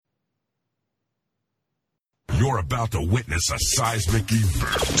You're about to witness a seismic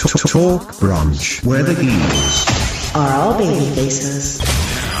event. Talk Brunch, where the heels are all baby faces.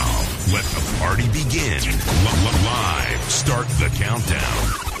 Now, let the party begin. Live, start the countdown.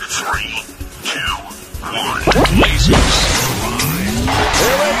 3, 2, 1. Lasers arrive.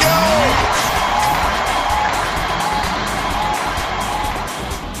 Here we go.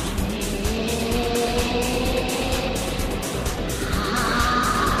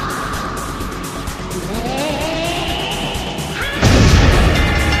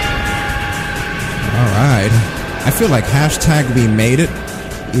 Alright. I feel like hashtag we made it,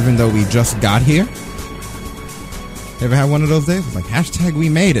 even though we just got here. Ever had one of those days? Like, hashtag we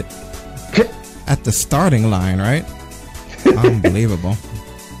made it. At the starting line, right? Unbelievable.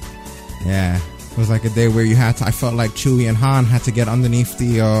 Yeah. It was like a day where I felt like Chewie and Han had to get underneath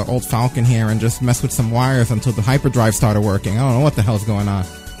the old Falcon here and just mess with some wires until the hyperdrive started working. I don't know what the hell's going on.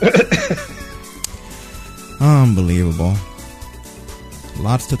 Unbelievable.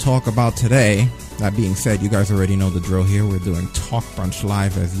 Lots to talk about today. That being said, you guys already know the drill here. We're doing Talk Brunch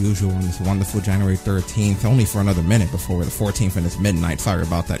live as usual on this wonderful January 13th. Only for another minute before we're the 14th and it's midnight. Sorry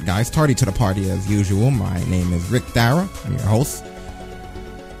about that, guys. Tardy to the party as usual. My name is Rick Dara. I'm your host.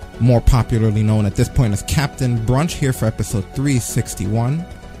 More popularly known at this point as Captain Brunch, here for episode 361.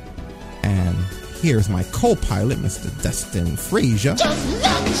 And here's my co-pilot, Mr. Destin Frazier. Just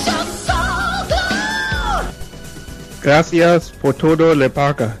let your soul go! Gracias por todo le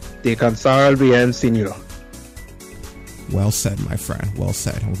paga. Descansar bien, señor. Well said, my friend. Well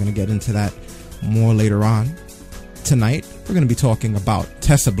said. We're going to get into that more later on. Tonight, we're going to be talking about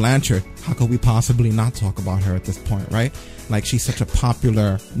Tessa Blanchard. How could we possibly not talk about her at this point, right? Like, she's such a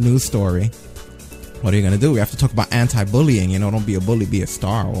popular news story. What are you going to do? We have to talk about anti-bullying. You know, don't be a bully, be a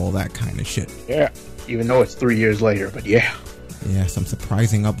star, all that kind of shit. Yeah, even though it's 3 years later, but yeah. Yeah, some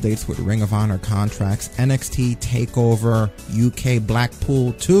surprising updates with Ring of Honor contracts. NXT TakeOver UK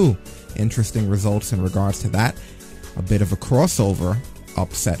Blackpool 2. Interesting results in regards to that. A bit of a crossover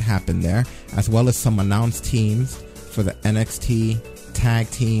upset happened there, as well as some announced teams for the NXT Tag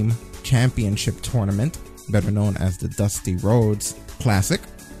Team Championship Tournament, better known as the Dusty Rhodes Classic.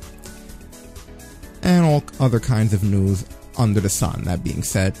 And all other kinds of news under the sun. That being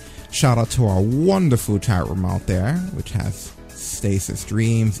said, shout out to our wonderful chat room out there, which has Stasis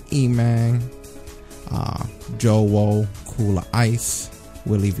Dreams, E-Mang, Joe Woe, Cooler Ice,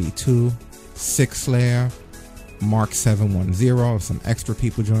 Willie V2, Six Slayer, Mark 710, some extra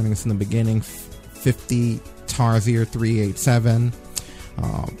people joining us in the beginning, 50, Tarzier 387,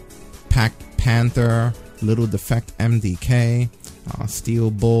 Pack Panther, Little Defect MDK, Steel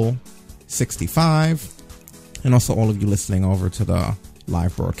Bull 65, and also all of you listening over to the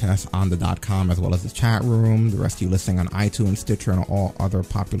live broadcast on the.com, as well as the chat room, the rest of you listening on iTunes, Stitcher, and all other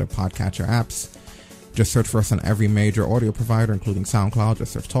popular podcatcher apps. Just search for us on every major audio provider, including SoundCloud.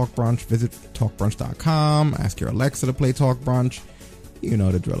 Just search Talk Brunch. Visit talkbrunch.com. Ask your Alexa to play Talk Brunch. You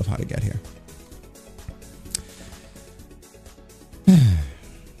know the drill of how to get here.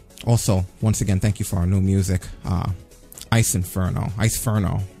 Also, once again, thank you for our new music. Ice Inferno,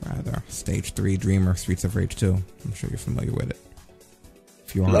 Stage 3, Dreamer, Streets of Rage 2. I'm sure you're familiar with it.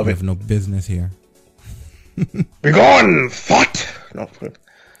 If you aren't, you have no business here. Be gone, thought! No.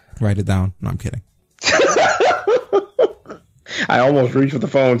 Write it down. No, I'm kidding. I almost reached for the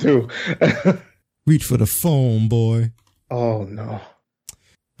phone, too. Reach for the phone, boy. Oh, no.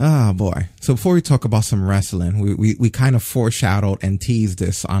 Ah, boy. So before we talk about some wrestling, we kind of foreshadowed and teased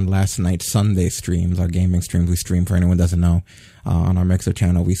this on last night's Sunday streams, our gaming streams. We streamed, for anyone who doesn't know, on our Mixer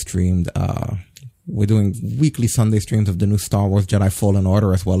channel. We streamed, we're doing weekly Sunday streams of the new Star Wars Jedi Fallen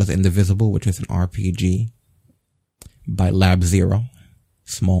Order, as well as Indivisible, which is an RPG by Lab Zero,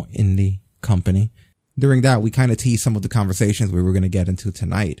 small indie company. During that, we kind of teased some of the conversations we were going to get into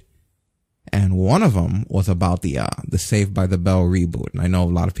tonight. And one of them was about the Saved by the Bell reboot. And I know a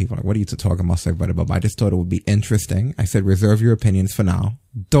lot of people are like, what are you talking about Saved by the Bell? But I just thought it would be interesting. I said, reserve your opinions for now.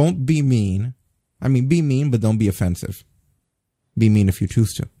 Don't be mean. I mean, be mean, but don't be offensive. Be mean if you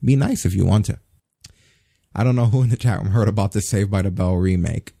choose to. Be nice if you want to. I don't know who in the chat room heard about the Saved by the Bell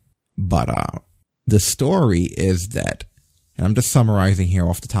remake, but the story is that, and I'm just summarizing here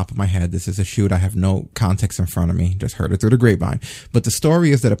off the top of my head. This is a shoot. I have no context in front of me. Just heard it through the grapevine. But the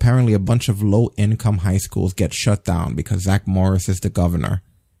story is that apparently a bunch of low-income high schools get shut down because Zach Morris is the governor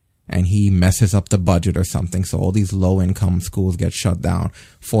and he messes up the budget or something. So all these low-income schools get shut down,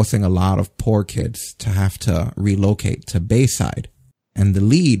 forcing a lot of poor kids to have to relocate to Bayside. And the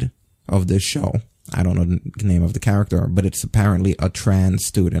lead of this show, I don't know the name of the character, but it's apparently a trans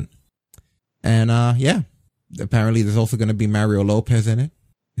student. And, yeah. Apparently there's also going to be Mario Lopez in it.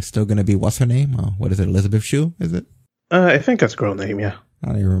 It's still going to be, what's her name? What is it? Elizabeth Shue, is it? I think that's girl name, yeah. I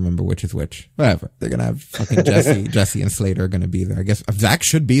don't even remember which is which. Whatever. They're going to have fucking Jesse and Slater are going to be there. I guess Zach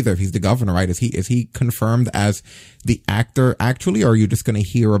should be there if he's the governor, right? Is he confirmed as the actor actually, or are you just going to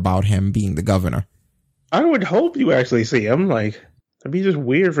hear about him being the governor? I would hope you actually see him. Like, it'd be just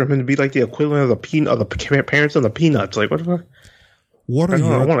weird for him to be like the equivalent of the parents of the Peanuts. Like, what the fuck?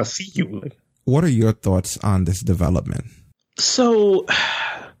 I want to see you. Like, what are your thoughts on this development? So,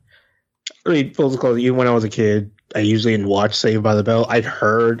 I mean, full disclosure, when I was a kid, I usually didn't watch Saved by the Bell. I'd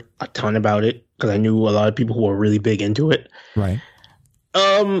heard a ton about it because I knew a lot of people who were really big into it. Right.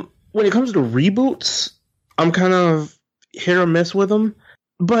 When it comes to reboots, I'm kind of hit or miss with them.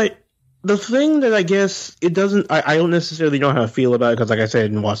 But the thing that I guess it doesn't, I don't necessarily know how to feel about it because, like I said, I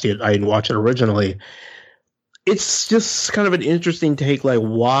didn't watch it originally. It's just kind of an interesting take. Like,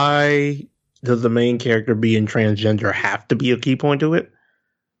 why does the main character being transgender have to be a key point to it?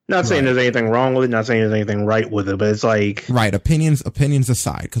 Not saying there's anything wrong with it, not saying there's anything right with it, but it's like... Right, opinions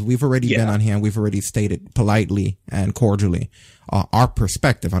aside, because we've already been on here and we've already stated politely and cordially our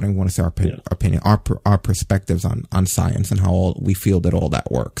perspective. I don't even want to say our opinion, our perspectives on science and how we feel that all that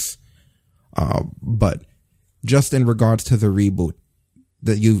works. But just in regards to the reboot,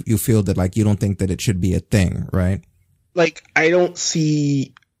 that you feel that, like, you don't think that it should be a thing, right? Like, I don't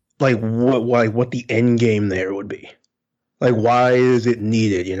see, like, what the end game there would be. Like, why is it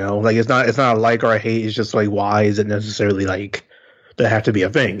needed, you know? Like, it's not a like or a hate. It's just like, why is it necessarily, like, there have to be a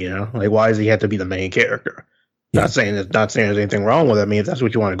thing, you know? Like, why does he have to be the main character? Yeah. Not saying there's anything wrong with it. I mean, if that's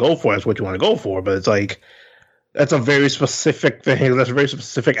what you want to go for, that's what you want to go for. But it's like, that's a very specific thing. That's a very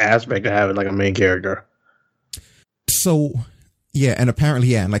specific aspect of having, like, a main character. So, yeah, and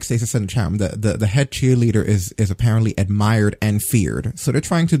apparently, and like Stacey said in chat, the head cheerleader is apparently admired and feared. So they're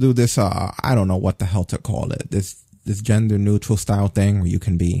trying to do this, I don't know what the hell to call it, this gender neutral style thing where you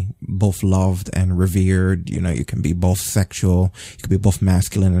can be both loved and revered. You know, you can be both sexual, you can be both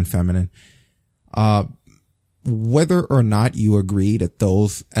masculine and feminine. Whether or not you agree that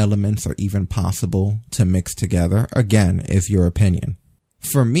those elements are even possible to mix together, again, is your opinion.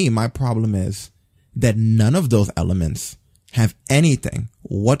 For me, my problem is that none of those elements have anything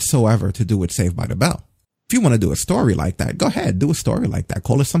whatsoever to do with Saved by the Bell. If you want to do a story like that, go ahead, do a story like that.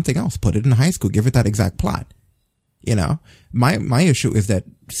 Call it something else. Put it in high school. Give it that exact plot. You know, my issue is that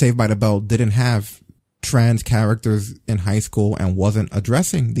Saved by the Bell didn't have trans characters in high school and wasn't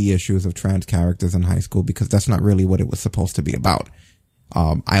addressing the issues of trans characters in high school because that's not really what it was supposed to be about.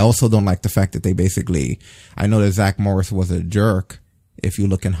 I also don't like the fact that they basically, I know that Zach Morris was a jerk if you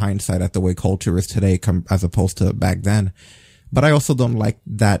look in hindsight at the way culture is today as opposed to back then. But I also don't like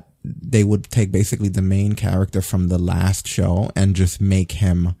that they would take basically the main character from the last show and just make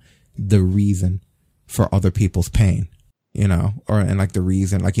him the reason for other people's pain, you know, and like the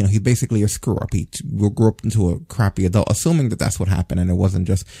reason, like, you know, he's basically a screw up. He grew up into a crappy adult, assuming that that's what happened. And it wasn't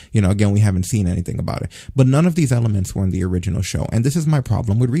just, you know, again, we haven't seen anything about it, but none of these elements were in the original show. And this is my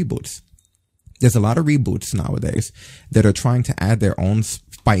problem with reboots. There's a lot of reboots nowadays that are trying to add their own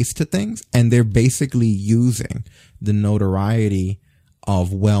spice to things. And they're basically using the notoriety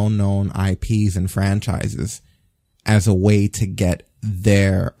of well-known IPs and franchises as a way to get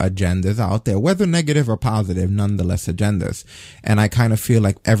their agendas out there, whether negative or positive, nonetheless agendas. And I kind of feel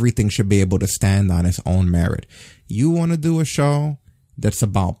like everything should be able to stand on its own merit. You want to do a show that's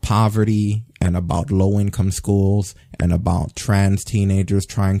about poverty and about low income schools and about trans teenagers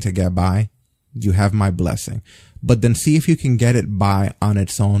trying to get by, you have my blessing. But then see if you can get it by on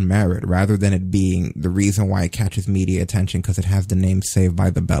its own merit rather than it being the reason why it catches media attention because it has the name Saved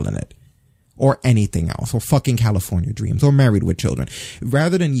by the Bell in it. Or anything else, or fucking California Dreams, or Married with Children.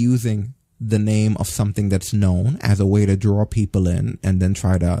 Rather than using the name of something that's known as a way to draw people in and then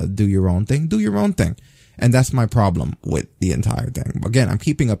try to do your own thing, do your own thing. And that's my problem with the entire thing. Again, I'm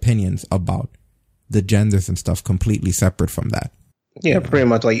keeping opinions about the genders and stuff completely separate from that. Yeah, pretty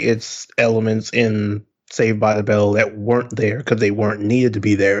much like it's elements in Saved by the Bell that weren't there because they weren't needed to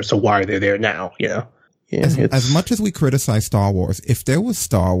be there. So why are they there now? You know? Yeah, as much as we criticize Star Wars, if there was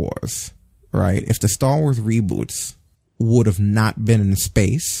Star Wars, right, if the Star Wars reboots would have not been in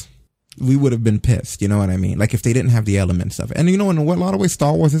space, we would have been pissed. You know what I mean? Like if they didn't have the elements of it. And you know, in a lot of ways,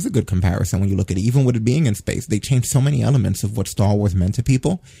 Star Wars is a good comparison when you look at it. Even with it being in space, they changed so many elements of what Star Wars meant to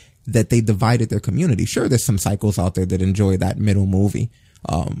people that they divided their community. Sure, there's some psychos out there that enjoy that middle movie,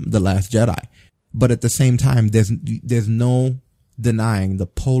 The Last Jedi. But at the same time, there's no denying the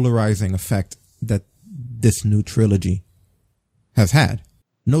polarizing effect that this new trilogy has had.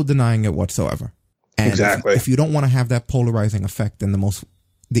 No denying it whatsoever. And exactly. If you don't want to have that polarizing effect, then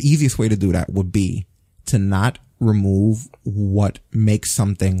the easiest way to do that would be to not remove what makes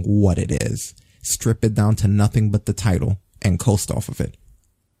something what it is, strip it down to nothing but the title, and coast off of it,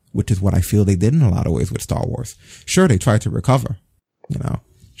 which is what I feel they did in a lot of ways with Star Wars. Sure, they tried to recover,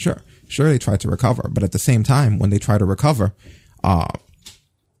 Sure, they tried to recover, but at the same time, when they tried to recover,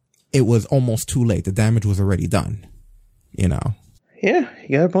 it was almost too late. The damage was already done, Yeah,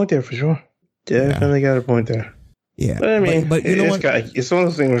 you got a point there for sure. Definitely got a point there. Yeah, but I mean, but you know what? It's one of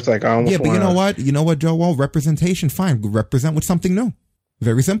those things where it's like, I almost but you know what, Joe? Well, representation, fine. Represent with something new.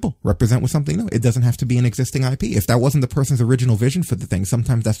 Very simple. Represent with something new. It doesn't have to be an existing IP. If that wasn't the person's original vision for the thing,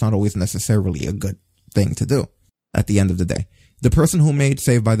 sometimes that's not always necessarily a good thing to do at the end of the day. The person who made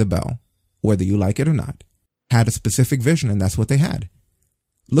Saved by the Bell, whether you like it or not, had a specific vision, and that's what they had.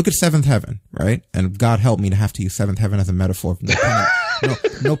 Look at Seventh Heaven, right? And God help me to have to use Seventh Heaven as a metaphor.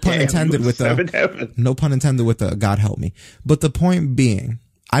 No pun intended with the, no pun intended with the God help me. But the point being,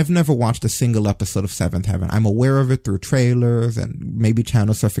 I've never watched a single episode of Seventh Heaven. I'm aware of it through trailers and maybe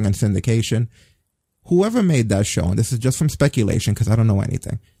channel surfing and syndication. Whoever made that show, and this is just from speculation because I don't know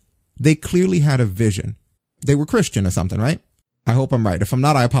anything, they clearly had a vision. They were Christian or something, right? I hope I'm right. If I'm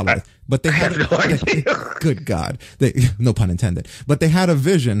not, I apologize. But they had no idea. Good God. No pun intended. But they had a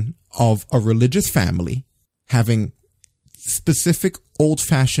vision of a religious family having specific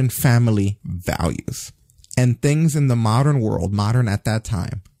old-fashioned family values and things in the modern world, modern at that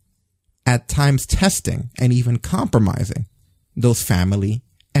time, at times testing and even compromising those family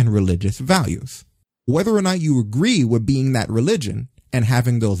and religious values. Whether or not you agree with being that religion and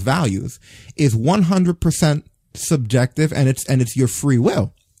having those values is 100% subjective, and it's your free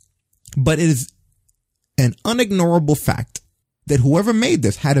will. But it is an unignorable fact that whoever made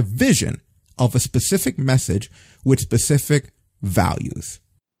this had a vision of a specific message with specific values.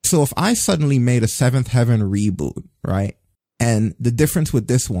 So if I suddenly made a Seventh Heaven reboot, right? And the difference with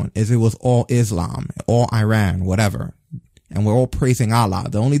this one is it was all Islam, all Iran, whatever. And we're all praising Allah.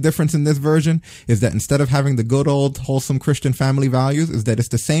 The only difference in this version is that instead of having the good old wholesome Christian family values, is that it's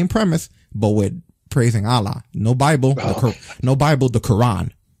the same premise, but with praising Allah. No Bible, no Bible, the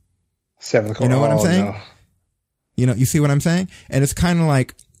Quran. You know what I'm saying? No. You see what I'm saying? And it's kind of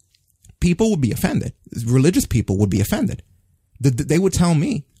like people would be offended. Religious people would be offended. They would tell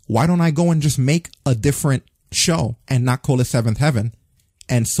me, why don't I go and just make a different show and not call it Seventh Heaven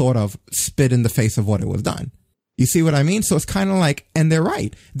and sort of spit in the face of what it was done? You see what I mean? So it's kind of like, and they're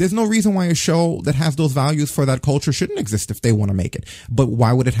right. There's no reason why a show that has those values for that culture shouldn't exist if they want to make it. But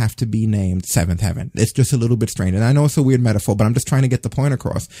why would it have to be named Seventh Heaven? It's just a little bit strange. And I know it's a weird metaphor, but I'm just trying to get the point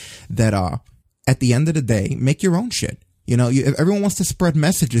across that, at the end of the day, make your own shit. Everyone wants to spread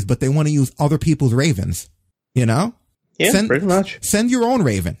messages, but they want to use other people's ravens, Yeah, pretty much. Send your own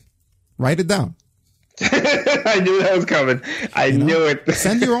raven. Write it down. I knew that was coming. I knew it.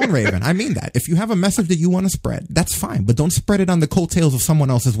 Send your own raven. I mean that. If you have a message that you want to spread, that's fine. But don't spread it on the coattails of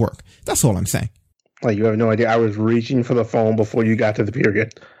someone else's work. That's all I'm saying. Like, you have no idea. I was reaching for the phone before you got to the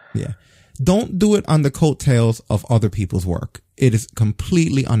period. Yeah. Don't do it on the coattails of other people's work. It is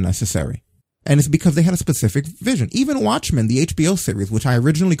completely unnecessary. And it's because they had a specific vision. Even Watchmen, the HBO series, which I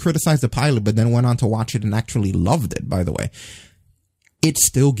originally criticized the pilot, but then went on to watch it and actually loved it, by the way. It's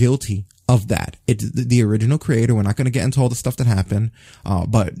still guilty of that. It's the original creator. We're not going to get into all the stuff that happened,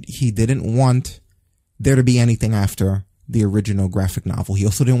 but he didn't want there to be anything after the original graphic novel. He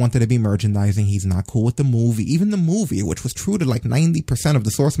also didn't want there to be merchandising. He's not cool with the movie. Even the movie, which was true to like 90% of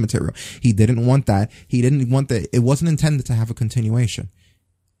the source material, he didn't want that. He didn't want that. It wasn't intended to have a continuation.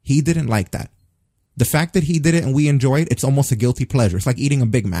 He didn't like that. The fact that he did it and we enjoyed it's almost a guilty pleasure. It's like eating a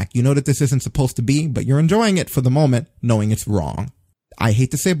Big Mac. You know that this isn't supposed to be, but you're enjoying it for the moment, knowing it's wrong. I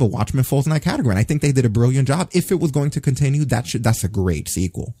hate to say it, but Watchmen falls in that category. And I think they did a brilliant job. If it was going to continue, that's a great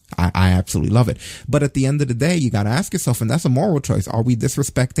sequel. I absolutely love it. But at the end of the day, you got to ask yourself, and that's a moral choice. Are we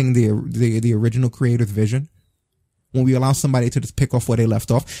disrespecting the original creator's vision when we allow somebody to just pick off where they left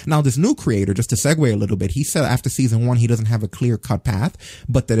off? Now, this new creator, just to segue a little bit, he said after season 1, he doesn't have a clear cut path,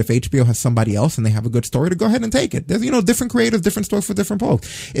 but that if HBO has somebody else and they have a good story, to go ahead and take it. There's, different creators, different stories for different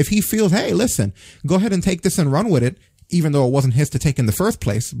folks. If he feels, hey, listen, go ahead and take this and run with it, even though it wasn't his to take in the first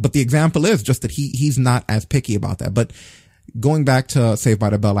place. But the example is just that he's not as picky about that. But going back to Saved by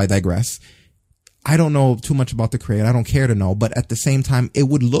the Bell, I digress. I don't know too much about the creator. I don't care to know. But at the same time, it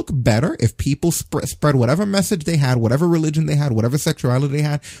would look better if people spread whatever message they had, whatever religion they had, whatever sexuality they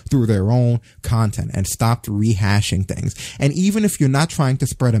had through their own content and stopped rehashing things. And even if you're not trying to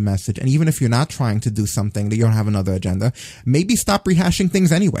spread a message, and even if you're not trying to do something that you don't have another agenda, maybe stop rehashing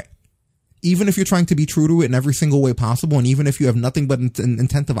things anyway. Even if you're trying to be true to it in every single way possible, and even if you have nothing but an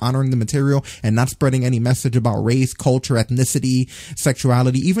intent of honoring the material and not spreading any message about race, culture, ethnicity,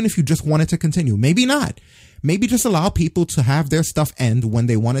 sexuality, even if you just want it to continue, maybe not. Maybe just allow people to have their stuff end when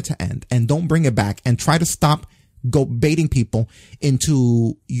they want it to end, and don't bring it back, and try to stop baiting people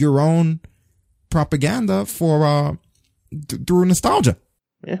into your own propaganda for through nostalgia.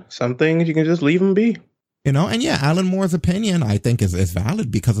 Yeah, some things you can just leave them be. You know, and yeah, Alan Moore's opinion, I think, is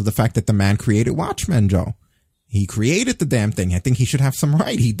valid because of the fact that the man created Watchmen, Joe. He created the damn thing. I think he should have some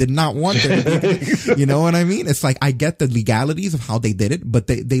right. He did not want it. You know what I mean? It's like, I get the legalities of how they did it, but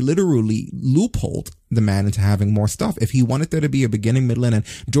they literally loopholed the man into having more stuff. If he wanted there to be a beginning, middle, and end,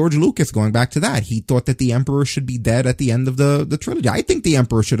 George Lucas, going back to that, he thought that the Emperor should be dead at the end of the trilogy. I think the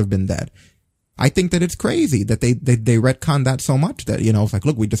Emperor should have been dead. I think that it's crazy that they retconned that so much that, you know, it's like,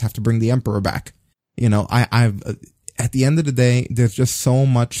 look, we just have to bring the Emperor back. You know, I've at the end of the day, there's just so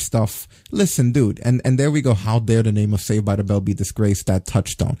much stuff. Listen, dude, and there we go. How dare the name of Saved by the Bell be disgraced, that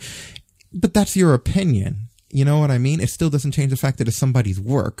touchstone? But that's your opinion. You know what I mean? It still doesn't change the fact that it's somebody's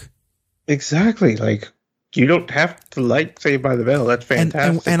work. Exactly. Like, you don't have to like Saved by the Bell. That's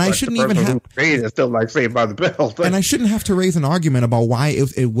fantastic. And I shouldn't even have to still like Saved by the Bell. And I shouldn't have to raise an argument about why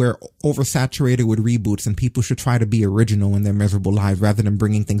we're oversaturated with reboots and people should try to be original in their miserable lives rather than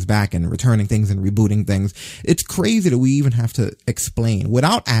bringing things back and returning things and rebooting things. It's crazy that we even have to explain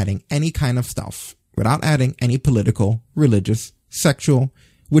without adding any kind of stuff, without adding any political, religious, sexual,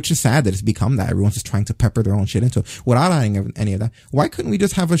 which is sad that it's become that. Everyone's just trying to pepper their own shit into it without adding any of that. Why couldn't we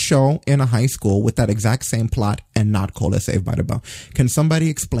just have a show in a high school with that exact same plot and not call it Saved by the Bell? Can somebody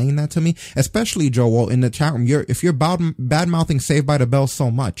explain that to me? Especially, Joel, in the chat room, if you're bad-mouthing Saved by the Bell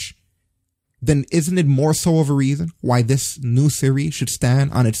so much, then isn't it more so of a reason why this new series should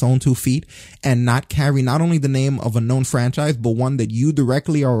stand on its own 2 feet and not carry not only the name of a known franchise, but one that you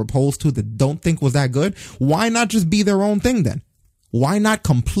directly are opposed to that don't think was that good? Why not just be their own thing then? Why not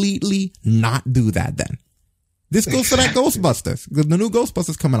completely not do that then? This goes for that Ghostbusters. The new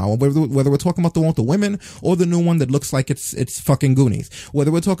Ghostbusters coming out, whether we're talking about the one with the women or the new one that looks like it's fucking Goonies. Whether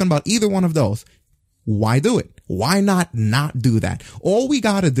we're talking about either one of those, why do it? Why not do that? All we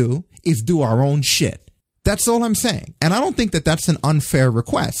gotta do is do our own shit. That's all I'm saying. And I don't think that that's an unfair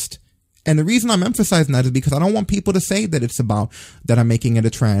request. And the reason I'm emphasizing that is because I don't want people to say that it's about that I'm making it a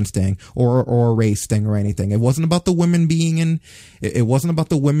trans thing or a race thing or anything. It wasn't about the women being in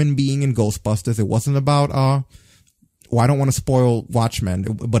Ghostbusters. It wasn't about I don't want to spoil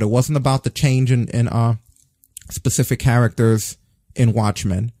Watchmen, but it wasn't about the change in specific characters in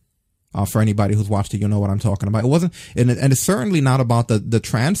Watchmen. For anybody who's watched it, you know what I'm talking about. It wasn't, and it's certainly not about the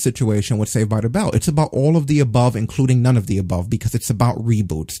trans situation with Saved by the Bell. It's about all of the above, including none of the above, because it's about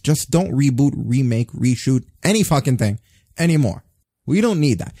reboots. Just don't reboot, remake, reshoot, any fucking thing anymore. We don't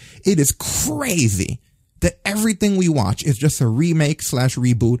need that. It is crazy that everything we watch is just a remake /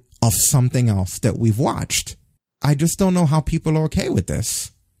 reboot of something else that we've watched. I just don't know how people are okay with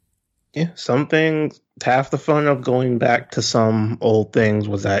this. Yeah, some things, half the fun of going back to some old things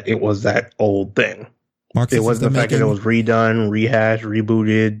was that it was that old thing. It wasn't the fact that it was redone, rehashed,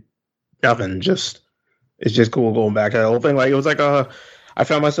 rebooted, nothing. It's just cool going back to that old thing. Like, it was like I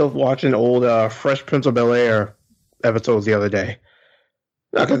found myself watching old Fresh Prince of Bel-Air episodes the other day.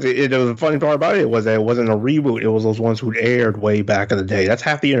 Because it was the funny part about it was that it wasn't a reboot. It was those ones who'd aired way back in the day. That's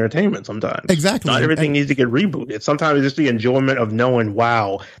half the entertainment sometimes. Exactly. Not everything needs to get rebooted. Sometimes it's just the enjoyment of knowing,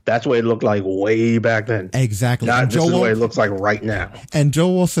 wow, that's what it looked like way back then. Exactly. Not this is what it looks like right now. And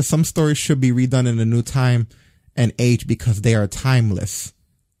Joel says some stories should be redone in a new time and age because they are timeless.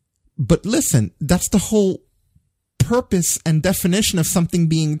 But listen, that's the whole purpose and definition of something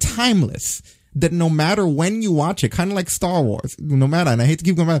being timeless. That no matter when you watch it, kind of like Star Wars, no matter, and I hate to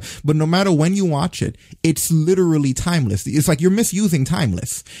keep going back, but no matter when you watch it, it's literally timeless. It's like you're misusing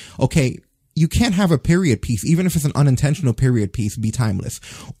timeless. Okay, you can't have a period piece, even if it's an unintentional period piece, be timeless.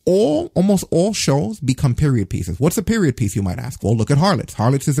 Almost all shows become period pieces. What's a period piece, you might ask? Well, look at Harlots.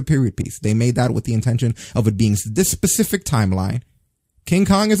 Harlots is a period piece. They made that with the intention of it being this specific timeline. King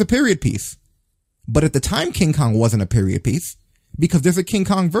Kong is a period piece. But at the time, King Kong wasn't a period piece. Because there's a King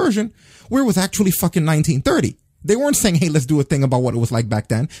Kong version where it was actually fucking 1930. They weren't saying, hey, let's do a thing about what it was like back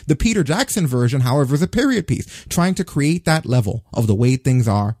then. The Peter Jackson version, however, is a period piece, trying to create that level of the way things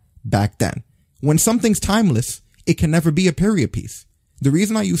are back then. When something's timeless, it can never be a period piece. The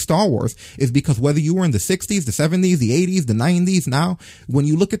reason I use Star Wars is because whether you were in the 60s, the 70s, the 80s, the 90s, now, when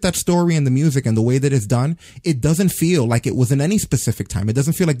you look at that story and the music and the way that it's done, it doesn't feel like it was in any specific time. It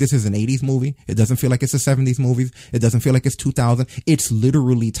doesn't feel like this is an 80s movie. It doesn't feel like it's a 70s movie. It doesn't feel like it's 2000. It's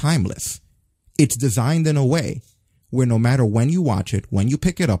literally timeless. It's designed in a way where no matter when you watch it, when you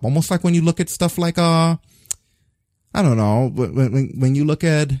pick it up, almost like when you look at stuff like, I don't know, when you look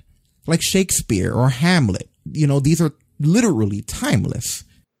at like Shakespeare or Hamlet, you know, these are literally timeless.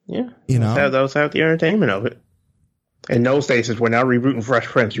 Yeah. You know? That was half the entertainment of it. In those days, we're now rebooting Fresh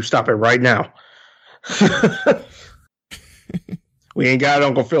Prince. You stop it right now. We ain't got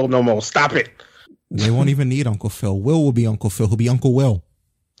Uncle Phil no more. Stop it. They won't even need Uncle Phil. Will be Uncle Phil. He'll be Uncle Will.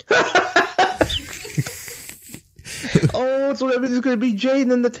 Oh, so that means it's going to be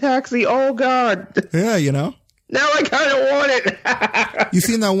Jaden in the taxi. Oh, God. Yeah, you know? Now I kind of want it. You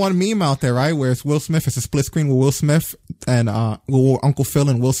seen that one meme out there, right? Where it's Will Smith. It's a split screen with Will Smith and Uncle Phil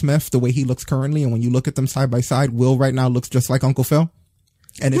and Will Smith, the way he looks currently. And when you look at them side by side, Will right now looks just like Uncle Phil.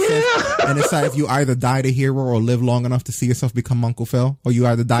 And it says if you either die the hero or live long enough to see yourself become Uncle Phil, or you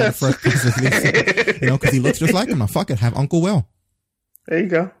either die the first person, you know, because he looks just like him. Now, fuck it, have Uncle Will. There you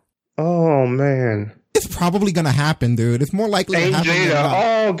go. Oh, man. It's probably gonna happen, dude. It's more likely to happen than not.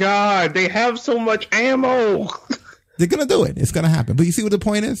 Oh, God. They have so much ammo. They're gonna do it. It's gonna happen. But you see what the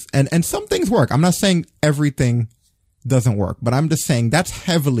point is? And some things work. I'm not saying everything doesn't work, but I'm just saying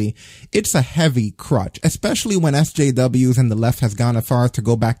it's a heavy crutch, especially when SJWs and the left has gone as far as to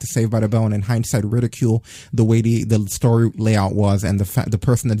go back to Saved by the Bell and in hindsight ridicule the way the story layout was and the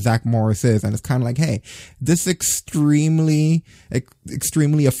person that Zach Morris is. And it's kind of like, hey, this extremely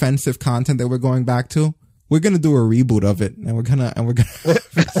offensive content that we're going back to, we're going to do a reboot of it and we're going to,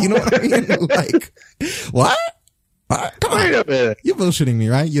 you know what I mean? Like, what? Come on. You're bullshitting me,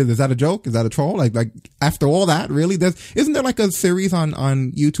 right? Is that a joke? Is that a troll? Like after all that, really? Isn't there like a series on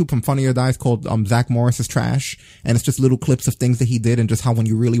YouTube from Funny or Dies called Zach Morris's Trash? And it's just little clips of things that he did and just how when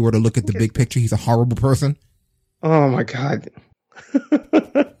you really were to look at the big picture, he's a horrible person. Oh my God.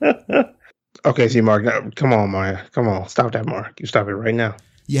 Okay, see, Mark, come on, Maya. Come on. Stop that, Mark. You stop it right now.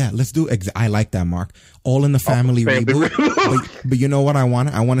 Yeah, let's do I like that, Mark. All in the Family reboot. But you know what I want?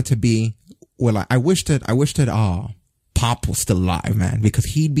 I want it to be, well, I wish that Pop was still alive, man, because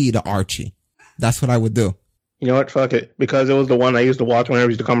he'd be the Archie. That's what I would do. You know what? Fuck it. Because it was the one I used to watch whenever I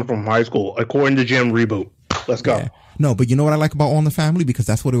used to come from high school. According to Jim, reboot. Let's go. Yeah. No, but you know what I like about All in the Family? Because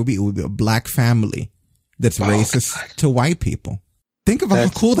that's what it would be. It would be a black family that's racist to white people. Think about how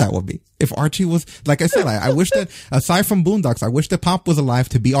cool that would be. If Archie was, like I said, I wish that, aside from Boondocks, I wish that Pop was alive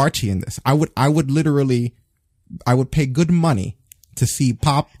to be Archie in this. I would pay good money to see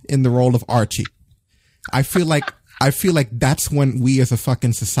Pop in the role of Archie. I feel like that's when we as a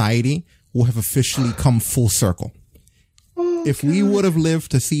fucking society will have officially come full circle. Oh, if we would have lived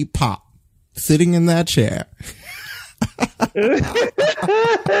to see Pop sitting in that chair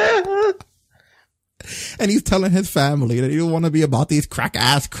and he's telling his family that he don't want to be about these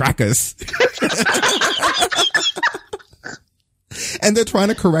crack-ass crackers. And they're trying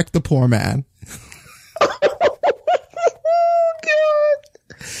to correct the poor man.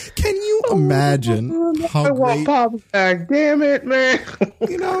 Can you imagine how I want Pop back. Damn it, man.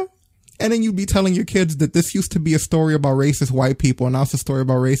 You know? And then you'd be telling your kids that this used to be a story about racist white people, and now it's a story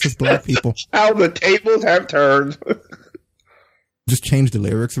about racist black people. How the tables have turned. Just change the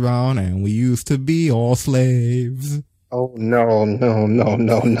lyrics around, and we used to be all slaves. Oh, no.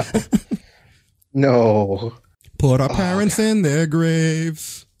 No. Put our parents in their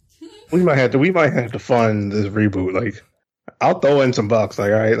graves. We might have to fund this reboot. Like, I'll throw in some bucks.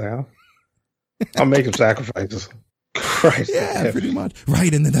 Like, all right, now I'll make some sacrifices. Christ. Yeah, pretty much.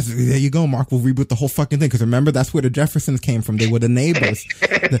 Right, and then there you go, Mark. We'll reboot the whole fucking thing. Because remember, that's where the Jeffersons came from. They were the neighbors.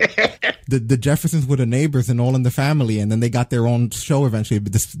 The Jeffersons were the neighbors and All in the Family, and then they got their own show eventually.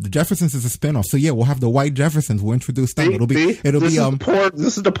 But the Jeffersons is a spinoff. So yeah, we'll have the white Jeffersons. We'll introduce them.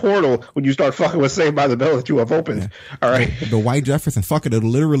 This is the portal when you start fucking with Saved by the Bell that you have opened. Yeah. All right. The white Jefferson. Fuck it. It'll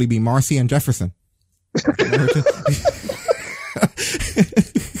literally be Marcy and Jefferson.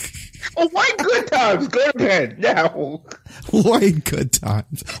 Oh, white good times. Go ahead now. White good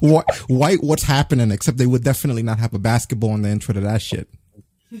times. White what's happening, except they would definitely not have a basketball in the intro to that shit.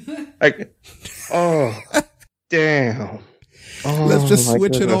 Like, oh, damn. Oh, let's just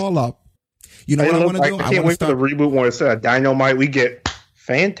switch it all up. You know what I want to do? I can't wait for the reboot when instead of Dynamite, we get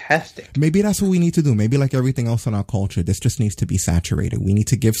fantastic. Maybe that's what we need to do. Maybe like everything else in our culture, this just needs to be saturated. We need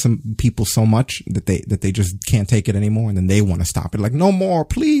to give some people so much that they just can't take it anymore, and then they want to stop it. Like, no more,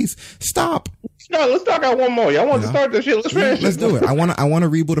 please stop. No, let's talk about one more. Y'all want to start this shit? Let's finish. Let's do it. I want a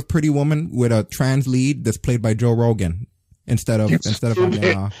reboot of Pretty Woman with a trans lead that's played by Joe Rogan instead of fucking,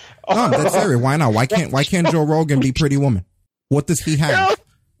 no, that's serious. Why not? Why can't Joe Rogan be Pretty Woman? What does he have?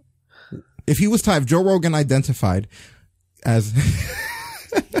 If he was if Joe Rogan identified as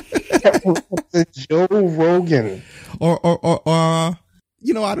Joe Rogan, or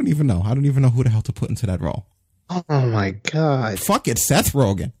you know, I don't even know who the hell to put into that role. Oh my god! Fuck it, Seth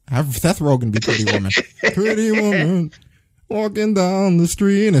Rogen. Have Seth Rogen be Pretty Woman. Pretty woman walking down the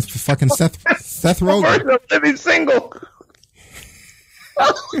street, and it's fucking Seth Rogen. Living single.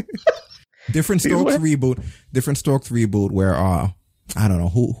 Different Strokes reboot. Different Strokes reboot where, I don't know,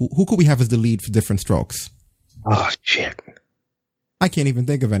 who could we have as the lead for Different Strokes? Oh, shit. I can't even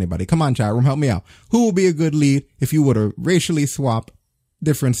think of anybody. Come on, chat room, help me out. Who would be a good lead if you were to racially swap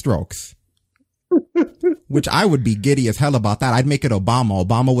Different Strokes? Which I would be giddy as hell about that. I'd make it Obama.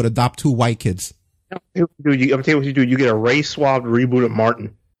 Obama would adopt 2 white kids. I'm telling you what you do. You get a race swapped reboot of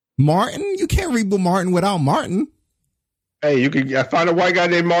Martin. Martin? You can't reboot Martin without Martin. Hey, you can find a white guy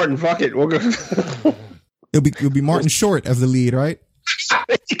named Martin. Fuck it. We'll go. It'll be Martin Short as the lead, right?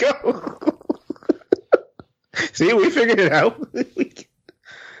 There you go. See, we figured it out.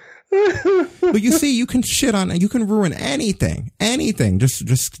 But you see, you can shit on and you can ruin anything.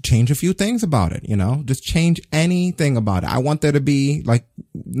 Just change a few things about it, you know? Just change anything about it. I want there to be like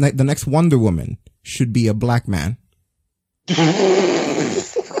the next Wonder Woman should be a black man.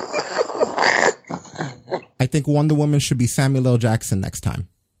 I think Wonder Woman should be Samuel L. Jackson next time.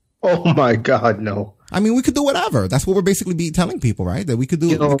 Oh my God, no. I mean, we could do whatever. That's what we're basically be telling people, right? That we could do,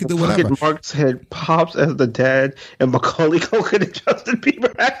 we could do whatever. Mark's head pops as the dad, and Macaulay Culkin and Justin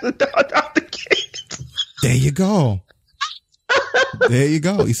Bieber has to adopt the kids. There you go. There you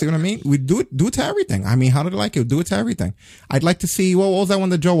go. You see what I mean? We do it to everything. I mean, how did I like it? Do it to everything. I'd like to see, what was that one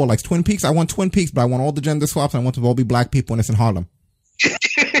that Joel likes? Twin Peaks? I want Twin Peaks, but I want all the gender swaps. And I want them to all be black people and it's in Harlem.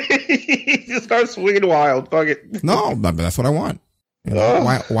 He just starts swinging wild. Fuck it. No, but that's what I want. You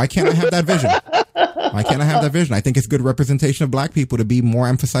know, why can't I have that vision? Why can't I have that vision? I think it's good representation of black people to be more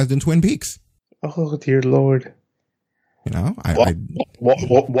emphasized in Twin Peaks. Oh, dear Lord. You know,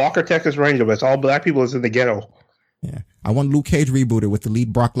 Walker, Texas Ranger, but it's all black people is in the ghetto. Yeah. I want Luke Cage rebooted with the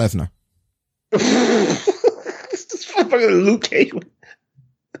lead Brock Lesnar. This fucking Luke Cage.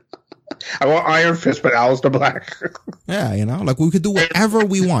 I want Iron Fist, but Aleister Black. Yeah, you know, like we could do whatever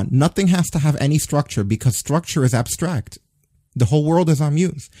we want. Nothing has to have any structure because structure is abstract. The whole world is our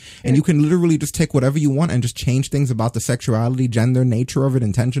muse. And you can literally just take whatever you want and just change things about the sexuality, gender, nature of it,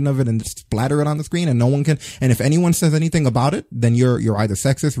 intention of it, and just splatter it on the screen and no one can. And if anyone says anything about it, then you're either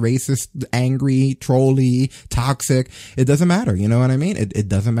sexist, racist, angry, trolly, toxic. It doesn't matter. You know what I mean? It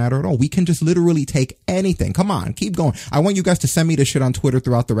doesn't matter at all. We can just literally take anything. Come on, keep going. I want you guys to send me this shit on Twitter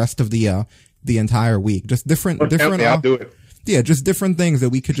throughout the rest of the entire week. Just different. I'll do it. Yeah, just different things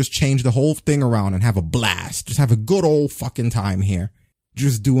that we could just change the whole thing around and have a blast. Just have a good old fucking time here.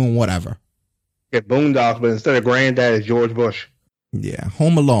 Just doing whatever. Get Boondocks, but instead of Granddad, it's George Bush. Yeah,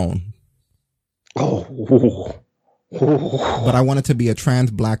 Home Alone. Oh. But I want it to be a trans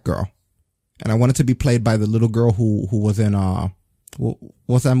black girl. And I want it to be played by the little girl who was in,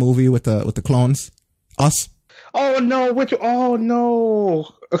 what's that movie with the clones? Us? Oh, no. Oh, no.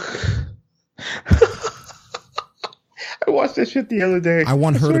 I watched that shit the other day. I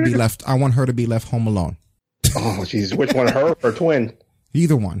want her to be left home alone. Oh, jeez. Which one, her or twin?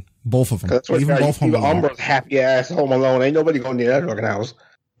 Either one. Both of them. Even both home alone. Umbra's happy ass home alone. Ain't nobody going near that fucking house.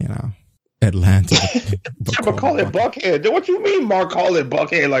 You know, Atlanta. But call it Buckhead. What you mean, Mark? Call it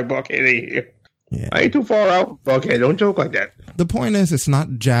Buckhead like Buckhead ain't here. Yeah. I ain't too far out, Buckhead. Don't joke like that. The point is, it's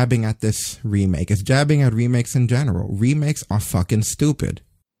not jabbing at this remake. It's jabbing at remakes in general. Remakes are fucking stupid.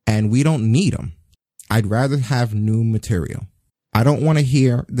 And we don't need them. I'd rather have new material. I don't want to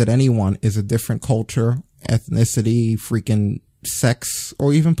hear that anyone is a different culture, ethnicity, freaking sex,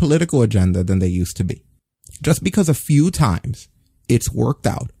 or even political agenda than they used to be. Just because a few times it's worked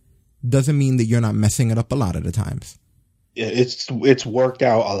out doesn't mean that you're not messing it up a lot of the times. Yeah, it's worked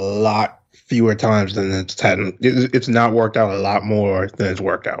out a lot fewer times than it's not worked out a lot more than it's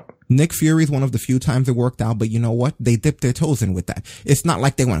worked out. Nick Fury is one of the few times it worked out, but you know what? They dipped their toes in with that. It's not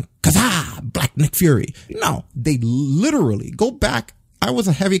like they went, kazaa, Black Nick Fury. No, they literally go back. I was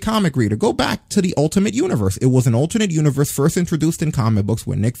a heavy comic reader. Go back to the Ultimate Universe. It was an alternate universe first introduced in comic books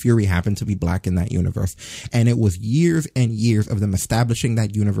where Nick Fury happened to be black in that universe. And it was years and years of them establishing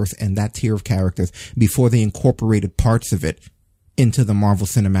that universe and that tier of characters before they incorporated parts of it into the Marvel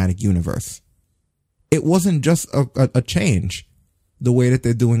Cinematic Universe. It wasn't just a change the way that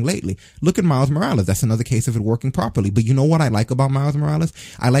they're doing lately. Look at Miles Morales. That's another case of it working properly. But you know what I like about Miles Morales?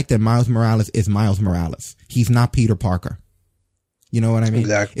 I like that Miles Morales is Miles Morales. He's not Peter Parker. You know what I mean?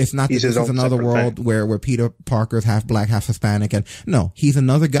 Exactly. It's not that this is another world where Peter Parker is half black, half Hispanic. And no, he's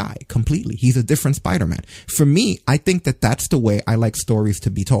another guy completely. He's a different Spider-Man. For me, I think that that's the way I like stories to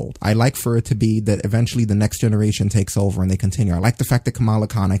be told. I like for it to be that eventually the next generation takes over and they continue. I like the fact that Kamala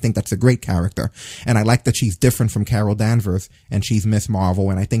Khan, I think that's a great character. And I like that she's different from Carol Danvers and she's Miss Marvel.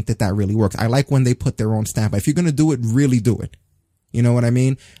 And I think that that really works. I like when they put their own stamp. If you're going to do it, really do it. You know what I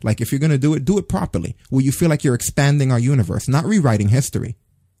mean? Like, if you're going to do it properly, where you feel like you're expanding our universe, not rewriting history.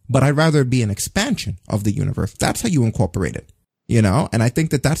 But I'd rather it be an expansion of the universe. That's how you incorporate it. you know? And I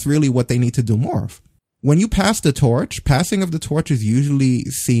think that that's really what they need to do more of. When you pass the torch, passing of the torch is usually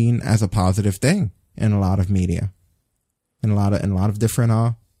seen as a positive thing in a lot of media, in a lot of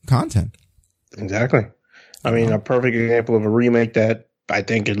different content. Exactly. I mean, a perfect example of a remake that I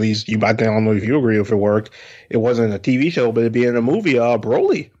think at least I don't know if you agree if it worked. It wasn't a TV show, but it'd be in a movie.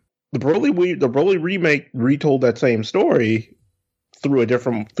 Broly. The Broly remake retold that same story through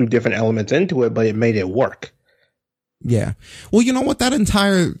different elements into it, but it made it work. Yeah. Well, you know what? That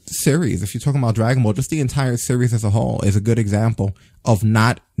entire series, if you're talking about Dragon Ball, just the entire series as a whole is a good example of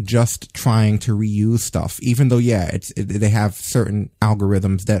not just trying to reuse stuff, even though, yeah, they have certain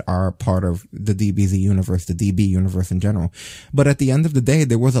algorithms that are part of the DBZ universe, the DB universe in general. But at the end of the day,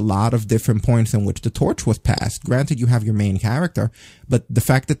 there was a lot of different points in which the torch was passed. Granted, you have your main character, but the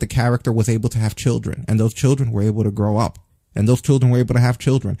fact that the character was able to have children and those children were able to grow up. And those children were able to have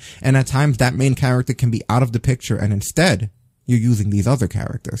children. And at times that main character can be out of the picture and instead you're using these other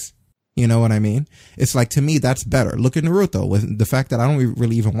characters. You know what I mean? It's like, to me, that's better. Look at Naruto, with the fact that I don't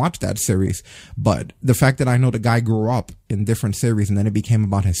really even watch that series, but the fact that I know the guy grew up in different series and then it became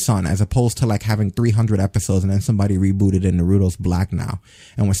about his son, as opposed to like having 300 episodes and then somebody rebooted and Naruto's black now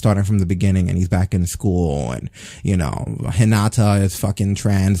and we're starting from the beginning and he's back in school, and you know, Hinata is fucking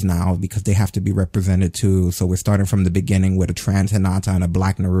trans now because they have to be represented too. So we're starting from the beginning with a trans Hinata and a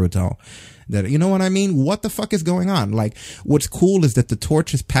black Naruto. That, you know what I mean? What the fuck is going on? Like, what's cool is that the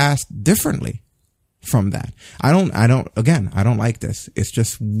torch is passed differently from that. I don't like this. It's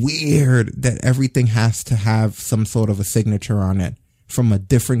just weird that everything has to have some sort of a signature on it from a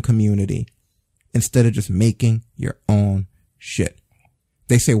different community instead of just making your own shit.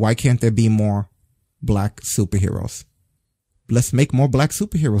 They say, why can't there be more black superheroes? Let's make more black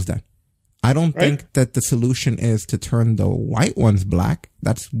superheroes then. I don't think that the solution is to turn the white ones black.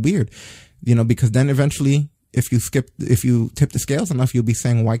 That's weird. You know, because then eventually, if you tip the scales enough, you'll be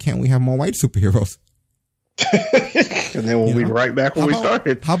saying, why can't we have more white superheroes? And then we'll be right back where we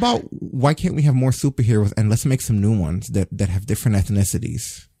started. How about, why can't we have more superheroes and let's make some new ones that have different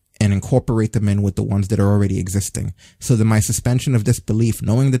ethnicities and incorporate them in with the ones that are already existing, so that my suspension of disbelief,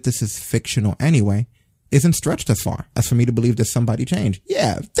 knowing that this is fictional anyway, isn't stretched as far as for me to believe that somebody changed.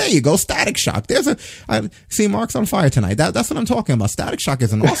 Yeah, there you go. Static Shock. See, Mark's on fire tonight. That's what I'm talking about. Static Shock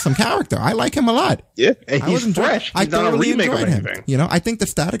is an awesome character. I like him a lot. Yeah, and he's fresh. I thoroughly enjoyed him. You know, I think that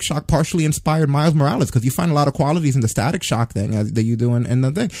Static Shock partially inspired Miles Morales, because you find a lot of qualities in the Static Shock thing that you do in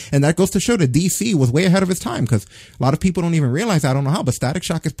the thing. And that goes to show that DC was way ahead of its time, because a lot of people don't even realize, I don't know how, but Static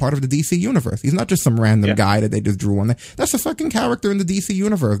Shock is part of the DC universe. He's not just some random guy that they just drew on there. That's a fucking character in the DC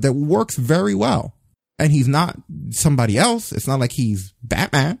universe that works very well. And he's not somebody else. It's not like he's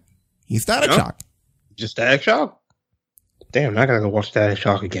Batman. He's Static Shock. Just Static Shock? Damn, I gotta go watch Static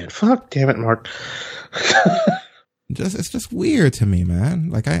Shock again. Fuck, damn it, Mark. It's just weird to me, man.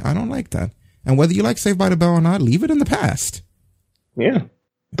 Like, I don't like that. And whether you like Saved by the Bell or not, leave it in the past. Yeah.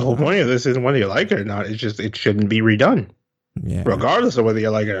 The whole point of this isn't whether you like it or not. It's just, it shouldn't be redone. Yeah. Regardless of whether you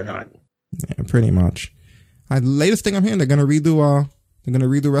like it or not. Yeah, pretty much. The latest thing I'm hearing, they're gonna redo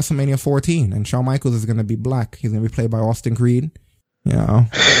WrestleMania 14, and Shawn Michaels is going to be black. He's going to be played by Austin Creed. You know,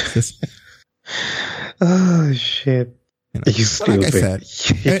 just oh shit! You know, you stupid. Like I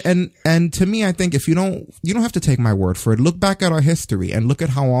said, and to me, I think if you don't have to take my word for it. Look back at our history and look at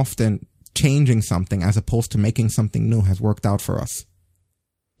how often changing something as opposed to making something new has worked out for us.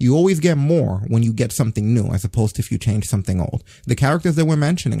 You always get more when you get something new as opposed to if you change something old. The characters that we're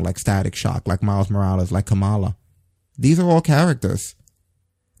mentioning, like Static Shock, like Miles Morales, like Kamala, these are all characters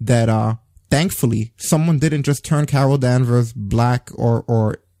that thankfully someone didn't just turn Carol Danvers black or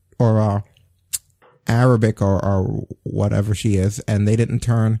Arabic or whatever she is, and they didn't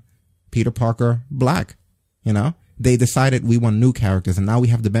turn Peter Parker black. You know, they decided we want new characters, and now we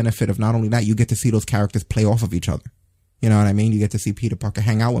have the benefit of not only that, you get to see those characters play off of each other. You know what I mean? You get to see Peter Parker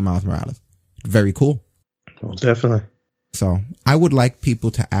hang out with Miles Morales. Very cool. Well, definitely. So I would like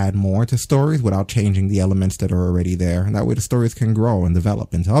people to add more to stories without changing the elements that are already there. And that way the stories can grow and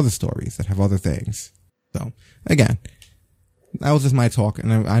develop into other stories that have other things. So again, that was just my talk.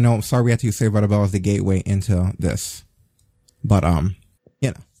 And I know, I'm sorry we had to use Saved by the Bell as the gateway into this. But,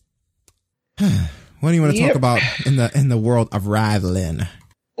 you know, what do you want to talk about in the world of rivaling?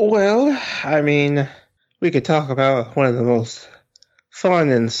 Well, I mean, we could talk about one of the most fun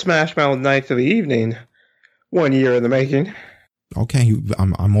and smash mouth nights of the evening. 1 year in the making. Okay,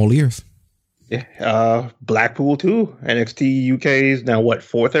 I'm all ears. Yeah, Blackpool 2, NXT UK's now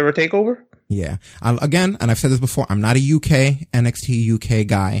fourth ever takeover? Yeah. Again, and I've said this before, I'm not a NXT UK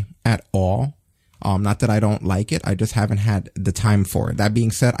guy at all. Not that I don't like it, I just haven't had the time for it. That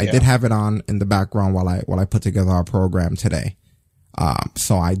being said, I did have it on in the background while I put together our program today.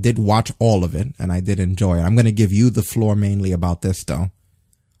 So I did watch all of it and I did enjoy it. I'm going to give you the floor mainly about this though.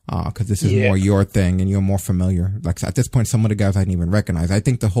 Cause this is more your thing and you're more familiar. Like at this point, some of the guys I didn't even recognize. I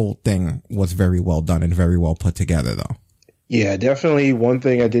think the whole thing was very well done and very well put together though. Yeah, definitely. One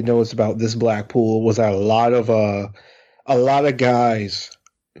thing I did notice about this Blackpool was that a lot of guys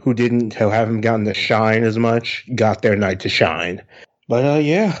who haven't gotten to shine as much got their night to shine. But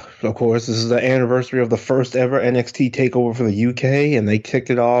yeah, of course, this is the anniversary of the first ever NXT takeover for the UK, and they kicked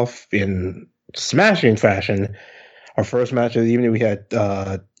it off in smashing fashion. Our first match of the evening, we had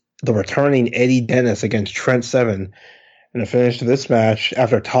the returning Eddie Dennis against Trent Seven. And the finish to this match,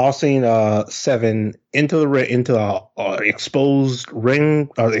 after tossing Seven into the exposed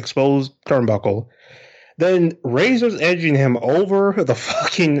turnbuckle, then Razor's edging him over the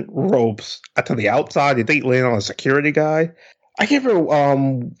fucking ropes to the outside. I think laying on a security guy. I can't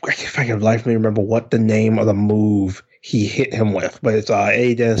remember. If I can lifelessly remember what the name of the move he hit him with, but it's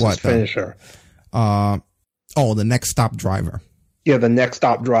Eddie Dennis's finisher. The next stop driver. Yeah, the next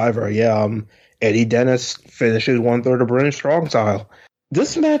stop driver. Yeah. Eddie Dennis finishes 1/3 of British Strong Style.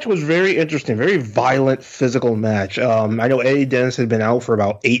 This match was very interesting, very violent, physical match. I know Eddie Dennis had been out for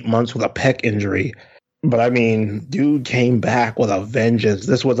about 8 months with a pec injury, but I mean, dude came back with a vengeance.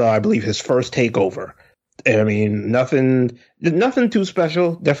 This was, I believe, his first takeover. I mean, nothing too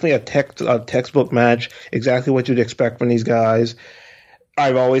special. Definitely a textbook match. Exactly what you'd expect from these guys.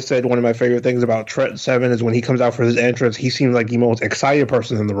 I've always said one of my favorite things about Trent Seven is when he comes out for his entrance, he seems like the most excited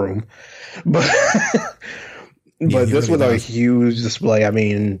person in the room. But this was a huge display. I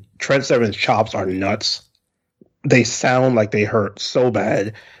mean, Trent Seven's chops are nuts. They sound like they hurt so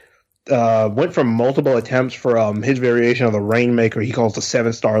bad. Went for multiple attempts for his variation of the Rainmaker he calls the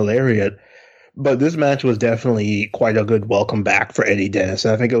 7-star Lariat. But this match was definitely quite a good welcome back for Eddie Dennis.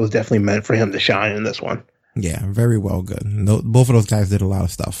 And I think it was definitely meant for him to shine in this one. Yeah, very well good. Both of those guys did a lot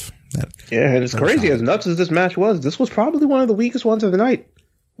of stuff. Yeah, and it's crazy. As nuts as this match was, this was probably one of the weakest ones of the night.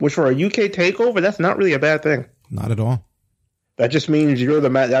 Which for a UK takeover, that's not really a bad thing. Not at all. That just means you were the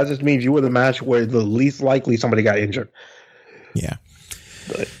match where the least likely somebody got injured. Yeah.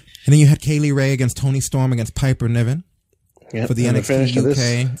 But, and then you had Kaylee Ray against Toni Storm against Piper Niven. Yep, for the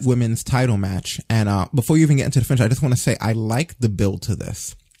NXT UK women's title match. And before you even get into the finish, I just want to say I like the build to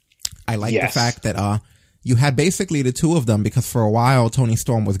this. I like the fact that you had basically the two of them because for a while Toni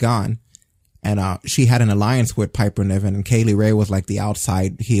Storm was gone. And she had an alliance with Piper Niven, and Kaylee Ray was like the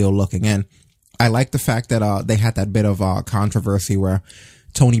outside heel looking in. I like the fact that they had that bit of controversy where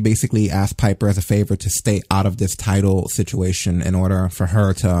Toni basically asked Piper as a favor to stay out of this title situation in order for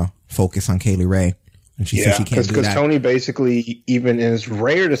her to focus on Kaylee Ray. And she said she can't do that. Because Toni basically, even and it's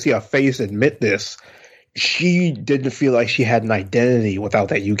rare to see a face admit this, she didn't feel like she had an identity without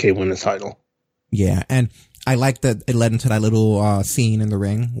that UK women's title. Yeah, and I like that it led into that little scene in the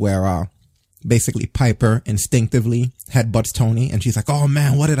ring where basically Piper instinctively headbutts Toni, and she's like, "Oh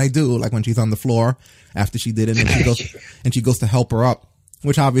man, what did I do?" Like when she's on the floor after she did it, and she goes to help her up,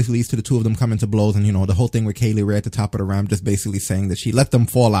 which obviously leads to the two of them coming to blows, and the whole thing with Kaylee Ray at the top of the ramp, just basically saying that she let them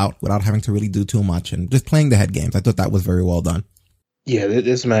fall out without having to really do too much, and just playing the head games. I thought that was very well done. Yeah,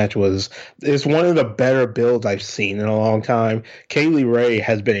 this match it's one of the better builds I've seen in a long time. Kaylee Ray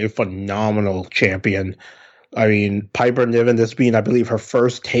has been a phenomenal champion. I mean, Piper Niven, this being, I believe, her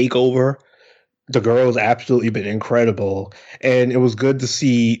first takeover. The girl's absolutely been incredible, and it was good to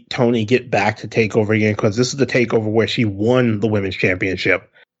see Toni get back to takeover again because this is the takeover where she won the women's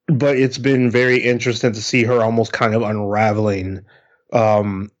championship. But it's been very interesting to see her almost kind of unraveling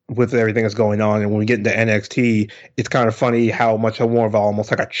with everything that's going on. And when we get into NXT, it's kind of funny how much more of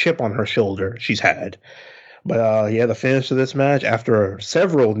almost like a chip on her shoulder she's had. But the finish of this match after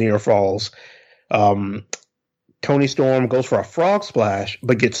several near falls. Toni Storm goes for a frog splash,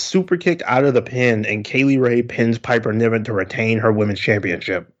 but gets super kicked out of the pin, and Kaylee Ray pins Piper Niven to retain her women's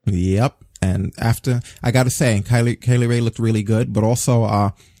championship. Yep. And after, I gotta say, Kaylee Ray looked really good, but also,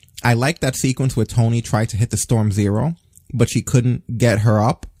 I like that sequence where Toni tried to hit the Storm Zero, but she couldn't get her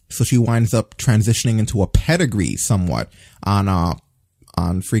up, so she winds up transitioning into a pedigree somewhat on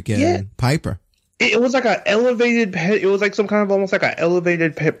freaking Piper. It was like an elevated, it was like some kind of almost like an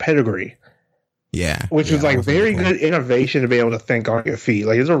elevated pedigree. Yeah. Which was like very good innovation to be able to think on your feet.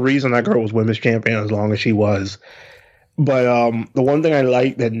 Like, there's a reason that girl was women's champion as long as she was. But the one thing I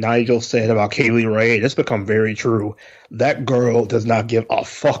like that Nigel said about Kaylee Ray, and it's become very true, that girl does not give a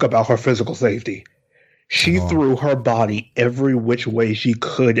fuck about her physical safety. She threw her body every which way she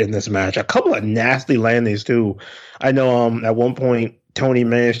could in this match. A couple of nasty landings, too. I know at one point, Toni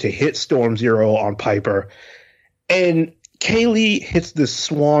managed to hit Storm Zero on Piper. And Kaylee hits this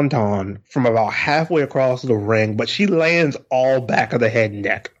swanton from about halfway across the ring, but she lands all back of the head and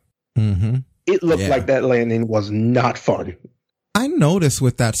neck. Mm-hmm. It looked like that landing was not fun. I noticed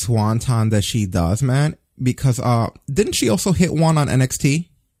with that swanton that she does, man, because didn't she also hit one on NXT,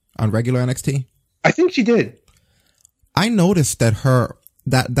 on regular NXT? I think she did. I noticed that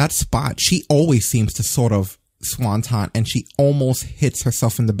that spot, she always seems to sort of swanton, and she almost hits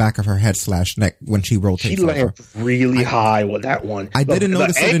herself in the back of her head / neck when she rotates. She lands really high with that one. I didn't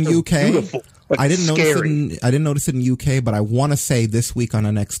notice it in UK. I didn't notice it in UK, but I want to say this week on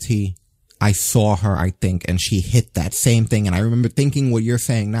NXT, I saw her, I think, and she hit that same thing. And I remember thinking what you're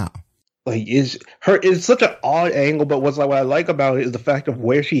saying now. Like, it's such an odd angle, but what I like about it is the fact of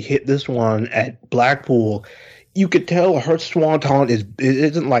where she hit this one at Blackpool. You could tell her swanton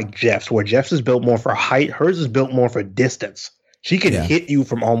isn't like Jeff's, where Jeff's is built more for height. Hers is built more for distance. She can hit you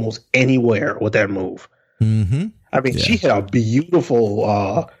from almost anywhere with that move. Mm-hmm. I mean, she hit a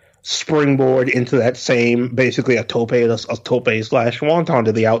beautiful springboard into that same, basically a tope / swanton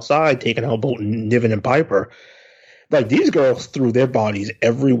to the outside, taking out both Niven and Piper. Like, these girls threw their bodies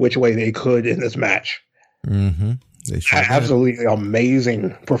every which way they could in this match. Mm-hmm. They sure absolutely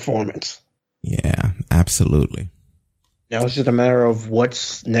amazing performance. Yeah, absolutely. Now it's just a matter of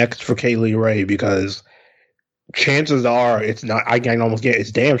what's next for Kaylee Ray, because chances are it's not. I can almost get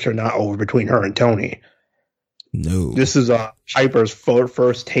it's damn sure not over between her and Tony. No, this is Piper's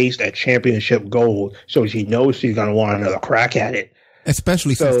first taste at championship gold, so she knows she's going to want another crack at it.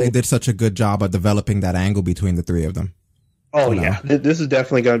 Especially since they did such a good job of developing that angle between the three of them. Oh, yeah. This is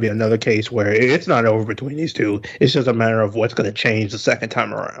definitely going to be another case where it's not over between these two. It's just a matter of what's going to change the second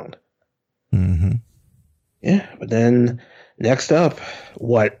time around. Mm-hmm. Yeah, but then next up,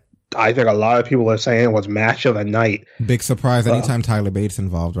 what I think a lot of people are saying was match of the night. Big surprise anytime Tyler Bates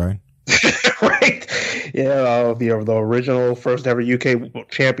involved, right? Right. Yeah, the original first ever UK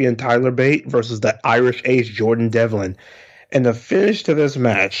champion Tyler Bate versus the Irish ace Jordan Devlin. And the finish to this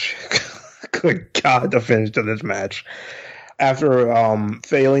match, good God, the finish to this match. After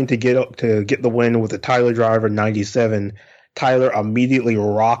failing to get the win with the Tyler Driver 97, Tyler immediately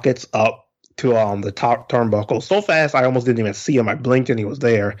rockets up to the top turnbuckle so fast I almost didn't even see him. I blinked and he was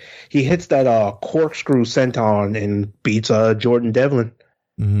there. He hits that corkscrew senton and beats Jordan Devlin.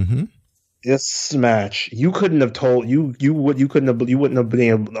 Mm-hmm. This match, you couldn't have told you wouldn't have been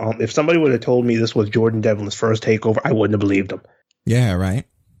able, if somebody would have told me this was Jordan Devlin's first takeover, I wouldn't have believed him. Yeah, right.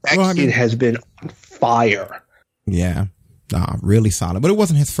 That kid has been on fire. Yeah, really solid. But it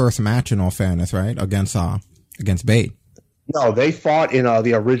wasn't his first match, in all fairness, right? Against Bate. No, they fought in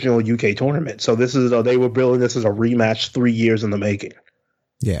the original UK tournament. So this is they were building this as a rematch 3 years in the making.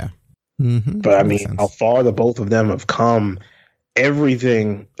 Yeah, mm-hmm. But I mean, how far the both of them have come.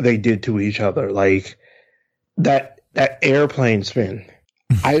 Everything they did to each other, like that airplane spin.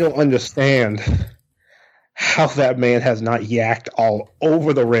 I don't understand how that man has not yacked all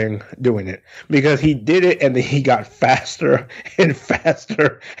over the ring doing it, because he did it and then he got faster and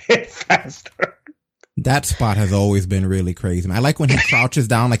faster and faster. That spot has always been really crazy. I like when he crouches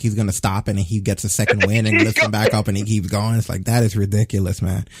down like he's going to stop and he gets a second win and lifts him back up and he keeps going. It's like, that is ridiculous,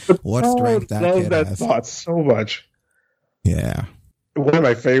 man. What strength that kid has. I love that spot so much. Yeah. One of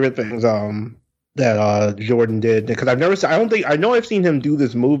my favorite things that Jordan did, because I know I've seen him do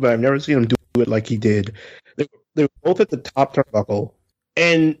this move, but I've never seen him do it like he did. They were both at the top turnbuckle,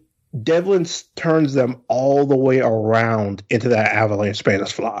 and Devlin turns them all the way around into that avalanche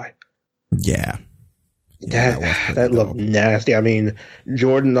Spanish fly. Yeah. That looked nasty. I mean,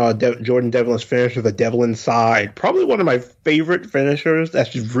 Jordan Devlin's finish with the Devlin side, probably one of my favorite finishers.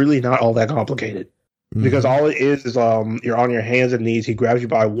 That's just really not all that complicated. Because all it is you're on your hands and knees. He grabs you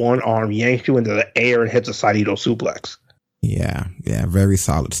by one arm, yanks you into the air, and hits a Saito suplex. Yeah, very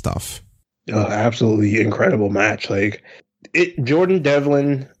solid stuff. Absolutely incredible match. Like Jordan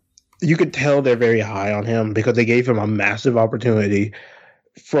Devlin, you could tell they're very high on him because they gave him a massive opportunity.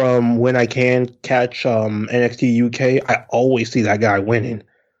 From when I can catch NXT UK, I always see that guy winning.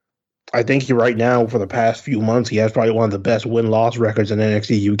 I think right now, for the past few months, he has probably one of the best win-loss records in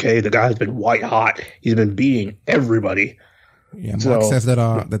NXT UK. The guy's been white hot. He's been beating everybody. Yeah, Mark says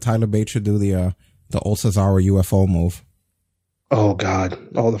that Tyler Bates should do the old Cesaro UFO move. Oh, God.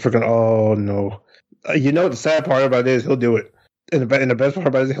 Oh, no. You know what the sad part about it is? He'll do it. And the best part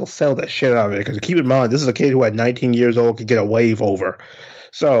about it is he'll sell that shit out of it. Because keep in mind, this is a kid who at 19 years old could get a wave over.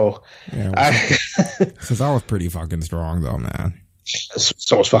 So, yeah, Cesaro's pretty fucking strong, though, man.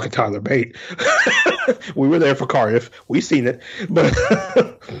 So was fucking Tyler Bate. We were there for Cardiff. We seen it,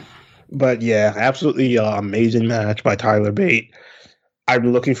 but yeah, absolutely amazing match by Tyler Bate.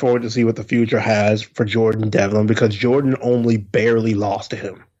 I'm looking forward to see what the future has for Jordan Devlin, because Jordan only barely lost to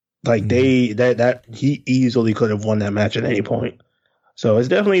him. Like he easily could have won that match at any point. So it's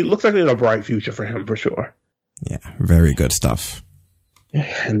definitely looks like it's a bright future for him for sure. Yeah, very good stuff.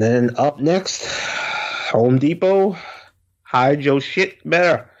 And then up next, Home Depot, hide your shit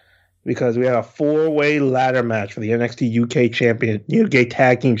better, because we had a 4-way ladder match for the NXT UK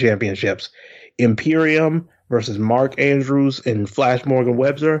Tag Team Championships. Imperium versus Mark Andrews and Flash Morgan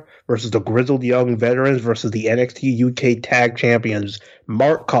Webster versus the Grizzled Young Veterans versus the NXT UK Tag Champions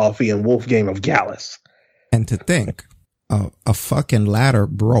Mark Coffey and Wolfgang of Gallus. And to think, a fucking ladder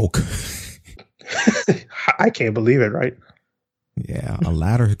broke. I can't believe it, right? Yeah, a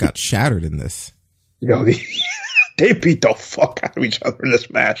ladder got shattered in this. They beat the fuck out of each other in this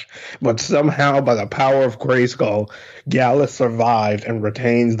match, but somehow, by the power of Grayskull, Gallus survived and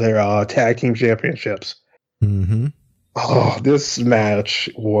retains their tag team championships. Mm-hmm. Oh, this match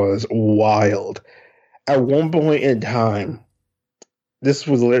was wild. At one point in time,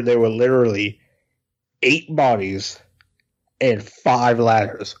 there were literally 8 bodies and 5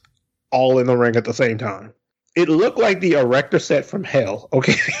 ladders all in the ring at the same time. It looked like the Erector set from hell,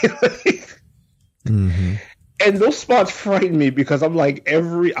 okay? Mm-hmm. And those spots frightened me because I'm like, it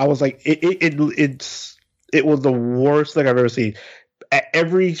was the worst thing I've ever seen. At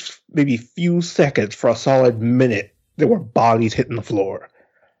every maybe few seconds for a solid minute, there were bodies hitting the floor.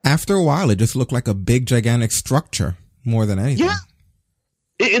 After a while, it just looked like a big, gigantic structure more than anything. Yeah,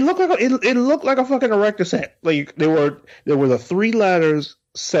 it looked like a fucking Erector set. Like there were the 3 ladders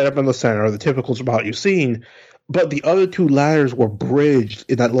set up in the center, the typical spot you've seen, but the other 2 ladders were bridged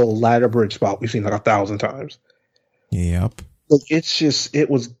in that little ladder bridge spot we've seen like 1,000 times. Yep. Like it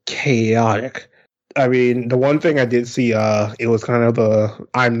was chaotic. I mean, the one thing I did see, it was kind of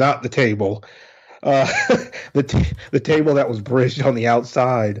I'm not the table, the table that was bridged on the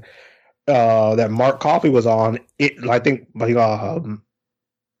outside, that Mark Coffey was on. I think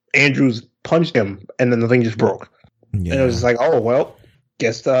Andrews punched him, and then the thing just broke. Yeah. And it was just like, oh well,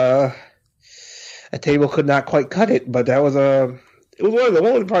 guess a table could not quite cut it. But that was it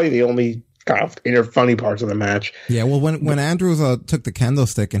was probably the only kind of funny parts of the match. Yeah, well, when Andrews took the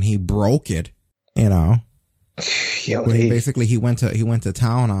candlestick and he broke it, he went to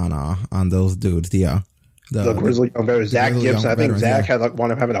town on those dudes. The Grizzly Young Veterans. Zach Gibson. I think Zach had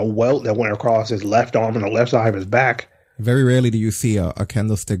one of having a welt that went across his left arm and the left side of his back. Very rarely do you see a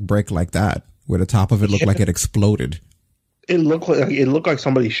candlestick break like that, where the top of it looked like it exploded. It looked like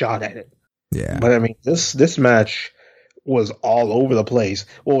somebody shot at it. Yeah, but I mean, this match was all over the place.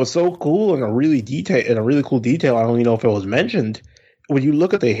 What was so cool and a really cool detail, I don't even know if it was mentioned, when you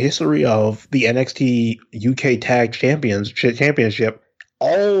look at the history of the NXT UK Tag Championship,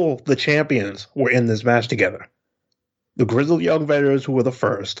 all the champions were in this match together. The Grizzled Young Veterans, who were the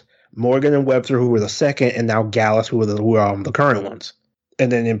first, Morgan and Webster, who were the second, and now Gallus, who were the current ones.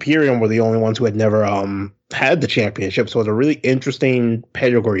 And then Imperium were the only ones who had never had the championship. So it was a really interesting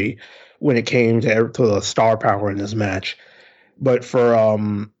pedigree when it came to the star power in this match. But for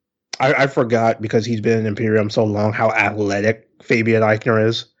I forgot, because he's been in Imperium so long, how athletic Fabian Eichner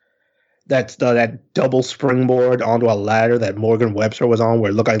is. That's that double springboard onto a ladder that Morgan Webster was on, where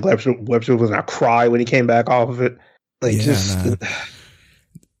it looked like Webster was gonna cry when he came back off of it. Man.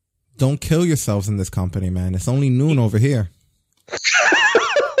 Don't kill yourselves in this company, man. It's only noon over here.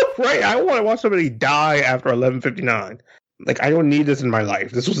 Right, I want to watch somebody die after 11:59. Like, I don't need this in my life.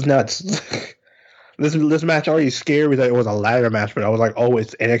 This was nuts. This match already scared me that it was a ladder match, but I was like, oh,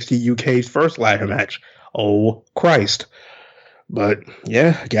 it's NXT UK's first ladder match. Oh, Christ. But,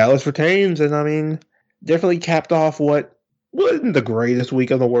 yeah, Gallus retains, and I mean, definitely capped off what wasn't the greatest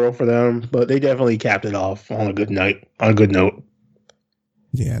week in the world for them, but they definitely capped it off on a good note.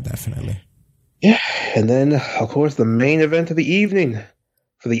 Yeah, definitely. Yeah, and then, of course, the main event of the evening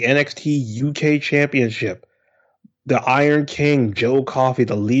for the NXT UK Championship. The Iron King, Joe Coffey,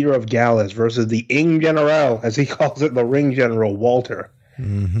 the leader of Gallus, versus the Ing General, as he calls it, the Ring General, Walter.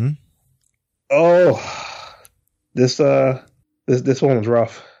 Mm-hmm. Oh, this one was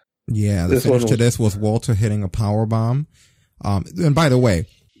rough. Yeah, the finish to this was Walter hitting a power bomb. And by the way,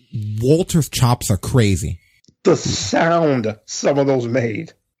 Walter's chops are crazy. The sound some of those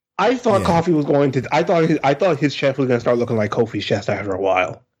made. I thought Coffey was going to. I thought his chest was going to start looking like Kofi's chest after a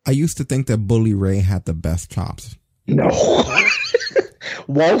while. I used to think that Bully Ray had the best chops. No.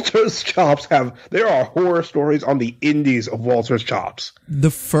 Walter's chops there are horror stories on the indies of Walter's chops.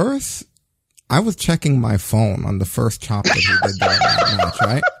 I was checking my phone on the first chop that he did during that match,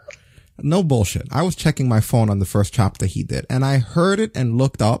 right? No bullshit. I was checking my phone on the first chop that he did, and I heard it and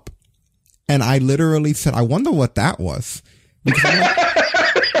looked up, and I literally said, I wonder what that was. Because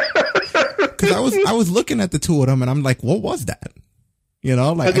I was looking at the two of them and I'm like, what was that? You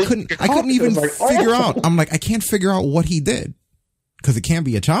know, like I couldn't even figure out. I'm like, I can't figure out what he did because it can't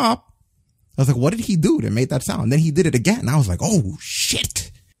be a chop. I was like, what did he do that made that sound? Then he did it again. I was like, oh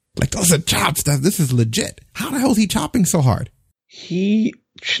shit. Like those are chops. This is legit. How the hell is he chopping so hard?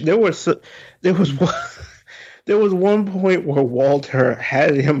 There was one point where Walter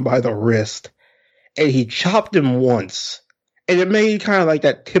had him by the wrist and he chopped him once and it made kind of like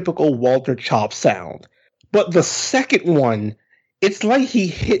that typical Walter chop sound. But the second one, it's like he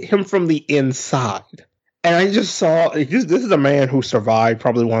hit him from the inside. And I just saw, this is a man who survived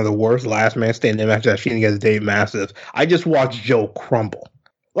probably one of the worst last man standing matches I've seen against Dave Mastiff. I just watched Joe crumble.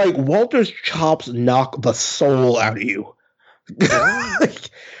 Like, Walter's chops knock the soul out of you. Like,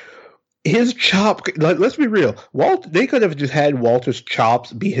 his chop, like, let's be real. They could have just had Walter's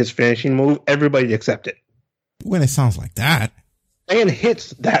chops be his finishing move. Everybody'd accept it. When it sounds like that. And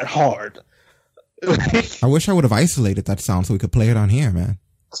hits that hard. I wish I would have isolated that sound so we could play it on here, man.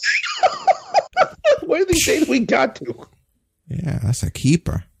 Where do these days we got to? Yeah, that's a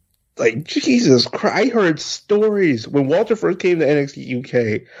keeper. Like, Jesus Christ. I heard stories. When Walter first came to NXT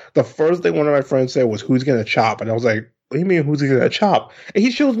UK, the first thing one of my friends said was, who's going to chop? And I was like, what do you mean, who's going to chop? And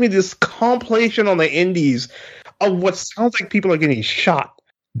he shows me this compilation on the indies of what sounds like people are getting shot.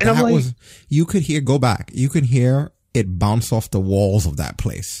 And I'm like, you could hear, go back, you could hear it bounce off the walls of that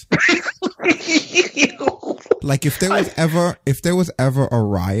place. Like if there was ever a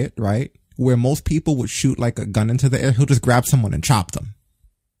riot, right, where most people would shoot like a gun into the air, he'll just grab someone and chop them.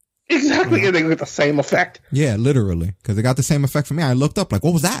 Exactly, and they get the same effect. Yeah, literally, because it got the same effect for me. I looked up, like,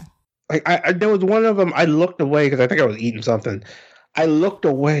 what was that? Like, there was one of them. I looked away because I think I was eating something. I looked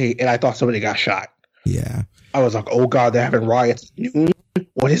away and I thought somebody got shot. Yeah, I was like, "Oh God, they're having riots at noon.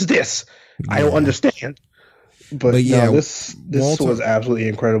 What is this? Yeah. I don't understand." But yeah, no, this was absolutely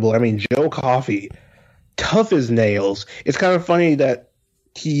incredible. I mean, Joe Coffey, tough as nails. It's kind of funny that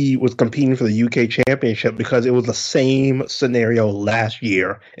he was competing for the UK Championship because it was the same scenario last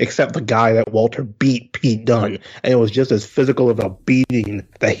year, except the guy that Walter beat, Pete Dunne, and it was just as physical of a beating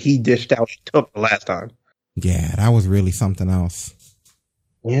that he dished out and took the last time. Yeah, that was really something else.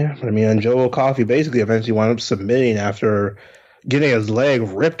 Yeah, I mean, and Joe Coffey basically eventually wound up submitting after getting his leg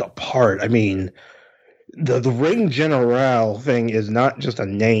ripped apart. I mean, the ring general thing is not just a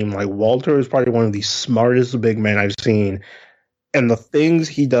name. Like, Walter is probably one of the smartest big men I've seen. And the things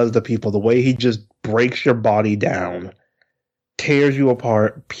he does to people, the way he just breaks your body down, tears you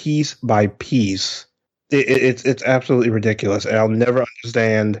apart piece by piece, it's absolutely ridiculous. And I'll never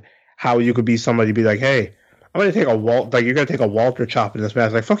understand how you could be somebody be like, hey, I'm going to take a you're going to take a Walter chop in this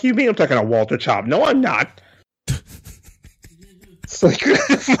match. Like, fuck you mean I'm taking a Walter chop? No, I'm not. It's like, you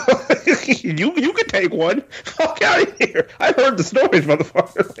can take one. Fuck out of here. I've heard the stories,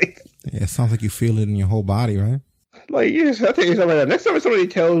 motherfucker. Yeah, it sounds like you feel it in your whole body, right? Like, yes, I'll tell you something. Next time somebody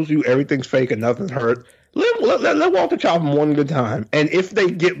tells you everything's fake and nothing's hurt, let Walter chop them one good time. And if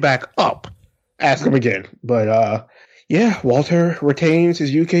they get back up, ask him again. But, yeah, Walter retains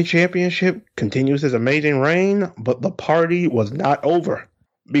his UK Championship, continues his amazing reign, but the party was not over.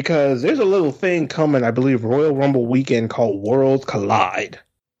 Because there's a little thing coming, I believe, Royal Rumble weekend called Worlds Collide.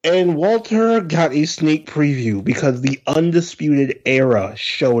 And Walter got a sneak preview because the Undisputed Era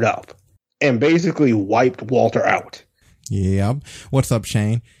showed up and basically wiped Walter out. Yeah. What's up,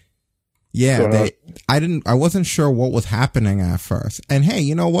 Shane? Yeah, I wasn't sure what was happening at first. And hey,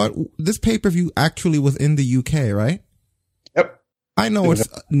 you know what? This pay-per-view actually was in the UK, right? Yep. I know it's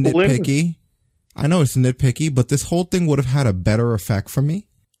nitpicky. But this whole thing would have had a better effect for me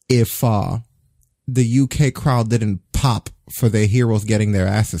if the UK crowd didn't pop for their heroes getting their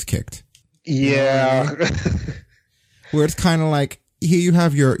asses kicked. Yeah. Where it's kind of like, here you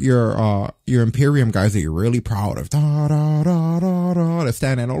have your Imperium guys that you're really proud of. Da, da, da, da, da, to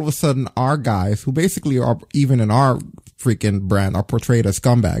stand, and all of a sudden our guys, who basically are, even in our freaking brand, are portrayed as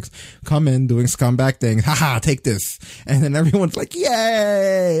scumbags, come in doing scumbag things. Haha, take this. And then everyone's like,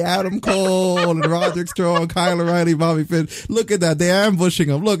 yay! Adam Cole and Roderick Strong, Kyle O'Reilly, Bobby Finn. Look at that. They're ambushing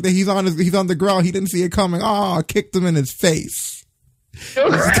him. Look, he's on the ground. He didn't see it coming. Oh, kicked him in his face.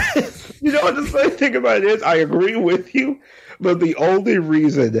 You know what the funny thing about it is? I agree with you. But the only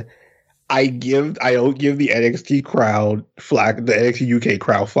reason I don't give the NXT crowd flack, the NXT UK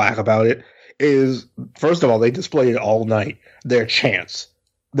crowd flack about it, is, first of all, they displayed it all night. Their chants.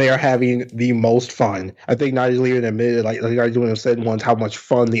 They are having the most fun. I think not even admitted, like I doing said once, how much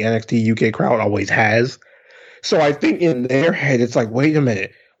fun the NXT UK crowd always has. So I think in their head, it's like, wait a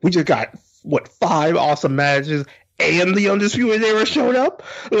minute, we just got 5 awesome matches, and the Undisputed Era showed up.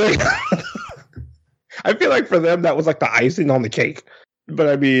 Like, I feel like for them that was like the icing on the cake. But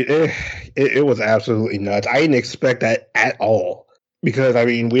I mean, it was absolutely nuts. I didn't expect that at all because I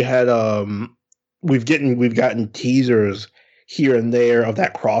mean, we had we've gotten teasers here and there of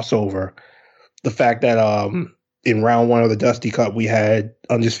that crossover. The fact that in round one of the Dusty Cup we had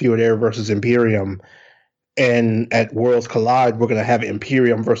Undisputed Era versus Imperium, and at Worlds Collide we're gonna have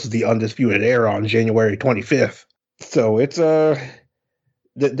Imperium versus the Undisputed Era on January 25th. So it's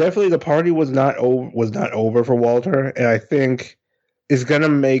definitely the party was not over for Walter, and I think is going to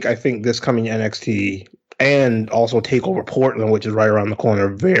make, this coming NXT and also TakeOver Portland, which is right around the corner,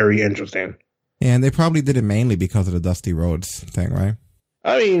 very interesting. And they probably did it mainly because of the Dusty Rhodes thing, right?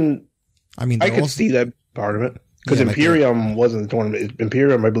 I mean, I could see that part of it. Because Imperium was in the tournament.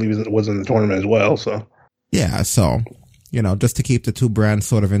 Imperium, I believe, was in the tournament as well. So yeah, so, just to keep the two brands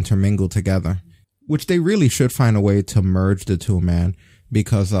sort of intermingled together, which they really should find a way to merge the two, man.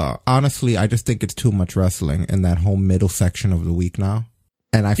 Because honestly, I just think it's too much wrestling in that whole middle section of the week now.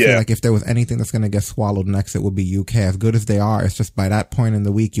 And I feel like if there was anything that's going to get swallowed next, it would be UK. As good as they are, it's just by that point in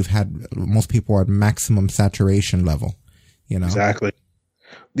the week, most people are at maximum saturation level, Exactly.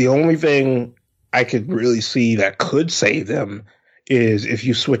 The only thing I could really see that could save them is if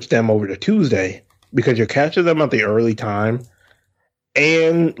you switch them over to Tuesday, because you're catching them at the early time.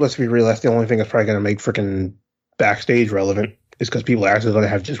 And let's be real, that's the only thing that's probably going to make freaking backstage relevant. Is because people are actually going to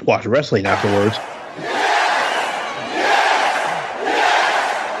have to just watch wrestling afterwards.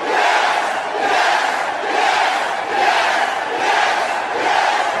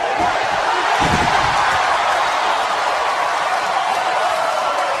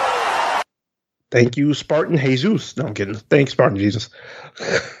 Thank you, Spartan Jesus. No, I'm kidding. Thanks, Spartan Jesus.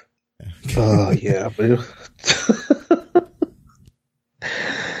 Oh, yeah.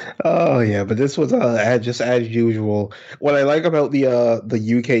 Oh yeah, but this was just as usual. What I like about the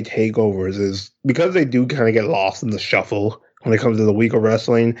UK takeovers is because they do kind of get lost in the shuffle when it comes to the week of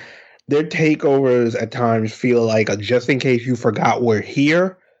wrestling. Their takeovers at times feel like just in case you forgot we're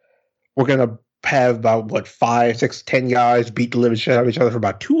here, we're gonna have about 5, 6, 10 guys beat the living shit out of each other for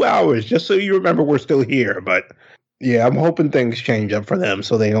about 2 hours just so you remember we're still here. But yeah, I'm hoping things change up for them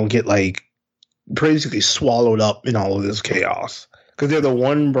so they don't get basically swallowed up in all of this chaos. Because they're the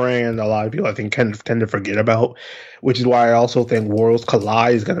one brand a lot of people, I think, tend to forget about, which is why I also think Worlds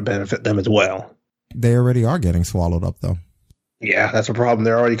Collide is going to benefit them as well. They already are getting swallowed up, though. Yeah, that's a problem.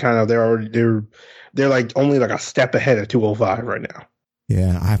 They're already they're like only like a step ahead of 205 right now.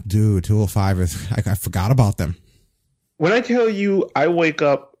 Yeah, 205 is, I forgot about them. When I tell you, I wake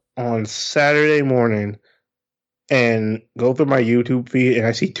up on Saturday morning and go through my YouTube feed and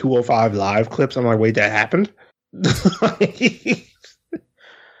I see 205 live clips. I'm like, wait, that happened?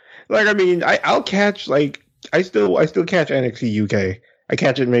 I mean, I'll catch I still catch NXT UK. I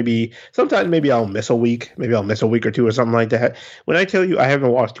catch it sometimes maybe I'll miss a week. Maybe I'll miss a week or two or something like that. When I tell you I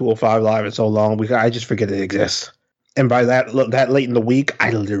haven't watched 205 live in so long, I just forget it exists. And by that late in the week,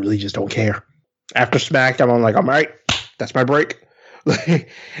 I literally just don't care. After SmackDown, I'm like, all right, that's my break.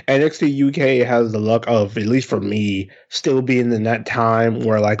 NXT UK has the luck of, at least for me, still being in that time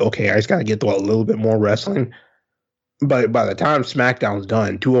where okay, I just got to get through a little bit more wrestling. But by the time SmackDown's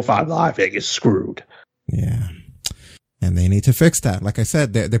done, 205 Live is screwed. Yeah. And they need to fix that. Like I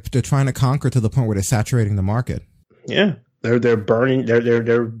said, they're trying to conquer to the point where they're saturating the market. Yeah. They're burning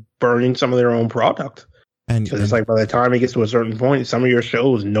some of their own product. And it's by the time it gets to a certain point, some of your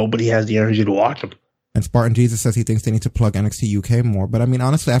shows, nobody has the energy to watch them. And Spartan Jesus says he thinks they need to plug NXT UK more. But I mean,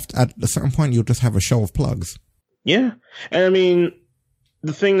 honestly, at a certain point, you'll just have a show of plugs. Yeah. And I mean,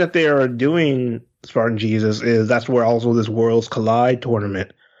 the thing that they are doing, Spartan Jesus, is that's where also this Worlds Collide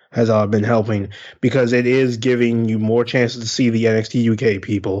tournament has been helping, because it is giving you more chances to see the NXT UK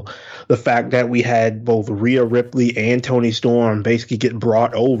people. The fact that we had both Rhea Ripley and Toni Storm basically get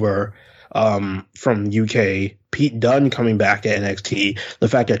brought over from UK, Pete Dunne coming back to NXT, the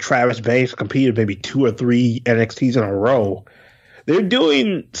fact that Travis Banks competed maybe 2 or 3 NXTs in a row. They're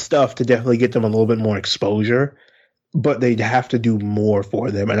doing stuff to definitely get them a little bit more exposure, but they'd have to do more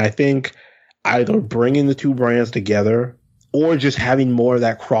for them. And I think either bringing the two brands together or just having more of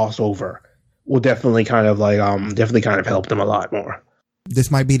that crossover will definitely kind of help them a lot more. This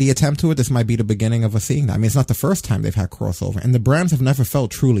might be the attempt to it. This might be the beginning of us seeing that. I mean, it's not the first time they've had crossover, and the brands have never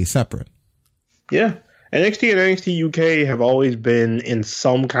felt truly separate. Yeah. NXT and NXT UK have always been in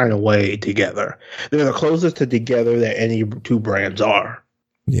some kind of way together. They're the closest to together that any two brands are.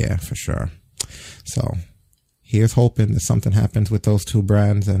 Yeah, for sure. So here's hoping that something happens with those two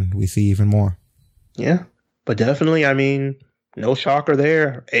brands and we see even more. Yeah. But definitely, I mean, no shocker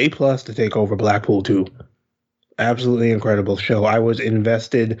there. A+ to take over Blackpool too. Absolutely incredible show. I was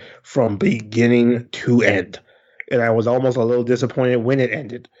invested from beginning to end. And I was almost a little disappointed when it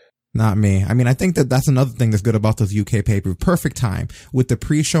ended. Not me. I mean, I think that that's another thing that's good about those UK pay-per-view. Perfect time. With the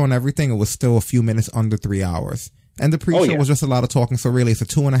pre-show and everything, it was still a few minutes under 3 hours. And the pre-show was just a lot of talking, so really it's a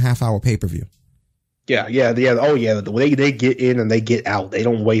 2.5 hour pay-per-view. Yeah. Oh, yeah. They get in and they get out. They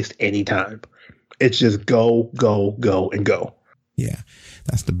don't waste any time. It's just go, go, go, and go. Yeah.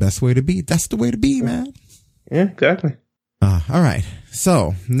 That's the best way to be. That's the way to be, man. Yeah, exactly. All right.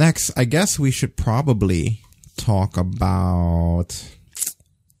 So, next, I guess we should probably talk about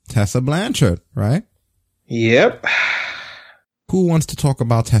Tessa Blanchard, right? Yep. Who wants to talk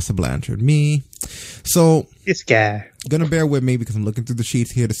about Tessa Blanchard? Me. So, this guy. Gonna bear with me because I'm looking through the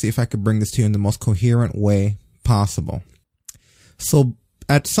sheets here to see if I could bring this to you in the most coherent way possible. So,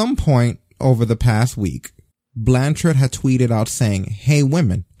 at some point over the past week, Blanchard had tweeted out saying, "Hey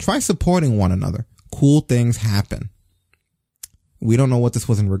women, try supporting one another. Cool things happen." We don't know what this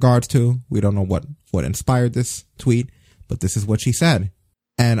was in regards to. We don't know what inspired this tweet, but this is what she said.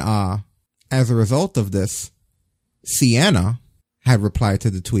 And as a result of this, Sienna had replied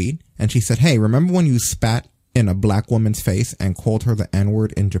to the tweet, and she said, "Hey, remember when you spat in a black woman's face and called her the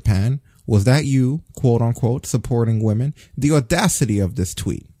N-word in Japan? Was that you, quote unquote, supporting women?" The audacity of this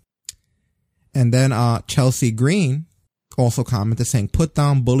tweet. And then Chelsea Green also commented saying, "Put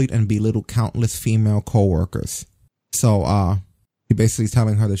down, bullied, and belittled countless female coworkers." So he basically is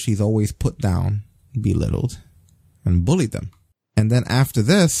telling her that she's always put down, belittled, and bullied them. And then after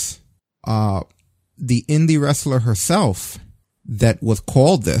this, the indie wrestler herself that was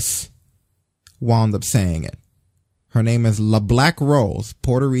called this wound up saying it. Her name is La Black Rose,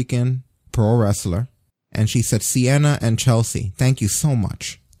 Puerto Rican pro wrestler. And she said, "Sienna and Chelsea, thank you so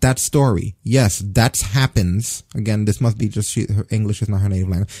much. That story, yes, that happens." Again, this must be just her English is not her native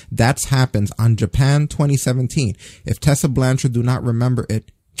language. That happens on Japan 2017. If Tessa Blanchard do not remember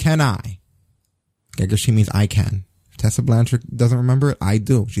it, can I? I guess she means I can. If Tessa Blanchard doesn't remember it, I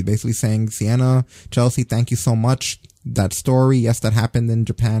do. She's basically saying, "Sienna, Chelsea, thank you so much. That story, yes, that happened in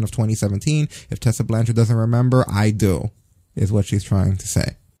Japan of 2017. If Tessa Blanchard doesn't remember, I do," is what she's trying to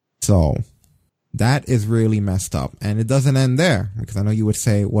say. So that is really messed up. And it doesn't end there, because I know you would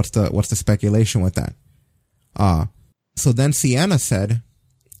say, what's the speculation with that? So then Sienna said,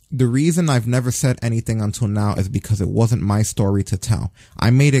 "The reason I've never said anything until now is because it wasn't my story to tell.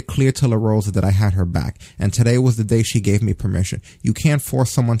 I made it clear to La Rosa that I had her back, and today was the day she gave me permission. You can't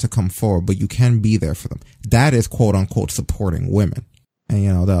force someone to come forward, but you can be there for them. That is quote unquote supporting women." And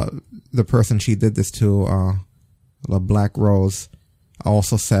you know, the person she did this to, La Black Rose,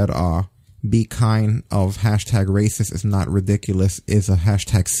 also said, "Be kind of hashtag racist is not ridiculous, is a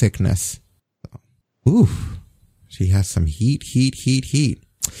hashtag sickness." Ooh, she has some heat.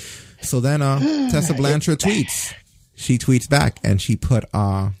 So then, Tessa Blanchard tweets. She tweets back and she put,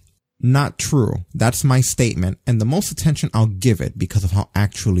 "Not true. That's my statement. And the most attention I'll give it because of how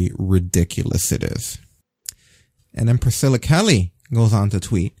actually ridiculous it is." And then Priscilla Kelly goes on to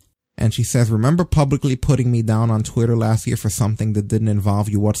tweet. And she says, "Remember publicly putting me down on Twitter last year for something that didn't involve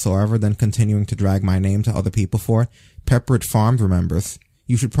you whatsoever, then continuing to drag my name to other people for it? Pepperidge Farms remembers.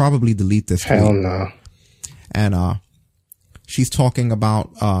 You should probably delete this tweet." Hell no. And she's talking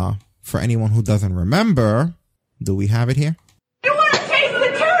about, for anyone who doesn't remember, do we have it here? You want to taste the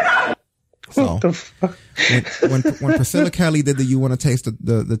tuna? So when Priscilla Kelly did the "You Want to Taste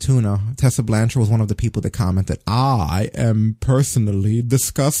the Tuna," Tessa Blanchard was one of the people that commented, "I am personally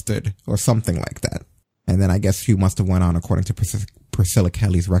disgusted," or something like that. And then I guess she must have went on, according to Priscilla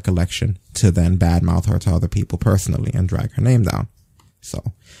Kelly's recollection, to then badmouth her to other people personally and drag her name down.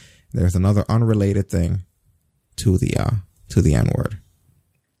 So there's another unrelated thing to the N-word.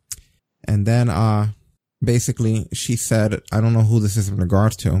 And then basically she said, I don't know who this is in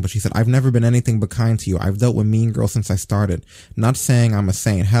regards to, but she said, "I've never been anything but kind to you. I've dealt with mean girls since I started. Not saying I'm a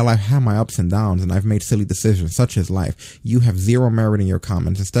saint. Hell, I've had my ups and downs, and I've made silly decisions. Such is life. You have zero merit in your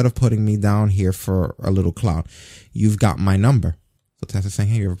comments. Instead of putting me down here for a little clout, you've got my number." So Tessa's saying,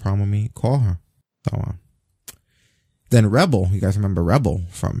 "Hey, you have a problem with me? Call her." So on. Then Rebel, you guys remember Rebel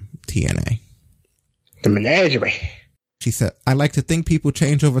from TNA? The menagerie. She said, "I like to think people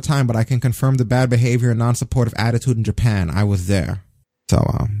change over time, but I can confirm the bad behavior and non-supportive attitude in Japan. I was there." So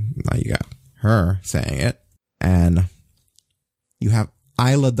now you got her saying it. And you have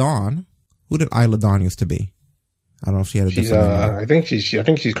Isla Dawn. Who did Isla Dawn used to be? I don't know if she had a different name. I think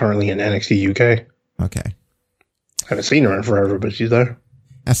she's currently in NXT UK. Okay. Haven't seen her in forever, but she's there.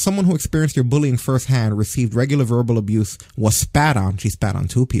 As someone who experienced your bullying firsthand, received regular verbal abuse, was spat on. She spat on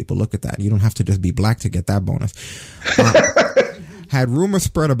 2 people. Look at that. You don't have to just be black to get that bonus. had rumors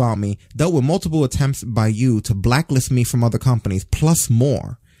spread about me, dealt with multiple attempts by you to blacklist me from other companies, plus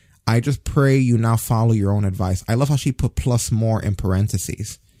more. I just pray you now follow your own advice. I love how she put plus more in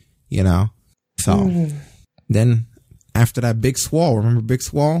parentheses, you know? So then after that, Big Swole, remember Big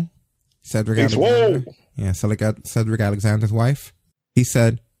Swole? Cedric Alexander? Yeah, Cedric Alexander's wife. He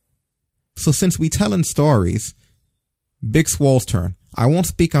said, so since we telling stories, Big Swole's turn. I won't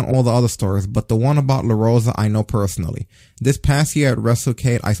speak on all the other stories, but the one about La Rosa I know personally. This past year at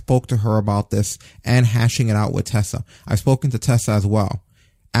WrestleCade, I spoke to her about this and hashing it out with Tessa. I've spoken to Tessa as well.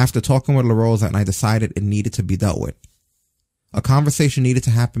 After talking with La Rosa, and I decided it needed to be dealt with. A conversation needed to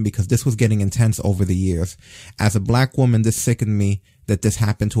happen because this was getting intense over the years. As a black woman, this sickened me that this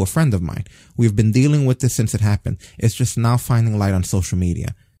happened to a friend of mine. We've been dealing with this since it happened. It's just now finding light on social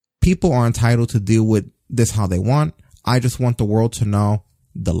media. People are entitled to deal with this how they want. I just want the world to know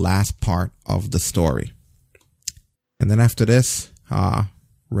the last part of the story. And then after this,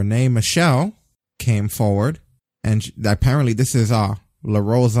 Renee Michelle came forward, and apparently this is La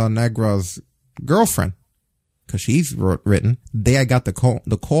Rosa Negra's girlfriend, because she's written. I got the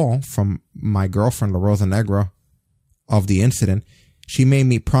call from my girlfriend La Rosa Negra of the incident. She made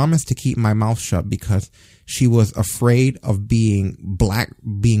me promise to keep my mouth shut because she was afraid of being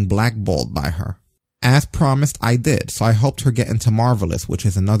blackballed by her. As promised, I did. So I helped her get into Marvelous, which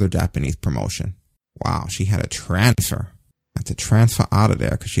is another Japanese promotion. Wow, she had to transfer out of there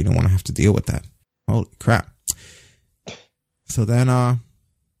because she didn't want to have to deal with that. Holy crap. So then,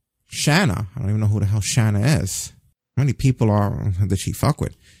 Shanna, I don't even know who the hell Shanna is. How many people did she fuck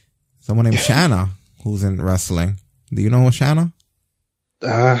with? Someone named Shanna, who's in wrestling. Do you know Shanna?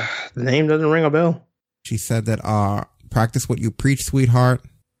 The name doesn't ring a bell. She said that, practice what you preach, sweetheart.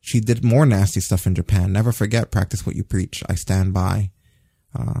 She did more nasty stuff in Japan. Never forget, practice what you preach. I stand by.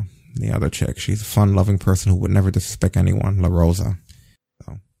 The other chick, she's a fun-loving person who would never disrespect anyone, La Rosa.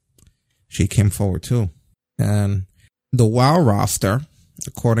 So she came forward too. And the WoW roster,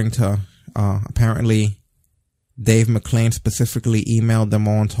 according to apparently Dave McClain specifically emailed them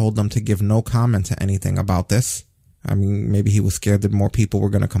all and told them to give no comment to anything about this. I mean, maybe he was scared that more people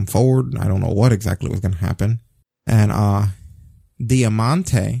were going to come forward. I don't know what exactly was going to happen. And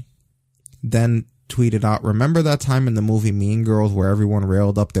Diamante then tweeted out, remember that time in the movie Mean Girls where everyone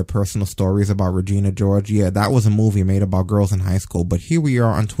railed up their personal stories about Regina George? Yeah, that was a movie made about girls in high school, but here we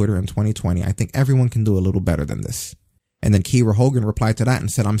are on Twitter in 2020. I think everyone can do a little better than this. And then Kiera Hogan replied to that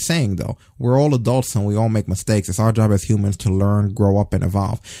and said, I'm saying though, we're all adults and we all make mistakes. It's our job as humans to learn, grow up, and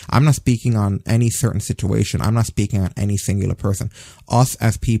evolve. I'm not speaking on any certain situation. I'm not speaking on any singular person. Us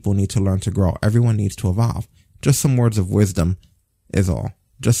as people need to learn to grow. Everyone needs to evolve. Just some words of wisdom is all.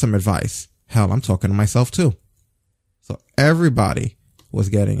 Just some advice. Hell, I'm talking to myself too. So everybody was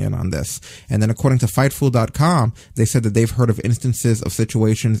getting in on this. And then according to Fightful.com, they said that they've heard of instances of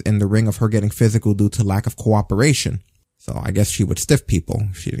situations in the ring of her getting physical due to lack of cooperation. So I guess she would stiff people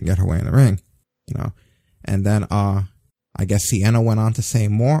if she didn't get her way in the ring, you know. And then I guess Sienna went on to say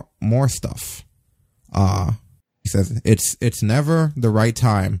more stuff. He says it's never the right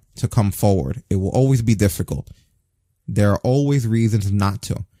time to come forward. It will always be difficult. There are always reasons not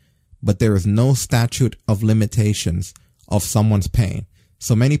to, but there is no statute of limitations of someone's pain.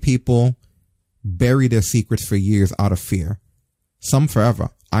 So many people bury their secrets for years out of fear. Some forever.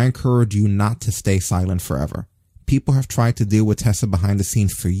 I encourage you not to stay silent forever. People have tried to deal with Tessa behind the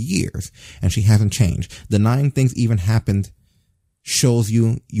scenes for years, and she hasn't changed. Denying things even happened shows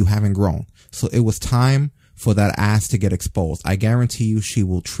you haven't grown. So it was time for that ass to get exposed. I guarantee you she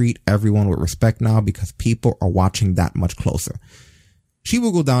will treat everyone with respect now because people are watching that much closer. She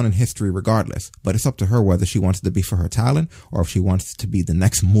will go down in history regardless, but it's up to her whether she wants it to be for her talent or if she wants to be the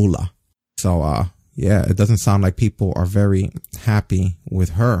next Moolah. So, yeah, it doesn't sound like people are very happy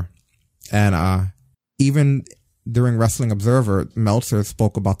with her. And, even during Wrestling Observer, Meltzer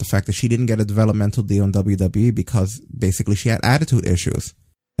spoke about the fact that she didn't get a developmental deal in WWE because basically she had attitude issues.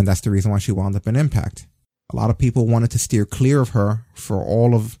 And that's the reason why she wound up in Impact. A lot of people wanted to steer clear of her for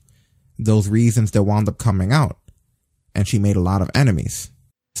all of those reasons that wound up coming out. And she made a lot of enemies.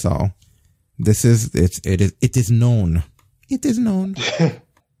 So it is known. It is known.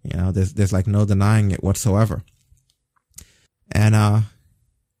 You know, there's like no denying it whatsoever. And,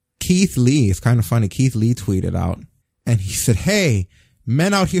 Keith Lee, it's kind of funny. Keith Lee tweeted out and he said, hey,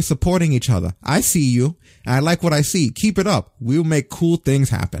 men out here supporting each other. I see you. And I like what I see. Keep it up. We'll make cool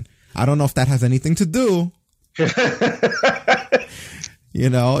things happen. I don't know if that has anything to do. You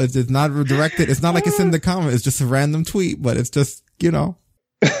know, it's not directed. It's not like it's in the comment. It's just a random tweet, but it's just, you know.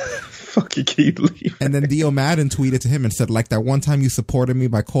 Fucking Keith Lee. And then Dio Madden tweeted to him and said, like that one time you supported me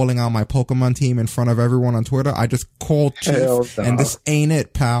by calling out my Pokemon team in front of everyone on Twitter, I just called Chief, and this ain't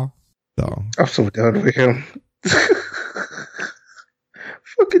it, pal. So I'm so done with him.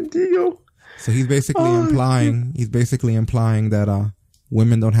 Fucking Dio. So he's basically implying that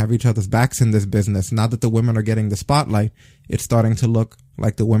women don't have each other's backs in this business. Now that the women are getting the spotlight, it's starting to look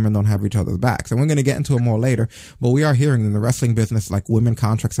like the women don't have each other's backs. And we're going to get into it more later, but we are hearing in the wrestling business, like, women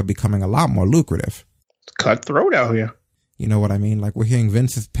contracts are becoming a lot more lucrative. It's cutthroat out here. You know what I mean? Like, we're hearing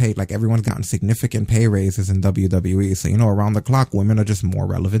Vince is paid, like, everyone's gotten significant pay raises in WWE. So, around the clock, women are just more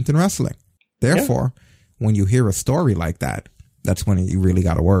relevant in wrestling. Therefore, when you hear a story like that, that's when you really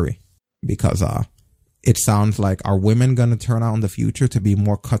got to worry. Because it sounds like, are women going to turn out in the future to be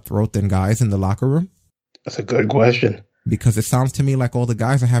more cutthroat than guys in the locker room? That's a good question. Because it sounds to me like all the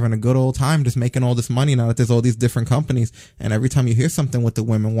guys are having a good old time just making all this money now that there's all these different companies. And every time you hear something with the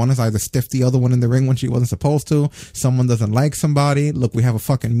women, one is either stiff the other one in the ring when she wasn't supposed to. Someone doesn't like somebody. Look, we have a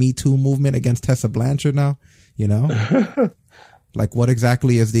fucking Me Too movement against Tessa Blanchard now, Like, what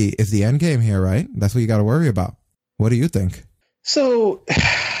exactly is the end game here, right? That's what you got to worry about. What do you think? So,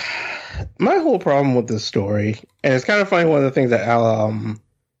 my whole problem with this story, and it's kind of funny, one of the things that Allison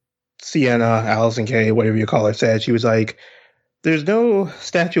Kay, whatever you call her, said, she was like, there's no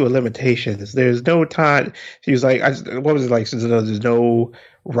statute of limitations. There's no time. She was like, what was it like? She said, there's no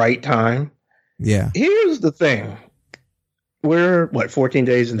right time. Yeah. Here's the thing. We're, 14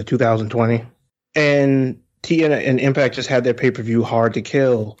 days into 2020? And TNA and Impact just had their pay-per-view Hard to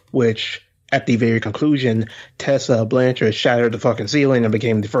Kill, which, at the very conclusion, Tessa Blanchard shattered the fucking ceiling and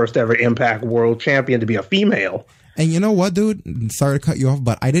became the first ever Impact World Champion to be a female. And you know what, dude? Sorry to cut you off,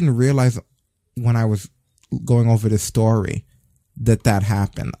 but I didn't realize when I was going over this story that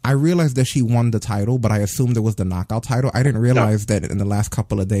happened. I realized that she won the title, but I assumed it was the knockout title. I didn't realize that in the last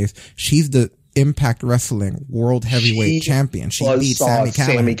couple of days, she's the Impact Wrestling World Heavyweight Champion. She beat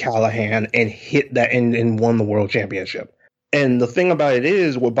Sami Callihan and hit that and won the World Championship. And the thing about it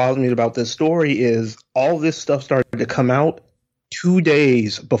is, what bothers me about this story is all this stuff started to come out 2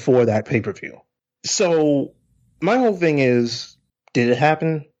 days before that pay-per-view. So my whole thing is, did it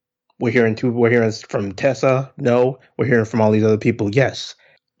happen? We're hearing from Tessa. No. We're hearing from all these other people. Yes.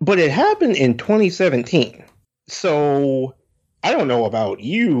 But it happened in 2017. So I don't know about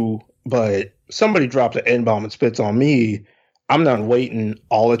you, but somebody drops an N-bomb and spits on me. I'm not waiting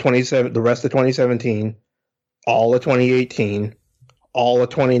all of the rest of 2017, all of 2018, all of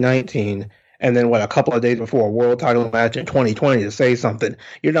 2019, and then a couple of days before a world title match in 2020 to say something.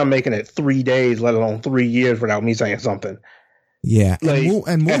 You're not making it 3 days, let alone 3 years without me saying something. Yeah.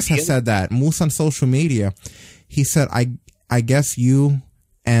 And Moose has said that. Moose on social media, he said, I guess you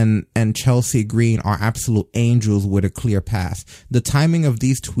and Chelsea Green are absolute angels with a clear path. The timing of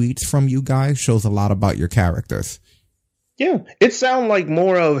these tweets from you guys shows a lot about your characters. Yeah. It sounds like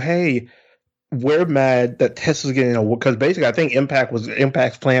more of, hey, we're mad that Tessa's getting because basically I think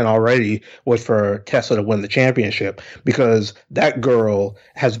Impact's plan already was for Tessa to win the championship, because that girl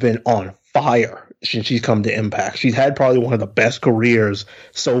has been on fire since she's come to Impact. She's had probably one of the best careers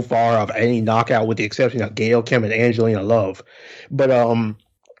so far of any knockout, with the exception of Gail Kim and Angelina Love. But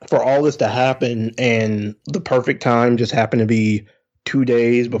for all this to happen, and the perfect time just happened to be 2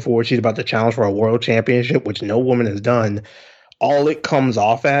 days before she's about to challenge for a world championship, which no woman has done, all it comes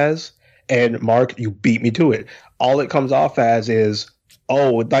off as, and Mark, you beat me to it, all it comes off as is,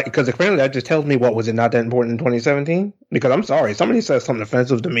 because apparently that just tells me, what was it not that important in 2017? Because I'm sorry, somebody says something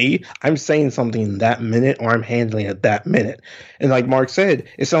offensive to me, I'm saying something that minute, or I'm handling it that minute. And like Mark said,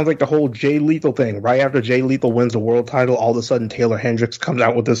 it sounds like the whole Jay Lethal thing. Right after Jay Lethal wins the world title, all of a sudden Taylor Hendricks comes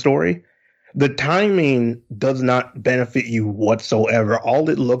out with this story. The timing does not benefit you whatsoever. All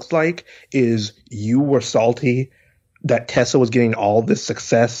it looks like is you were salty that Tessa was getting all this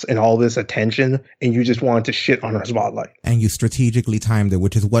success and all this attention, and you just wanted to shit on her spotlight. And you strategically timed it,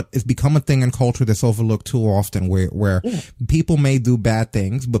 which is what has become a thing in culture that's overlooked too often, where people may do bad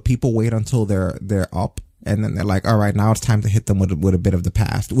things, but people wait until they're up, and then they're like, all right, now it's time to hit them with a bit of the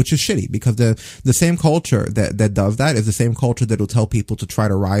past, which is shitty, because the same culture that does that is the same culture that will tell people to try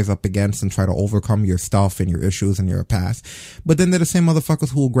to rise up against and try to overcome your stuff and your issues and your past. But then they're the same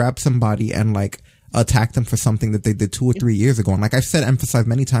motherfuckers who will grab somebody and attack them for something that they did 2 or 3 years ago. And like I've emphasized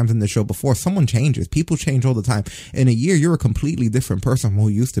many times in the show before, someone changes. People change all the time. In a year, you're a completely different person from who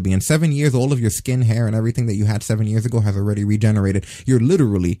you used to be. In 7 years, all of your skin, hair, and everything that you had 7 years ago has already regenerated. You're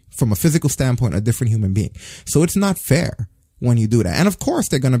literally, from a physical standpoint, a different human being. So it's not fair when you do that. And of course,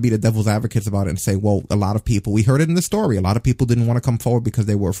 they're going to be the devil's advocates about it and say, well, a lot of people, we heard it in the story, a lot of people didn't want to come forward because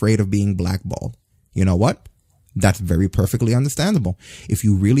they were afraid of being blackballed. You know what? That's very perfectly understandable. If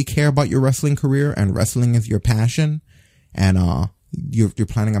you really care about your wrestling career and wrestling is your passion, and you're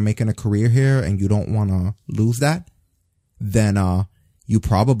planning on making a career here and you don't want to lose that, then you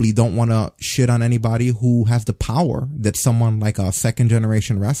probably don't want to shit on anybody who has the power that someone like a second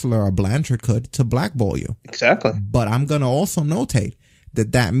generation wrestler or Blanchard could to blackball you. Exactly. But I'm going to also notate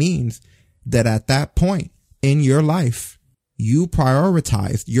that means that at that point in your life, you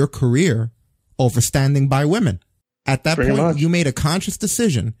prioritized your career over standing by women. At that Pretty point, much. you made a conscious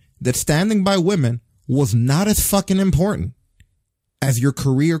decision that standing by women was not as fucking important as your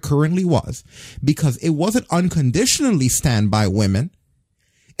career currently was, because it wasn't unconditionally stand by women.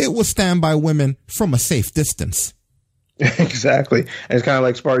 It was stand by women from a safe distance. Exactly. And it's kind of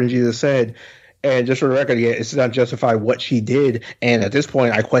like Spartan Jesus said, and just for the record, yeah, it's not justify what she did. And at this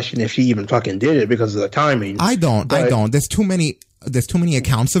point, I question if she even fucking did it because of the timing. I don't. There's too many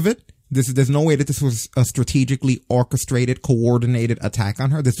accounts of it. There's no way that this was a strategically orchestrated, coordinated attack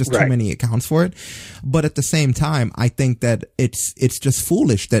on her. There's just too many accounts for it. But at the same time, I think that it's just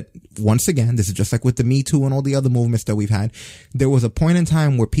foolish that, once again, this is just like with the Me Too and all the other movements that we've had. There was a point in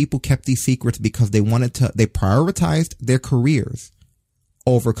time where people kept these secrets because they prioritized their careers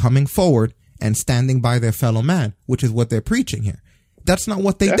over coming forward and standing by their fellow man, which is what they're preaching here. That's not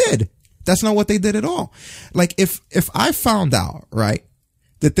what they did. That's not what they did at all. Like, if I found out, right,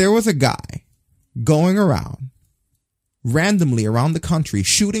 that there was a guy going around randomly around the country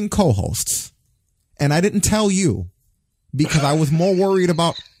shooting co-hosts, and I didn't tell you because I was more worried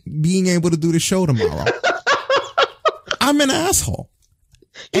about being able to do the show tomorrow, I'm an asshole.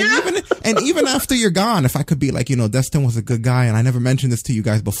 And even after you're gone, if I could be like, Destin was a good guy, and I never mentioned this to you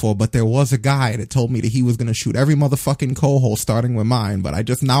guys before, but there was a guy that told me that he was going to shoot every motherfucking co-host starting with mine,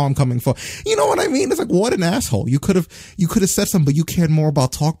 but now I'm coming for, you know what I mean? It's like, what an asshole. You could have said something, but you cared more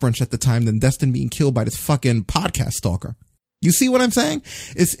about Talk Brunch at the time than Destin being killed by this fucking podcast stalker. You see what I'm saying?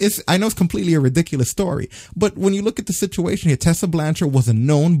 I know it's completely a ridiculous story, but when you look at the situation here, Tessa Blanchard was a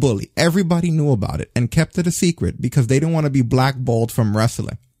known bully. Everybody knew about it and kept it a secret because they didn't want to be blackballed from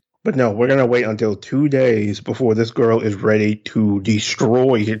wrestling. But no, we're going to wait until 2 days before this girl is ready to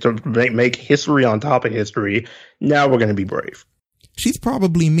destroy, to make history on top of history. Now we're going to be brave. She's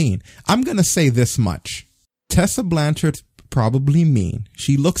probably mean. I'm going to say this much. Tessa Blanchard's probably mean.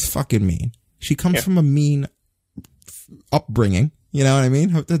 She looks fucking mean. She comes from a mean upbringing. You know what I mean?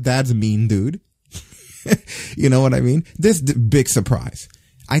 Her dad's a mean dude. You know what I mean? This big surprise.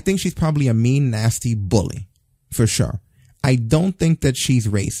 I think she's probably a mean, nasty bully. For sure. I don't think that she's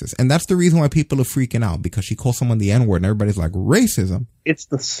racist. And that's the reason why people are freaking out, because she calls someone the N-word and everybody's like, racism? It's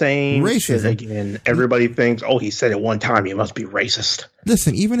the same shit again. Everybody thinks, oh, he said it one time, he must be racist.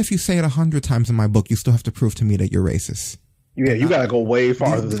 Listen, even if you say it 100 times in my book, you still have to prove to me that you're racist. Yeah, you gotta go way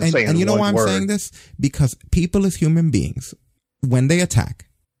farther than saying and you know why I'm word. saying this? Because people as human beings, when they attack,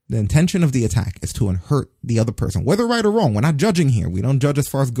 the intention of the attack is to hurt the other person, whether right or wrong. We're not judging here. We don't judge as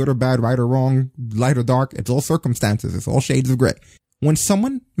far as good or bad, right or wrong, light or dark. It's all circumstances. It's all shades of gray. When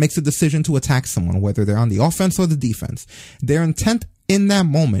someone makes a decision to attack someone, whether they're on the offense or the defense, their intent in that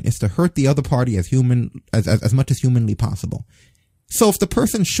moment is to hurt the other party as much as humanly possible. So if the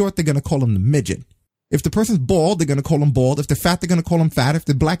person's short, they're going to call him the midget. If the person's bald, they're going to call him bald. If they're fat, they're going to call him fat. If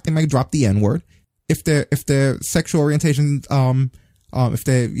they're black, they might drop the N-word. If their sexual orientation, if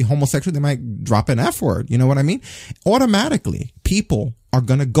they're homosexual, they might drop an F word. You know what I mean? Automatically, people are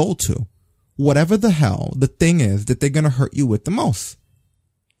going to go to whatever the hell the thing is that they're going to hurt you with the most.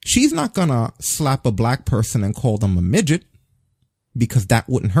 She's not going to slap a black person and call them a midget, because that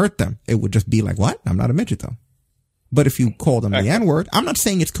wouldn't hurt them. It would just be like, what? I'm not a midget though. But if you call them the N-word, I'm not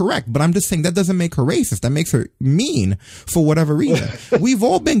saying it's correct, but I'm just saying that doesn't make her racist. That makes her mean for whatever reason. We've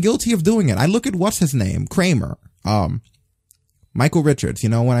all been guilty of doing it. I look at what's his name? Kramer. Michael Richards, you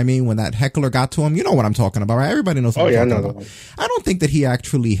know what I mean? When that heckler got to him, you know what I'm talking about, right? Everybody knows what I'm talking about. I don't think that he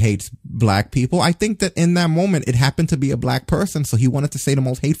actually hates black people. I think that in that moment, it happened to be a black person, so he wanted to say the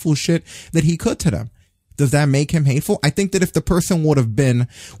most hateful shit that he could to them. Does that make him hateful? I think that if the person would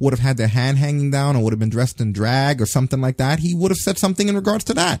have had their hand hanging down or would have been dressed in drag or something like that, he would have said something in regards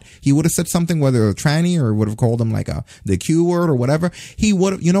to that. He would have said something, whether a tranny or would have called him like the Q word or whatever. He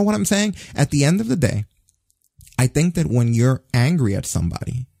would have, you know what I'm saying? At the end of the day, I think that when you're angry at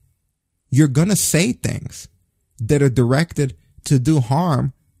somebody, you're going to say things that are directed to do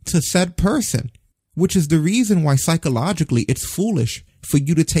harm to said person, which is the reason why psychologically it's foolish for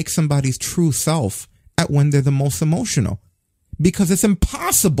you to take somebody's true self at when they're the most emotional, because it's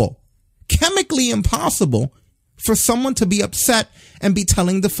impossible, chemically impossible, for someone to be upset and be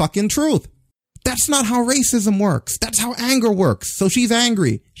telling the fucking truth. That's not how racism works. That's how anger works. So she's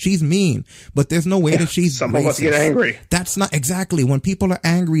angry. She's mean. But there's no way that she's Some racist. of us get angry. That's not exactly. When people are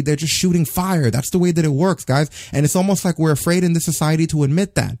angry, they're just shooting fire. That's the way that it works, guys. And it's almost like we're afraid in this society to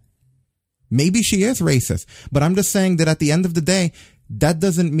admit that. Maybe she is racist. But I'm just saying that at the end of the day, that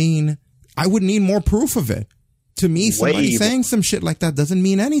doesn't mean I would need more proof of it. To me, somebody saying some shit like that doesn't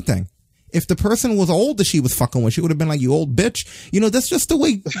mean anything. If the person was old that she was fucking with, she would have been like, you old bitch. You know, that's just the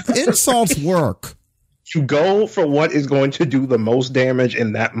way insults work. You go for what is going to do the most damage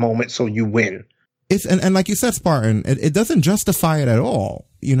in that moment so you win. It's and like you said, Spartan, it doesn't justify it at all.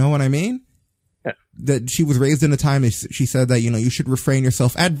 You know what I mean? Yeah. That she was raised in a time that she said that, you know, you should refrain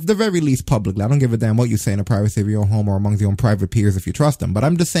yourself at the very least publicly. I don't give a damn what you say in the privacy of your own home or among your own private peers if you trust them. But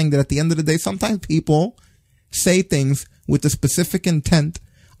I'm just saying that at the end of the day, sometimes people say things with the specific intent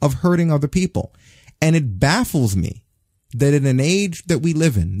of hurting other people. And it baffles me that in an age that we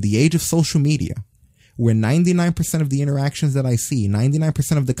live in, the age of social media, where 99% of the interactions that I see,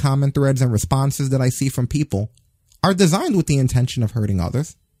 99% of the comment threads and responses that I see from people are designed with the intention of hurting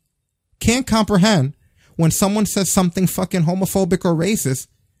others. Can't comprehend when someone says something fucking homophobic or racist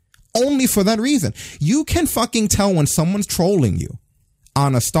only for that reason. You can fucking tell when someone's trolling you.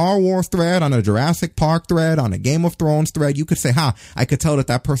 On a Star Wars thread, on a Jurassic Park thread, on a Game of Thrones thread, you could say, I could tell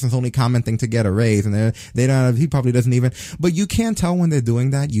that person's only commenting to get a raise, and they don't, he probably doesn't even, but you can't tell when they're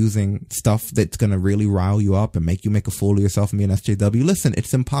doing that using stuff that's gonna really rile you up and make you make a fool of yourself and be an SJW. Listen,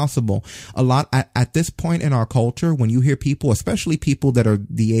 it's impossible. A lot, at this point in our culture, when you hear people, especially people that are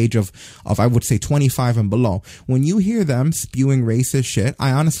the age of I would say 25 and below, when you hear them spewing racist shit,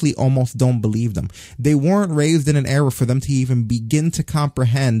 I honestly almost don't believe them. They weren't raised in an era for them to even begin to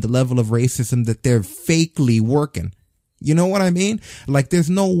comprehend the level of racism that they're fakely working. You know what I mean? Like, there's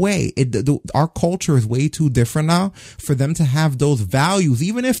no way. Our culture is way too different now for them to have those values,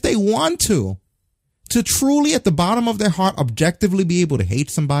 even if they want to truly at the bottom of their heart objectively be able to hate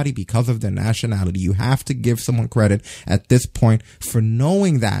somebody because of their nationality. You have to give someone credit at this point for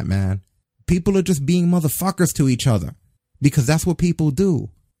knowing that, man. People are just being motherfuckers to each other because that's what people do.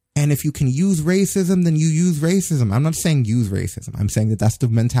 And if you can use racism, then you use racism. I'm not saying use racism. I'm saying that that's the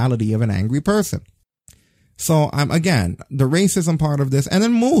mentality of an angry person. So again, the racism part of this. And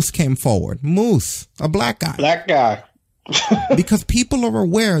then Moose came forward. Moose, a black guy. Black guy. Because people are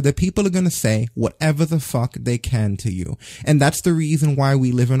aware that people are going to say whatever the fuck they can to you. And that's the reason why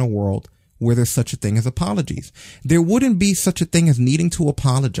we live in a world where there's such a thing as apologies. There wouldn't be such a thing as needing to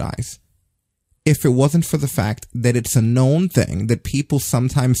apologize if it wasn't for the fact that it's a known thing that people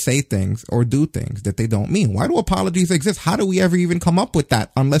sometimes say things or do things that they don't mean. Why do apologies exist? How do we ever even come up with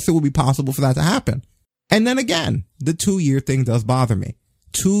that unless it would be possible for that to happen? And then again, the 2-year thing does bother me.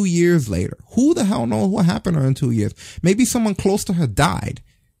 2 years later, who the hell knows what happened to her in 2 years? Maybe someone close to her died.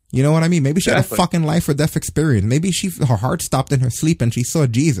 You know what I mean? Maybe she had a fucking life or death experience. Maybe her heart stopped in her sleep and she saw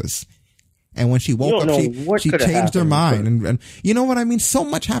Jesus. And when she woke up, she changed her mind. And you know what I mean? So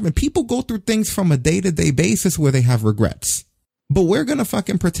much happened. People go through things from a day-to-day basis where they have regrets. But we're going to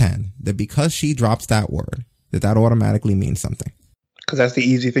fucking pretend that because she drops that word, that automatically means something. Because that's the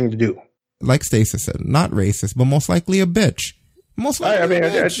easy thing to do. Like Stacey said, not racist, but most likely a bitch. Most likely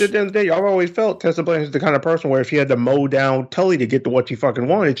at the end of the day, I've always felt Tessa Blanchard is the kind of person where if she had to mow down Tully to get to what she fucking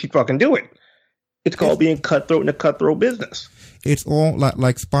wanted, she'd fucking do it. It's called being cutthroat in a cutthroat business. It's all,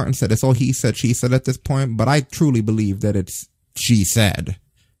 like Spartan said, it's all he said, she said at this point, but I truly believe that it's she said.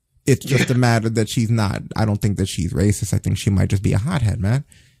 It's just a matter that she's not, I don't think that she's racist. I think she might just be a hothead, man.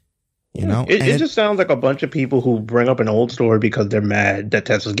 You know? It just sounds like a bunch of people who bring up an old story because they're mad that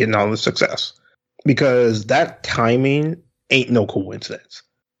Tessa's getting all the success. Because that timing ain't no coincidence.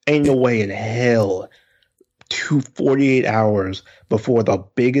 Ain't no way in hell 48 hours before the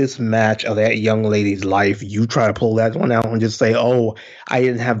biggest match of that young lady's life, you try to pull that one out and just say, oh, I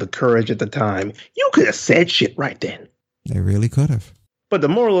didn't have the courage at the time. You could have said shit right then. They really could have. But the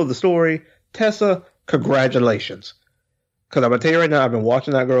moral of the story, Tessa, congratulations. Because I'm going to tell you right now, I've been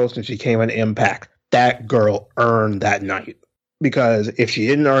watching that girl since she came on Impact. That girl earned that night. Because if she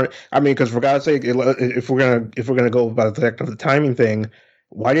didn't earn, because for God's sake, if we're gonna go by the fact of the timing thing,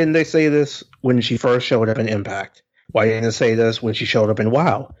 why didn't they say this when she first showed up in Impact? Why didn't they say this when she showed up in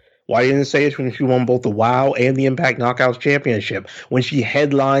WoW? Why didn't they say this when she won both the WoW and the Impact Knockouts Championship? When she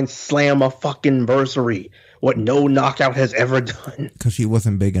headlined Slammiversary, what no knockout has ever done? Because she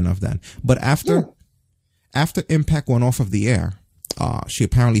wasn't big enough then. But after Impact went off of the air, she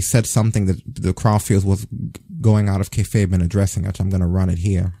apparently said something that the crowd feels was going out of kayfabe and addressing it. So I'm going to run it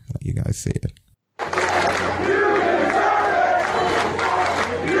here. Let you guys see it.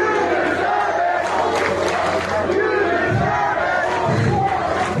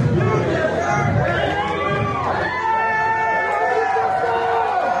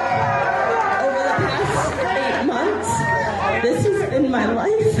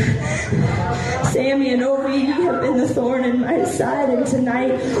 side, and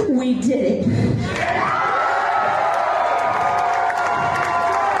tonight we did it.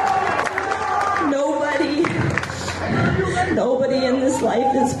 Nobody in this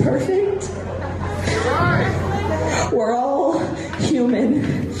life is perfect. We're all human.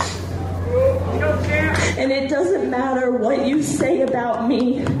 And it doesn't matter what you say about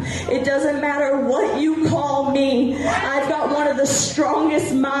me. It doesn't matter what you call me. I've got one of the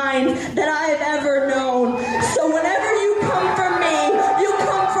strongest minds that I've ever known. So whenever you come for me, you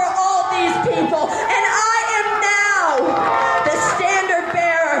come for all these people. And I am now the standard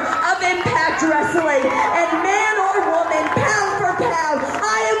bearer of Impact Wrestling. And man or woman, pound for pound,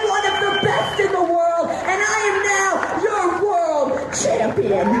 I am one of the best in the world. And I am now your world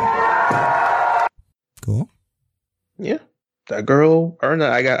champion. Cool. Yeah, that girl earned it.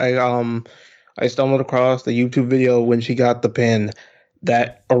 I stumbled across the YouTube video when she got the pin.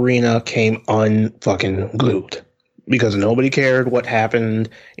 That arena came unfucking glued because nobody cared what happened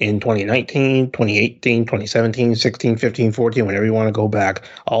in 2019, 2018, 2017, 16, 15, 14, whenever you want to go back.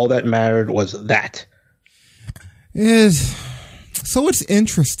 All that mattered was that. So it's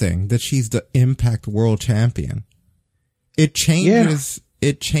interesting that she's the Impact World Champion. It changes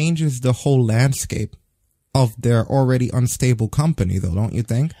the whole landscape of their already unstable company, though, don't you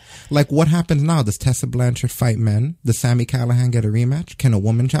think? Like, what happens now? Does Tessa Blanchard fight men? Does Sami Callihan get a rematch? Can a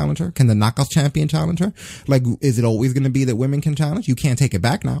woman challenge her? Can the Knockouts champion challenge her? Like, is it always going to be that women can challenge? You can't take it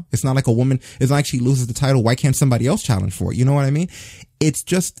back now. It's not like a woman, it's like she loses the title. Why can't somebody else challenge for it? You know what I mean? It's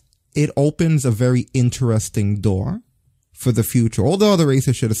just, it opens a very interesting door for the future. All the other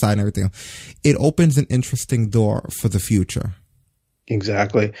races should decide and everything else. It opens an interesting door for the future.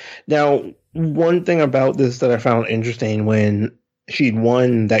 Exactly. Now, one thing about this that I found interesting when she'd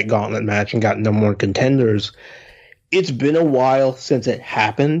won that gauntlet match and got number one contenders, it's been a while since it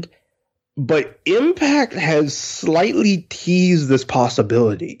happened, but Impact has slightly teased this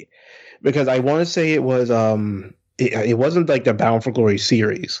possibility because I want to say it was, it wasn't like the Bound for Glory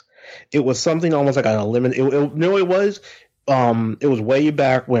series. It was something almost like an eliminate. It was way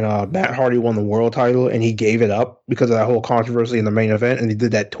back when Matt Hardy won the world title and he gave it up because of that whole controversy in the main event, and he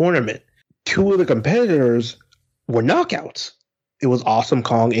did that tournament. Two of the competitors were knockouts. It was Awesome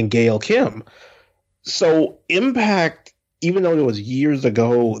Kong and Gail Kim. So Impact, even though it was years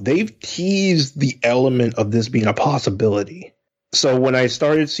ago, they've teased the element of this being a possibility. So when I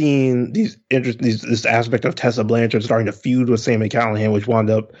started seeing this aspect of Tessa Blanchard starting to feud with Sami Callihan, which wound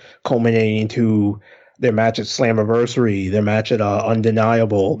up culminating to their match at Slammiversary, their match at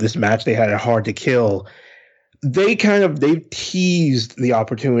Undeniable, this match they had at Hard to Kill, they've teased the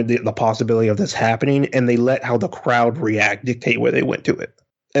opportunity, the possibility of this happening, and they let how the crowd react dictate where they went to it.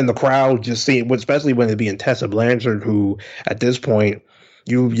 And the crowd just especially when it being Tessa Blanchard, who at this point,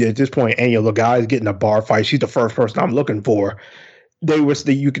 any of the guys getting a bar fight, she's the first person I'm looking for. They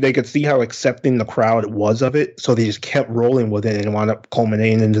could see how accepting the crowd was of it, so they just kept rolling with it and wound up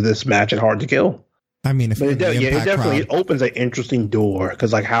culminating into this match at Hard to Kill. I mean, it definitely opens an interesting door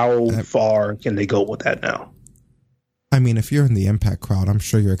because, like, how far can they go with that now? I mean, if you're in the Impact crowd, I'm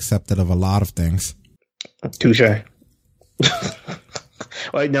sure you're accepted of a lot of things. Touche.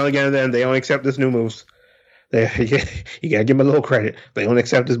 Like, now again, then they only accept this new moves. You gotta give them a little credit. They don't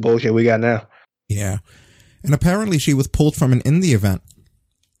accept this bullshit we got now. Yeah, and apparently she was pulled from an indie event.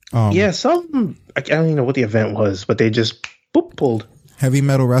 I don't even know what the event was, but they just pulled. Heavy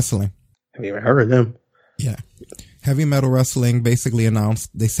Metal Wrestling. Have you ever heard of them? Yeah. Heavy Metal Wrestling basically announced,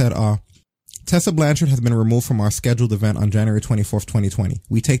 they said, Tessa Blanchard has been removed from our scheduled event on January 24th, 2020.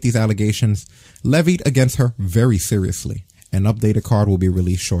 We take these allegations levied against her very seriously. An updated card will be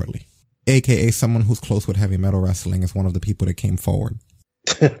released shortly. AKA someone who's close with Heavy Metal Wrestling is one of the people that came forward.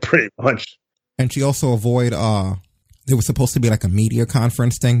 Pretty much. And she also there was supposed to be like a media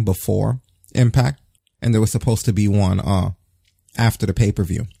conference thing before Impact, and there was supposed to be one after the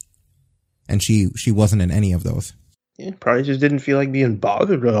pay-per-view. And she wasn't in any of those. Yeah, probably just didn't feel like being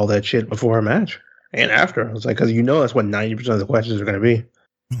bothered with all that shit before her match and after. I was like, because that's what 90% of the questions are going to be.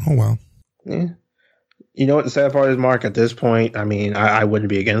 Oh, well. Yeah. You know what the sad part is, Mark? At this point, I mean, I wouldn't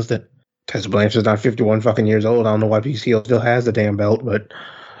be against it. Tessa Blanchard's not 51 fucking years old. I don't know why PCO still has the damn belt, but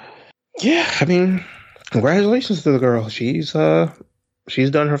yeah, I mean, congratulations to the girl. She's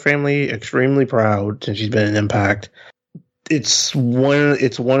done her family extremely proud since she's been in Impact. It's one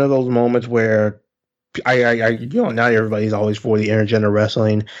of those moments where not everybody's always for the intergender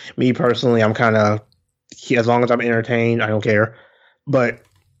wrestling. Me personally, I'm kind of, as long as I'm entertained, I don't care. But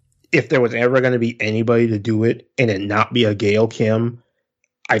if there was ever going to be anybody to do it and it not be a Gail Kim,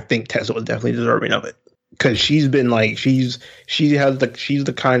 I think Tessa was definitely deserving of it. Because she's been like, she's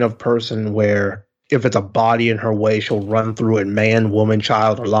the kind of person where if it's a body in her way, she'll run through it, man, woman,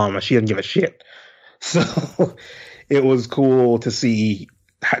 child, or llama. She doesn't give a shit. So it was cool to see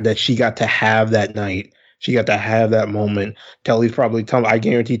that she got to have that night. She got to have that moment. I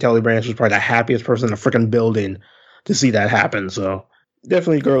guarantee Tully Branch was probably the happiest person in the freaking building to see that happen. So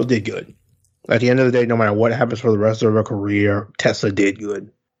definitely girl did good. At the end of the day, no matter what happens for the rest of her career, Tessa did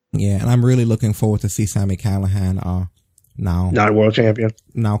good. Yeah, and I'm really looking forward to see Sami Callihan now Not a world champion.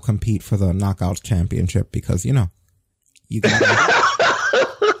 Now compete for the Knockouts Championship because, you gotta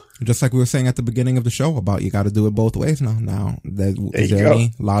just like we were saying at the beginning of the show about you got to do it both ways now. Now, is there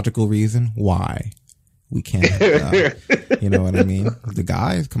any logical reason why we can't? You know what I mean? The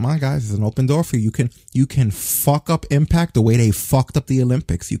guys, come on, guys, it's an open door for you. You can fuck up Impact the way they fucked up the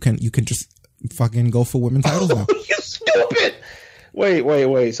Olympics. You can just fucking go for women's titles now. You stupid!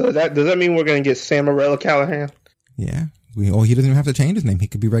 Wait. So does that mean we're gonna get Samarella Callahan? Yeah. He doesn't even have to change his name. He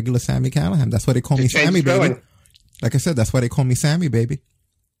could be regular Sami Callihan. That's why they call me Sammy, baby. Like I said, that's why they call me Sammy, baby.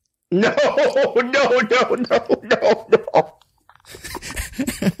 No. I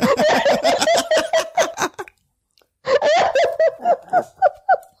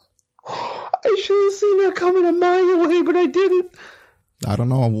should have seen that coming a mile away, but I didn't. I don't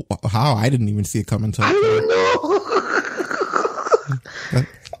know how. I didn't even see it coming until. I don't know.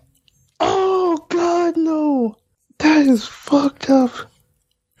 Oh, God, no. That is fucked up.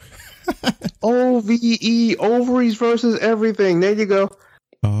 OVE, ovaries versus everything. There you go.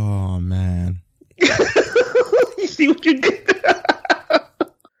 Oh, man. You see what you did?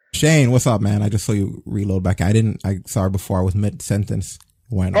 Shane, what's up, man? I just saw you reload back. I saw it before I was mid-sentence.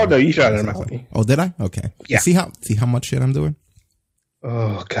 When, no, you shot it in my way. Oh, did I? Okay. Yeah. See how much shit I'm doing?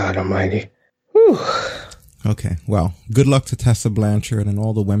 Oh, God almighty. Whew. Okay, well, good luck to Tessa Blanchard and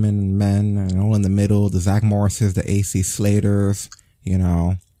all the women and men and all in the middle, the Zach Morrises, the AC Slaters,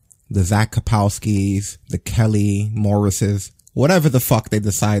 the Zach Kapowskis, the Kelly Morrises, whatever the fuck they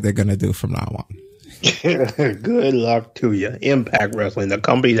decide they're going to do from now on. Good luck to you. Impact Wrestling, the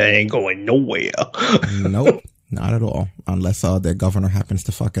company that ain't going nowhere. Nope, not at all. Unless their governor happens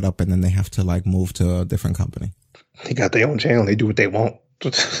to fuck it up and then they have to move to a different company. They got their own channel. They do what they want.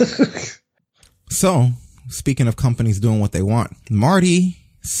 So, speaking of companies doing what they want, Marty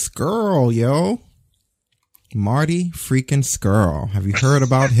Scurll, yo. Marty freaking Scurll. Have you heard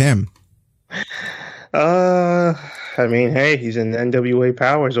about him? I mean, hey, he's in NWA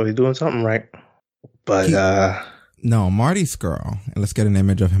Power, so he's doing something right. But, no, Marty Scurll. And let's get an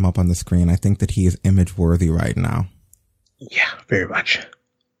image of him up on the screen. I think that he is image worthy right now. Yeah, very much.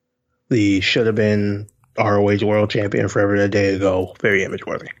 The should have been ROH World Champion forever a day ago. Very image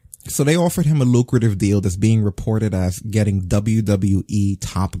worthy. So they offered him a lucrative deal that's being reported as getting WWE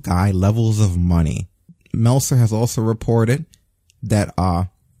top guy levels of money. Meltzer has also reported that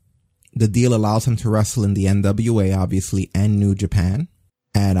the deal allows him to wrestle in the NWA, obviously, and New Japan.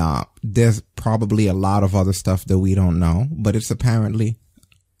 And there's probably a lot of other stuff that we don't know, but it's apparently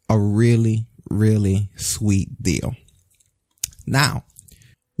a really, really sweet deal. Now,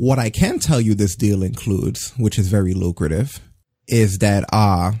 what I can tell you this deal includes, which is very lucrative, is that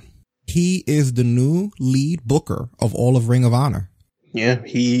he is the new lead booker of all of Ring of Honor. Yeah,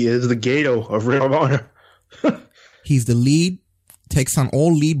 he is the Gato of Ring of Honor. He's the lead, takes on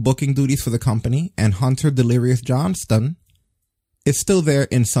all lead booking duties for the company, and Hunter Delirious Johnston is still there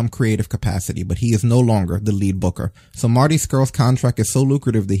in some creative capacity, but he is no longer the lead booker. So Marty Scurll's contract is so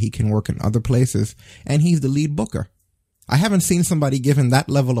lucrative that he can work in other places, and he's the lead booker. I haven't seen somebody given that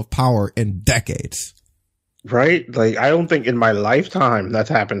level of power in decades. Right? I don't think in my lifetime that's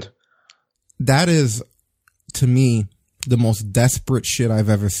happened. That is, to me, the most desperate shit I've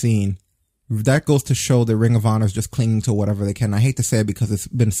ever seen. That goes to show that Ring of Honor is just clinging to whatever they can. I hate to say it because it's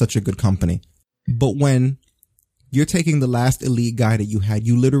been such a good company. But when you're taking the last elite guy that you had,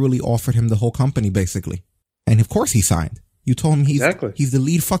 you literally offered him the whole company, basically. And of course he signed. You told him he's the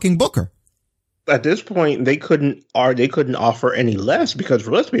lead fucking booker. At this point, they couldn't offer any less because,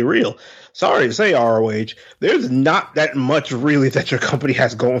 let's be real, sorry to say, ROH, there's not that much really that your company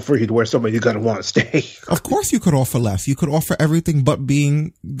has going for you to where somebody's going to want to stay. Of course you could offer less. You could offer everything but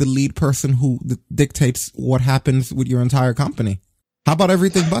being the lead person who dictates what happens with your entire company. How about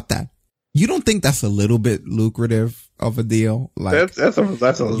everything but that? You don't think that's a little bit lucrative of a deal? That's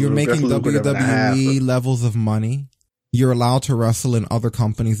a you're making WWE levels of money. You're allowed to wrestle in other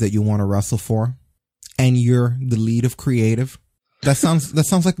companies that you want to wrestle for, and you're the lead of creative. That sounds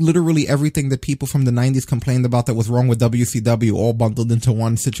like literally everything that people from the 90s complained about that was wrong with WCW all bundled into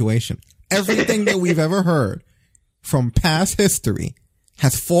one situation. Everything that we've ever heard from past history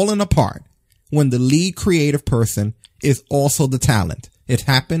has fallen apart when the lead creative person is also the talent. It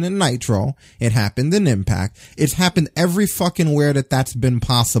happened in Nitro. It happened in Impact. It's happened every fucking where that's been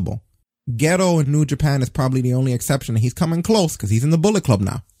possible. Geto in New Japan is probably the only exception. He's coming close because he's in the Bullet Club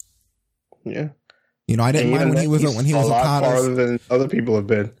now. Yeah. You know, I didn't mind when he was a lot farther than other people have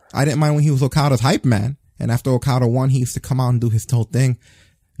been. I didn't mind when he was Okada's hype man. And after Okada won, he used to come out and do his whole thing.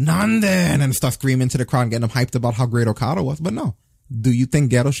 Nanden! And start screaming to the crowd and getting them hyped about how great Okada was. But no. Do you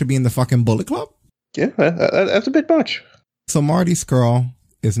think Geto should be in the fucking Bullet Club? Yeah, that's a bit much. So Marty Scurll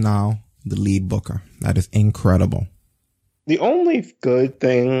is now the lead booker. That is incredible. The only good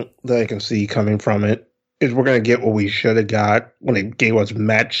thing that I can see coming from it is we're going to get what we should have got when it gave us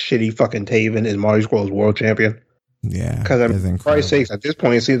Matt shitty fucking Taven as Marty Scurll as world champion. Yeah. Because, for Christ's sakes, at this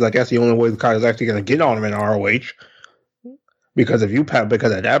point, it seems like that's the only way the card is actually going to get on him in ROH. Because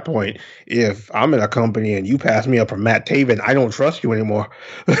because at that point, if I'm in a company and you pass me up for Matt Taven, I don't trust you anymore.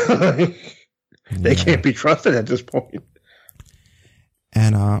 They can't be trusted at this point.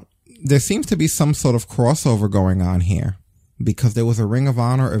 And there seems to be some sort of crossover going on here because there was a Ring of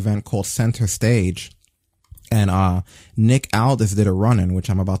Honor event called Center Stage. And Nick Aldis did a run-in, which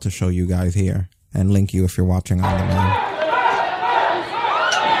I'm about to show you guys here and link you if you're watching on demand.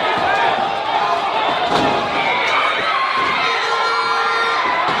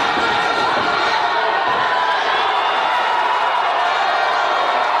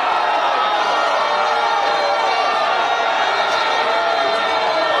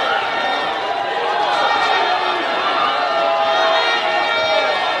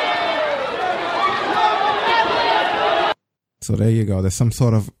 So there you go. There's some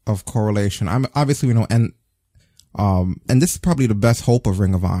sort of correlation. Obviously, we know, and this is probably the best hope of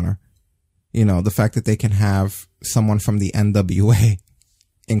Ring of Honor. You know, the fact that they can have someone from the NWA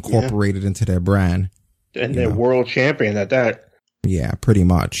incorporated into their brand. And they're world champion at that. Yeah, pretty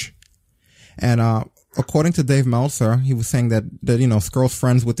much. And, according to Dave Meltzer, he was saying that, you know, Scurll's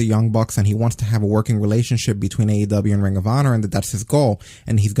friends with the Young Bucks and he wants to have a working relationship between AEW and Ring of Honor and that's his goal.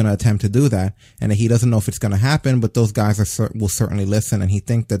 And he's going to attempt to do that. And he doesn't know if it's going to happen, but those guys will certainly listen. And he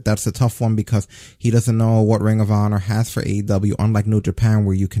thinks that that's a tough one because he doesn't know what Ring of Honor has for AEW, unlike New Japan,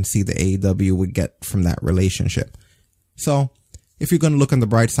 where you can see the AEW would get from that relationship. So if you're going to look on the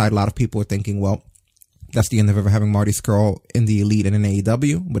bright side, a lot of people are thinking, well, that's the end of ever having Marty Scurll in the Elite and in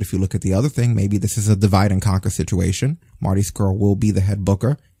AEW. But if you look at the other thing, maybe this is a divide and conquer situation. Marty Scurll will be the head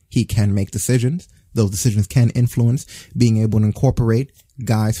booker. He can make decisions. Those decisions can influence being able to incorporate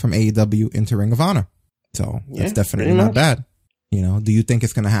guys from AEW into Ring of Honor. So that's definitely not bad. You know, do you think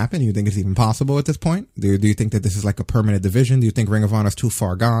it's going to happen? Do you think it's even possible at this point? Do you think that this is like a permanent division? Do you think Ring of Honor is too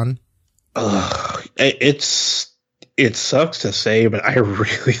far gone? It sucks to say, but I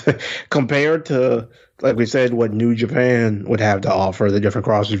really, compared to, like we said, what New Japan would have to offer, the different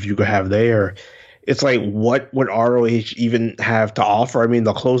crosses you could have there, it's like, what would ROH even have to offer? I mean,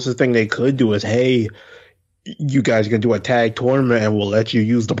 the closest thing they could do is, hey, you guys can do a tag tournament and we'll let you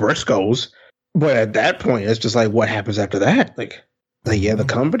use the Briscoes. But at that point, it's just like, what happens after that? Like the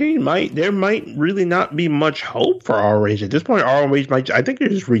company there might really not be much hope for ROH. At this point, ROH I think they're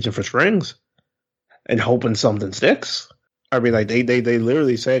just reaching for strings and hoping something sticks. I mean, like they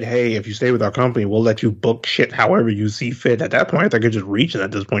literally said, hey, if you stay with our company, we'll let you book shit however you see fit. At that point, I think they're just reaching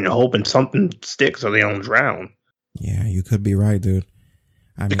at this point and hoping something sticks or they don't drown. Yeah, you could be right, dude.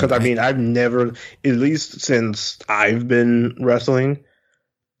 I've never, at least since I've been wrestling,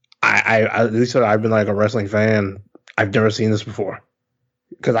 at least I've been like a wrestling fan, I've never seen this before.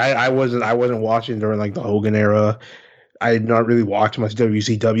 Because I wasn't watching during like the Hogan era. I did not really watch much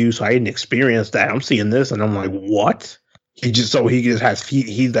WCW, so I didn't experience that. I'm seeing this and I'm like, what? He's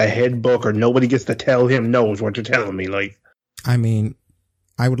the head booker. Nobody gets to tell him no is what you're telling me. Like, I mean,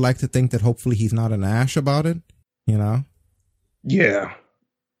 I would like to think that hopefully he's not an ash about it, you know? Yeah.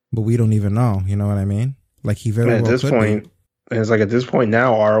 But we don't even know, you know what I mean? Like, he very well at this could point, be. And it's like at this point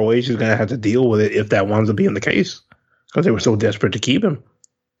now, ROH is going to have to deal with it if that winds up being the case. Because they were so desperate to keep him.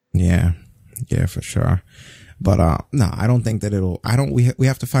 Yeah. Yeah, for sure. But, no, I don't think that we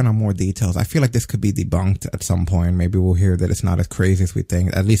have to find out more details. I feel like this could be debunked at some point. Maybe we'll hear that it's not as crazy as we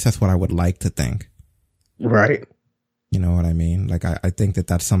think. At least that's what I would like to think. Right. You know what I mean? Like, I think that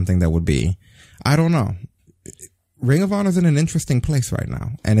that's something that would be, I don't know. Ring of Honor is in an interesting place right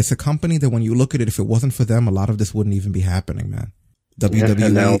now. And it's a company that when you look at it, if it wasn't for them, a lot of this wouldn't even be happening, man.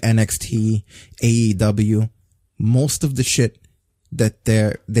 WWE, NXT, AEW, most of the shit that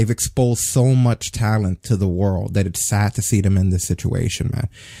they've exposed so much talent to the world that it's sad to see them in this situation, man.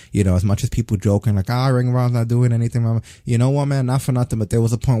 You know, as much as people joking like, Ring of Honor's not doing anything, man. You know what, man? Not for nothing, but there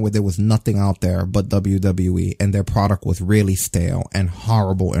was a point where there was nothing out there but WWE, and their product was really stale and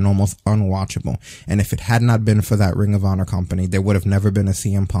horrible and almost unwatchable. And if it had not been for that Ring of Honor company, there would have never been a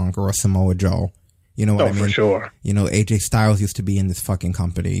CM Punk or a Samoa Joe. You know what I mean? For sure. You know, AJ Styles used to be in this fucking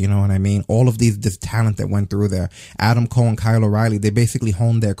company. You know what I mean? All of this talent that went through there. Adam Cole and Kyle O'Reilly, they basically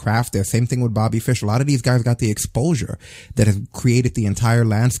honed their craft there. Same thing with Bobby Fish. A lot of these guys got the exposure that has created the entire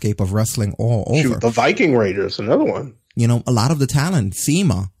landscape of wrestling all over. Shoot, the Viking Raiders, another one. You know, a lot of the talent,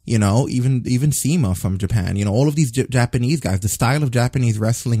 CIMA, you know, even CIMA from Japan, you know, all of these Japanese guys, the style of Japanese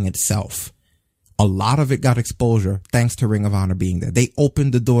wrestling itself. A lot of it got exposure thanks to Ring of Honor being there. They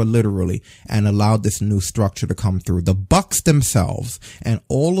opened the door literally and allowed this new structure to come through. The Bucks themselves and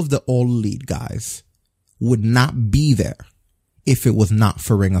all of the All Elite guys would not be there if it was not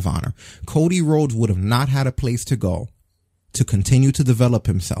for Ring of Honor. Cody Rhodes would have not had a place to go to continue to develop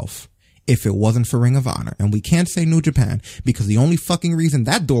himself if it wasn't for Ring of Honor. And we can't say New Japan because the only fucking reason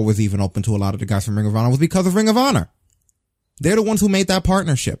that door was even open to a lot of the guys from Ring of Honor was because of Ring of Honor. They're the ones who made that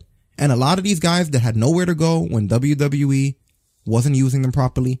partnership. And a lot of these guys that had nowhere to go when WWE wasn't using them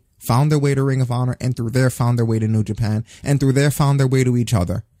properly found their way to Ring of Honor, and through there found their way to New Japan, and through there found their way to each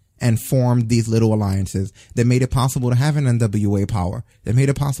other and formed these little alliances that made it possible to have an NWA Power, that made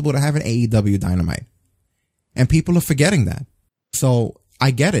it possible to have an AEW Dynamite. And people are forgetting that. So I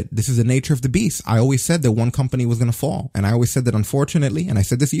get it. This is the nature of the beast. I always said that one company was going to fall. And I always said that, unfortunately, and I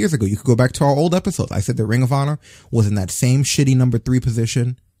said this years ago, you could go back to our old episodes. I said that Ring of Honor was in that same shitty number 3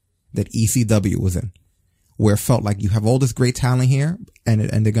 position that ECW was in, where it felt like you have all this great talent here and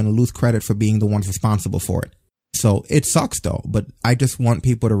they're going to lose credit for being the ones responsible for it. So it sucks though, but I just want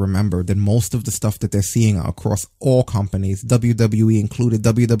people to remember that most of the stuff that they're seeing across all companies, WWE included,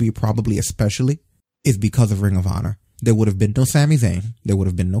 WWE probably especially, is because of Ring of Honor. There would have been no Sami Zayn. There would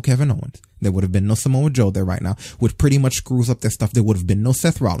have been no Kevin Owens. There would have been no Samoa Joe there right now, which pretty much screws up their stuff. There would have been no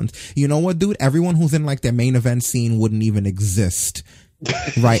Seth Rollins. You know what, dude? Everyone who's in like their main event scene wouldn't even exist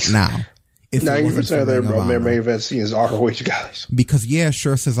right now. 90% of their main event scene is ROH guys. Because yeah,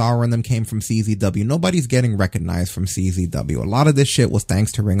 sure, Cesaro and them came from CZW. Nobody's getting recognized from CZW. A lot of this shit was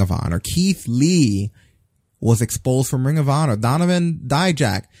thanks to Ring of Honor. Keith Lee was exposed from Ring of Honor. Donovan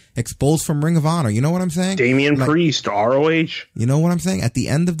Dijak exposed from Ring of Honor. You know what I'm saying? Damian Priest, ROH. You know what I'm saying? At the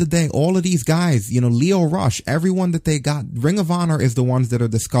end of the day, all of these guys, you know, Leo Rush, everyone that they got, Ring of Honor is the ones that are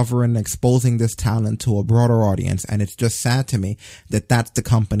discovering and exposing this talent to a broader audience. And it's just sad to me that that's the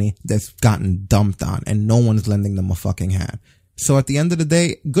company that's gotten dumped on and no one's lending them a fucking hand. So at the end of the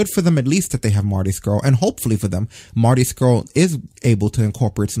day, good for them at least that they have Marty Scurll, and hopefully for them, Marty Scurll is able to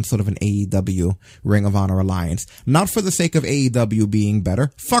incorporate some sort of an AEW Ring of Honor alliance. Not for the sake of AEW being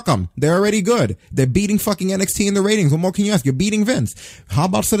better. Fuck them. They're already good. They're beating fucking NXT in the ratings. What more can you ask? You're beating Vince. How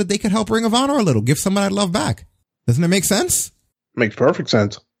about so that they can help Ring of Honor a little? Give some of that love back. Doesn't it make sense? Makes perfect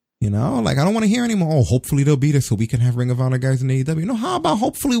sense. You know, like I don't want to hear anymore. Oh, hopefully they'll beat us so we can have Ring of Honor guys in AEW. No, how about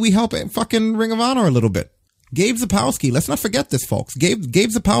hopefully we help fucking Ring of Honor a little bit? Gabe Zapowski, let's not forget this, folks. Gabe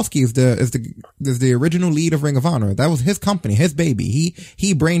Zapowski is the original lead of Ring of Honor. That was his company, his baby.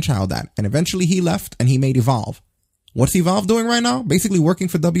 He brainchild that. And eventually he left and he made Evolve. What's Evolve doing right now? Basically working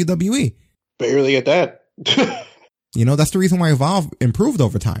for WWE. Barely at that. You know, that's the reason why Evolve improved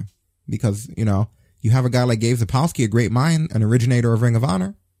over time. Because, you know, you have a guy like Gabe Zapowski, a great mind, an originator of Ring of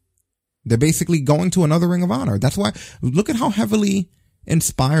Honor. They're basically going to another Ring of Honor. That's why, look at how heavily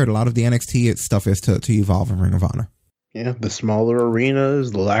inspired a lot of the NXT stuff is to Evolve and Ring of Honor. Yeah, the smaller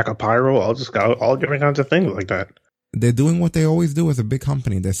arenas, the lack of pyro, all different kinds of things like that. They're doing what they always do as a big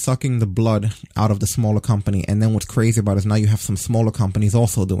company. They're sucking the blood out of the smaller company. And then what's crazy about it is now you have some smaller companies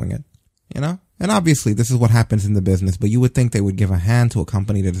also doing it. You know? And obviously this is what happens in the business, but you would think they would give a hand to a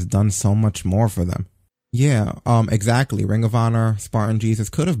company that has done so much more for them. Yeah, exactly. Ring of Honor, Spartan Jesus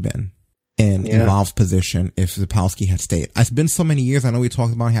could have been in Evolve's position if Zapowski had stayed. It's been so many years. I know we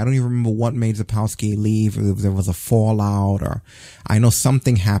talked about it. I don't even remember what made Zapowski leave. If there was a fallout, or I know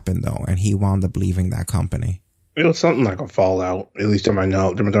something happened though, and he wound up leaving that company. It was something like a fallout, at least in my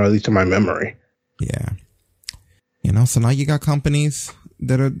knowledge, at least in my memory. Yeah. You know, so now you got companies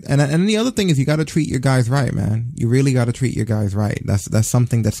that are, and the other thing is you got to treat your guys right, man. You really got to treat your guys right. That's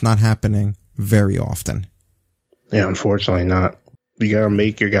something that's not happening very often. Yeah, unfortunately not. You gotta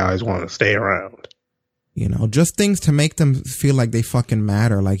make your guys want to stay around. You know, just things to make them feel like they fucking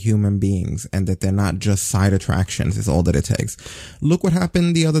matter like human beings and that they're not just side attractions is all that it takes. Look what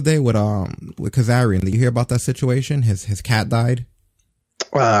happened the other day with Kazarian. Did you hear about that situation? His cat died?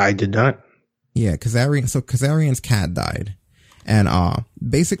 I did not. Yeah, Kazarian's cat died. And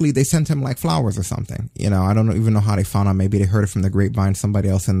basically they sent him like flowers or something. You know, I don't even know how they found out. Maybe they heard it from the grapevine, somebody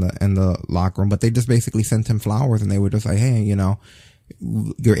else in the locker room, but they just basically sent him flowers, and they were just like, hey, you know,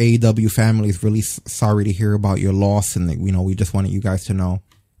 your AEW family is really sorry to hear about your loss, and you know, we just wanted you guys to know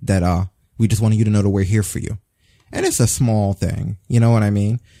that we just wanted you to know that we're here for you. And it's a small thing, you know what I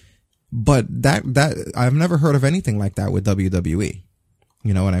mean? But that I've never heard of anything like that with WWE.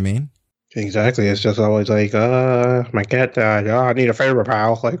 You know what I mean? Exactly. It's just always like, my cat died. Oh, I need a favor,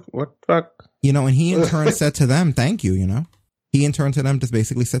 pal. Like, what the fuck? You know, and he in turn said to them, thank you, you know? He in turn to them just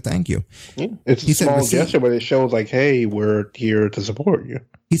basically said thank you. Yeah, it's a small gesture, but it shows like, hey, we're here to support you.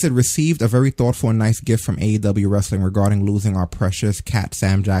 He said, received a very thoughtful and nice gift from AEW Wrestling regarding losing our precious cat,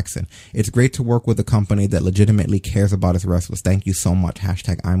 Sam Jackson. It's great to work with a company that legitimately cares about its wrestlers. Thank you so much.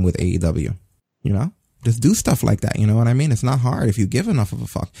 Hashtag I'm with AEW. You know? Just do stuff like that. You know what I mean? It's not hard if you give enough of a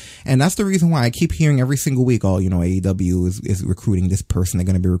fuck. And that's the reason why I keep hearing every single week, oh, you know, AEW is recruiting this person. They're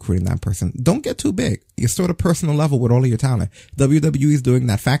going to be recruiting that person. Don't get too big. You're sort of personal level with all of your talent. WWE is doing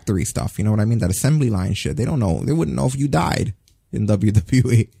that factory stuff. You know what I mean? That assembly line shit. They don't know. They wouldn't know if you died in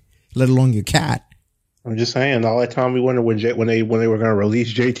WWE, let alone your cat. I'm just saying, all that time we wondered when they were going to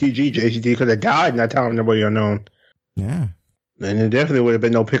release JTG could have died in that time, nobody unknown. Yeah. And there definitely would have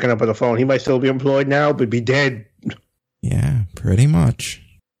been no picking up of the phone. He might still be employed now, but be dead. Yeah, pretty much.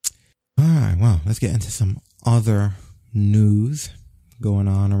 All right, well, let's get into some other news going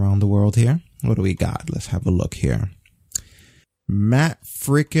on around the world here. What do we got? Let's have a look here. Matt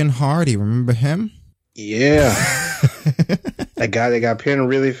freaking Hardy, remember him? Yeah. That guy that got pinned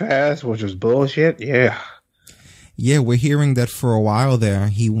really fast, which was bullshit. Yeah. Yeah, we're hearing that for a while there,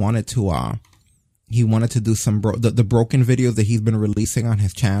 he wanted to do some the broken videos that he's been releasing on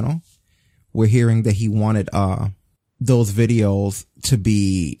his channel. We're hearing that he wanted those videos to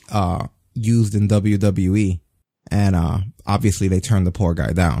be used in WWE, and obviously they turned the poor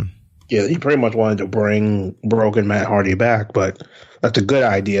guy down. Yeah, he pretty much wanted to bring broken Matt Hardy back, but that's a good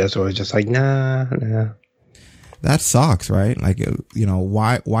idea. So it's just like, nah. That sucks, right? Like, you know,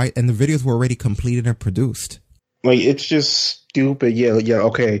 why? And the videos were already completed and produced. Like, it's just stupid. Yeah,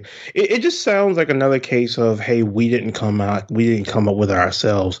 okay. It just sounds like another case of, hey, we didn't come up with it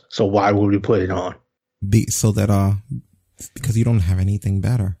ourselves, so why would we put it on? Because you don't have anything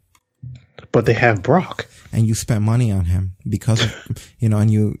better. But they have Brock. And you spent money on him because of, you know,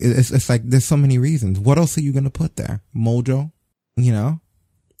 and it's like, there's so many reasons. What else are you going to put there? Mojo? You know?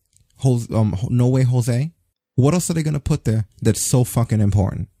 No Way Jose? What else are they going to put there that's so fucking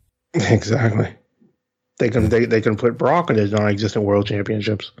important? Exactly. They can put Brock in his non-existent world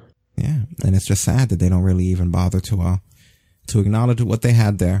championships. Yeah, and it's just sad that they don't really even bother to acknowledge what they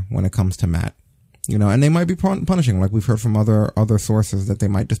had there when it comes to Matt. You know, and they might be punishing, like we've heard from other sources, that they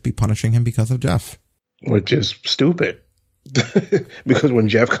might just be punishing him because of Jeff. Which is stupid. Because when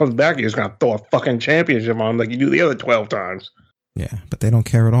Jeff comes back, he's going to throw a fucking championship on him like you do the other 12 times. Yeah, but they don't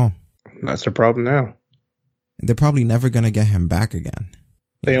care at all. That's the problem now. They're probably never going to get him back again.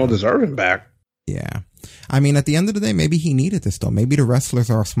 They don't deserve him back. Yeah. I mean, at the end of the day, maybe he needed this, though. Maybe the wrestlers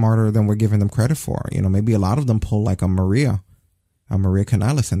are smarter than we're giving them credit for. You know, maybe a lot of them pull like a Maria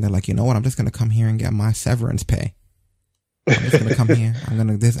Kanellis, and they're like, you know what? I'm just going to come here and get my severance pay. I'm just going to come here. I'm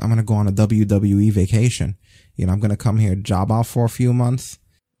going to go on a WWE vacation. You know, I'm going to come here, job out for a few months,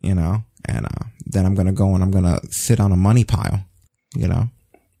 you know, and then I'm going to go and I'm going to sit on a money pile, you know.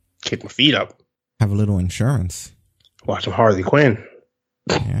 Kick my feet up. Have a little insurance. Watch some Harley Quinn.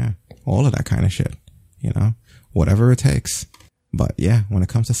 Yeah. All of that kind of shit, you know, whatever it takes. But yeah, when it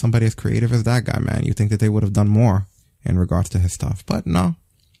comes to somebody as creative as that guy, man, you think that they would have done more in regards to his stuff, but no,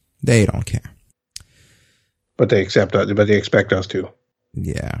 they don't care. But they expect us to.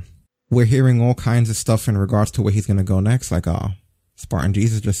 Yeah. We're hearing all kinds of stuff in regards to where he's going to go next. Like, Spartan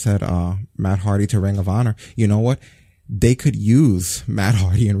Jesus just said, Matt Hardy to Ring of Honor. You know what? They could use Matt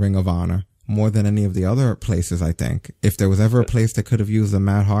Hardy in Ring of Honor more than any of the other places, I think. If there was ever a place that could have used a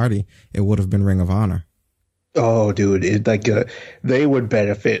Matt Hardy, it would have been Ring of Honor. Oh, dude, they would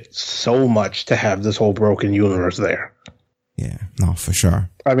benefit so much to have this whole broken universe there. Yeah, no, for sure.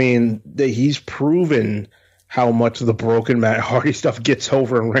 I mean, he's proven how much the broken Matt Hardy stuff gets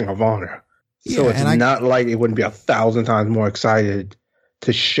over in Ring of Honor. So it's not like it wouldn't be 1,000 times more excited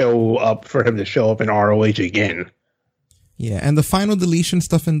to show up for him to show up in ROH again. Yeah, and the final deletion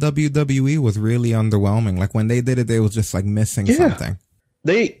stuff in WWE was really underwhelming. Like when they did it, they was just like missing something.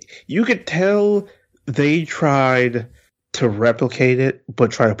 You could tell they tried to replicate it, but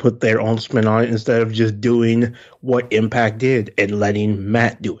try to put their own spin on it instead of just doing what Impact did and letting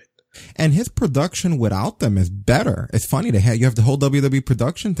Matt do it. And his production without them is better. It's funny, you have the whole WWE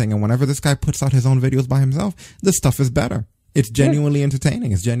production thing, and whenever this guy puts out his own videos by himself, this stuff is better. It's genuinely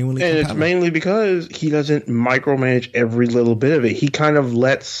entertaining. It's genuinely and compelling. it's mainly because he doesn't micromanage every little bit of it. He kind of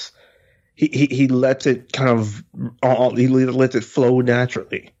lets he lets it kind of he lets it flow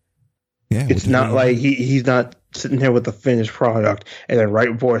naturally. Yeah, It's not like he's not sitting there with the finished product and then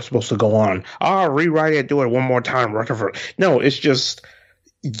right before it's supposed to go on, rewrite it, do it one more time, Rutherford. No, it's just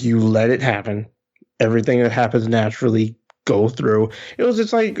you let it happen. Everything that happens naturally go through.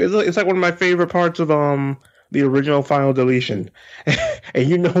 It's like one of my favorite parts of the original Final Deletion, and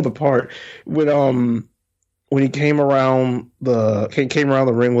you know the part when he came around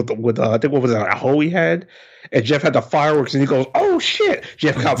the ring with I think what was it, a hoe he had, and Jeff had the fireworks, and he goes, "Oh shit!"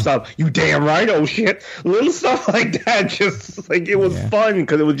 Jeff comes up, "You damn right, oh shit!" Little stuff like that, just like it was fun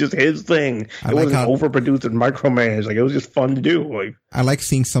because it was just his thing. It wasn't overproduced and micromanaged. Like it was just fun to do. Like I like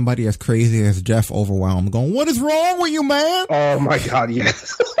seeing somebody as crazy as Jeff overwhelmed, going, "What is wrong with you, man?" Oh my god,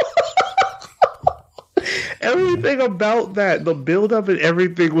 yes. Everything about that, the build up and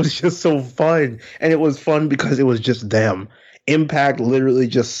everything was just so fun. And it was fun because it was just them. Impact literally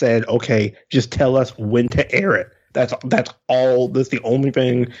just said, okay, just tell us when to air it. That's all. That's the only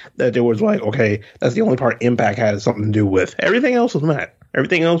thing that there was like, okay, that's the only part Impact had something to do with. Everything else was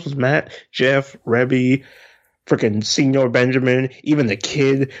Matt. Jeff, Rebby, freaking Senior Benjamin, even the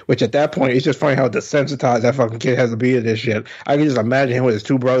kid, which at that point, it's just funny how desensitized that fucking kid has to be to this shit. I can just imagine him with his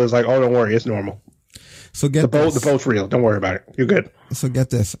two brothers like, oh, don't worry, it's normal. So the boat's real. Don't worry about it. You're good. So get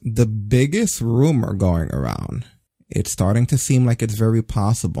this. The biggest rumor going around, it's starting to seem like it's very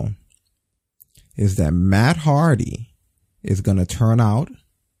possible, is that Matt Hardy is going to turn out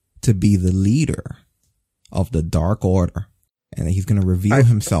to be the leader of the Dark Order. And he's going to reveal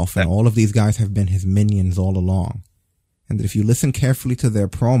himself, and all of these guys have been his minions all along. And that if you listen carefully to their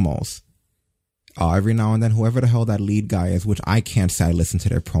promos, every now and then, whoever the hell that lead guy is, which I can't say I listen to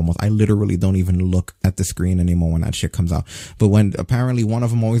their promos. I literally don't even look at the screen anymore when that shit comes out. But when apparently one of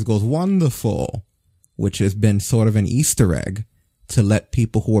them always goes, "Wonderful," which has been sort of an Easter egg to let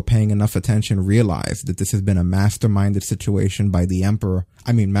people who are paying enough attention realize that this has been a masterminded situation by the Emperor.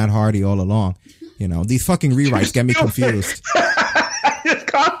 I mean, Matt Hardy all along. You know, these fucking rewrites get me confused. I just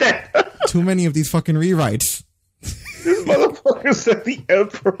caught that. Too many of these fucking rewrites. This motherfucker said the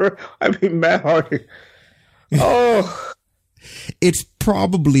Emperor. I mean, Matt Hardy. Oh. It's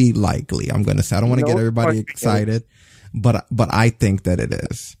probably likely, I'm going to say. I don't want to get everybody excited, but I think that it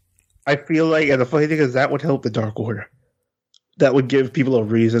is. I feel like, and the funny thing is, that would help the Dark Order. That would give people a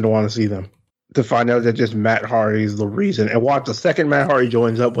reason to want to see them. To find out that just Matt Hardy's the reason. And watch the second Matt Hardy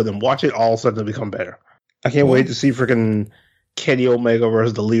joins up with him, watch it all suddenly become better. I can't wait to see freaking Kenny Omega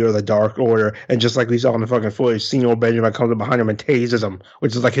versus the leader of the Dark Order. And just like we saw in the fucking footage, Senior Benjamin comes up behind him and tases him,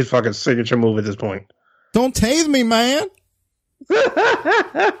 which is like his fucking signature move at this point. Don't tase me, man.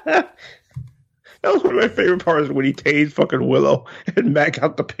 That was one of my favorite parts when he tased fucking Willow and Matt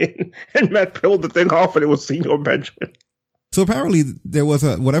got the pin and Matt peeled the thing off and it was Senior Benjamin. So apparently there was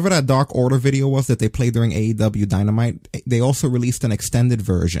whatever that Dark Order video was that they played during AEW Dynamite, they also released an extended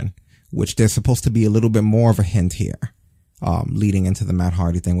version, which there's supposed to be a little bit more of a hint here, leading into the Matt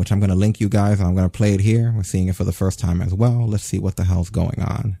Hardy thing, which I'm going to link you guys and I'm going to play it here. We're seeing it for the first time as well. Let's see what the hell's going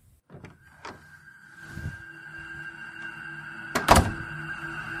on.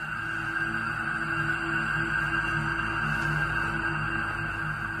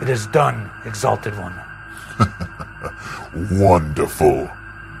 It is done, Exalted One. Wonderful.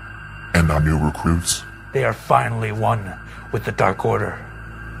 And our new recruits? They are finally one with the Dark Order.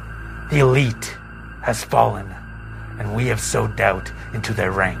 The elite has fallen, and we have sowed doubt into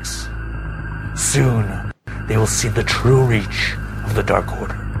their ranks. Soon, they will see the true reach of the Dark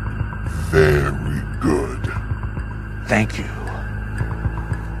Order. Very good. Thank you.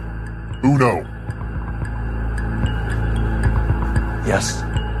 Uno. Yes?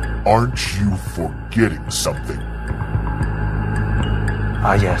 Aren't you forgetting something?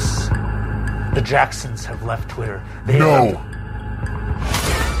 Ah, yes. The Jacksons have left Twitter. No!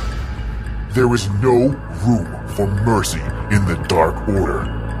 There is no room for mercy in the Dark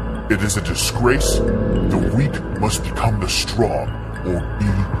Order. It is a disgrace. The weak must become the strong, or be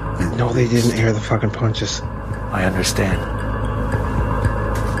the No, they didn't air the fucking punches. I understand.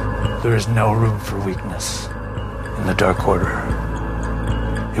 There is no room for weakness in the Dark Order.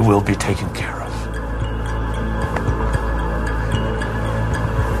 It will be taken care of.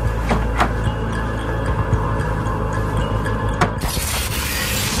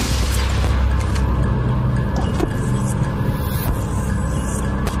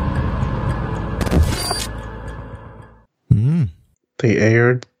 They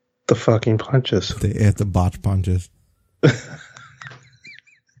aired the fucking punches. They aired the botch punches.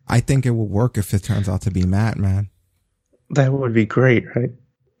 I think it will work if it turns out to be Matt, man. That would be great, right?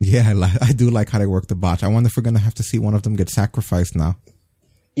 Yeah, I do like how they work the botch. I wonder if we're going to have to see one of them get sacrificed now.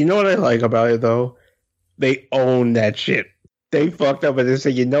 You know what I like about it, though? They own that shit. They fucked up and they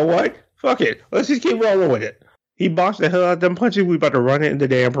said, you know what? Fuck it. Let's just keep rolling with it. He boxed the hell out of them punches. We about to run it in the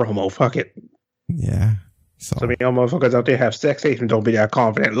damn promo. Fuck it. Yeah. So many y'all motherfuckers out there have sex tapes and don't be that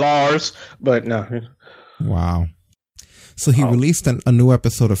confident. Lars. But no. Wow. So he released a new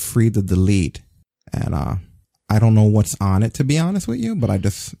episode of Free the Delete. And I don't know what's on it, to be honest with you, but I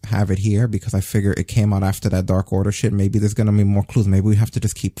just have it here because I figure it came out after that Dark Order shit. Maybe there's going to be more clues. Maybe we have to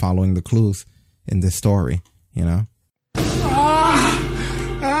just keep following the clues in this story, you know?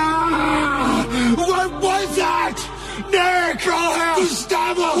 What was that? Nick!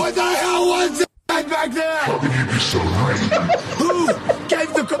 Gustavo! What the hell was that back there? How can you be so naive? Who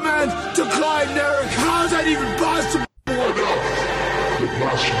gave the command to climb, Nick? How's that even possible? The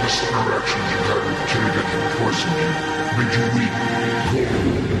blasphemous interactions you had with Kinnigan poisoned you, made you weak,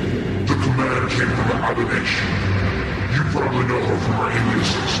 cold. The command came from the Abomination. You probably know her from her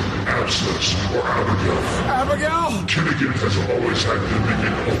aliases, Abscess or Abigail. Abigail? Kinnigan has always had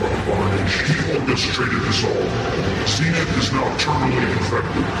dominion over Abomination. He orchestrated this all. Zenith is now terminally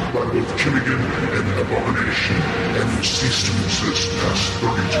infected by both Kinnigan and Abomination, and will cease to exist past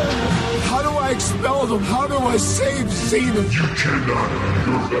 32. How do I expel them? How do I save Zenith? You cannot.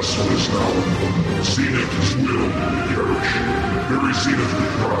 Your vessel is now open. Zenith will perish. Bury Zenith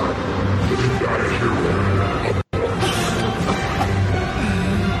with pride. Let him die a hero.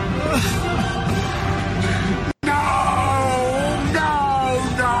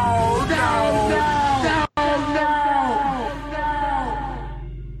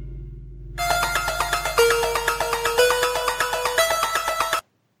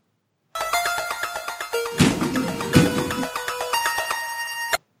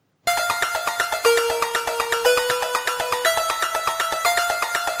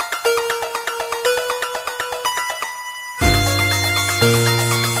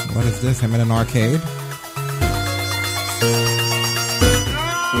 Him in an arcade.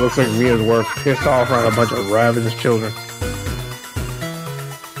 It looks like Mia's work pissed off around a bunch of ravenous children.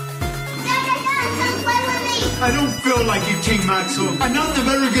 I don't feel like you, King Maxwell. I'm not in a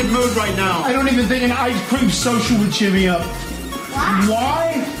very good mood right now. I don't even think an ice cream social would cheer me up.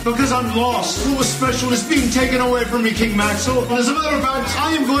 Why? Because I'm lost. What was special is being taken away from me, King Maxwell. And as a matter of fact,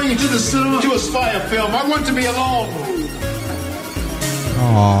 I am going into the cinema to spy a film. I want to be alone.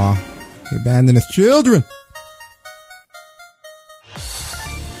 Aww. He abandoned his children.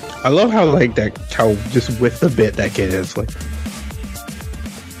 I love how how just with the bit that kid is like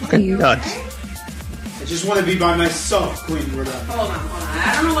fucking nuts. I just want to be by myself, Queen Rhoda. Hold on.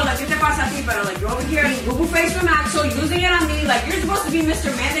 I don't know what ¿qué te pasa a ti? Pero you're over here in Google face from Axel, using it on me like you're supposed to be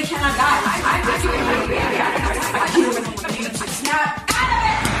Mr. Man that cannot die. Snap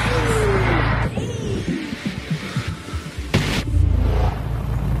out of it!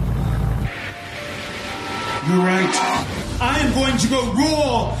 You're right. I am going to go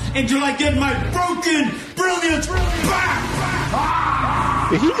raw until I get my broken brilliance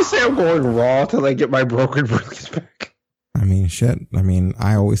back. Did he just say I'm going raw till I get my broken brilliance back? I mean, shit. I mean,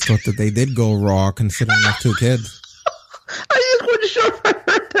 I always thought that they did go raw considering they have 2 kids. I just wasn't sure if I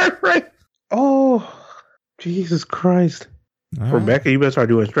heard that right. Oh, Jesus Christ. All Rebecca, right. You better start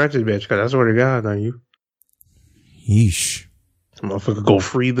doing stretches, bitch, because I swear to God, now you. Yeesh. Some motherfucker go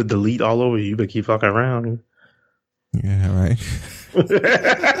free the delete all over you. You better keep fucking around. Yeah, right.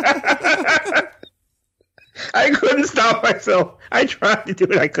 I couldn't stop myself. I tried to do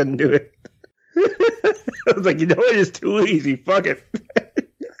it. I couldn't do it. I was like, you know, it is too easy. Fuck it.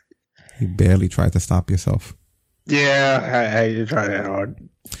 You barely tried to stop yourself. Yeah, I didn't try that hard.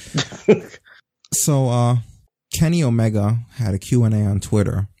 So, Kenny Omega had a Q&A on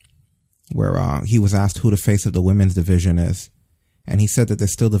Twitter where he was asked who the face of the women's division is. And he said that they're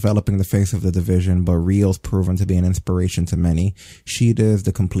still developing the face of the division, but Rio's proven to be an inspiration to many. She is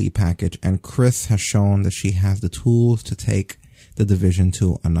the complete package, and Chris has shown that she has the tools to take the division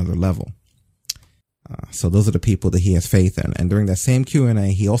to another level. So those are the people that he has faith in. And during that same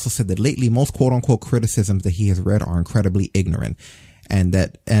Q&A, he also said that lately most quote-unquote criticisms that he has read are incredibly ignorant, and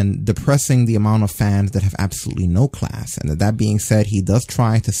depressing the amount of fans that have absolutely no class. And that being said, he does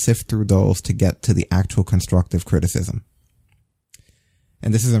try to sift through those to get to the actual constructive criticism.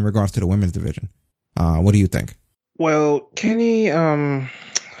 And this is in regards to the women's division. What do you think? Well, Kenny, I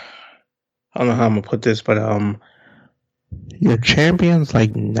don't know how I'm gonna put this, but your champion's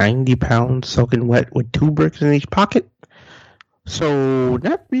like 90 pounds soaking wet with 2 bricks in each pocket. So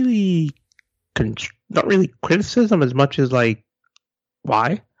not really criticism as much as like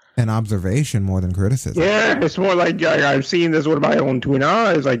why. An observation more than criticism. Yeah, it's more like I've seen this with my own twin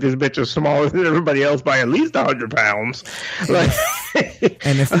eyes. Like, this bitch is smaller than everybody else by at least 100 pounds. Like,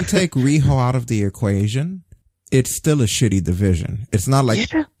 and if we take Riho out of the equation, it's still a shitty division. It's not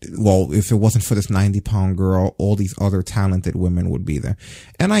like, well, if it wasn't for this 90-pound girl, all these other talented women would be there.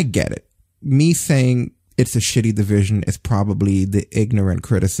 And I get it. Me saying it's a shitty division is probably the ignorant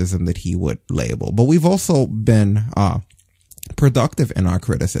criticism that he would label. But we've also been productive in our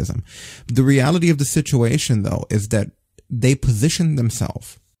criticism. The reality of the situation, though, is that they positioned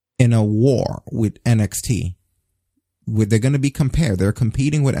themselves in a war with NXT. They're going to be compared. They're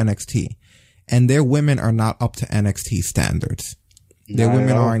competing with NXT. And their women are not up to NXT standards. Their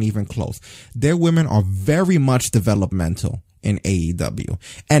women aren't even close. Their women are very much developmental in AEW.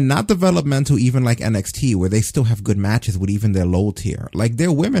 And not developmental even like NXT, where they still have good matches with even their low tier. Like,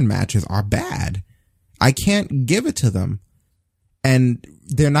 their women matches are bad. I can't give it to them. And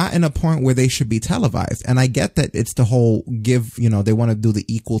they're not in a point where they should be televised. And I get that it's the whole they want to do the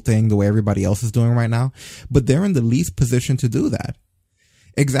equal thing the way everybody else is doing right now. But they're in the least position to do that.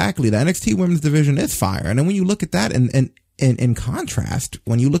 Exactly. The NXT women's division is fire. And then when you look at that and in contrast,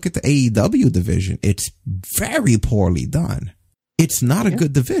 when you look at the AEW division, it's very poorly done. It's not a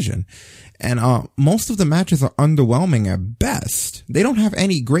good division. And most of the matches are underwhelming at best. They don't have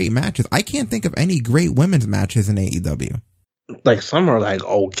any great matches. I can't think of any great women's matches in AEW. Like, some are like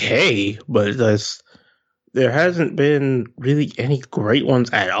okay, but there hasn't been really any great ones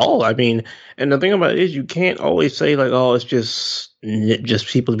at all. I mean, and the thing about it is, you can't always say like, oh, it's just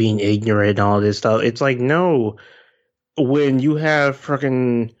people being ignorant and all this stuff. It's like, no, when you have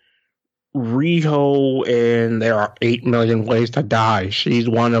fucking Riho and there are 8 million ways to die, she's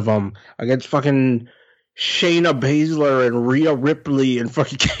one of them, against fucking Shayna Baszler and Rhea Ripley and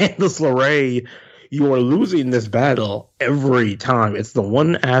fucking Candice LeRae, you are losing this battle every time. It's the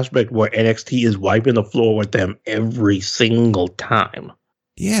one aspect where NXT is wiping the floor with them every single time.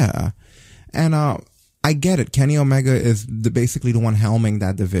 Yeah. And I get it. Kenny Omega is basically the one helming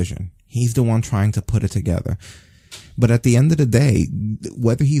that division. He's the one trying to put it together. But at the end of the day,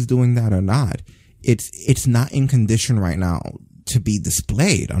 whether he's doing that or not, it's not in condition right now to be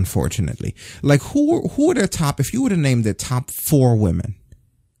displayed, unfortunately. Like, who are their top, if you were to name their top 4 women,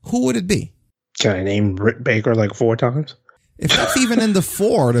 who would it be? Can I name Britt Baker like 4 times? If that's even in the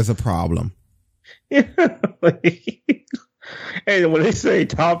 4, there's a problem. Yeah. And when they say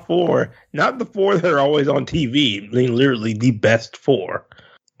top 4, not the 4 that are always on TV, I mean, literally the best 4.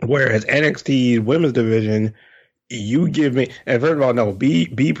 Whereas NXT's women's division, you give me, and first of all, no,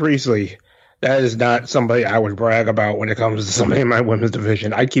 B Priestley, that is not somebody I would brag about when it comes to somebody in my women's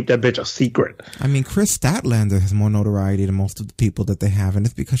division. I'd keep that bitch a secret. I mean, Chris Statlander has more notoriety than most of the people that they have, and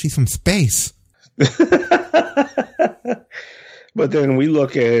it's because she's from space. But then we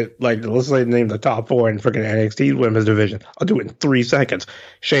look at, like, let's say name the top 4 in freaking NXT women's division. I'll do it in 3 seconds.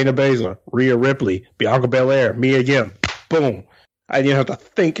 Shayna Baszler, Rhea Ripley, Bianca Belair, Mia Yim. Boom. I didn't have to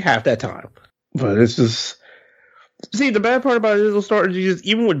think half that time. But it's just, see, the bad part about it is,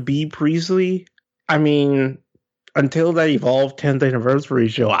 even with B Priestley, I mean, until that Evolve 10th anniversary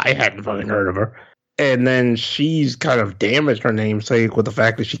show, I hadn't fucking heard of her. And then she's kind of damaged her namesake with the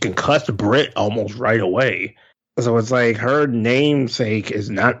fact that she concussed Britt almost right away. So it's like her namesake is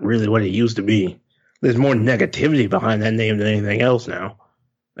not really what it used to be. There's more negativity behind that name than anything else now.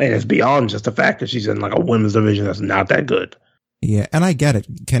 And it's beyond just the fact that she's in like a women's division that's not that good. Yeah, and I get it.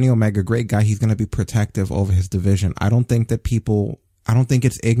 Kenny Omega, great guy. He's going to be protective over his division. I don't think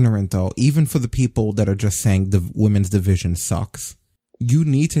it's ignorant, though, even for the people that are just saying the women's division sucks. You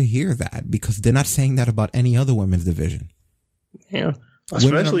need to hear that because they're not saying that about any other women's division. Yeah.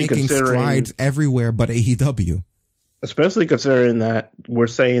 Women are making strides everywhere but AEW. Especially considering that we're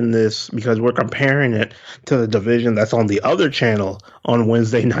saying this because we're comparing it to the division that's on the other channel on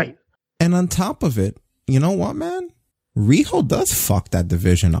Wednesday night. And on top of it, you know what, man? Riho does fuck that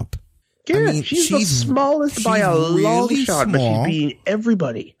division up. Yeah, I mean, she's the smallest by a long shot, but she's beating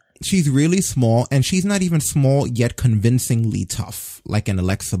everybody. She's really small, and she's not even small yet convincingly tough, like an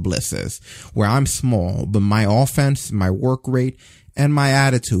Alexa Bliss is, where I'm small, but my offense, my work rate, and my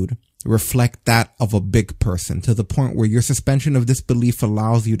attitude reflect that of a big person to the point where your suspension of disbelief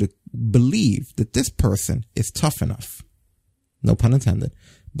allows you to believe that this person is tough enough. No pun intended,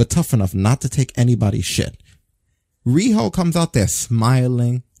 but tough enough not to take anybody's shit. Riho comes out there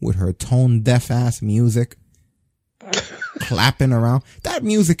smiling with her tone deaf ass music, clapping around. That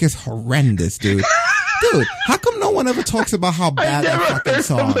music is horrendous, dude. Dude, how come no one ever talks about how bad that fucking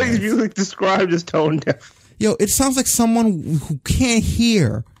song is? Music described as tone deaf. Yo, it sounds like someone who can't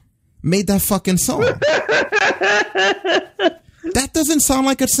hear made that fucking song. That doesn't sound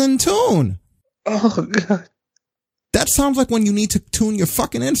like it's in tune. Oh, God. That sounds like when you need to tune your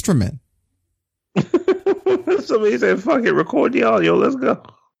fucking instrument. Somebody said, fuck it, record the audio, let's go.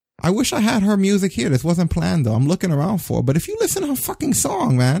 I wish I had her music here. This wasn't planned, though. I'm looking around for it. But if you listen to her fucking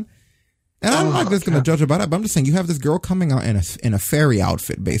song, man, and I'm not just going to judge about it, but I'm just saying you have this girl coming out in a fairy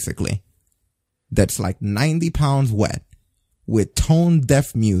outfit, basically, that's like 90 pounds wet with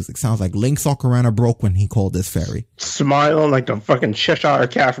tone-deaf music. Sounds like Link Socorana broke when he called this fairy. Smiling like the fucking Cheshire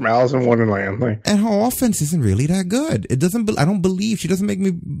Cat from Alice in Wonderland. Like. And her offense isn't really that good. It doesn't. I don't believe, she doesn't make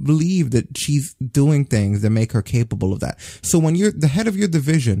me believe that she's doing things that make her capable of that. So when you're the head of your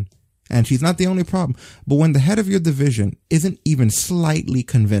division, and she's not the only problem, but when the head of your division isn't even slightly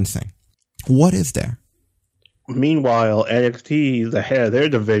convincing, what is there? Meanwhile, NXT, the head of their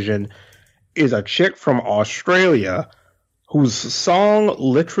division, is a chick from Australia whose song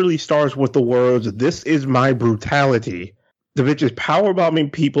literally starts with the words, "This is my brutality." The bitch is power bombing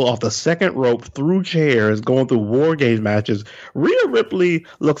people off the second rope through chairs, going through War Games matches. Rhea Ripley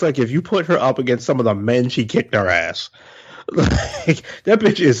looks like if you put her up against some of the men she kicked her ass. Like, that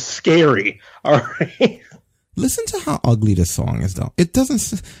bitch is scary. All right. Listen to how ugly this song is, though. It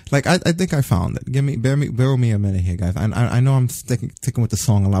doesn't, like, I think I found it. Bear with me a minute here, guys. I know I'm sticking with the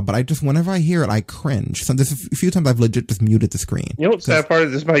song a lot, but whenever I hear it, I cringe. So there's a few times I've legit just muted the screen. You know what sad part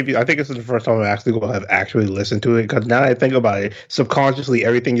of this might be? I think this is the first time I'm actually going to have actually listened to it, because now that I think about it, subconsciously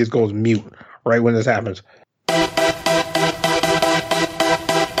everything just goes mute right when this happens.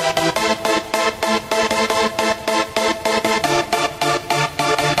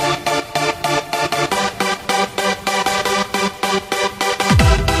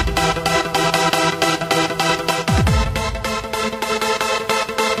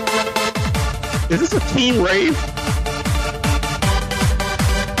 Is this a teen rave?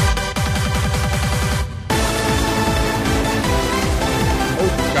 Oh,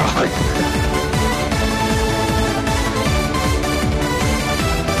 God.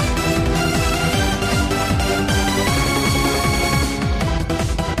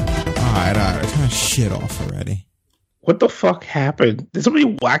 Alright, turn shit off already. What the fuck happened? Did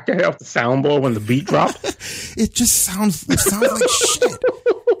somebody whack their head off the soundboard when the beat dropped? It sounds like shit.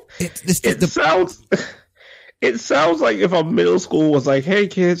 It sounds like if a middle school was like, "Hey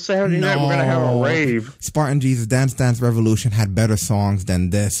kids, Saturday night we're gonna have a rave." Spartan Jesus Dance Dance Revolution had better songs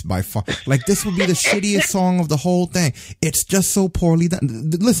than this by far. Like, this would be the shittiest song of the whole thing. It's just so poorly done.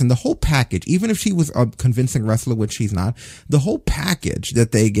 Listen, the whole package, even if she was a convincing wrestler, which she's not, the whole package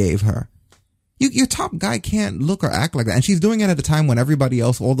that they gave her. Your top guy can't look or act like that. And she's doing it at a time when everybody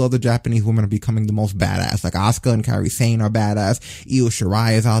else, all the other Japanese women are becoming the most badass. Like Asuka and Kairi Sane are badass. Io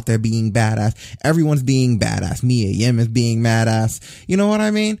Shirai is out there being badass. Everyone's being badass. Mia Yim is being badass. You know what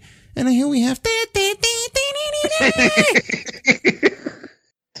I mean? And then here we have...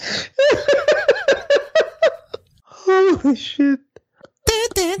 Holy shit.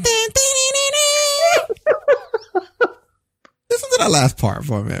 Listen to that last part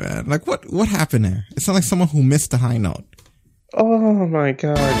for a minute, man. Like, what happened there? It sounds like someone who missed the high note. Oh, my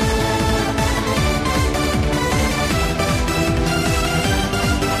God.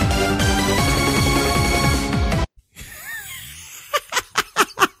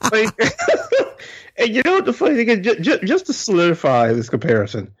 Like, and you know what the funny thing is? Just to solidify this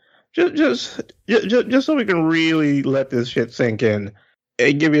comparison, just so we can really let this shit sink in,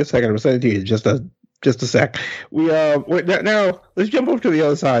 and give me a second. I'm sending it to you just a sec. Now let's jump over to the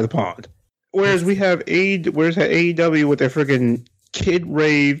other side of the pond. Whereas we have AEW with their freaking kid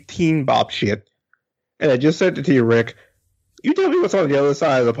rave teen bop shit, and I just sent it to you, Rick. You tell me what's on the other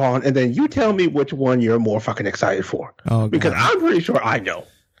side of the pond, and then you tell me which one you're more fucking excited for. Oh, because I'm pretty sure I know.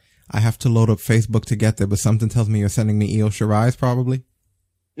 I have to load up Facebook to get there, but something tells me you're sending me Io Shirai's probably.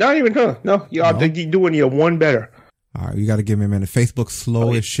 Not even her. No, you're doing your one better. All right, you got to give me a minute. Facebook's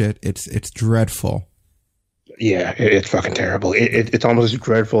slow as shit. It's dreadful. Yeah, it's fucking terrible. It's almost as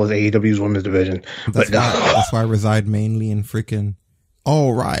dreadful as AEW's women's division. That's why I reside mainly in freaking...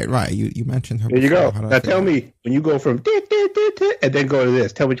 Oh, right. You mentioned her before. There you go. Now tell me, when you go from... and then go to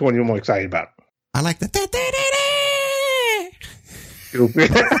this, tell me which one you're more excited about. I like the...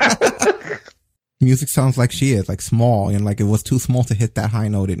 Music sounds like she is, like small, and like it was too small to hit that high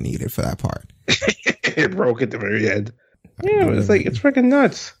note it needed for that part. It broke at the very end. Yeah, it's like, it's freaking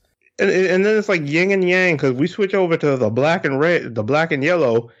nuts. And then it's like yin and yang, because we switch over to the black and red, the black and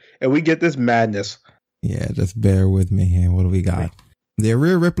yellow, and we get this madness. Yeah, just bear with me here. What do we got? The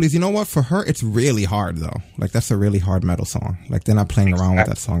Rhea Ripley's, you know what? For her, it's really hard, though. Like, that's a really hard metal song. Like, they're not playing around with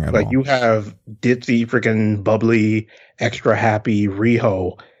that song at all. Like, you have ditzy, freaking bubbly, extra happy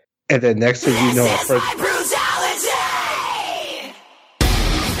Riho, and then next thing you know... This is my brutality!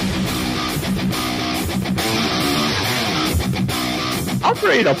 I'm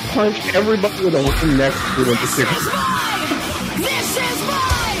ready to punch everybody with a ring next to them. This is mine! This is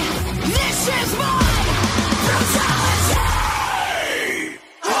mine! This is mine! Brutality!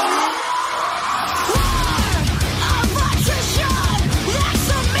 War of attrition!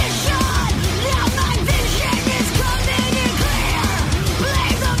 That's the mission! Now my vision is coming in clear!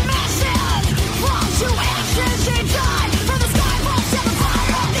 Blame the masses! Fall to ashes in time! From the sky falls to the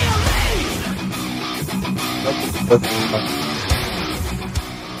fire of the elite!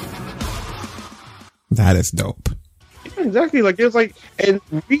 That is dope. Exactly, like it's like, and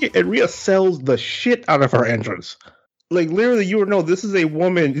Rhea sells the shit out of her entrance. Like literally, you know, this is a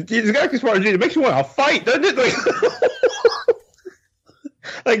woman. It's exactly smart. It makes you want to fight, doesn't it? Like,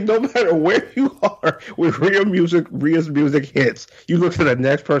 like no matter where you are, when Rhea's music hits, you look to the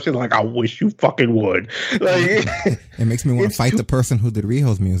next person like, I wish you fucking would. Like, it makes me want to fight the person who did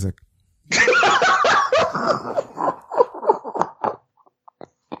Rio's music.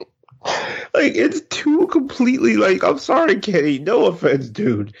 Like, it's too completely, like, I'm sorry, Kenny, no offense,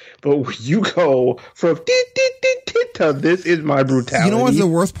 dude, but when you go from to this is my brutality. You know what the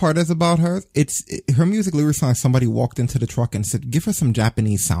worst part is about her? Her music literally sounds like somebody walked into the truck and said, give her some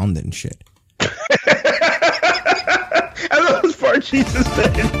Japanese sound and shit. And the worst part, Jesus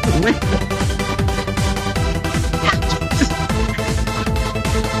said,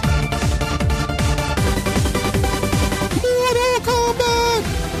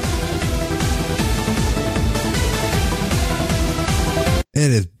 It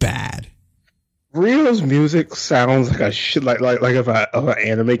is bad. Rio's music sounds like a shit, like if an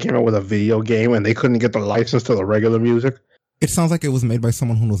anime came out with a video game and they couldn't get the license to the regular music. It sounds like it was made by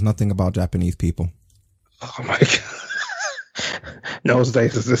someone who knows nothing about Japanese people. Oh my god! No,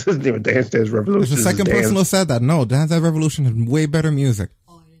 this isn't even Dance Dance Revolution. There's the second person who said that. No, Dance Dance Revolution has way better music,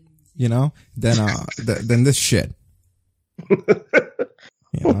 you know, than this shit. You know,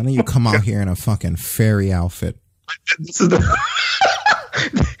 why don't you come out here in a fucking fairy outfit?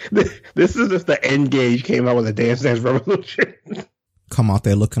 This is just the N-Gage came out with a Dance Dance Revolution. Come out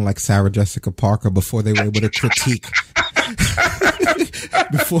there looking like Sarah Jessica Parker before they were able to critique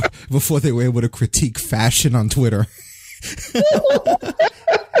before they were able to critique fashion on Twitter.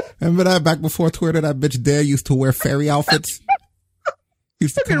 Remember that back before Twitter, that bitch there used to wear fairy outfits.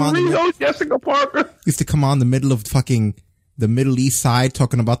 Used to come on Jessica Parker. Used to come on the middle of fucking the Middle East side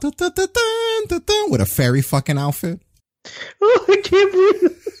talking about with a fairy fucking outfit. Oh, I can't believe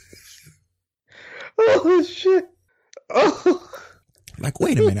it. Oh shit. Oh. Like,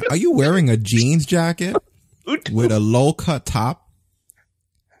 wait a minute. Are you wearing a jeans jacket with a low cut top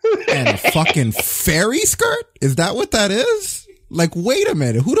and a fucking fairy skirt? Is that what that is? Like, wait a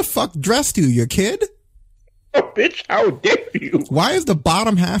minute. Who the fuck dressed you? Your kid? Oh, bitch, how dare you? Why is the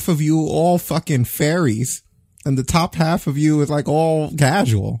bottom half of you all fucking fairies and the top half of you is like all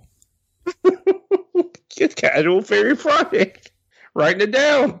casual? It's Casual Fairy Friday. Writing it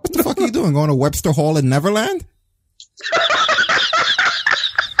down. What the fuck are you doing? Going to Webster Hall in Neverland?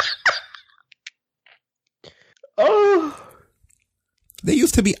 Oh. There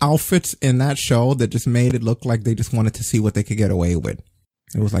used to be outfits in that show that just made it look like they just wanted to see what they could get away with.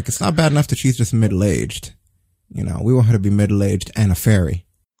 It was like, it's not bad enough that she's just middle-aged. You know, we want her to be middle-aged and a fairy.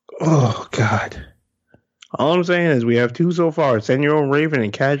 Oh, God. All I'm saying is we have two so far. Senor Raven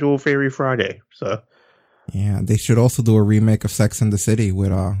and Casual Fairy Friday. So, yeah, they should also do a remake of Sex and the City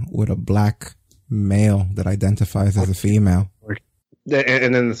with a black male that identifies as a female.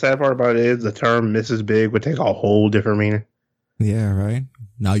 And then the sad part about it is the term Mrs. Big would take a whole different meaning. Yeah, right?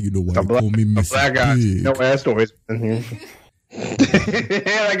 Now you know why they call me Mrs. Black guy. Big. No ass stories in here.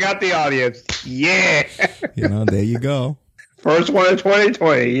 I got the audience. Yeah. You know, there you go. First one in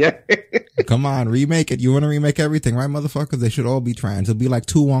 2020. Yeah. Come on, remake it. You want to remake everything, right, motherfuckers? They should all be trans. It'll be like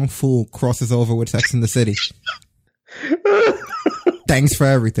Tu Wong Fu crosses over with Sex in the City. Thanks for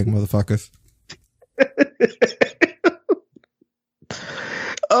everything, motherfuckers.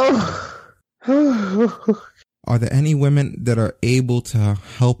 Oh. Are there any women that are able to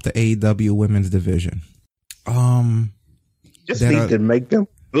help the AEW women's division? Just need to make them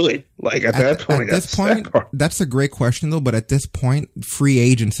good. Like at that point, that's a great question though. But at this point, free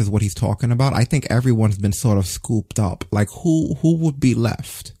agents is what he's talking about. I think everyone's been sort of scooped up. Like who would be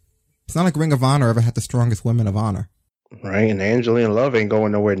left? It's not like Ring of Honor ever had the strongest women of honor, right? And Angelina Love ain't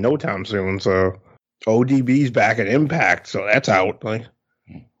going nowhere no time soon. So ODB's back at Impact, so that's out. Like,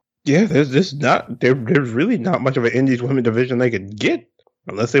 yeah, there's really not much of an Indies women division they could get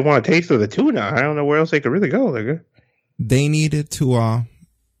unless they want a taste of the tuna. I don't know where else they could really go. Like, they needed to pick this up sooner than they did, unfortunately. And, that's a great question, though. But at this point, free agents is what he's talking about. I think everyone's been sort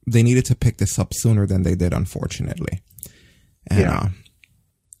of scooped up. Like, who would be left? It's not like Ring of Honor ever had the strongest women of honor, right? And Angelina Love ain't going nowhere no time soon. So ODB's back at Impact, so that's out. Like, yeah, there's really not much of an Indies women division they could get unless they want a taste of the tuna. I don't know where else they could really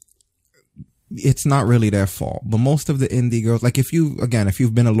go. Like, they needed to pick this up sooner than they did, unfortunately. it's not really their fault. But most of the indie girls, like if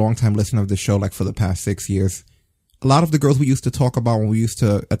you've been a long time listener of the show, like for the past 6 years, a lot of the girls we used to talk about when we used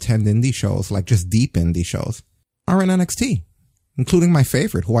to attend indie shows, like just deep indie shows, are in NXT, including my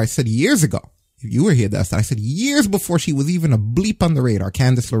favorite, who I said years ago. If you were here, Dustin, I said years before she was even a bleep on the radar,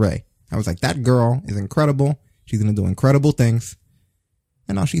 Candice LeRae. I was like, that girl is incredible. She's going to do incredible things.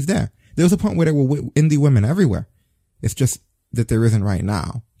 And now she's there. There was a point where there were indie women everywhere. It's just that there isn't right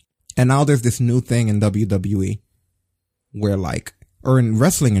now. And now there's this new thing in WWE where or in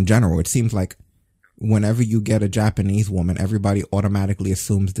wrestling in general, it seems like whenever you get a Japanese woman, everybody automatically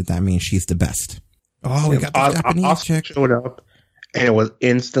assumes that means she's the best. Oh, we got the Japanese chick. Showed up, and it was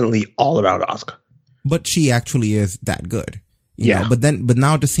instantly all about Asuka. But she actually is that good. You Yeah. know? But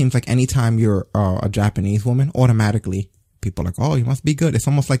now it just seems like anytime you're a Japanese woman, automatically people are like, oh, you must be good. It's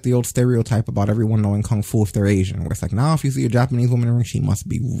almost like the old stereotype about everyone knowing Kung Fu if they're Asian, where it's like, now if you see a Japanese woman in the ring, she must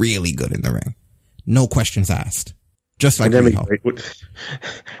be really good in the ring. No questions asked. Just like Wouldn't Riho.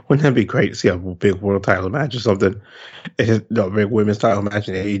 that be great to see a big world title match or something? A big women's title match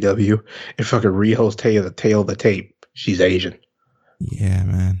in AEW. If fucking Riho's tail of the tape, she's Asian. Yeah,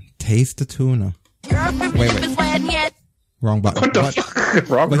 man. Taste the tuna. Wait. Wrong button. What the fuck?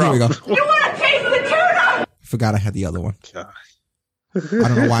 Wrong. But here we go. You want to taste the tuna? Forgot I had the other one. God. I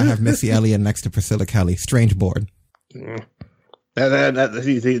don't know why I have Missy Elliott next to Priscilla Kelly. Strange board.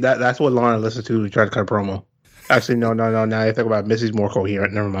 That's what Lauren listened to try to cut a promo. Actually, no. Now I think about it, Missy's more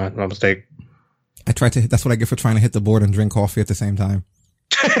coherent. Never mind. My mistake. That's what I get for trying to hit the board and drink coffee at the same time.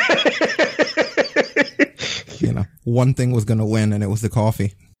 You know, one thing was going to win and it was the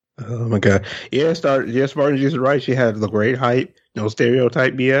coffee. Oh my god. Yeah, Spartan G's right. She had the great hype, no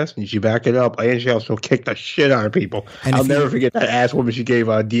stereotype BS, and she backed it up. And she also kicked the shit out of people. And I'll never forget that ass woman she gave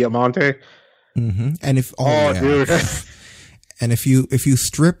Diamante. Mm-hmm. And if dude. And if you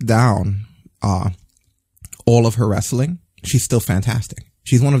strip down all of her wrestling, she's still fantastic.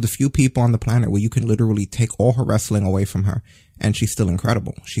 She's one of the few people on the planet where you can literally take all her wrestling away from her and she's still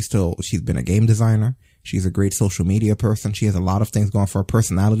incredible. She's been a game designer. She's a great social media person. She has a lot of things going for her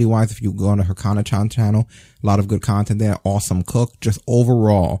personality wise. If you go on to her Kana-chan channel, a lot of good content there. Awesome cook. Just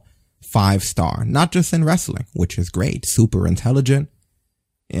overall 5-star, not just in wrestling, which is great. Super intelligent.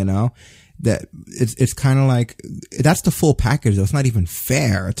 You know, that it's kind of like, that's the full package though. It's not even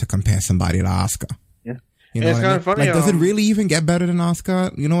fair to compare somebody to Asuka. Yeah. You know it's what I kind mean? of funny. Like, does it really even get better than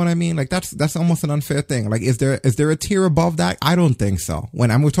Asuka? You know what I mean? Like, that's almost an unfair thing. Like, is there a tier above that? I don't think so.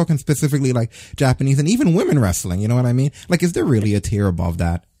 We're talking specifically like Japanese and even women wrestling. You know what I mean? Like, is there really a tier above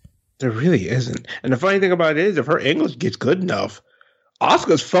that? There really isn't. And the funny thing about it is, if her English gets good enough,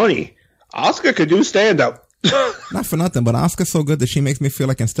 Asuka's funny. Asuka could do stand up. Not for nothing, but Asuka's so good that she makes me feel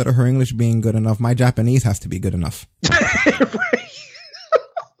like instead of her English being good enough, my Japanese has to be good enough.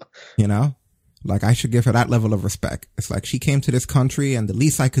 You know? Like, I should give her that level of respect. It's like she came to this country and the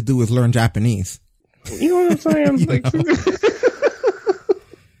least I could do is learn Japanese. You know what I'm saying?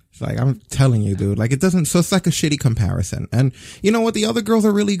 It's like, I'm telling you, dude, like it doesn't, so it's like a shitty comparison. And you know what? The other girls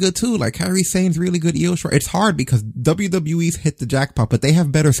are really good too. Like Kairi Sane's really good. Io Shirai. It's hard because WWE's hit the jackpot, but they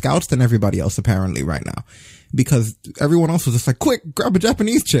have better scouts than everybody else apparently right now because everyone else was just like, quick, grab a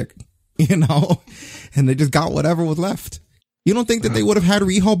Japanese chick, you know, and they just got whatever was left. You don't think that they would have had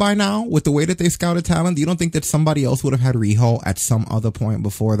Riho by now with the way that they scouted talent? You don't think that somebody else would have had Riho at some other point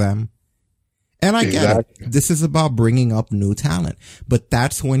before them? And I get it. This is about bringing up new talent, but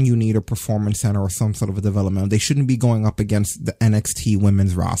that's when you need a performance center or some sort of a development. They shouldn't be going up against the NXT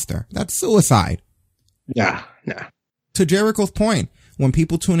women's roster. That's suicide. Nah. To Jericho's point, when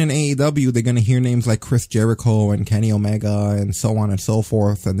people tune in AEW, they're going to hear names like Chris Jericho and Kenny Omega and so on and so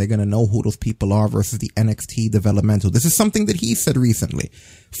forth, and they're going to know who those people are versus the NXT developmental. This is something that he said recently,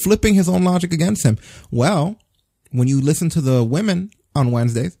 flipping his own logic against him. Well, when you listen to the women on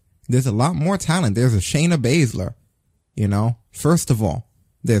Wednesdays, there's a lot more talent. There's a Shayna Baszler, you know. First of all,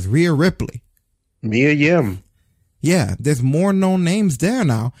 there's Rhea Ripley. Mia Yim. Yeah, there's more known names there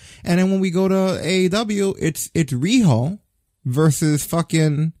now. And then when we go to AEW, it's Riho versus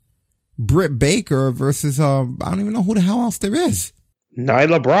fucking Britt Baker versus, I don't even know who the hell else there is.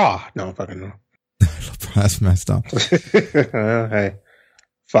 Nyla Bra. No, fucking no. That's messed up. Hey,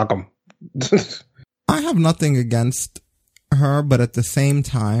 fuck them. I have nothing against her, but at the same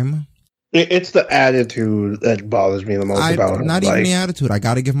time, it's the attitude that bothers me the most about her. Not even the attitude. I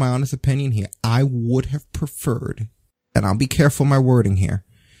got to give my honest opinion here. I would have preferred, and I'll be careful my wording here,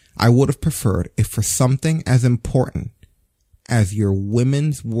 I would have preferred if for something as important as your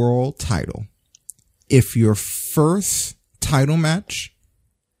women's world title, if your first title match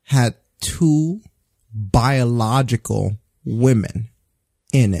had 2 biological women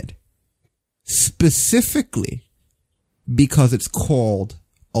in it, specifically because it's called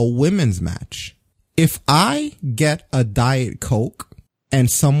a women's match. If I get a Diet Coke and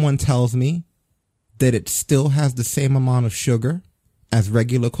someone tells me that it still has the same amount of sugar as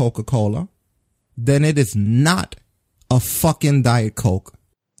regular Coca-Cola, then it is not a fucking Diet Coke.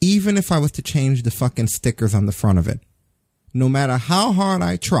 Even if I was to change the fucking stickers on the front of it. No matter how hard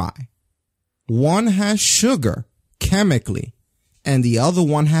I try, one has sugar chemically and the other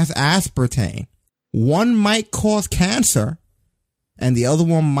one has aspartame. One might cause cancer and the other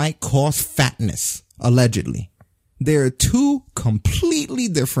one might cause fatness, allegedly. There are two completely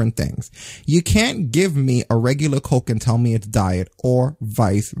different things. You can't give me a regular Coke and tell me it's diet or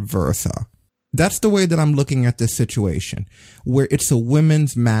vice versa. That's the way that I'm looking at this situation, where it's a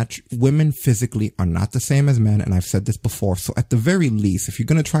women's match. Women physically are not the same as men, and I've said this before. So at the very least, if you're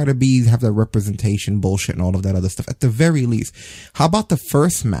going to try to have that representation bullshit and all of that other stuff, at the very least, how about the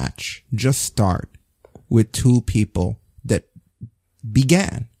first match just start with two people that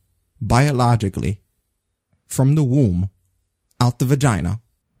began biologically from the womb out the vagina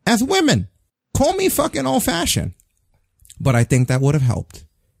as women? Call me fucking old fashioned, but I think that would have helped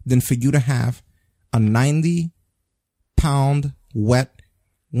than for you to have a 90-pound wet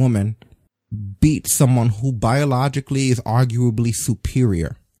woman beat someone who biologically is arguably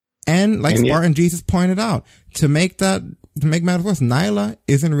superior. And like Spartan Jesus pointed out, to make matters worse, Nyla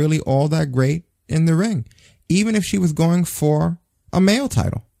isn't really all that great in the ring. Even if she was going for a male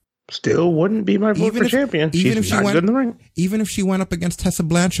title. Still wouldn't be my vote for champion. She's not good in the ring. Even if she went up against Tessa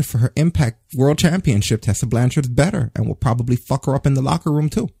Blanchard for her Impact World Championship, Tessa Blanchard's better and will probably fuck her up in the locker room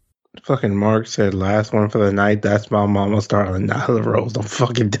too. Fucking Mark said, last one for the night. That's my mama starting Nyla Rose. I'm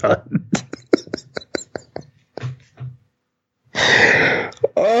fucking done.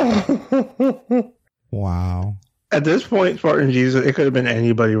 Oh. Wow. At this point, Spartan Jesus, it could have been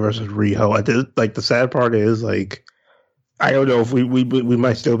anybody versus Riho. Like, the sad part is, like, I don't know if we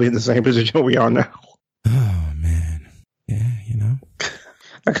might still be in the same position we are now. Oh, man. Yeah, you know.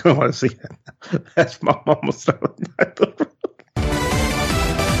 I kind of want to see that. That's my mama starting Nyla Rose.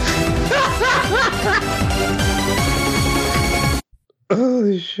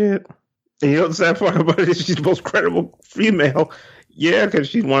 Holy shit. And you know the sad part about it is she's the most credible female. Yeah, because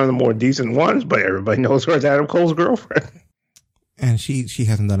she's one of the more decent ones, but everybody knows her as Adam Cole's girlfriend. And she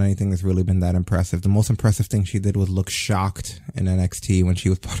hasn't done anything that's really been that impressive. The most impressive thing she did was look shocked in NXT when she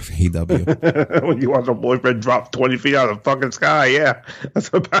was part of AEW. When you watch her boyfriend drop 20 feet out of the fucking sky, yeah, that's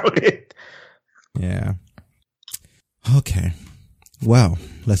about it. Yeah. Okay. Well,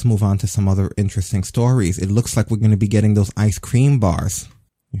 let's move on to some other interesting stories. It looks like we're going to be getting those ice cream bars.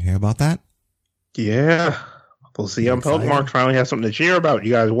 You hear about that? Yeah. We'll see on Pelt Mark finally has something to cheer about.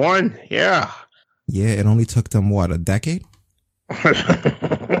 You guys won? Yeah. Yeah, it only took them, what, a decade?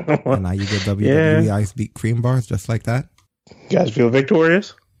 And now you get WWE ice cream bars just like that? You guys feel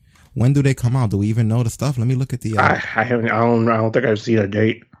victorious? When do they come out? Do we even know the stuff? Let me look at the... I don't think I've seen a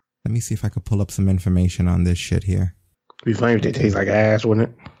date. Let me see if I could pull up some information on this shit here. It'd be funny if they taste like ass, wouldn't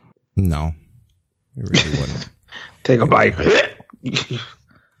it? No. It really wouldn't. Take a bite.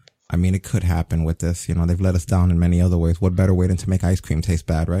 I mean, it could happen with this. You know, they've let us down in many other ways. What better way than to make ice cream taste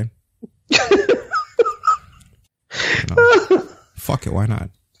bad, right? Fuck it, why not?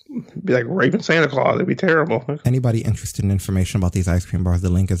 Be like raping Santa Claus. It'd be terrible. Anybody interested in information about these ice cream bars, the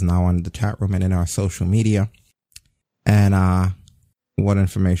link is now on the chat room and in our social media. And what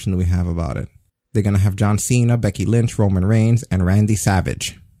information do we have about it? They're going to have John Cena, Becky Lynch, Roman Reigns, and Randy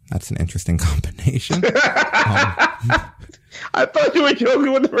Savage. That's an interesting combination. I thought you were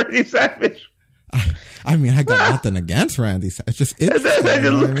joking with the Randy Savage. I mean, I got nothing against Randy Savage. It's just interesting,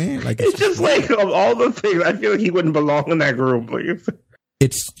 you know what I mean? Like, it's just like, of all the things, I feel like he wouldn't belong in that group.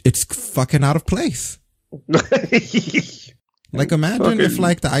 It's fucking out of place. Like, imagine if,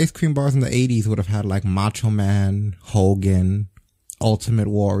 like, the ice cream bars in the 80s would have had, like, Macho Man, Hogan, Ultimate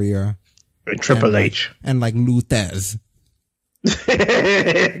Warrior, Triple H, and like Luthez.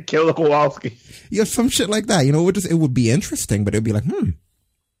 Killer Kowalski. Yeah, some shit like that. You know, it would be interesting, but it'd be like, you're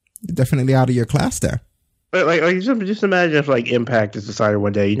definitely out of your class there. Like just imagine if like Impact has decided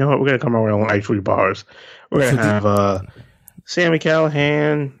one day, you know what, we're gonna come out with our own ice cream bars. We're gonna have Sami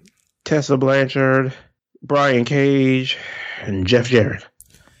Callihan, Tessa Blanchard, Brian Cage, and Jeff Jarrett.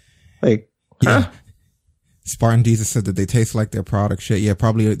 Like, yeah. Huh? Spartan Jesus said that they taste like their product shit. Yeah, they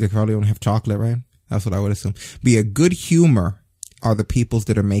probably don't have chocolate, right? That's what I would assume. Be a good humor are the peoples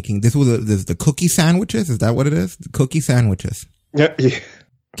that are making this. There's the cookie sandwiches. Is that what it is? The cookie sandwiches. Yeah.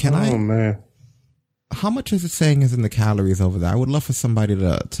 Oh man. How much is it saying is in the calories over there? I would love for somebody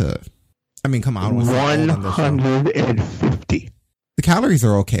to I mean, come on. 150. The calories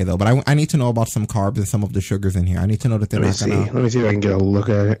are okay though, but I need to know about some carbs and some of the sugars in here. I need to know that they're not gonna. Let me see if I can get a look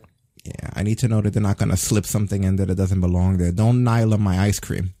at it. Yeah, I need to know that they're not gonna slip something in that it doesn't belong there. Don't Nyla my ice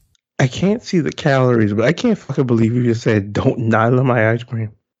cream. I can't see the calories, but I can't fucking believe you just said don't Nyla my ice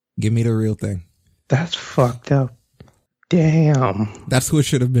cream. Give me the real thing. That's fucked up. Damn. That's who it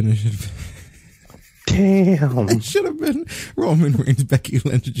should have been. It should have been. Damn. It should have been Roman Reigns, Becky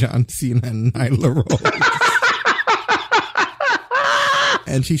Lynch, John Cena, and Nyla Rose.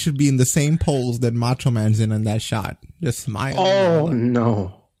 And she should be in the same pose that Macho Man's in that shot. Just smiling. Oh,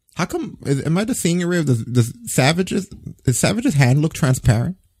 no. How come, am I just seeing a way of the Savage's, does Savage's hand look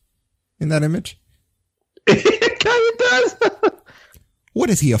transparent in that image? It kind of does. What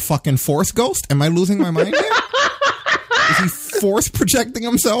is he, a fucking force ghost? Am I losing my mind here? Is he force projecting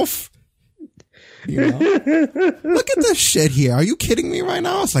himself? You know? Look at this shit here. Are you kidding me right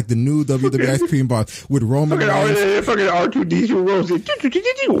now? It's like the new WWE ice cream bar with Roman Reigns. Fucking R2D2 Rose.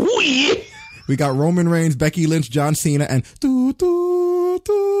 We got Roman Reigns, Becky Lynch, John Cena, and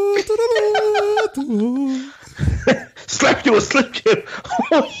slap you a slip chip.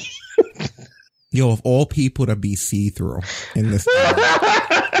 Yo, of all people to be see-through in this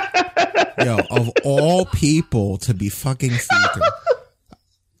yo, of all people to be fucking see-through.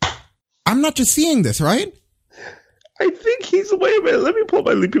 I'm not just seeing this, right? I think he's. Wait a minute. Let me pull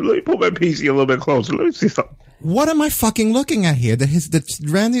my PC a little bit closer. Let me see something. What am I fucking looking at here?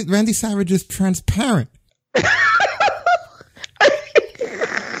 That Randy Savage is transparent.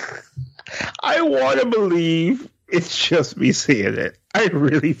 I want to believe it's just me seeing it. I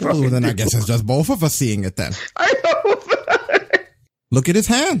really fucking. Well, then do. I guess it's just both of us seeing it. Then I know. Look at his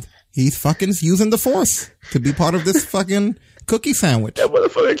hand. He's fucking using the force to be part of this fucking cookie sandwich. That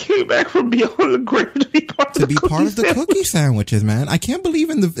motherfucker came back from beyond the grave to be part of the cookie sandwiches, man. I can't believe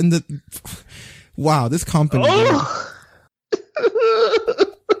in the. Wow, this company. Oh.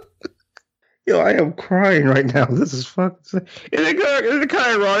 Yo, I am crying right now. This is fucking. Isn't it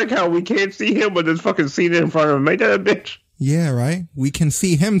kind of ironic how we can't see him, but there's fucking Cena in front of him? Ain't that a bitch? Yeah, right. We can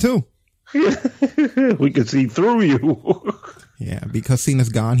see him too. We can see through you. Yeah, because Cena's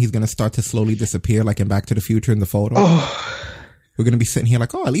gone, he's gonna start to slowly disappear, like in Back to the Future in the photo. Oh. We're gonna be sitting here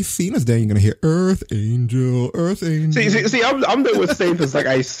like, oh, at least Cena's there. You're gonna hear Earth Angel, Earth Angel. See, I'm there with Safe. It's like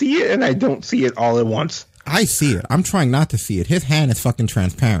I see it and I don't see it all at once. I see it. I'm trying not to see it. His hand is fucking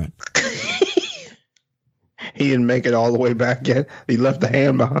transparent. He didn't make it all the way back yet. He left the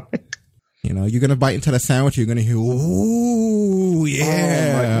hand behind. You know, you're gonna bite into the sandwich. You're gonna hear, ooh,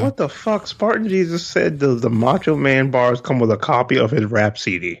 yeah. Oh, what the fuck? Spartan Jesus said the Macho Man bars come with a copy of his rap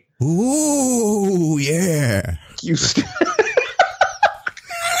CD. Ooh, yeah. You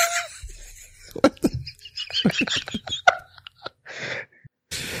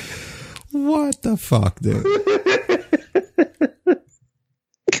What the fuck, dude?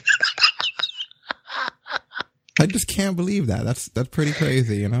 I just can't believe that. That's pretty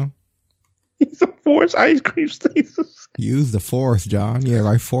crazy, you know? He's a Force ice cream stasis. Use the Force, John. Yeah,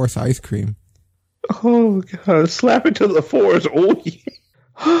 right. Force ice cream. Oh, God. Slap it to the Force. Oh, yeah.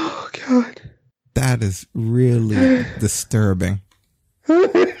 Oh, God. That is really disturbing.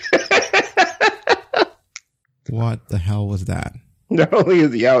 What the hell was that? Not only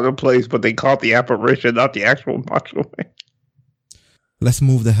is he out of place, but they caught the apparition, not the actual Macho Man. Let's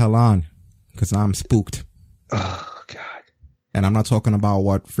move the hell on, because I'm spooked. Oh, God. And I'm not talking about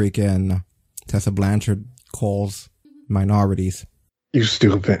what freaking Tessa Blanchard calls minorities. You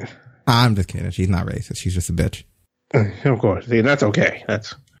stupid. I'm just kidding. She's not racist. She's just a bitch. Of course. See, that's okay. Yeah,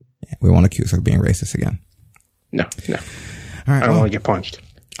 we won't accuse her of being racist again. No. All right, I don't want to get punched.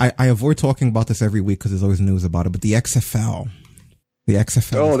 I avoid talking about this every week because there's always news about it, but the XFL. The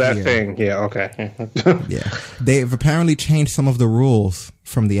XFL. Oh, that thing. Yeah, okay. Yeah. They've apparently changed some of the rules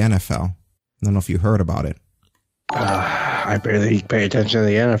from the NFL. I don't know if you heard about it. I barely pay attention to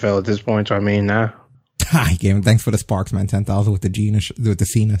the NFL at this point, so I mean, nah. Hi, Game. Thanks for the sparks, man. 10,000 with the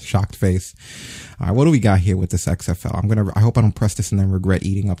Cena shocked face. All right, what do we got here with this XFL? I hope I don't press this and then regret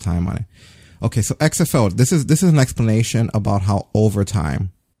eating up time on it. Okay, so XFL. This is an explanation about how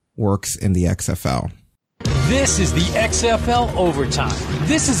overtime works in the XFL. This is the XFL Overtime.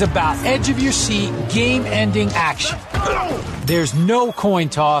 This is about edge-of-your-seat, game-ending action. There's no coin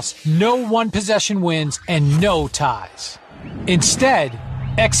toss, no one-possession wins, and no ties. Instead,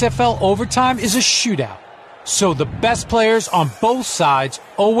 XFL Overtime is a shootout. So the best players on both sides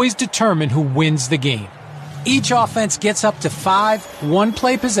always determine who wins the game. Each offense gets up to 5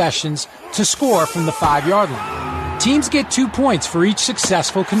 one-play possessions to score from the 5-yard line. Teams get 2 points for each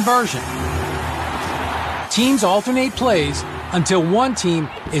successful conversion. Teams alternate plays until one team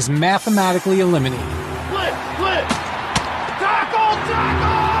is mathematically eliminated. Flip! Tackle!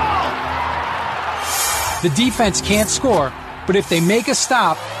 The defense can't score, but if they make a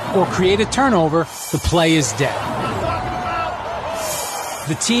stop or create a turnover, the play is dead.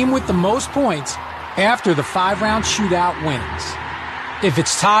 The team with the most points after the 5-round shootout wins. If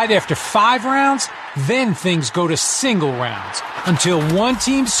it's tied after 5 rounds, then things go to single rounds until one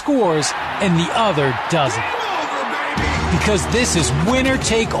team scores and the other doesn't. Because this is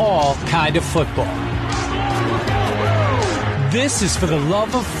winner-take-all kind of football. This is for the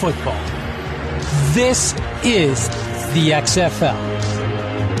love of football. This is the XFL.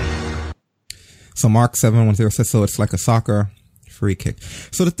 So Mark 710 says, so it's like a soccer free kick.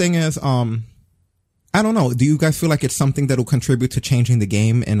 So the thing is, I don't know. Do you guys feel like it's something that will contribute to changing the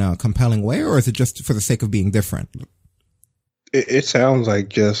game in a compelling way, or is it just for the sake of being different? It sounds like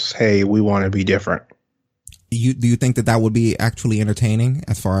just, hey, we want to be different. Do you think that would be actually entertaining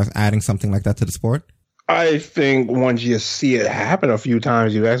as far as adding something like that to the sport? I think once you see it happen a few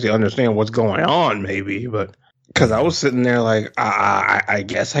times, you actually understand what's going on, maybe. But because I was sitting there like, I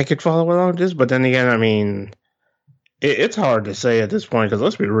guess I could follow along with this. But then again, I mean, it's hard to say at this point because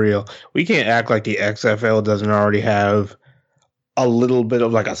let's be real. We can't act like the XFL doesn't already have a little bit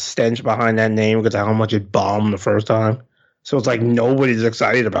of like a stench behind that name because of how much it bombed the first time. So it's like nobody's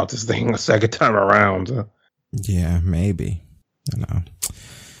excited about this thing a second time around. So. Yeah, maybe. I don't know.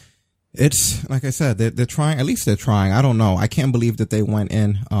 It's like I said, they're trying. At least they're trying. I don't know. I can't believe that they went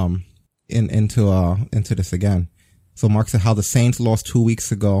into this again. So Mark said how the Saints lost 2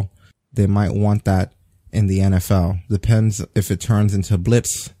 weeks ago. They might want that in the NFL. Depends if it turns into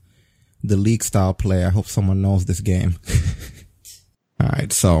blitz, the league style play. I hope someone knows this game. All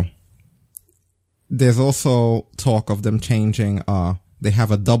right. So there's also talk of them changing. They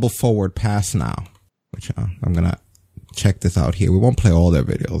have a double forward pass now, which I'm going to check this out here. We won't play all their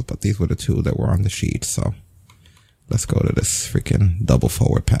videos, but these were the 2 that were on the sheet. So let's go to this freaking double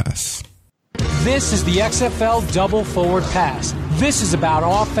forward pass. This is the XFL double forward pass. This is about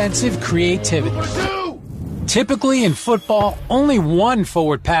offensive creativity. Typically in football, only one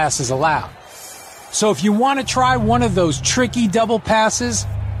forward pass is allowed. So if you want to try one of those tricky double passes,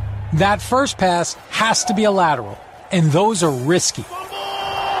 that first pass has to be a lateral, and those are risky.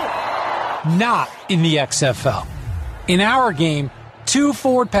 Not in the XFL. In our game, 2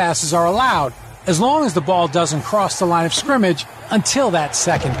 forward passes are allowed as long as the ball doesn't cross the line of scrimmage until that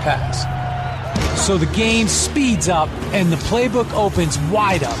second pass. So the game speeds up and the playbook opens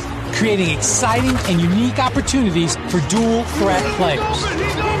wide up, creating exciting and unique opportunities for dual threat players.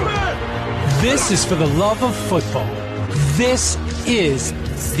 This is for the love of football. This is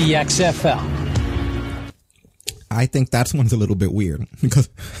the XFL. I think that one's a little bit weird because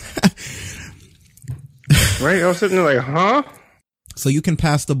right, I was sitting there like, huh? So you can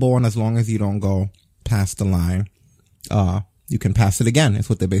pass the ball, and as long as you don't go past the line, you can pass it again, is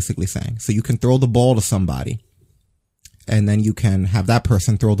what they're basically saying. So you can throw the ball to somebody, and then you can have that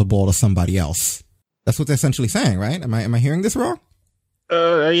person throw the ball to somebody else. That's what they're essentially saying, right? Am I hearing this wrong?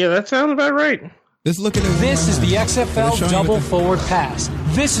 Yeah, that sounds about right. Just look at it. This is the XFL double forward pass.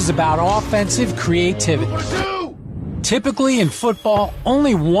 This is about offensive creativity. Typically in football,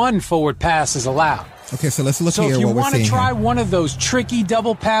 only one forward pass is allowed. Okay, so let's look here So if you what we're want to seeing try here. one of those tricky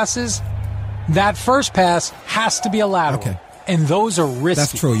double passes, that first pass has to be a lateral. Okay. And those are risky.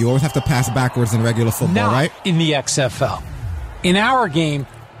 That's true. You always have to pass backwards in regular football, Not right? in the XFL. In our game,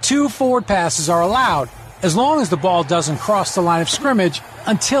 2 forward passes are allowed as long as the ball doesn't cross the line of scrimmage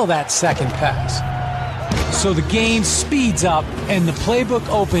until that second pass. So the game speeds up and the playbook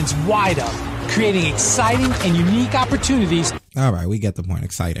opens wide up, creating exciting and unique opportunities. All right, we get the point.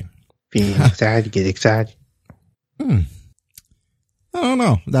 Exciting. Being excited, get excited. I don't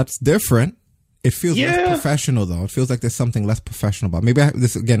know. That's different. It feels less professional, though. It feels like there's something less professional about it. Maybe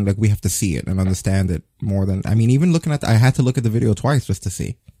this again, like we have to see it and understand it more than. I mean, even looking at, I had to look at the video twice just to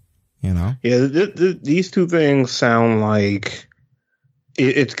see. You know. Yeah, these 2 things sound like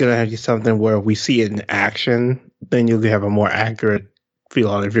it's gonna have something where we see it in action, then you'll have a more accurate feel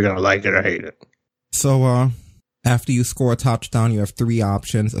on if you're gonna like it or hate it. So, after you score a touchdown, you have 3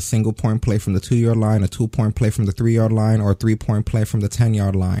 options: a single point play from the 2-yard line, a 2-point play from the 3-yard line, or a 3-point play from the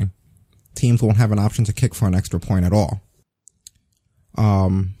 10-yard line. Teams won't have an option to kick for an extra point at all.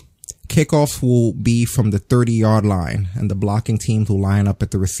 Kickoffs will be from the 30-yard line, and the blocking teams will line up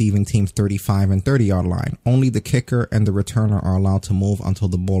at the receiving team's 35 and 30-yard line. Only the kicker and the returner are allowed to move until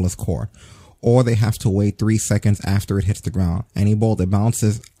the ball is caught, or they have to wait 3 seconds after it hits the ground. Any ball that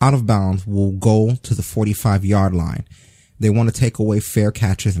bounces out of bounds will go to the 45-yard line. They want to take away fair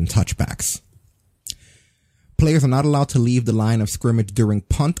catches and touchbacks. Players are not allowed to leave the line of scrimmage during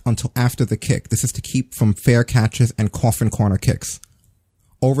punt until after the kick. This is to keep from fair catches and coffin corner kicks.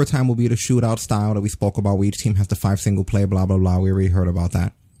 Overtime will be the shootout style that we spoke about, where each team has the 5 single play, blah, blah, blah. We already heard about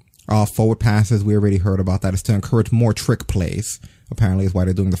that. Forward passes, we already heard about that. It's to encourage more trick plays, apparently, is why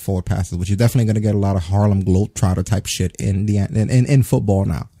they're doing the forward passes, which you're definitely going to get a lot of Harlem Globetrotter type shit in football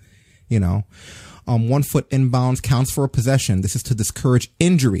now. You know, 1 foot inbounds counts for a possession. This is to discourage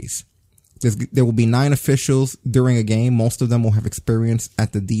injuries. There will be 9 officials during a game. Most of them will have experience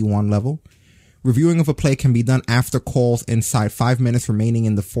at the D1 level. Reviewing of a play can be done after calls inside 5 minutes remaining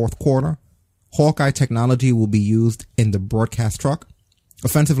in the fourth quarter. Hawkeye technology will be used in the broadcast truck.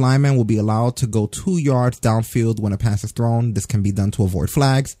 Offensive linemen will be allowed to go 2 yards downfield when a pass is thrown. This can be done to avoid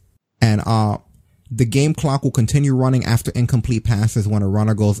flags. And the game clock will continue running after incomplete passes when a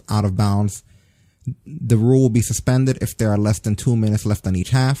runner goes out of bounds. The rule will be suspended if there are less than 2 minutes left on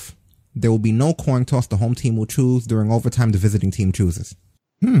each half. There will be no coin toss. The home team will choose. During overtime, the visiting team chooses.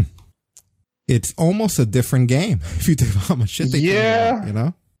 It's almost a different game if you think about how much shit they can do, you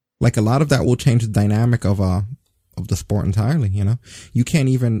know? Like, a lot of that will change the dynamic of the sport entirely, you know? You can't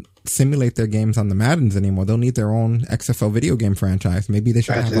even simulate their games on the Maddens anymore. They'll need their own XFL video game franchise. Maybe they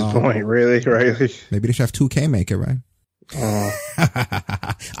should At have... this point, really? Maybe they should have 2K make it, right?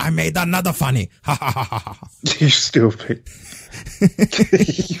 I made another funny. You stupid.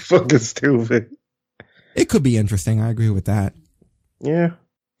 You fucking stupid. It could be interesting. I agree with that. Yeah.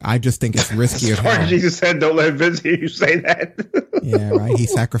 I just think it's risky. Jesus said, don't let Vince hear you say that. Yeah, right. He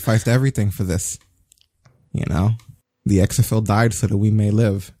sacrificed everything for this. You know, the XFL died so that we may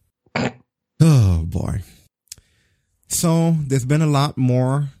live. Oh boy. So there's been a lot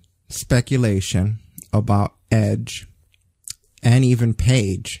more speculation about Edge and even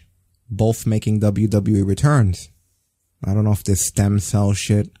Paige both making WWE returns. I don't know if this stem cell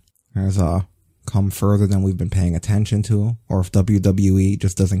shit has come further than we've been paying attention to, or if WWE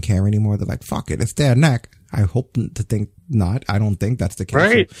just doesn't care anymore. They're like, fuck it, it's their neck. I hope to think not. I don't think that's the case.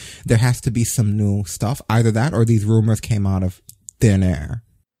 Right. So there has to be some new stuff. Either that or these rumors came out of thin air,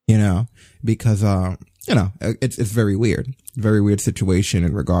 you know, because, you know, it's very weird. Very weird situation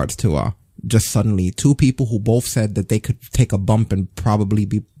in regards to, just suddenly 2 people who both said that they could take a bump and probably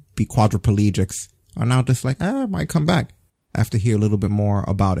be quadriplegics are now just like, I might come back after hear a little bit more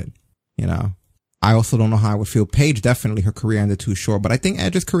about it, you know. I also don't know how I would feel. Paige, definitely her career ended too short, but I think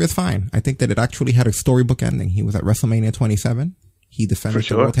Edge's career is fine. I think that it actually had a storybook ending. He was at WrestleMania 27. He defended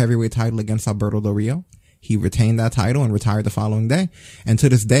the World Heavyweight title against Alberto Del Rio. He retained that title and retired the following day. And to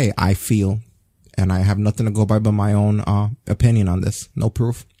this day, I feel, and I have nothing to go by but my own opinion on this, no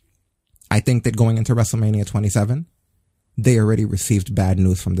proof. I think that going into WrestleMania 27, they already received bad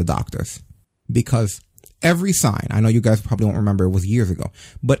news from the doctors. Because every sign, I know you guys probably won't remember, it was years ago,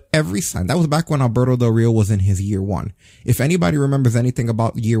 but every sign, that was back when Alberto Del Rio was in his year 1. If anybody remembers anything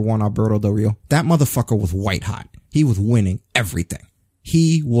about year 1 Alberto Del Rio, that motherfucker was white hot. He was winning everything.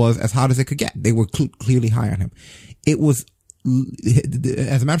 He was as hot as it could get. They were clearly high on him. It was,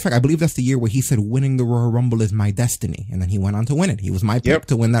 as a matter of fact, I believe that's the year where he said, winning the Royal Rumble is my destiny. And then he went on to win it. He was my pick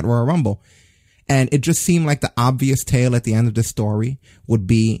to win that Royal Rumble. And it just seemed like the obvious tale at the end of this story would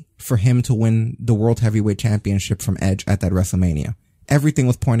be for him to win the World Heavyweight Championship from Edge at that WrestleMania. Everything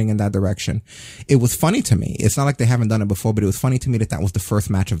was pointing in that direction. It was funny to me. It's not like they haven't done it before, but it was funny to me that that was the first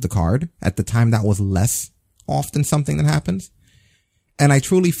match of the card. At the time, that was less often something that happens. And I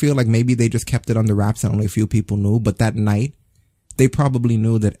truly feel like maybe they just kept it under wraps and only a few people knew. But that night, they probably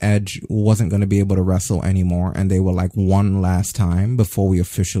knew that Edge wasn't going to be able to wrestle anymore. And they were like, one last time before we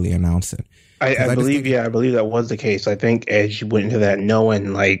officially announce it. I believe that was the case. I think Edge went into that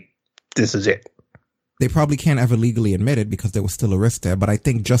knowing, like, this is it. They probably can't ever legally admit it because there was still a risk there. But I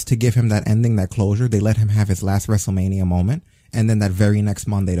think just to give him that ending, that closure, they let him have his last WrestleMania moment. And then that very next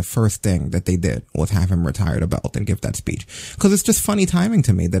Monday, the first thing that they did was have him retire the belt and give that speech. Because it's just funny timing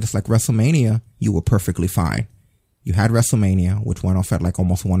to me that it's like WrestleMania, you were perfectly fine. You had WrestleMania, which went off at like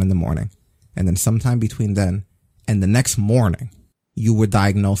almost 1 a.m. And then sometime between then and the next morning, you were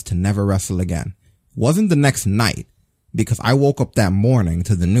diagnosed to never wrestle again. Wasn't the next night, because I woke up that morning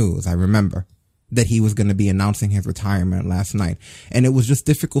to the news, I remember, that he was going to be announcing his retirement last night. And it was just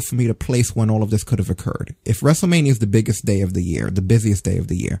difficult for me to place when all of this could have occurred. If WrestleMania is the biggest day of the year, the busiest day of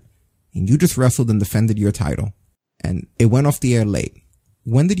the year, and you just wrestled and defended your title, and it went off the air late,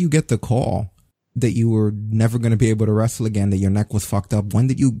 when did you get the call that you were never going to be able to wrestle again, that your neck was fucked up? When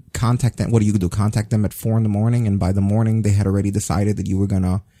did you contact them? What do you do? Contact them at 4 a.m, and by the morning they had already decided that you were going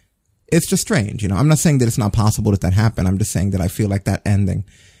to... It's just strange, you know. I'm not saying that it's not possible that happened. I'm just saying that I feel like that ending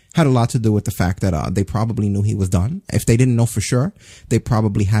had a lot to do with the fact that they probably knew he was done. If they didn't know for sure, they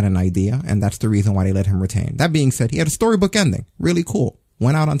probably had an idea, and that's the reason why they let him retain. That being said, he had a storybook ending. Really cool.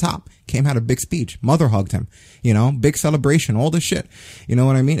 went out on top, came, had a big speech, mother hugged him, you know, big celebration, all this shit. You know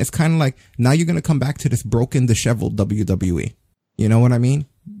what I mean? It's kind of like, now you're going to come back to this broken, disheveled WWE. You know what I mean?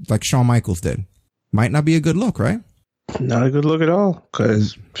 Like Shawn Michaels did. Might not be a good look, right? Not a good look at all,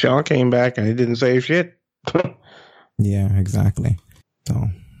 because Shawn came back and he didn't say shit. Yeah, exactly. So,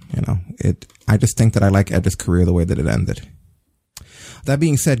 you know, I just think that I like Edge's career the way that it ended. That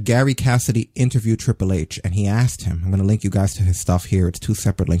being said, Gary Cassidy interviewed Triple H, and he asked him, I'm going to link you guys to his stuff here. It's 2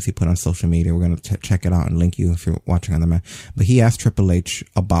 separate links he put on social media. We're going to check it out and link you if you're watching on the man. But he asked Triple H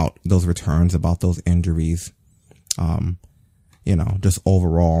about those returns, about those injuries, you know, just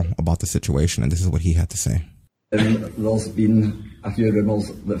overall about the situation. And this is what he had to say. There's been a few rumours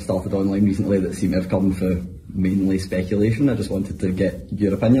that have started online recently that seem to have come for mainly speculation. I just wanted to get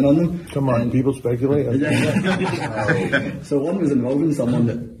your opinion on them. Come on, people speculate. So one was involving someone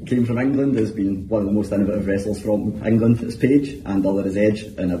that came from England, has been one of the most innovative wrestlers from England, it's Paige, and the other is Edge,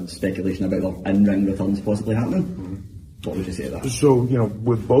 and a speculation about their in-ring returns possibly happening. Mm-hmm. What would you say to that? So, you know,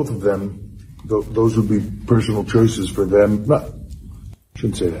 with both of them, those would be personal choices for them.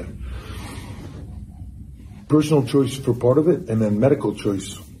 Shouldn't say that. Personal choice for part of it, and then medical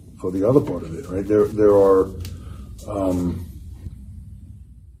choice for the other part of it, right? There are,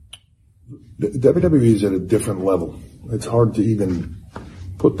 WWE is at a different level. It's hard to even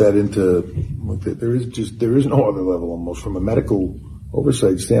put that into, there is no other level almost from a medical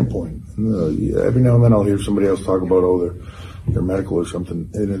oversight standpoint. Every now and then I'll hear somebody else talk about, they're medical or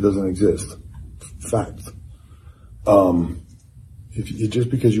something, and it doesn't exist. Fact. Just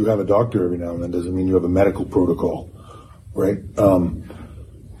because you have a doctor every now and then doesn't mean you have a medical protocol, right?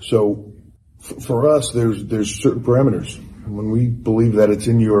 So for us, there's certain parameters. When we believe that it's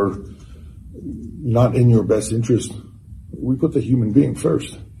not in your best interest, we put the human being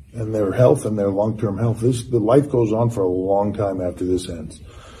first and their health and their long-term health. The life goes on for a long time after this ends.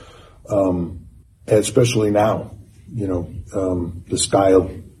 Especially now, you know, the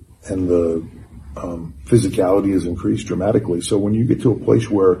style and the physicality has increased dramatically. So when you get to a place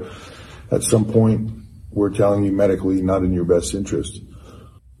where at some point we're telling you medically not in your best interest,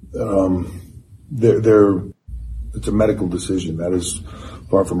 it's a medical decision. That is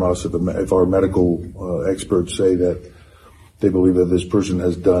far from us. If our medical experts say that they believe that this person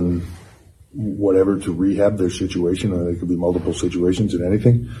has done whatever to rehab their situation, and it could be multiple situations in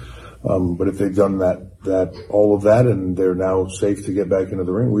anything, but if they've done all of that and they're now safe to get back into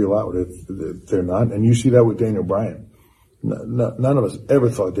the ring, we allow it. If they're not, and you see that with Daniel Bryan. None of us ever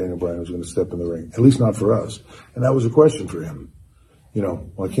thought Daniel Bryan was going to step in the ring, at least not for us. And that was a question for him. You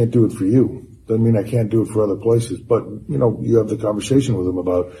know, well, I can't do it for you. Doesn't mean I can't do it for other places. But, you know, you have the conversation with him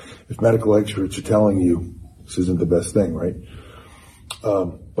about if medical experts are telling you this isn't the best thing, right?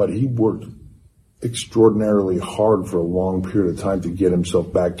 But he worked extraordinarily hard for a long period of time to get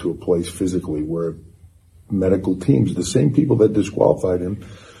himself back to a place physically where medical teams, the same people that disqualified him,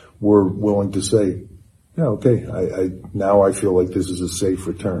 were willing to say, yeah, okay, now I feel like this is a safe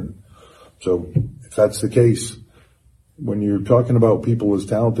return. So if that's the case, when you're talking about people as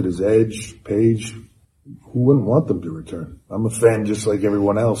talented as Edge, Paige, who wouldn't want them to return? I'm a fan just like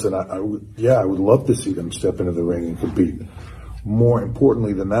everyone else, and I would love to see them step into the ring and compete. More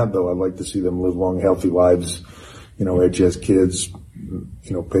importantly than that, though, I'd like to see them live long, healthy lives. You know, Edge has kids. You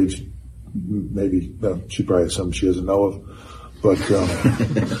know, Paige, maybe, she probably has something she doesn't know of. But,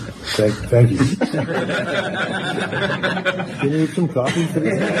 thank you. Can you have some coffee for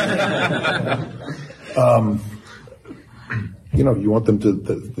this? You know, you want them to,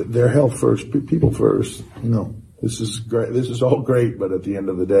 their health first, people first. You know, this is great. This is all great, but at the end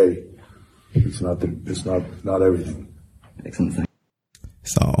of the day, it's not everything. Excellent thing.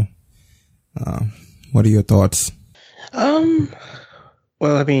 So, what are your thoughts? Well,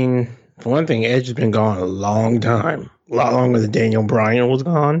 I mean, for one thing, Edge has been gone a long time. A lot longer than Daniel Bryan was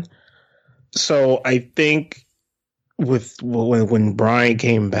gone. So I think when Bryan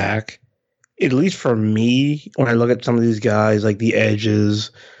came back, at least for me, when I look at some of these guys, like the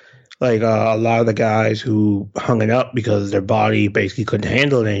Edges, like a lot of the guys who hung it up because their body basically couldn't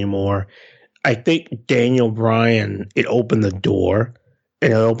handle it anymore, I think Daniel Bryan, it opened the door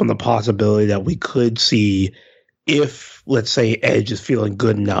and it opened the possibility that we could see if, let's say, Edge is feeling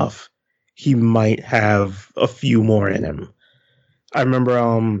good enough, he might have a few more in him. I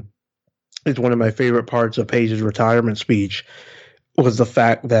remember it's one of my favorite parts of Paige's retirement speech was the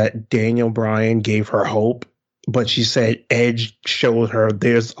fact that Daniel Bryan gave her hope, but she said Edge showed her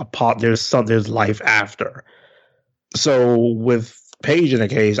there's life after. So with Paige in the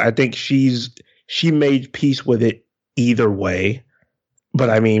case, I think she made peace with it either way.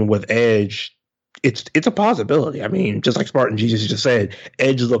 But I mean, with Edge, it's a possibility. I mean, just like Spartan Jesus just said,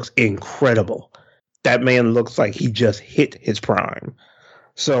 Edge looks incredible. That man looks like he just hit his prime.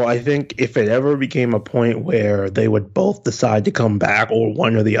 So I think if it ever became a point where they would both decide to come back, or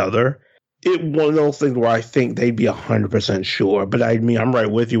one or the other, it one of those things where I think they'd be 100% sure. But I mean, I'm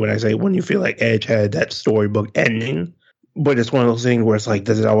right with you when I say when you feel like Edge had that storybook ending. But it's one of those things where it's like,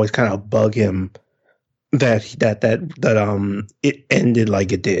 does it always kind of bug him that it ended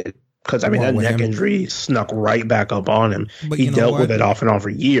like it did? Because I mean, that neck injury snuck right back up on him. But he dealt with it off and on for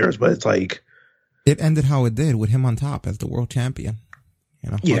years. But it's like it ended how it did, with him on top as the world champion. You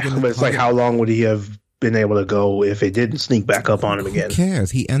know, but it's like, how long would he have been able to go if it didn't sneak back up on him again? Who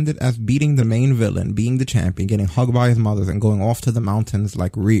cares? He ended as beating the main villain, being the champion, getting hugged by his mothers, and going off to the mountains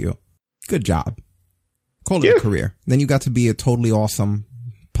like Ryu. Good job. Call it a career. Then you got to be a totally awesome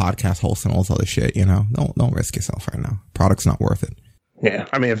podcast host and all this other shit. You know, don't risk yourself right now. Product's not worth it. Yeah,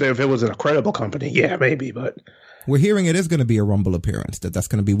 I mean, if it was a credible company, yeah, maybe, but we're hearing it is going to be a Rumble appearance. That's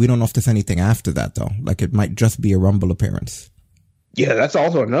going to be. We don't know if there's anything after that though. Like, it might just be a Rumble appearance. Yeah, that's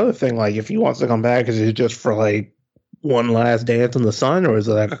also another thing. Like, if he wants to come back, is it just for like one last dance in the sun, or is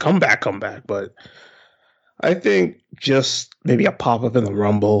it like a comeback? But I think just maybe a pop up in the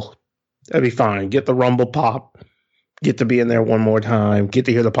Rumble, that'd be fine. Get the Rumble pop, get to be in there one more time, get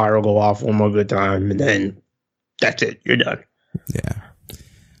to hear the pyro go off one more good time, and then that's it. You're done. Yeah.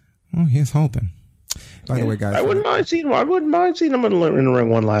 Well, he's hoping. By the way, guys, I wouldn't mind seeing him in the ring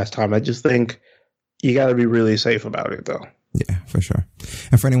one last time. I just think you got to be really safe about it, though. Yeah, for sure.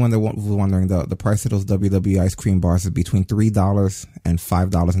 And for anyone that was wondering, the price of those WWE ice cream bars is between $3 and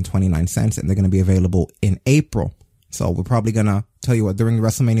 $5.29, and they're going to be available in April. So we're probably going to tell you what, during the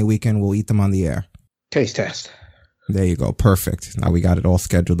WrestleMania weekend, we'll eat them on the air. Taste test. There you go. Perfect. Now we got it all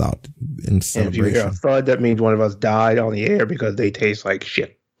scheduled out in celebration. And if you hear a thud, that means one of us died on the air because they taste like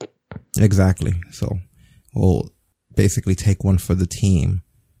shit. Exactly. So we'll basically take one for the team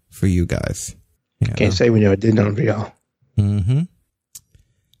for you guys. Can't say we never did none for y'all. Mm-hmm.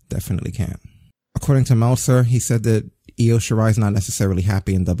 Definitely can't. According to Meltzer, he said that Io Shirai is not necessarily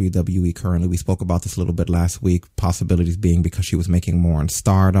happy in WWE currently. We spoke about this a little bit last week. Possibilities being because she was making more in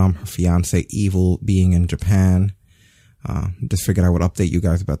Stardom, her fiance Evil being in Japan. Just figured I would update you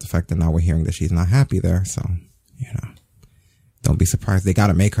guys about the fact that now we're hearing that she's not happy there. So, don't be surprised. They got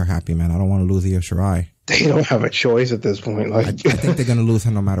to make her happy, man. I don't want to lose Io Shirai. They don't have a choice at this point. Like, I think they're going to lose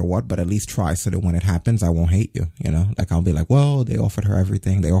her no matter what, but at least try so that when it happens, I won't hate you. Like, I'll be like, well, they offered her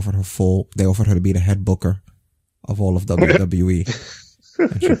everything. They offered her to be the head booker of all of WWE.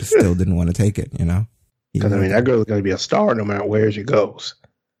 And she still didn't want to take it, Because, I mean, that girl's going to be a star no matter where she goes.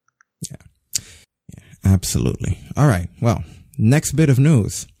 Yeah, absolutely. All right. Well, next bit of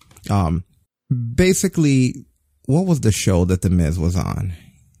news. Basically, what was the show that The Miz was on?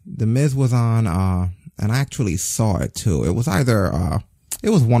 The Miz was on, and I actually saw it too. It was either, it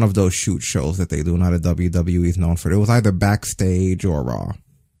was one of those shoot shows that they do, not a WWE is known for. It was either Backstage or Raw.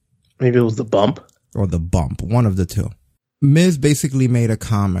 Maybe it was The Bump. Or The Bump, one of the two. Miz basically made a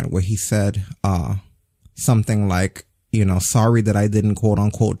comment where he said, something like, sorry that I didn't quote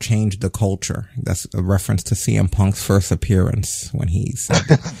unquote change the culture. That's a reference to CM Punk's first appearance when he said,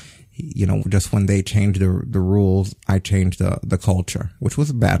 just when they changed the rules, I changed the culture, which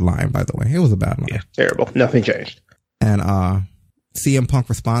was a bad line, by the way. It was a bad line. Yeah, terrible. Nothing changed. And CM Punk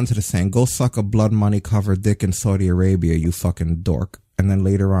responded to saying, go suck a blood money covered dick in Saudi Arabia, you fucking dork. And then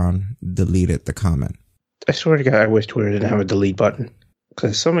later on, deleted the comment. I swear to God, I wish Twitter didn't have a delete button.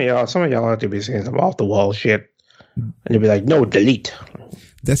 Because some of y'all have to be saying some off the wall shit. And they'd be like, no, delete.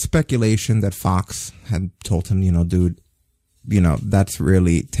 There's speculation that Fox had told him, dude, that's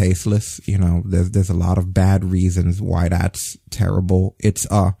really tasteless. There's a lot of bad reasons why that's terrible. It's,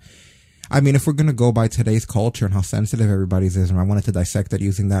 if we're going to go by today's culture and how sensitive everybody's is, and I wanted to dissect that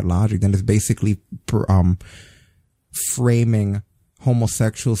using that logic, then it's basically, framing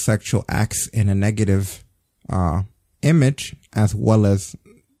homosexual sexual acts in a negative, image, as well as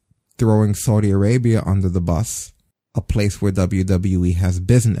throwing Saudi Arabia under the bus, a place where WWE has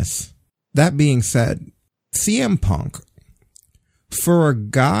business. That being said, CM Punk, for a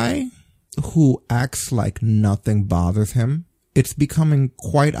guy who acts like nothing bothers him, it's becoming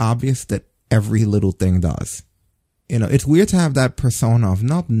quite obvious that every little thing does. It's weird to have that persona of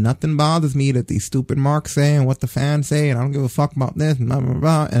nothing bothers me that these stupid marks say and what the fans say, and I don't give a fuck about this, blah, blah,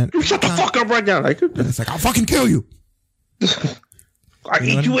 blah. And shut the fuck up right now. And it's like, I'll fucking kill you. I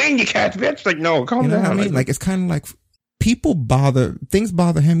eat you and you cat, bitch. Like, no, calm down. What I mean? Like, it's kind of like things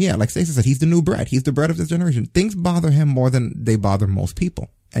bother him. Yeah, like Stacey said, he's the new bread. He's the bread of this generation. Things bother him more than they bother most people.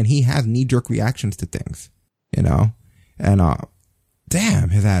 And he has knee-jerk reactions to things, And damn,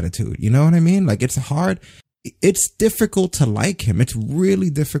 his attitude. You know what I mean? Like, it's hard. It's difficult to like him. It's really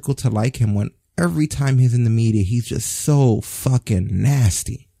difficult to like him when every time he's in the media, he's just so fucking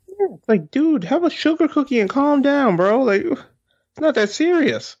nasty. Yeah, like, dude, have a sugar cookie and calm down, bro. Like, it's not that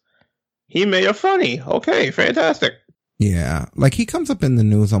serious. He made it funny. Okay, fantastic. Yeah, like he comes up in the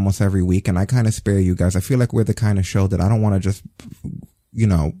news almost every week, and I kind of spare you guys. I feel like we're the kind of show that I don't want to just, you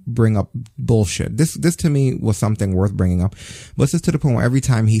know, bring up bullshit. This to me was something worth bringing up, but it's just to the point where every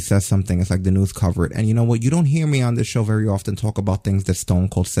time he says something, it's like the news cover it. And you know what? You don't hear me on this show very often talk about things that Stone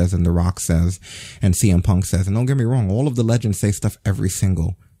Cold says and The Rock says and CM Punk says. And don't get me wrong, all of the legends say stuff every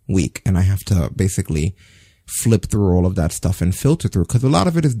single week, and I have to basically flip through all of that stuff and filter through, because a lot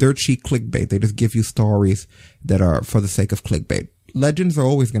of it is dirt sheet clickbait. They just give you stories that are for the sake of clickbait. Legends are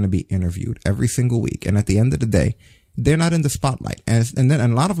always going to be interviewed every single week, and at the end of the day, they're not in the spotlight, and a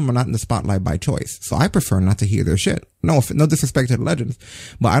lot of them are not in the spotlight by choice. So I prefer not to hear their shit. No disrespect to the legends,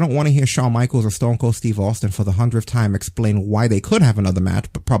 but I don't want to hear Shawn Michaels or Stone Cold Steve Austin for the 100th time explain why they could have another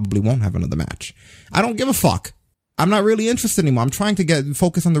match but probably won't have another match. I don't give a fuck. I'm not really interested anymore. I'm trying to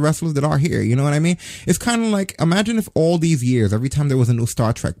focus on the wrestlers that are here. You know what I mean? It's kind of like, imagine if all these years, every time there was a new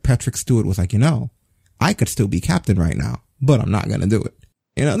Star Trek, Patrick Stewart was like, you know, I could still be captain right now, but I'm not going to do it.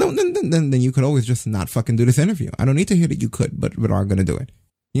 You know, then you could always just not fucking do this interview. I don't need to hear that you could, but aren't going to do it.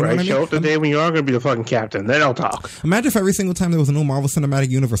 You know right, what I mean? Show up the day when you are going to be the fucking captain. Then I'll talk. Imagine if every single time there was a new Marvel Cinematic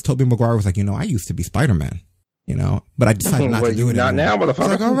Universe, Tobey Maguire was like, you know, I used to be Spider-Man. You know, but I decided not to do it not anymore. now, motherfucker.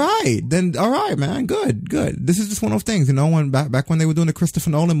 Like, all right, man, good. This is just one of those things, you know, when back when they were doing the Christopher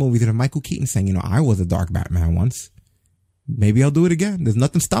Nolan movies, and Michael Keaton saying, you know, I was a dark Batman once. Maybe I'll do it again. There's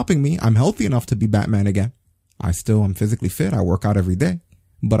nothing stopping me. I'm healthy enough to be Batman again. I'm physically fit. I work out every day,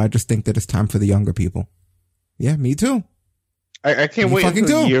 but I just think that it's time for the younger people. Yeah, me too. I can't wait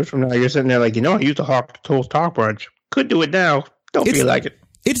until years from now. You're sitting there like, you know, I used to talk brunch. Could do it now. Don't feel like it.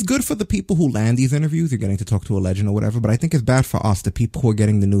 It's good for the people who land these interviews. You're getting to talk to a legend or whatever, but I think it's bad for us, the people who are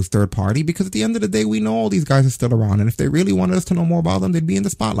getting the news third party, because at the end of the day, we know all these guys are still around. And if they really wanted us to know more about them, they'd be in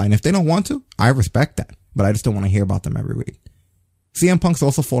the spotlight. And if they don't want to, I respect that, but I just don't want to hear about them every week. CM Punk's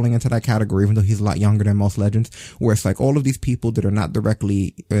also falling into that category, even though he's a lot younger than most legends, where it's like all of these people that are not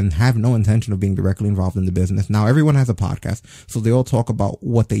directly and have no intention of being directly involved in the business. Now everyone has a podcast, so they all talk about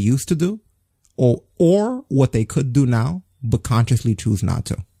what they used to do or what they could do now, but consciously choose not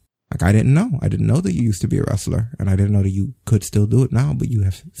to. Like, I didn't know. I didn't know that you used to be a wrestler, and I didn't know that you could still do it now, but you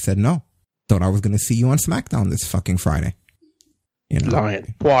have said no. Thought I was going to see you on SmackDown this fucking Friday. You know?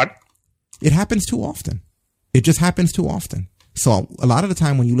 Lying. What? It happens too often. It just happens too often. So a lot of the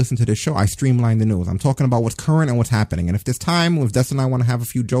time when you listen to this show, I streamline the news. I'm talking about what's current and what's happening. And if there's time, if Des and I want to have a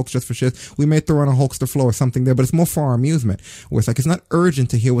few jokes just for shit, we may throw in a Hulkster flow or something there, but it's more for our amusement. Where it's like, it's not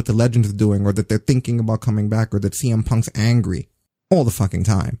urgent to hear what the legends are doing or that they're thinking about coming back or that CM Punk's angry all the fucking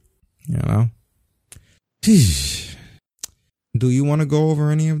time. You know? Do you want to go over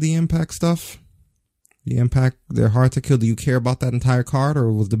any of the Impact stuff? The Impact, they're hard to kill. Do you care about that entire card,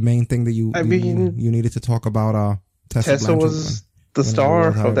 or was the main thing that you needed to talk about Tessa was the star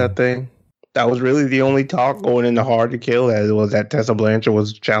of that thing. That was really the only talk going into Hard to Kill, as it was that Tessa Blanchard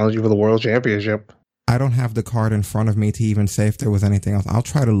was challenging for the World Championship. I don't have the card in front of me to even say if there was anything else. I'll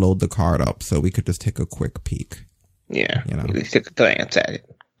try to load the card up so we could just take a quick peek. Yeah, you know, at least take a glance at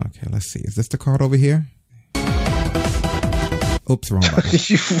it. Okay, let's see. Is this the card over here? Oops, wrong button.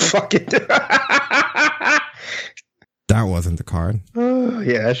 You fucking... That wasn't the card.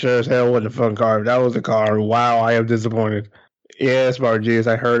 Yeah, that sure as hell wasn't a fun card. That was a card. Wow, I am disappointed. Yes, Margis,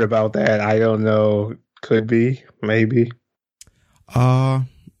 I heard about that. I don't know. Could be. Maybe. You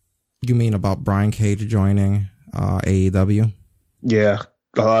mean about Brian Cage joining AEW? Yeah.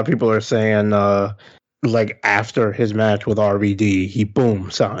 A lot of people are saying like after his match with RVD, he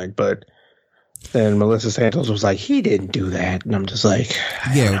boom signed, but then Melissa Santos was like, he didn't do that. And I'm just like,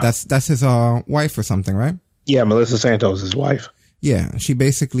 yeah, that's his wife or something, right? Yeah, Melissa Santos, his wife. Yeah, she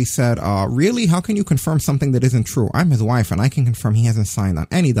basically said, really? How can you confirm something that isn't true? I'm his wife, and I can confirm he hasn't signed on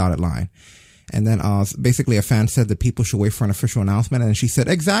any dotted line. And then basically a fan said that people should wait for an official announcement, and she said,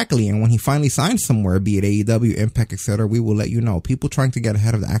 exactly, and when he finally signs somewhere, be it AEW, Impact, etc., we will let you know. People trying to get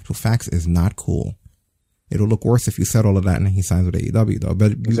ahead of the actual facts is not cool. It'll look worse if you said all of that and he signs with AEW, though.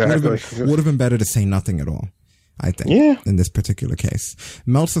 But it would have been better to say nothing at all, I think, in this particular case.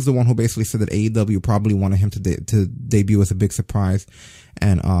 Meltzer's the one who basically said that AEW probably wanted him to debut as a big surprise.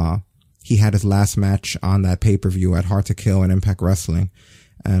 And he had his last match on that pay-per-view at Hard to Kill and Impact Wrestling.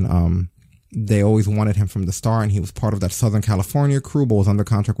 And they always wanted him from the start, and he was part of that Southern California crew, but was under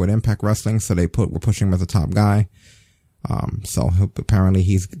contract with Impact Wrestling, so were pushing him as a top guy. So apparently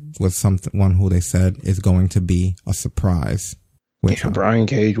was someone who they said is going to be a surprise. Which Brian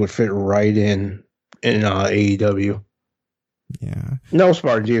Cage would fit right in AEW. Yeah. No,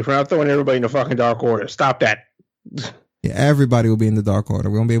 Spartan G, we're not throwing everybody in the fucking Dark Order. Stop that. Yeah, everybody will be in the Dark Order.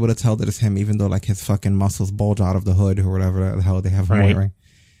 We won't be able to tell that it's him, even though like his fucking muscles bulge out of the hood or whatever the hell they have him wearing.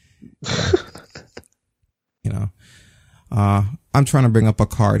 You know. I'm trying to bring up a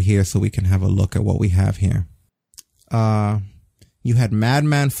card here so we can have a look at what we have here. You had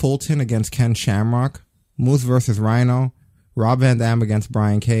Madman Fulton against Ken Shamrock, Moose versus Rhino, Rob Van Dam against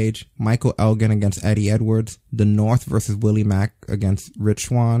Brian Cage, Michael Elgin against Eddie Edwards, The North versus Willie Mack against Rich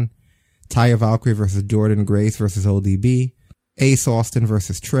Swann, Taya Valkyrie versus Jordan Grace versus ODB, Ace Austin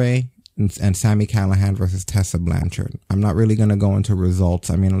versus Trey, and Sami Callihan versus Tessa Blanchard. I'm not really going to go into results.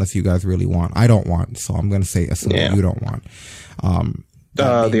 I mean, unless you guys really want. I don't want, so I'm going to say assume you don't want.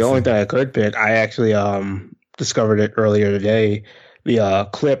 The only thing I could pick, I actually discovered it earlier today, the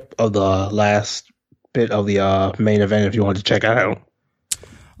clip of the last bit of the main event if you want to check it out.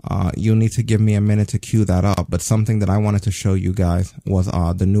 You'll need to give me a minute to cue that up, but something that I wanted to show you guys was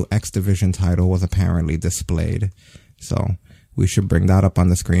the new X Division title was apparently displayed. So we should bring that up on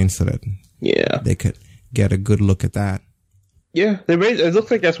the screen so that they could get a good look at that. Yeah, it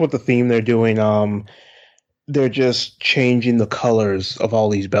looks like that's what the theme they're doing. They're just changing the colors of all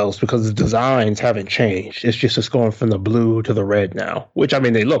these belts because the designs haven't changed. It's going from the blue to the red now, which, I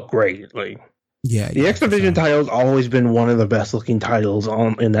mean, they look great. Like, the X Division title's always been one of the best looking titles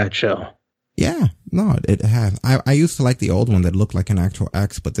in that show. Yeah, no, it has. I used to like the old one that looked like an actual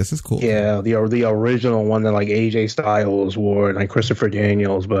X, but this is cool. Yeah, the original one that like AJ Styles wore and like Christopher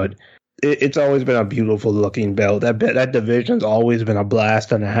Daniels, but it's always been a beautiful looking belt. That division's always been a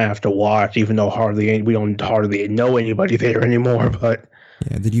blast and a half to watch, even though we don't hardly know anybody there anymore. But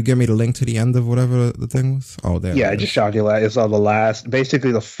yeah, did you give me the link to the end of whatever the thing was? Oh, there. Yeah, I just shot you that. It's all the last,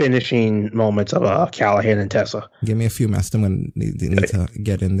 basically the finishing moments of Callahan and Tessa. Give me a few minutes. I'm going to need to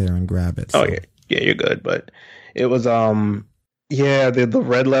get in there and grab it. So. Oh, yeah, you're good. But it was, the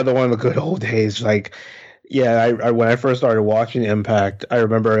red leather one of the good old days. Like, yeah, I when I first started watching Impact, I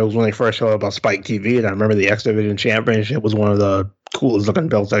remember it was when they first showed up on Spike TV, and I remember the X Division Championship was one of the coolest looking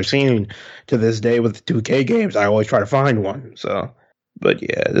belts I've seen to this day with the 2K games. I always try to find one. So, but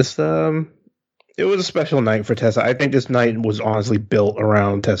yeah, this it was a special night for Tessa. I think this night was honestly built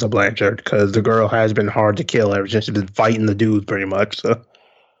around Tessa Blanchard because the girl has been hard to kill ever since she's been fighting the dudes pretty much. So.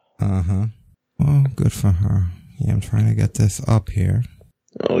 Well, good for her. Yeah, I'm trying to get this up here.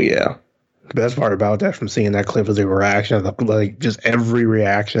 Oh yeah. The best part about that from seeing that clip was the reaction, like just every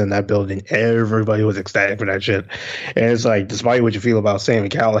reaction in that building. Everybody was ecstatic for that shit. And it's like, despite what you feel about Sami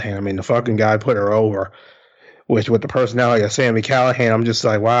Callihan, I mean, the fucking guy put her over. Which, with the personality of Sami Callihan, I'm just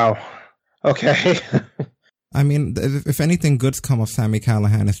like, wow, okay. I mean, if anything good's come of Sami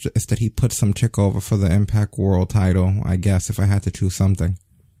Callihan, it's that he put some chick over for the Impact World title, I guess, if I had to choose something.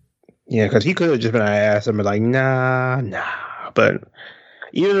 Yeah, because he could have just been an ass and been like, nah. But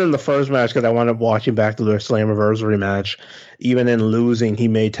even in the first match, because I wound up watching back to their Slammiversary match, even in losing, he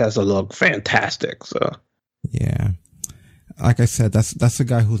made Tessa look fantastic. So yeah, like I said, that's a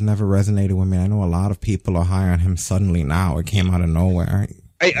guy who's never resonated with me. I know a lot of people are high on him suddenly now. It came out of nowhere.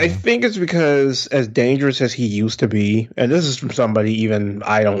 I think it's because as dangerous as he used to be, and this is from somebody even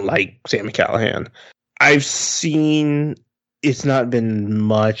I don't like Sami Callihan, I've seen it's not been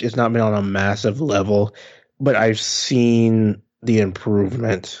much. It's not been on a massive level, but I've seen the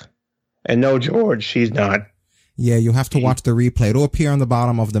improvement. And no, George, she's not. Yeah, you have to watch the replay. It'll appear on the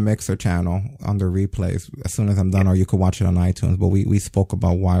bottom of the Mixer channel under replays as soon as I'm done, or you can watch it on iTunes. But we spoke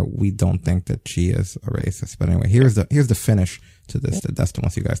about why we don't think that she is a racist. But anyway, here's the finish to this that Dustin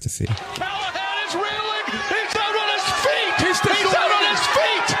wants you guys to see. Callihan is reeling. He's out on his feet. He's out on his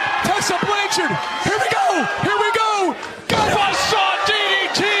feet. Tessa Blanchard. Here we go. Here we go. God, Buzzsaw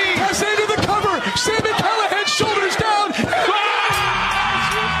DDT. Tessa into the cover. Sami Callihan shoulders down.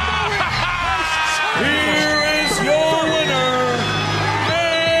 Here is your winner,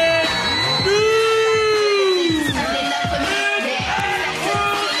 and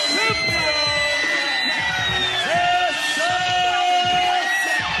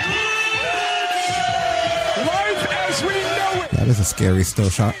new life as we know it. That is a scary still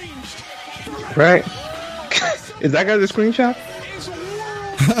shot. Right? Is that guy the screenshot?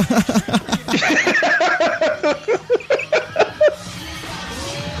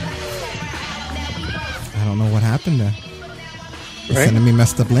 I don't know what happened there. You're sending me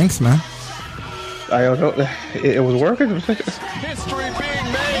messed up links, man. I don't know. It was working. History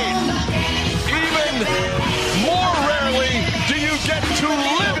being made. Even more rarely do you get to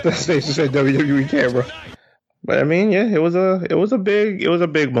live. The station said WWE camera. But I mean, yeah, it was a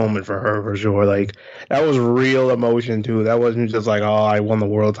big moment for her for sure. Like that was real emotion too. That wasn't just like, oh, I won the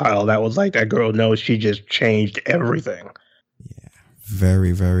world title. That was like that girl knows she just changed everything.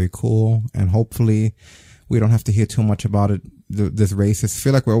 Very, very cool. And hopefully we don't have to hear too much about it. This racist. I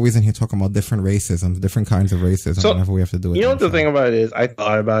feel like we're always in here talking about different racism, different kinds of racism. So, whenever we have to do it. You know what the thing about it is? I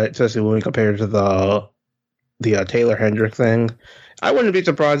thought about it, especially when we compared it to the Taylor Hendricks thing. I wouldn't be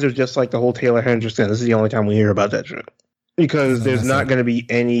surprised if just like the whole Taylor Hendricks thing, this is the only time we hear about that shit. Because there's not going to be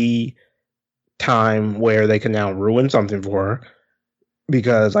any time where they can now ruin something for her.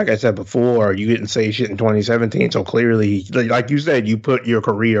 Because, like I said before, you didn't say shit in 2017, so clearly, like you said, you put your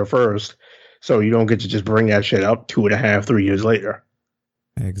career first, so you don't get to just bring that shit up 2.5, 3 years later.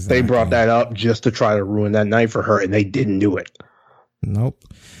 Exactly. They brought that up just to try to ruin that night for her, and they didn't do it. Nope.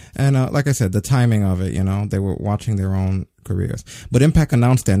 And like I said, the timing of it, they were watching their own careers. But Impact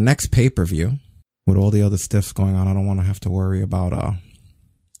announced their next pay-per-view. With all the other stuff going on, I don't want to have to worry about,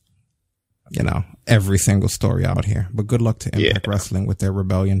 every single story out here. But good luck to Impact Wrestling with their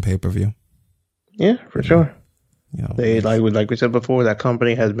Rebellion pay-per-view. Yeah, for sure. They like we said before, that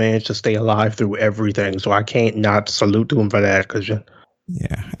company has managed to stay alive through everything. So I can't not salute to them for that.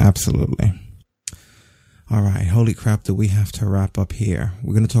 Yeah, absolutely. All right, holy crap, do we have to wrap up here?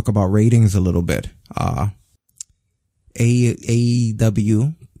 We're going to talk about ratings a little bit.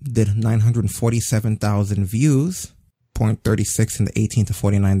 AEW did 947,000 views, 0.36 in the 18 to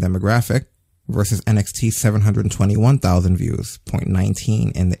 49 demographic, versus NXT 721,000 views,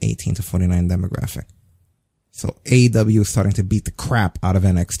 0.19 in the 18 to 49 demographic. So AEW is starting to beat the crap out of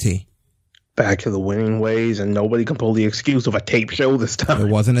NXT. Back to the winning ways, and nobody can pull the excuse of a tape show this time. It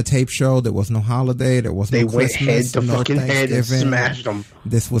wasn't a tape show. There was no holiday. There was no Christmas. They went head to no fucking head and smashed them.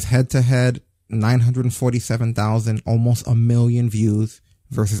 This was head to head, 947,000, almost 1 million views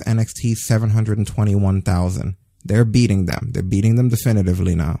versus NXT 721,000. They're beating them. They're beating them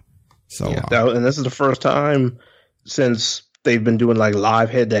definitively now. So, and this is the first time since they've been doing like live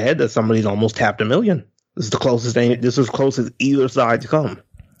head to head that somebody's almost tapped 1 million. This is the closest thing. This is close as either side to come.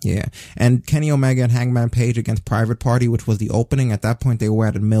 Yeah. And Kenny Omega and Hangman Page against Private Party, which was the opening. At that point, they were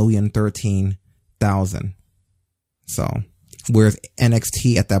at 1,013,000. So, whereas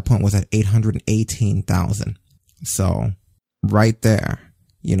NXT at that point was at 818,000. So, right there,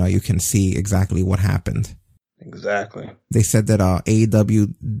 you can see exactly what happened. Exactly. They said that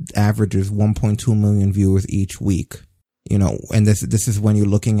AEW averages 1.2 million viewers each week. And this is when you're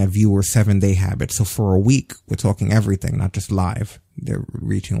looking at viewer 7-day habits. So for a week, we're talking everything, not just live. They're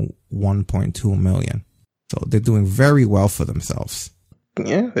reaching 1.2 million. So they're doing very well for themselves.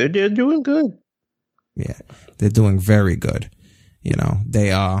 Yeah, they're doing good. Yeah, they're doing very good.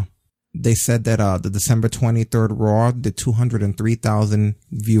 They said that the December 23rd Raw did 203,000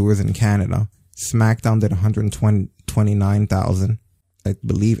 viewers in Canada. SmackDown did 129,000. I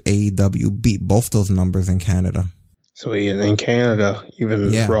believe AEW beat both those numbers in Canada. So in Canada, even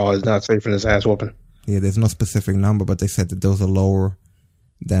Raw is not safe in his ass whooping. Yeah, there's no specific number, but they said that those are lower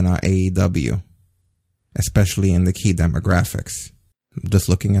than our AEW, especially in the key demographics. Just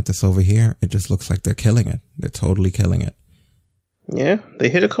looking at this over here, it just looks like they're killing it. They're totally killing it. Yeah, they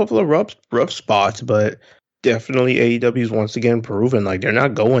hit a couple of rough spots, but definitely AEW's once again proven like they're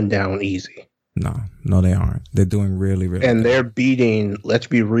not going down easy. No, they aren't. They're doing really, really and good. They're beating, let's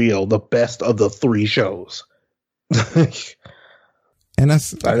be real, the best of the 3 shows. And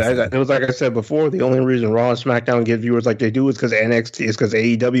that's it was like I said before, the only reason Raw and SmackDown get viewers like they do is because NXT is because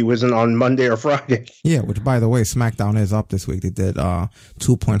AEW isn't on Monday or Friday. Yeah, which by the way, SmackDown is up this week. They did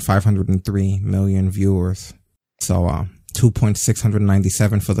 2.503 million viewers. So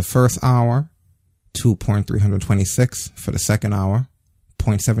 2.697 for the first hour, 2.326 for the second hour,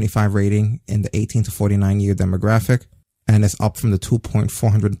 0.75 rating in the 18 to 49 year demographic, and it's up from the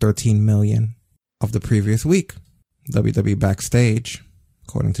 2.413 million of the previous week. WWE Backstage,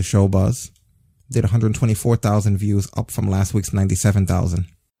 according to Showbuzz, did 124,000 views, up from last week's 97,000.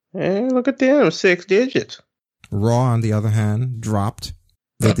 Hey, look at them, 6 digits. Raw, on the other hand, dropped.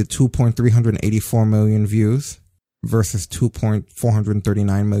 They did 2.384 million views versus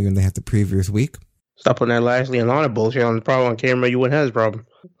 2.439 million they had the previous week. Stop putting that Lashley and Lana bullshit on camera. You wouldn't have this problem.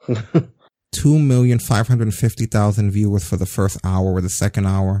 2,550,000 viewers for the first hour, or the second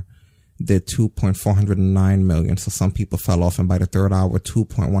hour did 2.409 million. So some people fell off, and by the third hour,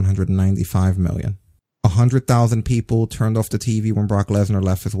 2.195 million. 100,000 people turned off the TV when Brock Lesnar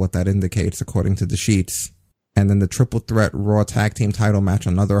left is what that indicates, according to the sheets. And then the triple threat Raw tag team title match,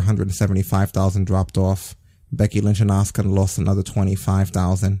 another 175,000 dropped off. Becky Lynch and Asuka lost another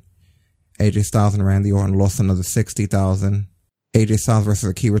 25,000. AJ Styles and Randy Orton lost another 60,000. AJ Styles versus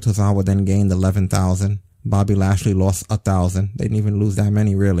Akira Tozawa then gained 11,000. Bobby Lashley lost 1,000. They didn't even lose that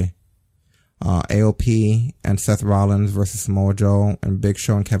many, really. AOP and Seth Rollins versus Samoa Joe and Big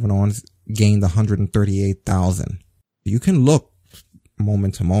Show and Kevin Owens gained 138,000. You can look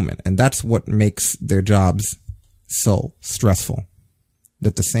moment to moment, and that's what makes their jobs so stressful.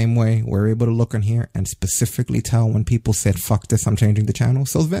 That the same way we're able to look in here and specifically tell when people said, fuck this, I'm changing the channel,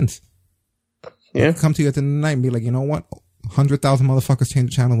 so's Vince. Yeah. Come to you at the end of the night and be like, you know what? 100,000 motherfuckers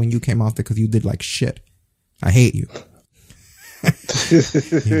changed the channel when you came out there because you did like shit. I hate you.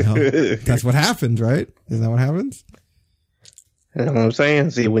 You know, that's what happens, right? Isn't that what happens? You know what I'm saying?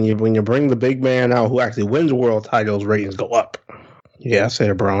 See, when you bring the big man out who actually wins world titles, ratings go up. Yeah, I said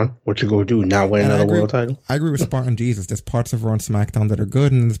it, Braun. What you gonna do? Not win another world title? I agree with Spartan Jesus. There's parts of Raw and SmackDown that are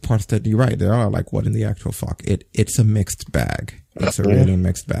good, and there's parts that you're right. There are like, what in the actual fuck? It's a mixed bag. It's a really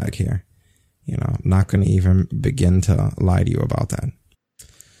mixed bag here. You know, not gonna even begin to lie to you about that.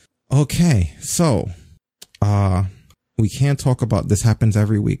 Okay, so we can't talk about this. Happens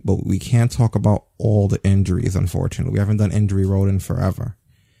every week, but we can't talk about all the injuries. Unfortunately, we haven't done Injury Road in forever,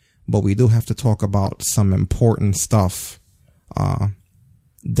 but we do have to talk about some important stuff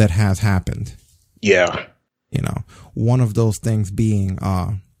that has happened. Yeah. You know, one of those things being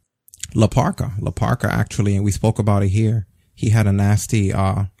La Parka. La Parka, actually, and we spoke about it here, he had a nasty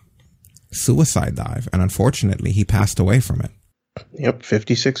suicide dive, and unfortunately he passed away from it. Yep,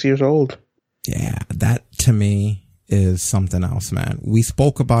 56 years old. Yeah, that to me is something else, man. We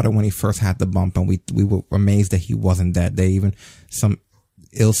spoke about it when he first had the bump, and we were amazed that he wasn't dead. They even, some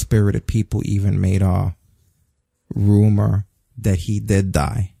ill-spirited people even made a rumor that he did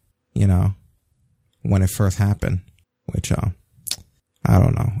die, you know, when it first happened, which, I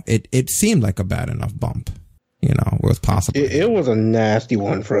don't know. It seemed like a bad enough bump, you know, it was possible. It was a nasty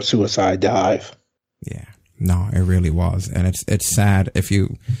one for a suicide dive. Yeah, no, it really was. And it's sad if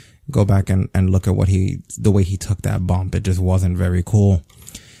you go back and look at the way he took that bump. It just wasn't very cool,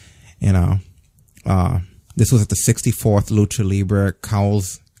 you know. This was at the 64th Lucha Libre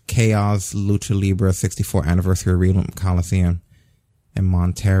Chaos Lucha Libre 64th anniversary Real Coliseum in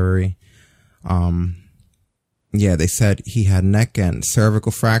Monterrey. Yeah, they said he had neck and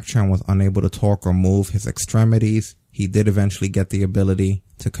cervical fracture and was unable to talk or move his extremities. He did eventually get the ability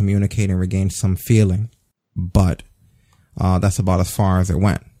to communicate and regain some feeling, but that's about as far as it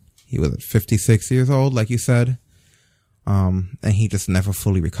went. He was at 56 years old, like you said, and he just never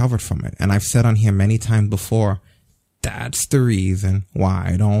fully recovered from it. And I've said on here many times before, that's the reason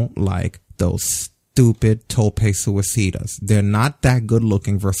why I don't like those stupid tope suicidas. They're not that good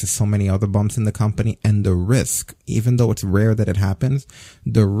looking versus so many other bumps in the company, and the risk, even though it's rare that it happens,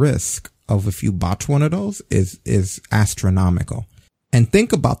 the risk of if you botch one of those is astronomical. And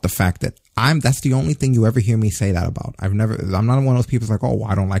think about the fact that that's the only thing you ever hear me say that about. I'm not one of those people who's like, oh,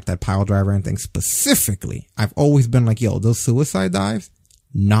 I don't like that pile driver or anything specifically. I've always been like, yo, those suicide dives,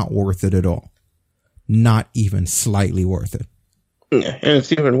 not worth it at all. Not even slightly worth it. And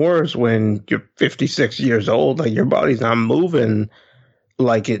it's even worse when you're 56 years old, like your body's not moving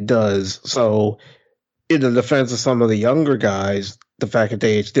like it does. So in the defense of some of the younger guys, the fact that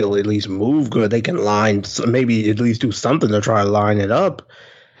they still at least move good, they can maybe at least do something to try to line it up.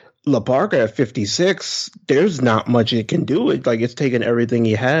 La Parka at 56, there's not much it can do. It's taking everything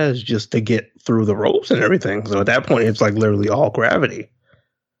he has just to get through the ropes and everything. So at that point, it's like literally all gravity.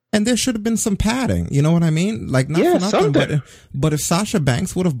 And there should have been some padding. You know what I mean? Like, not for nothing, but if Sasha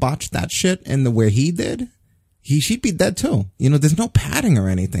Banks would have botched that shit in the way he did, she'd be dead too. You know, there's no padding or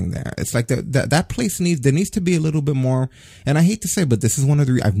anything there. It's like that place there needs to be a little bit more. And I hate to say, but this is one of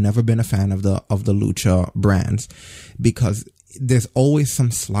I've never been a fan of the Lucha brands, because there's always some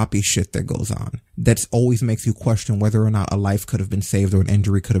sloppy shit that goes on that's always makes you question whether or not a life could have been saved or an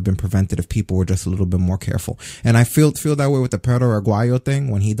injury could have been prevented if people were just a little bit more careful. And I feel that way with the Pedro Aguayo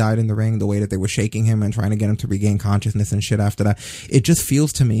thing when he died in the ring, the way that they were shaking him and trying to get him to regain consciousness and shit after that. It just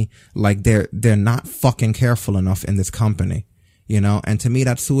feels to me like they're not fucking careful enough in this company, you know? And to me,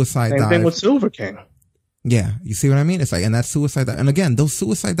 that suicide dive. Same thing with Silver King. Yeah. You see what I mean? It's like, and that suicide dive. And again, those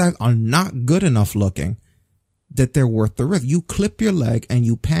suicide dives are not good enough looking that they're worth the risk. You clip your leg and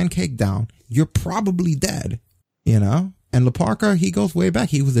you pancake down, you're probably dead, you know? And La Parka, he goes way back.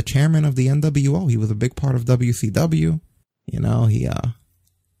 He was the chairman of the NWO. He was a big part of WCW. You know, he's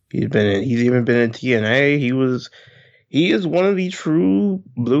even been in TNA. He is one of the true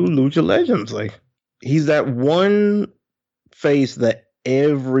blue lucha legends. Like, he's that one face that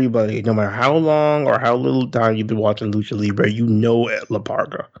everybody, no matter how long or how little time you've been watching Lucha Libre, you know La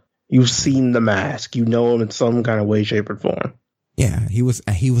Parka. You've seen the mask. You know him in some kind of way, shape, or form. Yeah, he was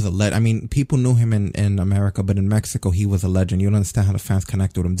a legend. I mean, people knew him in America, but in Mexico, he was a legend. You don't understand how the fans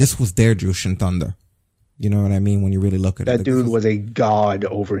connect with him. This was their Jushin Thunder. You know what I mean? When you really look at it. That dude was a god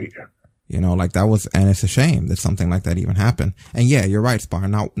over here. You know, like that was, and it's a shame that something like that even happened. And yeah, you're right, Spar.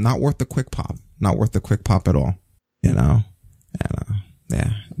 Not worth the quick pop. Not worth the quick pop at all. You know? And,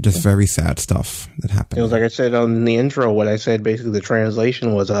 yeah, just very sad stuff that happened. It was like I said on the intro, what I said, basically the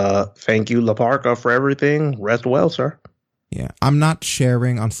translation was, thank you, La Parka, for everything. Rest well, sir. Yeah, I'm not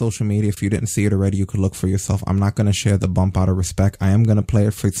sharing on social media. If you didn't see it already, you could look for yourself. I'm not going to share the bump out of respect. I am going to play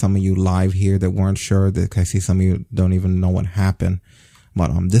it for some of you live here that weren't sure. That I see some of you don't even know what happened.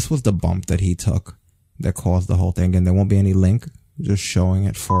 But this was the bump that he took that caused the whole thing. And there won't be any link, just showing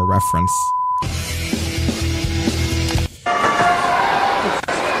it for reference.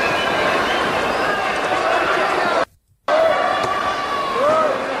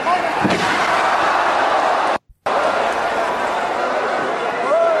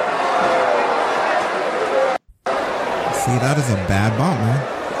 See, that is a bad bump, man.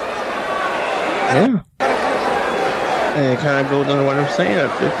 Yeah. And it kind of goes into what I'm saying.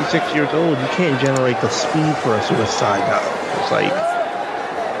 At 56 years old, you can't generate the speed for a suicide dive. It's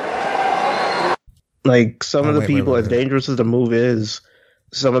like some of the people, as dangerous as the move is,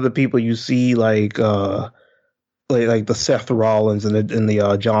 some of the people you see, like the Seth Rollins and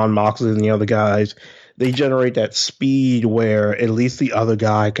the John Moxley and the other guys, they generate that speed where at least the other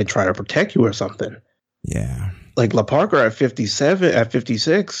guy can try to protect you or something. Yeah. Like La Parker at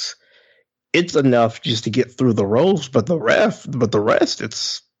 56, it's enough just to get through the ropes, but the rest,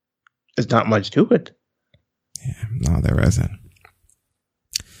 it's not much to it. Yeah, no, there isn't.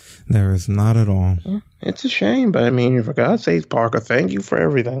 There is not at all. It's a shame, but I mean, for God's sakes, Parker, thank you for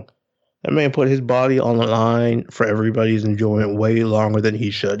everything. That man put his body on the line for everybody's enjoyment way longer than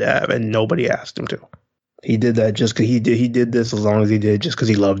he should have, and nobody asked him to. He did that just because he did this as long as he did, just because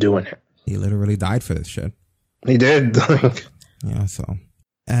he loved doing it. He literally died for this shit. He did. Yeah, so.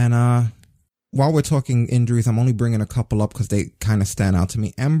 And while we're talking injuries, I'm only bringing a couple up because they kind of stand out to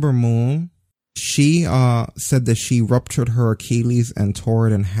me. Ember Moon, she said that she ruptured her Achilles and tore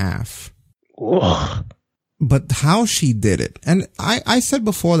it in half. Ugh. But how she did it, and I said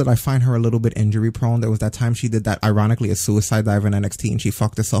before that I find her a little bit injury prone. There was that time she did that, ironically, a suicide dive in NXT, and she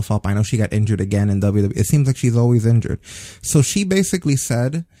fucked herself up. I know she got injured again in WWE. It seems like she's always injured. So she basically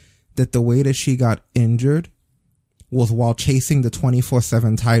said that the way that she got injured was while chasing the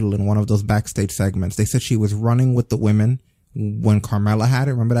 24/7 title in one of those backstage segments. They said she was running with the women when Carmella had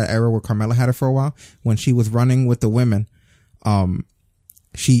it. Remember that era where Carmella had it for a while? When she was running with the women,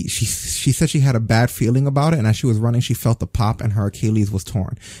 she said she had a bad feeling about it, and as she was running, she felt the pop and her Achilles was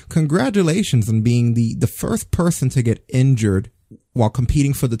torn. Congratulations on being the first person to get injured while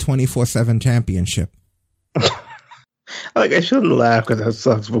competing for the 24/7 championship. Like, I shouldn't laugh because that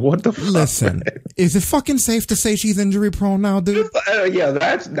sucks, but what the fuck? Listen, man? Is it fucking safe to say she's injury prone now, dude? Yeah,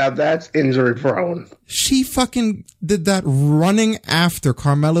 that's injury prone. She fucking did that running after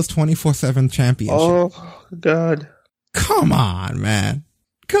Carmella's 24/7 championship. Oh, God. Come on, man.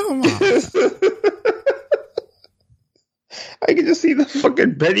 Come on. I can just see the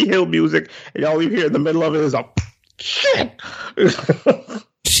fucking Benny Hill music, and all you hear in the middle of it is a shit.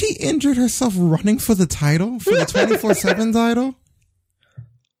 She injured herself running for the title? For the 24/7 title?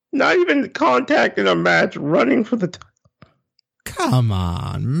 Not even contacting a match, running for the title. Come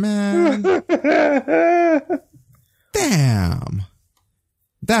on, man. Damn.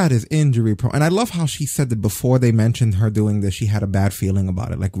 That is injury prone. And I love how she said that before they mentioned her doing this, she had a bad feeling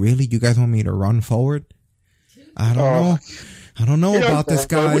about it. Like, really? You guys want me to run forward? I don't know. I don't know about this,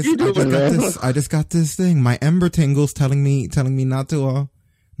 guys. I just got this thing. My Ember tingles telling me not to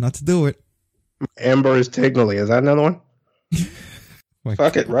do it. Ember is tingling. Is that another one?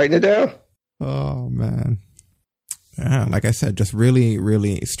 Fuck it, writing it down. Oh man. Yeah, like I said, just really,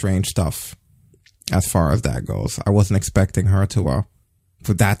 really strange stuff as far as that goes. I wasn't expecting her to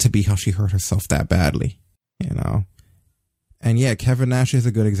for that to be how she hurt herself that badly, you know. And yeah, Kevin Nash is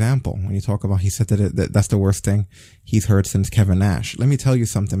a good example. When you talk about, he said that that's the worst thing he's heard since Kevin Nash. Let me tell you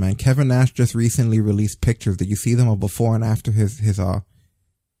something, man. Kevin Nash just recently released pictures. Did you see them of before and after his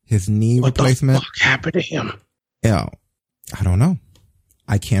knee replacement? What the fuck happened to him? Yeah, I don't know.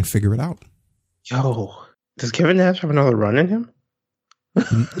 I can't figure it out. Yo, does Kevin Nash have another run in him?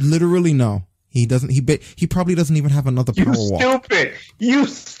 Literally, no. He doesn't. He probably doesn't even have another power walk. You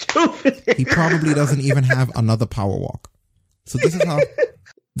stupid. He probably doesn't even have another power walk. So this is how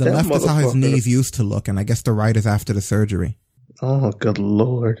the left is how his knees used to look, and I guess the right is after the surgery. Oh, good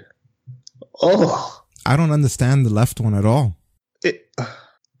Lord. Oh. I don't understand the left one at all.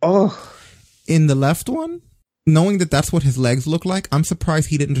 In the left one, knowing that that's what his legs look like, I'm surprised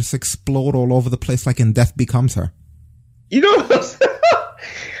he didn't just explode all over the place like in Death Becomes Her. You know what I'm saying?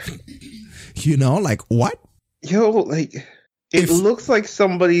 You know, like what? Yo, like it looks like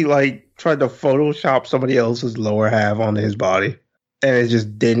somebody like tried to Photoshop somebody else's lower half onto his body, and it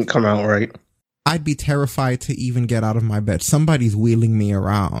just didn't come out right. I'd be terrified to even get out of my bed. Somebody's wheeling me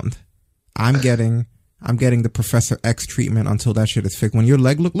around. I'm getting the Professor X treatment until that shit is fixed. When your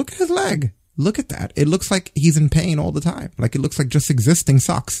leg look at his leg. Look at that. It looks like he's in pain all the time. Like it looks like just existing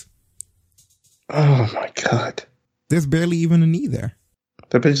sucks. Oh my God. There's barely even a knee there.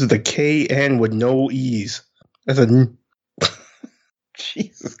 That bitch is the KN with no E's. That's a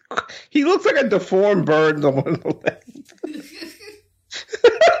Jesus Christ. He looks like a deformed bird on one of the legs.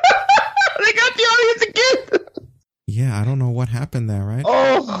 They got the audience again. Yeah, I don't know what happened there, right?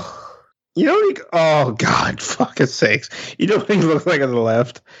 Oh, you know, oh God, fucking sakes! You know what he looks like on the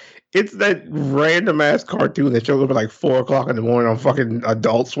left? It's that random ass cartoon that shows up at like 4 o'clock in the morning on fucking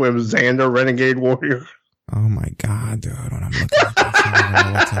Adult Swim. Xander, Renegade Warrior. Oh my God, dude! When I'm looking at this,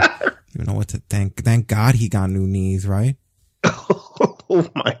 I don't know what to think. Thank God he got new knees, right? Oh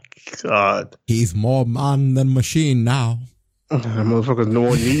my God! He's more man than machine now. That motherfucker's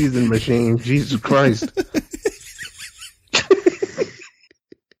more knees than machine. Jesus Christ.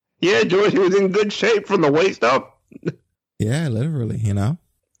 Yeah, George, he was in good shape from the waist up. Yeah, literally, you know.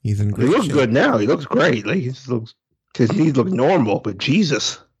 He's in great shape. He looks shape. good now. He looks great. Like his knees look normal, but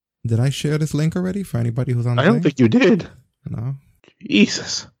Jesus. Did I share this link already for anybody who's on the I don't think you did. No.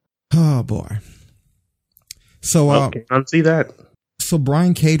 Jesus. Oh boy. So okay, I see that. So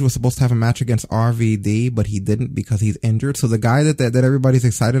Brian Cage was supposed to have a match against RVD, but he didn't because he's injured. So the guy that everybody's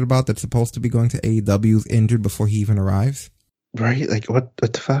excited about that's supposed to be going to AEW is injured before he even arrives. Right? Like what the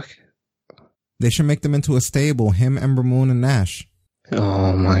fuck? They should make them into a stable, him, Ember Moon, and Nash.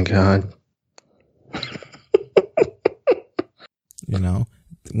 Oh my God. You know,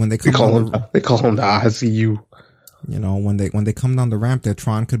 when they come they call him the ICU. You know, when they come down the ramp, their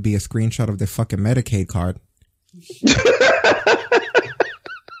Tron could be a screenshot of their fucking Medicaid card.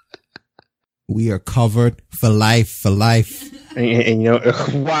 We are covered for life. And you know,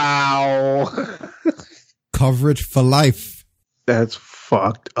 wow. Coverage for life. That's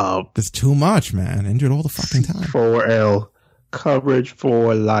fucked up. It's too much, man. Injured all the fucking time. 4L. Coverage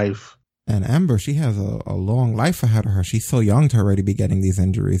for life. And Ember, she has a long life ahead of her. She's so young to already be getting these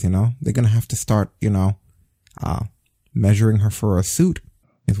injuries, you know? They're going to have to start, you know, measuring her for a suit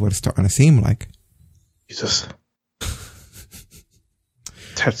is what it's starting to seem like. Jesus.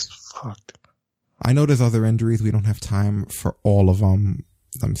 That's fucked. I know there's other injuries. We don't have time for all of them.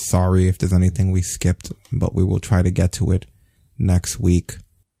 I'm sorry if there's anything we skipped, but we will try to get to it next week,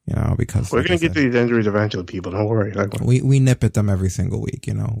 you know, because we're going to get to these injuries eventually, people. Don't worry. We nip at them every single week,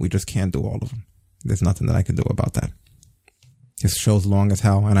 you know. We just can't do all of them. There's nothing that I can do about that. This show's long as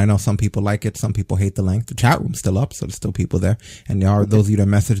hell, and I know some people like it. Some people hate the length. The chat room's still up, so there's still people there. And there are those of you that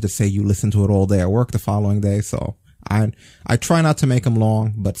message that say you listen to it all day at work the following day. So I try not to make them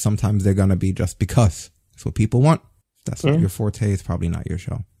long, but sometimes they're going to be just because that's what people want. That's what your forte is. Probably not your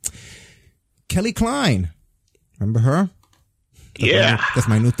show. Kelly Klein. Remember her? That's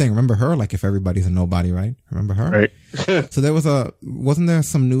my new thing. Remember her? Like if everybody's a nobody, right? Remember her? Right. So wasn't there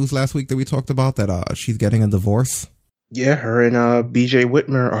some news last week that we talked about that she's getting a divorce? Yeah, her and BJ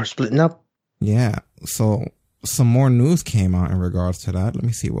Whitmer are splitting up. Yeah. So some more news came out in regards to that. Let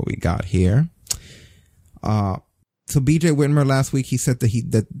me see what we got here. So BJ Whitmer last week, he said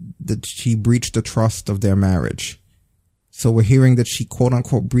that she breached the trust of their marriage. So we're hearing that she quote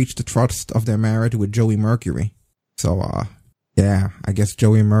unquote breached the trust of their marriage with Joey Mercury. So yeah, I guess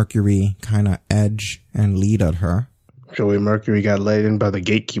Joey Mercury kind of edged and leaded her. Joey Mercury got laid in by the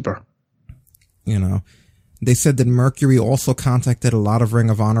gatekeeper. You know, they said that Mercury also contacted a lot of Ring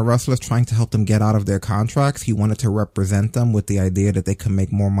of Honor wrestlers trying to help them get out of their contracts. He wanted to represent them with the idea that they could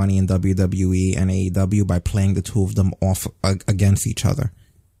make more money in WWE and AEW by playing the two of them off against each other.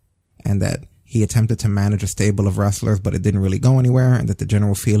 And that he attempted to manage a stable of wrestlers, but it didn't really go anywhere. And that the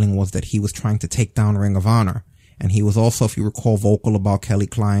general feeling was that he was trying to take down Ring of Honor. And he was also, if you recall, vocal about Kelly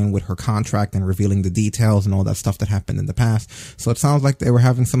Klein with her contract and revealing the details and all that stuff that happened in the past. So it sounds like they were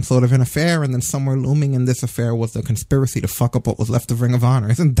having some sort of an affair, and then somewhere looming in this affair was the conspiracy to fuck up what was left of Ring of Honor.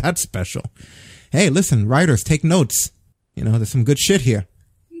 Isn't that special? Hey, listen, writers, take notes. You know, there's some good shit here.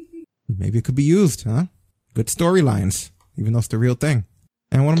 Maybe it could be used, huh? Good storylines, even though it's the real thing.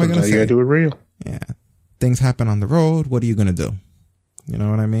 And what am I going to say? You got to do it real. Yeah. Things happen on the road. What are you going to do? You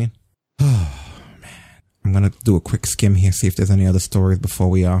know what I mean? I'm going to do a quick skim here, see if there's any other stories before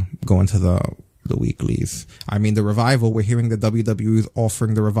we go into the weeklies. I mean, the Revival, we're hearing that WWE is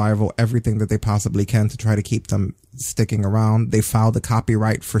offering the Revival everything that they possibly can to try to keep them sticking around. They filed the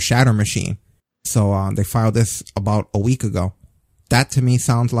copyright for Shatter Machine. So they filed this about a week ago. That to me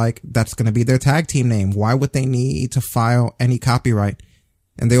sounds like that's going to be their tag team name. Why would they need to file any copyright?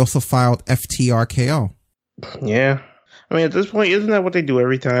 And they also filed FTRKO. Yeah. I mean, at this point, isn't that what they do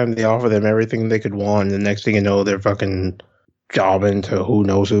every time? They offer them everything they could want, and the next thing you know, they're fucking jobbing to who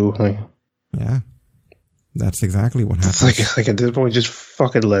knows who. Like, yeah. That's exactly what happens. It's like at this point, just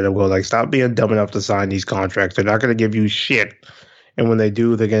fucking let them go. Like, stop being dumb enough to sign these contracts. They're not going to give you shit. And when they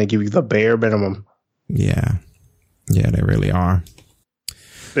do, they're going to give you the bare minimum. Yeah. Yeah, they really are.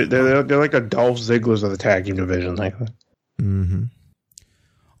 They're like the Dolph Zigglers of the tag team division. Like, mm-hmm.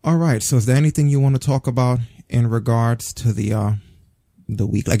 All right. So is there anything you want to talk about in regards to the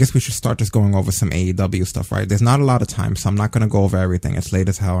week? I guess we should start just going over some AEW stuff, right? There's not a lot of time, so I'm not going to go over everything. It's late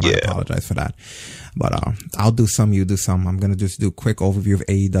as hell, and I apologize for that. But I'll do some, you do some. I'm going to just do a quick overview of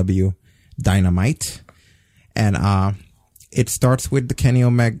AEW Dynamite. And it starts with the Kenny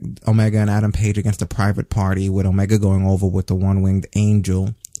Omega and Adam Page against the Private Party, with Omega going over with the One-Winged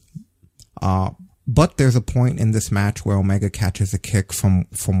Angel. But there's a point in this match where Omega catches a kick from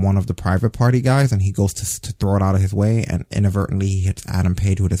one of the Private Party guys, and he goes to throw it out of his way, and inadvertently he hits Adam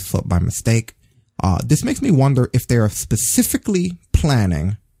Page with his foot by mistake. This makes me wonder if they are specifically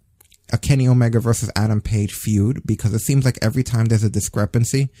planning a Kenny Omega versus Adam Page feud, because it seems like every time there's a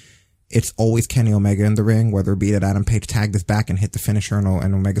discrepancy, it's always Kenny Omega in the ring, whether it be that Adam Page tagged his back and hit the finisher and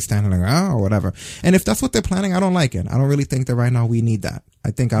Omega standing like, or whatever. And if that's what they're planning, I don't like it. I don't really think that right now we need that.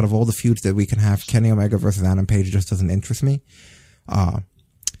 I think out of all the feuds that we can have, Kenny Omega versus Adam Page just doesn't interest me.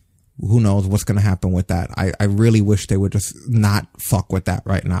 Who knows what's going to happen with that. I really wish they would just not fuck with that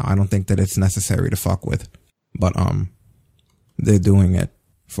right now. I don't think that it's necessary to fuck with. But they're doing it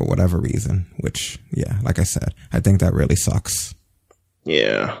for whatever reason, which, yeah, like I said, I think that really sucks.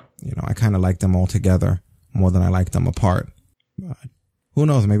 Yeah. You know, I kind of like them all together more than I like them apart. But who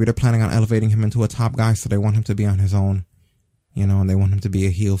knows? Maybe they're planning on elevating him into a top guy, so they want him to be on his own, you know, and they want him to be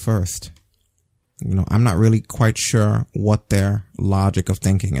a heel first. You know, I'm not really quite sure what their logic of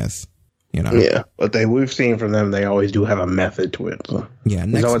thinking is, you know. Yeah, but we've seen from them, they always do have a method to it. So yeah,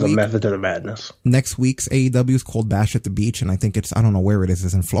 there's always a method to the madness. Next week's AEW is called Bash at the Beach, and I think I don't know where it is.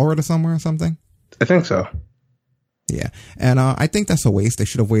 It's in Florida somewhere or something? I think so. Yeah. And I think that's a waste. They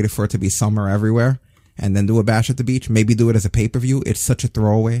should have waited for it to be summer everywhere and then do a Bash at the Beach. Maybe do it as a pay-per-view. It's such a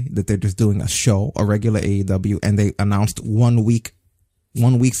throwaway that they're just doing a show, a regular AEW, and they announced 1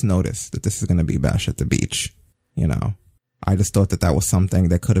 week's notice that this is going to be Bash at the Beach. You know, I just thought that was something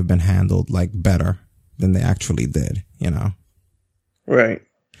that could have been handled like better than they actually did, you know? Right.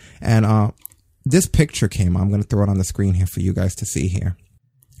 And this picture came. I'm going to throw it on the screen here for you guys to see here.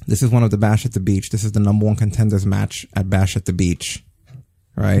 This is one of the Bash at the Beach. This is the number one contenders match at Bash at the Beach.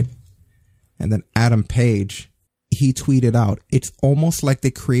 Right? And then Adam Page, he tweeted out, it's almost like they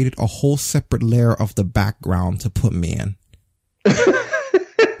created a whole separate layer of the background to put me in.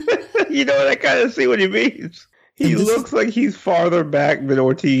 You know, I kind of see what he means. He looks like he's farther back than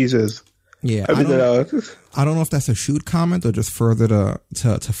Ortiz is. Yeah, I don't know if that's a shoot comment or just further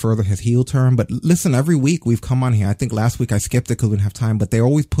to further his heel turn. But listen, every week we've come on here. I think last week I skipped it because we didn't have time. But they're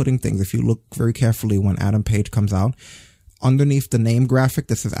always putting things. If you look very carefully when Adam Page comes out, underneath the name graphic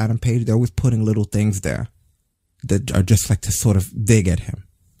that says Adam Page, they're always putting little things there that are just like to sort of dig at him.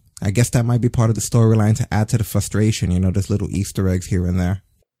 I guess that might be part of the storyline to add to the frustration. You know, there's little Easter eggs here and there.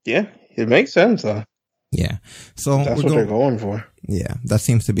 Yeah, it makes sense though. Yeah. So that's what they're going for. Yeah, that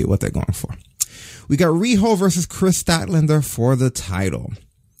seems to be what they're going for. We got Riho versus Chris Statlander for the title.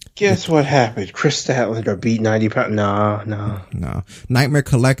 Guess what happened? Chris Statlander beat 90 pounds. No. Nightmare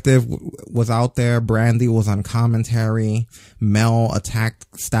Collective was out there. Brandy was on commentary. Mel attacked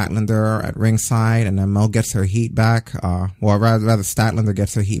Statlander at ringside, and then Mel gets her heat back. Rather Statlander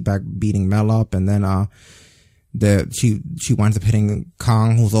gets her heat back, beating Mel up, and then she winds up hitting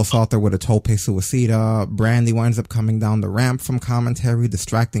Kong, who's also out there with a tope suicida. Brandy winds up coming down the ramp from commentary,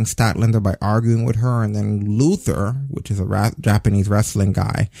 distracting Statlander by arguing with her. And then Luther, which is a Japanese wrestling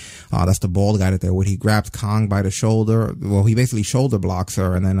guy, that's the bald guy he grabs Kong by the shoulder. Well, he basically shoulder blocks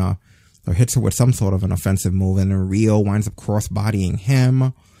her and then or hits her with some sort of an offensive move. And then Rio winds up cross-bodying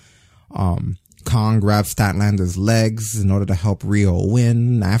him. Kong grabs Statlander's legs in order to help Rio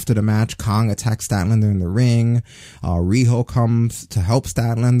win. After the match, Kong attacks Statlander in the ring. Riho comes to help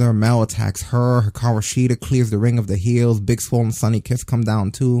Statlander. Mel attacks her. Hikaru Shida clears the ring of the heels. Big Swole and Sonny Kiss come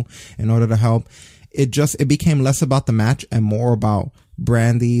down too in order to help. It became less about the match and more about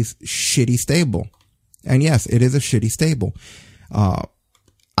Brandy's shitty stable. And yes, it is a shitty stable.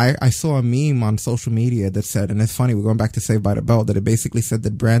 I saw a meme on social media that said, and it's funny, we're going back to Saved by the Bell, that it basically said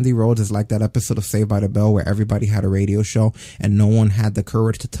that Brandy Rhodes is like that episode of Saved by the Bell where everybody had a radio show and no one had the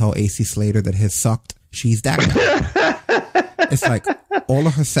courage to tell AC Slater that his sucked. She's that guy. It's like all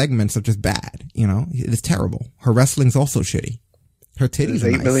of her segments are just bad. You know, it's terrible. Her wrestling's also shitty. Her titties There's are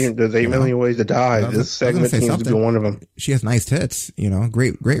 8 nice. million. There's 8 million ways to die. This segment seems to be one of them. She has nice tits, you know,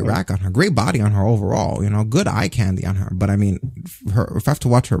 great rack on her, great body on her overall, you know, good eye candy on her. But I mean, if I have to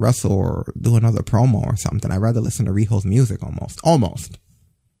watch her wrestle or do another promo or something, I'd rather listen to Riho's music almost.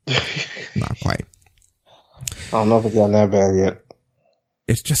 Not quite. I don't know if it's gotten that bad yet.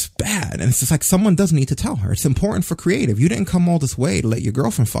 It's just bad. And it's just like someone does need to tell her. It's important for creative. You didn't come all this way to let your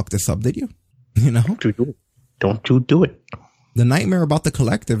girlfriend fuck this up, did you? You know? Don't you do it. The nightmare about the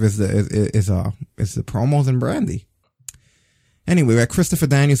collective is the promos and Brandy. Anyway, we had Christopher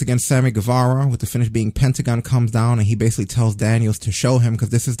Daniels against Sammy Guevara, with the finish being Pentagon comes down and he basically tells Daniels to show him,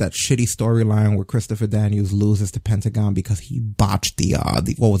 because this is that shitty storyline where Christopher Daniels loses to Pentagon because he botched the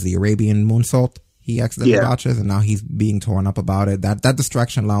Arabian moonsault. He accidentally botches, and now he's being torn up about it. That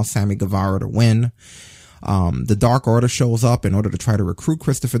distraction allows Sammy Guevara to win. The Dark Order shows up in order to try to recruit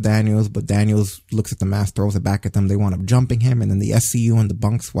Christopher Daniels, but Daniels looks at the mask, throws it back at them. They wind up jumping him, and then the SCU and the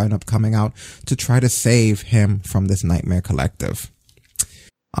Bunks wind up coming out to try to save him from this nightmare collective.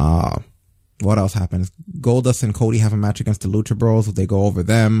 What else happens? Goldust and Cody have a match against the Lucha Bros. They go over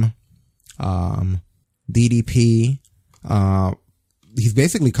them. DDP, he's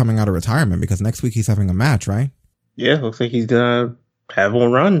basically coming out of retirement because next week he's having a match, right? Yeah, looks like he's gonna have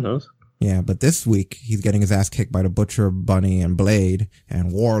one run. Yeah, but this week he's getting his ass kicked by the Butcher, Bunny, and Blade,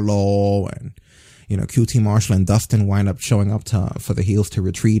 and Warlow, and you know, QT Marshall and Dustin wind up showing up for the heels to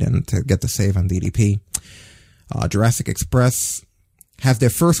retreat and to get the save on DDP. Jurassic Express has their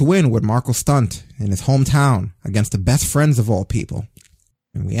first win with Marco Stunt in his hometown against the best friends of all people.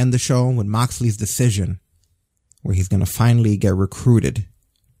 And we end the show with Moxley's decision, where he's going to finally get recruited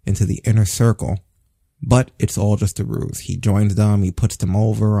into the inner circle. But it's all just a ruse. He joins them, he puts them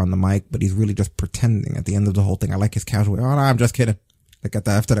over on the mic, but he's really just pretending at the end of the whole thing. I like his casual, oh no, I'm just kidding. Like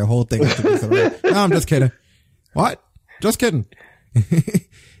after that whole thing. No, I'm just kidding. What? Just kidding.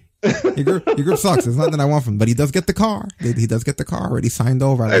 Your group sucks. There's nothing I want from him. But he does get the car. He does get the car already signed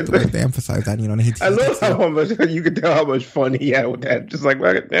over. I like the way they emphasize that. You know, I love how much you can tell how much fun he had with that. Just like,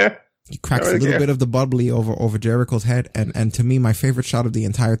 yeah. He cracks a little bit of the bubbly over Jericho's head. And to me, my favorite shot of the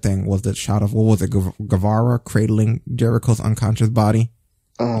entire thing was the shot of, what was it, Guevara cradling Jericho's unconscious body.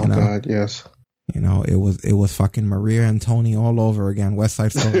 Oh, God, yes. You know, it was fucking Maria and Tony all over again, West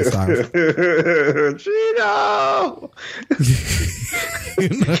Side Story style. Cheeto!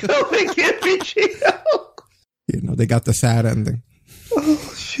 Don't get me, Cheeto! You know, they got the sad ending.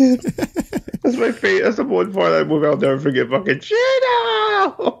 Oh, shit. That's my favorite. That's the one part of that movie I'll never forget. Fucking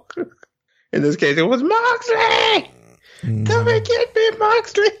Cheeto! In this case, it was Moxley! Come and get me,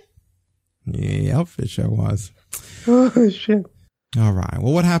 Moxley! Yep, it sure was. Oh, shit. All right.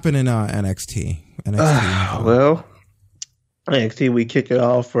 Well, what happened in NXT? Well, NXT, we kick it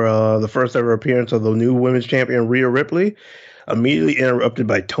off for the first ever appearance of the new women's champion, Rhea Ripley. Immediately interrupted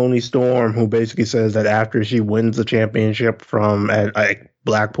by Toni Storm, who basically says that after she wins the championship from at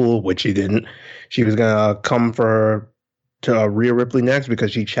Blackpool, which she didn't, she was going to come to Rhea Ripley next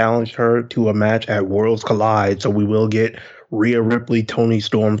because she challenged her to a match at Worlds Collide. So we will get Rhea Ripley, Toni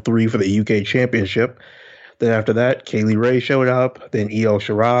Storm 3 for the UK Championship. Then after that, Kaylee Ray showed up. Then Io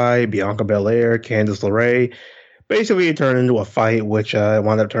Shirai, Bianca Belair, Candice LeRae. Basically, it turned into a fight, which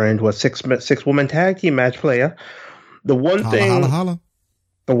wound up turning into a six-woman tag team match player. The one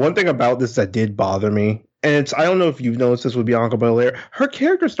thing about this that did bother me, and I don't know if you've noticed this with Bianca Belair, her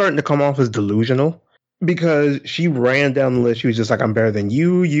character's starting to come off as delusional. Because she ran down the list. She was just like, I'm better than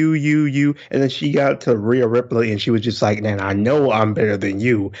you. And then she got to Rhea Ripley and she was just like, man, I know I'm better than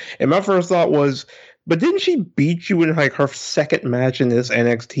you. And my first thought was, but didn't she beat you in like her second match in this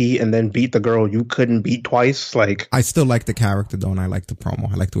NXT and then beat the girl you couldn't beat twice? Like, I still like the character though, and I like the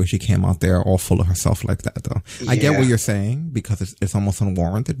promo. I like the way she came out there all full of herself like that though. Yeah. I get what you're saying because it's almost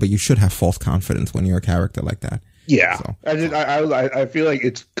unwarranted, but you should have false confidence when you're a character like that. Yeah, so. I feel like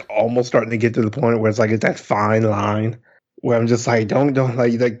it's almost starting to get to the point where it's like it's that fine line where I'm just like don't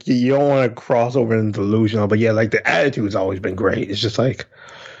like you don't want to cross over into delusional, but yeah, like the attitude's always been great. It's just like,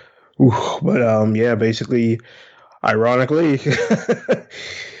 but yeah, basically, ironically,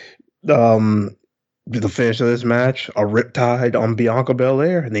 the finish of this match, a riptide on Bianca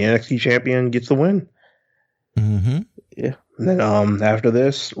Belair, and the NXT champion gets the win. Mm-hmm. Yeah, and then after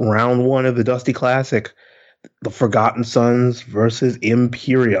this, round 1 of the Dusty Classic. The Forgotten Sons versus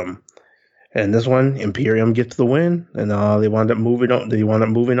Imperium, and this one Imperium gets the win, and they wound up moving on. They wound up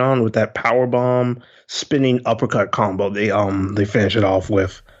moving on with that powerbomb spinning uppercut combo. They finish it off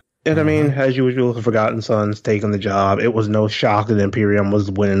with. And I mean, as usual, the Forgotten Sons taking the job. It was no shock that Imperium was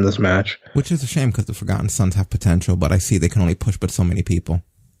winning this match. Which is a shame because the Forgotten Sons have potential, but I see they can only push but so many people.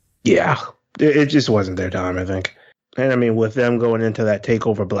 Yeah, it just wasn't their time, I think. And I mean, with them going into that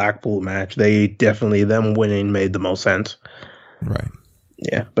TakeOver Blackpool match, them winning made the most sense. Right.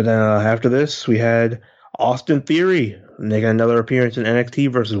 Yeah, but then after this, we had Austin Theory. And they got another appearance in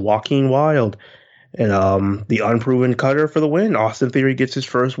NXT versus Joaquin Wilde. And the Unproven Cutter for the win. Austin Theory gets his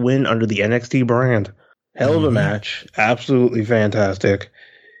first win under the NXT brand. Hell of a match. Absolutely fantastic.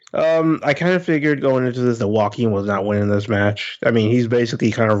 I kind of figured going into this that Joaquin was not winning this match. I mean, he's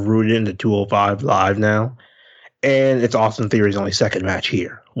basically kind of rooted into 205 Live now. And it's Austin Theory's only second match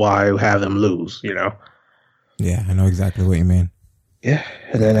here. Why have him lose, you know? Yeah, I know exactly what you mean. Yeah,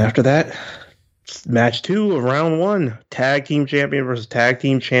 and then after that, match 2 of round 1. Tag Team Champion versus Tag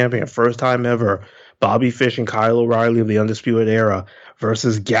Team Champion. First time ever. Bobby Fish and Kyle O'Reilly of the Undisputed Era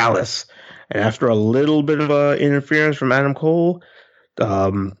versus Gallus. And after a little bit of interference from Adam Cole,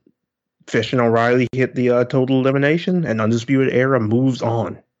 Fish and O'Reilly hit the total elimination, and Undisputed Era moves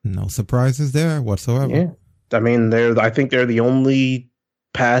on. No surprises there whatsoever. Yeah. I mean, I think they're the only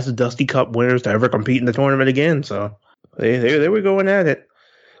past Dusty Cup winners to ever compete in the tournament again. So they were going at it.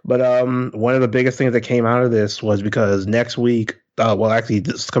 But one of the biggest things that came out of this was because next week,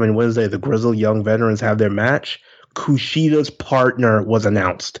 this coming Wednesday, the Grizzled Young Veterans have their match. Kushida's partner was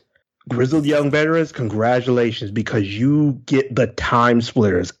announced. Grizzled Young Veterans, congratulations, because you get the Time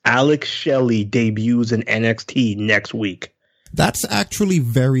Splitters. Alex Shelley debuts in NXT next week. That's actually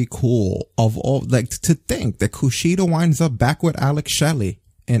very cool. To think that Kushida winds up back with Alex Shelley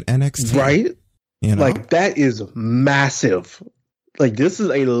in NXT. Right? You know? Like, that is massive. Like, this is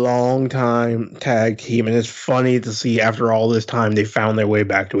a long time tag team, and it's funny to see after all this time they found their way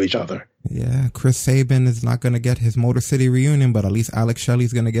back to each other. Yeah, Chris Sabin is not going to get his Motor City reunion, but at least Alex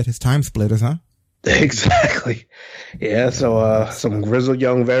Shelley's going to get his Time Splitters, huh? Exactly. Yeah, so some Grizzled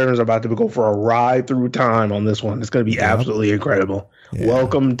Young Veterans are about to go for a ride through time on this one. It's going to be absolutely incredible. Yeah.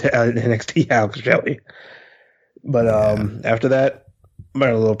 Welcome to NXT, Alex Shelley. But after that, a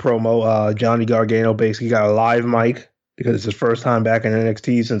little promo. Johnny Gargano basically got a live mic because it's his first time back in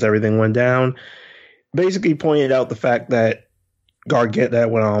NXT since everything went down. Basically pointed out the fact that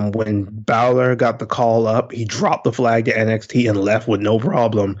when Balor got the call up, he dropped the flag to NXT and left with no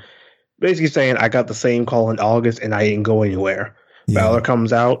problem. Basically saying, I got the same call in August and I didn't go anywhere. Yeah. Balor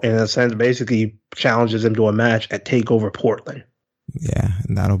comes out and in a sense basically challenges him to a match at TakeOver Portland. Yeah,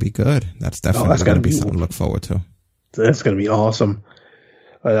 and that'll be good. That's definitely going to be something to look forward to. That's going to be awesome.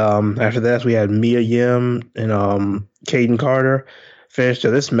 But after that, we had Mia Yim and Caden Carter finish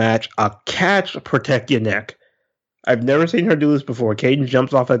to this match. A catch, protect your neck. I've never seen her do this before. Caden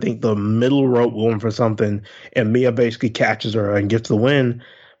jumps off, I think, the middle rope going for something, and Mia basically catches her and gets the win.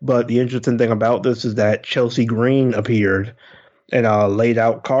 But the interesting thing about this is that Chelsea Green appeared and laid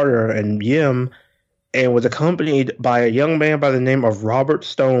out Carter and Yim and was accompanied by a young man by the name of Robert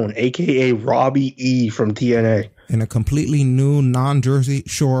Stone, a.k.a. Robbie E. from TNA. In a completely new non-Jersey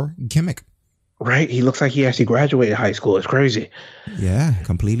Shore gimmick. Right? He looks like he actually graduated high school. It's crazy. Yeah,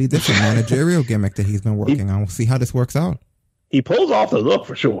 completely different managerial gimmick that he's been working on. We'll see how this works out. He pulls off the look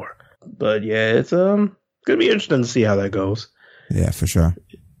for sure. But yeah, it's going to be interesting to see how that goes. Yeah, for sure.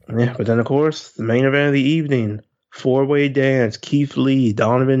 Yeah, but then of course, the main event of the evening, 4-way dance, Keith Lee,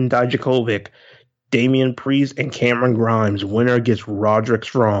 Donovan Dijakovic, Damian Priest, and Cameron Grimes. Winner gets Roderick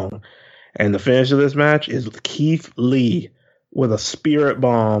Strong. And the finish of this match is Keith Lee with a spirit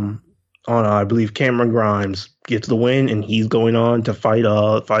bomb on, I believe, Cameron Grimes. Gets the win, and he's going on to fight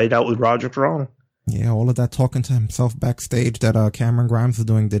out with Roderick Strong. Yeah, all of that talking to himself backstage that Cameron Grimes was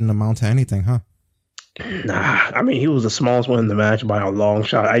doing didn't amount to anything, huh? Nah, I mean, he was the smallest one in the match by a long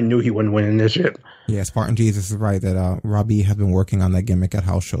shot. I knew he wouldn't win in this shit. Yeah, Spartan Jesus is right that Robbie has been working on that gimmick at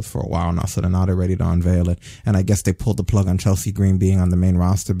house shows for a while now, so they're now ready to unveil it. And I guess they pulled the plug on Chelsea Green being on the main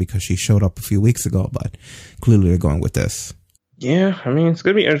roster because she showed up a few weeks ago, but clearly they're going with this. Yeah, I mean, it's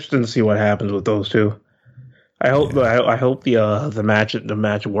going to be interesting to see what happens with those two. I hope the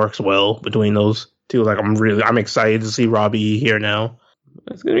match works well between those two. Like, I'm excited to see Robbie here now.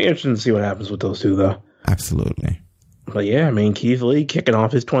 It's going to be interesting to see what happens with those two, though. Absolutely. But yeah, I mean, Keith Lee kicking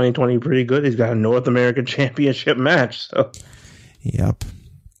off his 2020 pretty good. He's got a North American Championship match. So. Yep.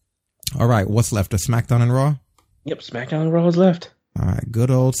 All right, what's left? A SmackDown and Raw? Yep, SmackDown and Raw is left. All right,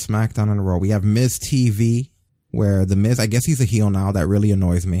 good old SmackDown and Raw. We have Miz TV where The Miz, I guess he's a heel now. That really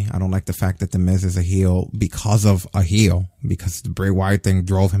annoys me. I don't like the fact that The Miz is a heel because of a heel, because the Bray Wyatt thing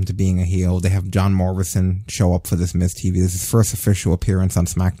drove him to being a heel. They have John Morrison show up for this Miz TV. This is his first official appearance on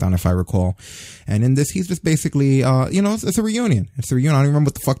SmackDown, if I recall. And in this, he's just basically, it's a reunion. It's a reunion. I don't even remember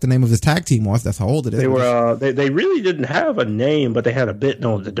what the fuck the name of his tag team was. That's how old it is. They were, they really didn't have a name, but they had a bit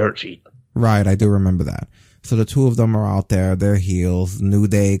known as the Dirt Sheet. Right, I do remember that. So the two of them are out there. They're heels. New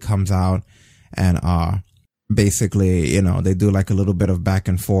Day comes out and, basically, they do like a little bit of back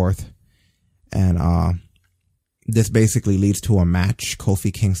and forth. And, this basically leads to a match.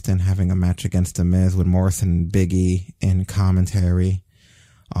 Kofi Kingston having a match against The Miz with Morrison and Big E in commentary.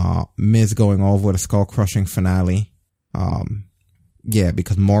 Miz going over with a skull crushing finale.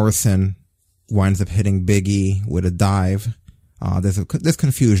 Because Morrison winds up hitting Big E with a dive. There's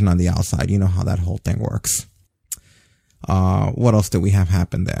confusion on the outside. You know how that whole thing works. What else did we have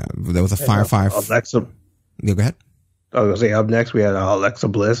happen there? There was a Firefly. Alexa. Yeah, go ahead. I was going to say, up next we had Alexa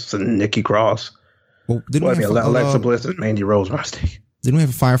Bliss and Nikki Cross. Well, Alexa Bliss and Mandy Rose, my mistake. Didn't we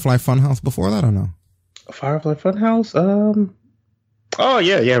have a Firefly Funhouse before that or no? A Firefly Funhouse? Oh,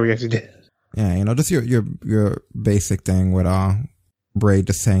 yeah, we actually did. Yeah, just your basic thing with Bray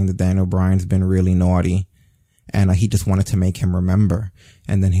just saying that Daniel Bryan's been really naughty. And he just wanted to make him remember.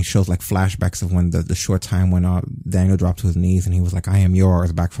 And then he shows like flashbacks of when the short time when Daniel dropped to his knees and he was like, I am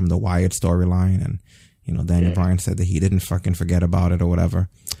yours, back from the Wyatt storyline. And, Daniel Bryan said that he didn't fucking forget about it or whatever.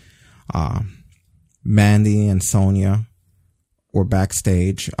 Mandy and Sonya were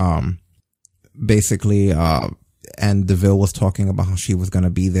backstage. Basically, and DeVille was talking about how she was going to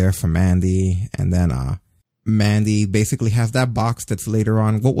be there for Mandy. And then, Mandy basically has that box that's later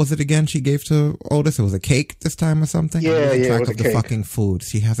on. What was it again she gave to Otis? It was a cake this time or something? Yeah, it was a the cake. Fucking food.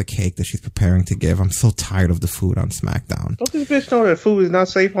 She has a cake that she's preparing to give. I'm so tired of the food on SmackDown. Don't this bitch know that food is not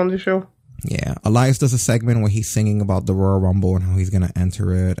safe on this show? Yeah. Elias does a segment where he's singing about the Royal Rumble and how he's going to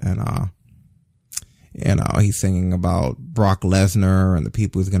enter it. And, he's singing about Brock Lesnar and the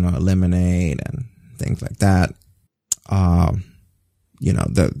people he's going to eliminate and things like that.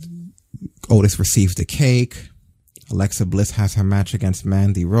 Otis receives the cake. Alexa Bliss has her match against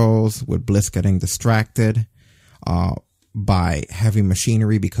Mandy Rose, with Bliss getting distracted by heavy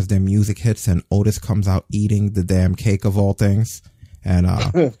machinery because their music hits and Otis comes out eating the damn cake of all things. And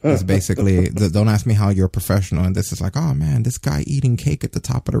it's basically, don't ask me how you're a professional. And this is like, oh man, this guy eating cake at the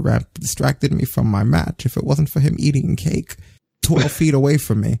top of the ramp distracted me from my match. If it wasn't for him eating cake 12 feet away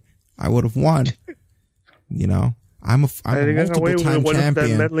from me, I would have won. I'm a multiple time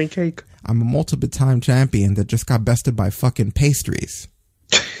champion. Cake. I'm a multiple time champion that just got bested by fucking pastries.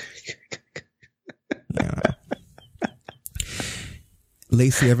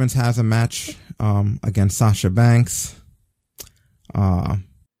 Lacey Evans has a match against Sasha Banks. I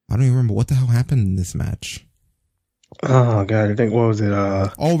don't even remember what the hell happened in this match. Oh god, I think what was it?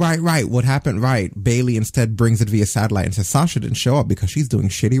 Oh right. What happened? Right, Bailey instead brings it via satellite and says Sasha didn't show up because she's doing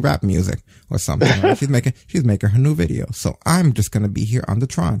shitty rap music or something. Right? she's making her new video. So I'm just gonna be here on the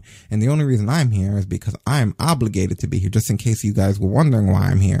Tron, and the only reason I'm here is because I'm obligated to be here. Just in case you guys were wondering why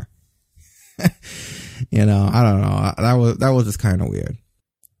I'm here. I don't know. That was just kind of weird.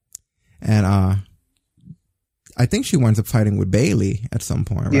 And I think she winds up fighting with Bailey at some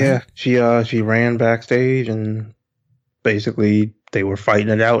point, right? Yeah, she ran backstage and basically they were fighting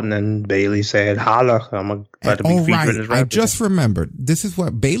it out, and then Bailey said, "Holla, I'm about to be featured in this rap." I just remembered. This is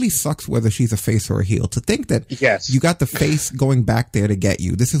what Bailey sucks, whether she's a face or a heel. To think that you got the face going back there to get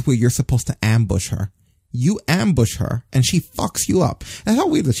you. This is where you're supposed to ambush her. You ambush her, and she fucks you up. That's how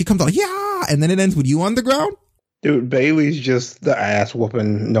weird. She comes out, yeah, and then it ends with you on the ground. Dude, Bailey's just the ass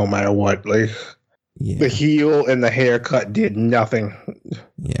whooping no matter what. Like. Yeah. The heel and the haircut did nothing.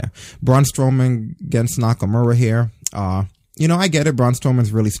 Yeah. Braun Strowman against Nakamura here. I get it. Braun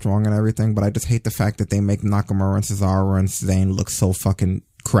Strowman's really strong and everything, but I just hate the fact that they make Nakamura and Cesaro and Zayn look so fucking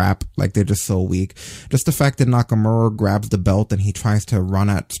crap. Like they're just so weak. Just the fact that Nakamura grabs the belt and he tries to run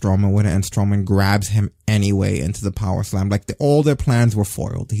at Strowman with it, and Strowman grabs him anyway into the power slam. Like all their plans were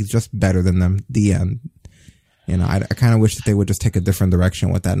foiled. He's just better than them. The end. I kind of wish that they would just take a different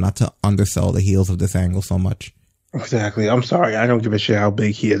direction with that, not to undersell the heels of this angle so much. Exactly. I'm sorry. I don't give a shit how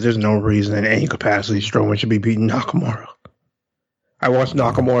big he is. There's no reason in any capacity Strowman should be beating Nakamura. I watched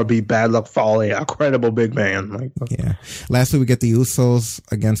Nakamura beat Bad Luck Fale, a credible big man. Yeah. Lastly, we get the Usos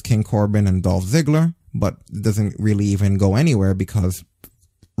against King Corbin and Dolph Ziggler, but it doesn't really even go anywhere because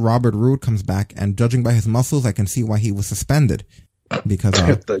Robert Roode comes back, and judging by his muscles, I can see why he was suspended. Because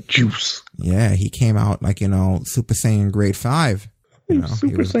the juice. Yeah, he came out like, Super Saiyan Grade 5. He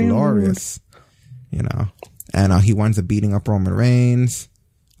was glorious. And he winds up beating up Roman Reigns.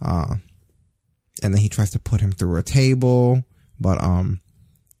 and then he tries to put him through a table, but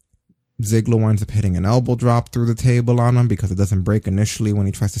Ziggler winds up hitting an elbow drop through the table on him because it doesn't break initially when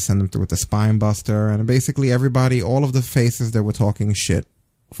he tries to send him through with the spine buster. And basically everybody, all of the faces that were talking shit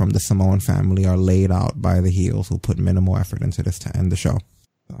from the Samoan family are laid out by the heels who put minimal effort into this to end the show.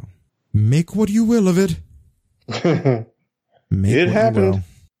 So make what you will of it. It happened.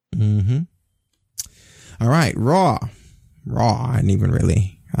 Mm-hmm. All right, Raw. I didn't even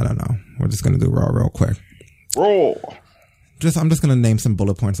really, I don't know. We're just going to do Raw real quick. Raw. I'm just going to name some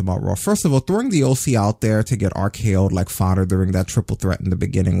bullet points about Raw. First of all, throwing the OC out there to get RKO'd like fodder during that triple threat in the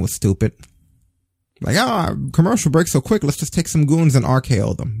beginning was stupid. Like, commercial break so quick. Let's just take some goons and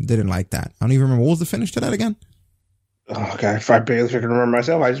RKO them. Didn't like that. I don't even remember. What was the finish to that again? Oh, God. I barely can remember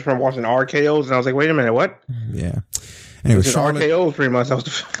myself. I just remember watching RKOs and I was like, wait a minute, what? Yeah. Anyway, Charlotte, RKO pretty much.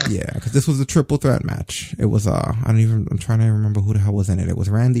 Yeah, because this was a triple threat match. It was, I'm trying to remember who the hell was in it. It was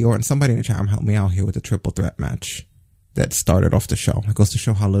Randy Orton. Somebody in the chat help me out here with the triple threat match that started off the show. It goes to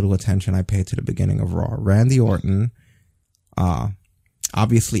show how little attention I paid to the beginning of Raw. Randy Orton,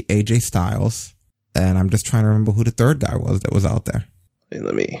 obviously AJ Styles, and I'm just trying to remember who the third guy was that was out there. Hey,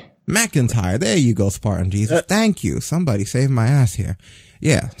 let me. McIntyre. There you go, Spartan Jesus. Thank you. Somebody saved my ass here.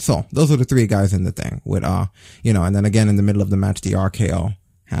 Yeah, so those are the three guys in the thing with, and then again in the middle of the match, the RKO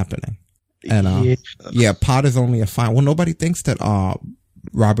happening. And, pot is only a fine. Well, nobody thinks that,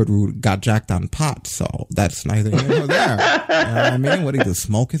 Robert Roode got jacked on pot, so that's neither here nor there. You know what I mean? What did he do?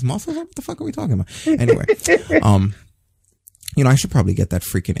 Smoke his muscles? What the fuck are we talking about? Anyway, I should probably get that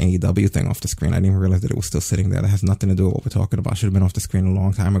freaking AEW thing off the screen. I didn't even realize that it was still sitting there. That has nothing to do with what we're talking about. Should have been off the screen a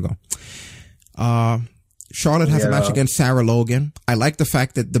long time ago. Charlotte has a match against Sarah Logan. I like the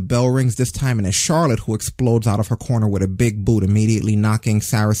fact that the bell rings this time and it's Charlotte who explodes out of her corner with a big boot, immediately knocking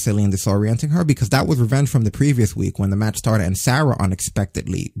Sarah silly and disorienting her, because that was revenge from the previous week when the match started and Sarah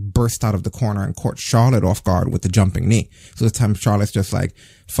unexpectedly burst out of the corner and caught Charlotte off guard with the jumping knee. So this time Charlotte's just like,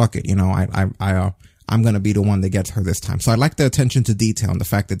 fuck it, I'm going to be the one that gets her this time. So I like the attention to detail and the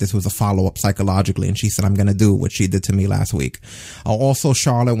fact that this was a follow-up psychologically. And she said, I'm going to do what she did to me last week. Also,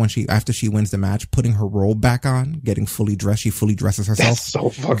 Charlotte, after she wins the match, putting her robe back on, getting fully dressed. She fully dresses herself. That's so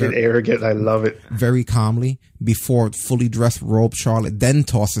fucking arrogant. I love it. Very calmly. Before fully dressed robe, Charlotte then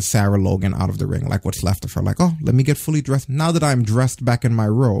tosses Sarah Logan out of the ring, like what's left of her. Like, oh, let me get fully dressed. Now that I'm dressed back in my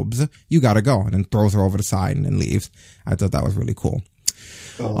robes, you got to go. And then throws her over the side and then leaves. I thought that was really cool.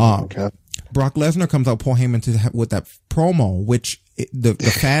 Oh, my God. Brock Lesnar comes out, Paul Heyman with that promo, which the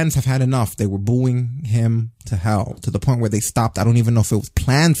fans have had enough. They were booing him to hell to the point where they stopped. I don't even know if it was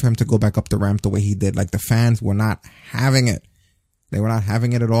planned for him to go back up the ramp the way he did. Like the fans were not having it. They were not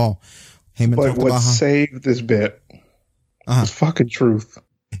having it at all. Heyman but what saved this bit was fucking truth.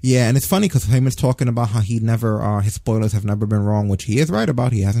 Yeah, and it's funny because Heyman's talking about how he never, his spoilers have never been wrong, which he is right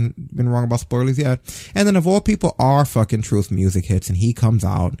about. He hasn't been wrong about spoilers yet. And then of all people, our fucking Truth music hits and he comes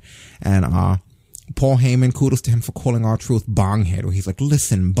out and, Paul Heyman, kudos to him for calling our Truth Bonghead, where he's like,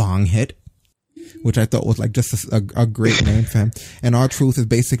 listen, Bonghead, which I thought was like just a great name for him. And our Truth is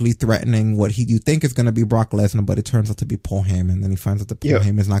basically threatening what you think is going to be Brock Lesnar, but it turns out to be Paul Heyman. Then he finds out that Paul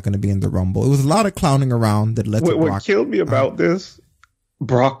Heyman is not going to be in the Rumble. It was a lot of clowning around that led to Brock. What killed me about this,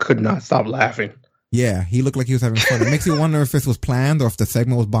 Brock could not stop laughing. Yeah, he looked like he was having fun. It makes you wonder if this was planned or if the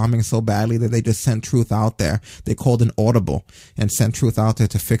segment was bombing so badly that they just sent Truth out there. They called an audible and sent Truth out there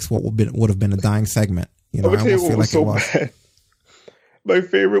to fix what would have been a dying segment. I almost feel like it was. Bad. My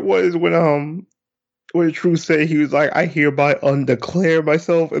favorite was when Truth said he was like, I hereby undeclare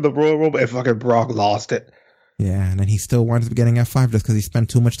myself in the Royal Rumble, and fucking Brock lost it. Yeah, and then he still winds up getting F5 just because he spent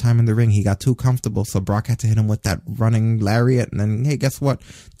too much time in the ring. He got too comfortable, so Brock had to hit him with that running lariat, and then, hey, guess what?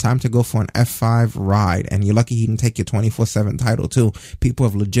 Time to go for an F5 ride. And you're lucky he didn't take your 24/7 title, too. People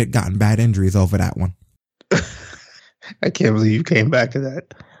have legit gotten bad injuries over that one. I can't believe you came back to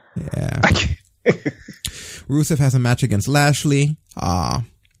that. Yeah. Rusev has a match against Lashley.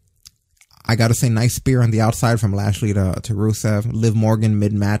 I gotta say, nice spear on the outside from Lashley to Rusev. Liv Morgan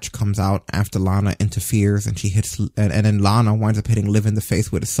mid-match comes out after Lana interferes and she hits, and then Lana winds up hitting Liv in the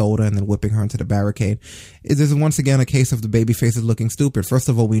face with a soda and then whipping her into the barricade. This is once again a case of the baby faces looking stupid. First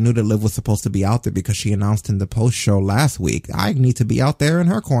of all, we knew that Liv was supposed to be out there because she announced in the post-show last week, I need to be out there in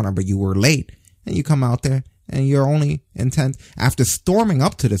her corner, but you were late. And you come out there and your only intent, after storming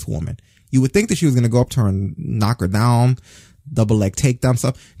up to this woman, you would think that she was going to go up to her and knock her down, double leg takedown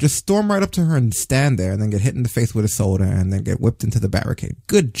stuff. Just storm right up to her and stand there and then get hit in the face with a soda and then get whipped into the barricade.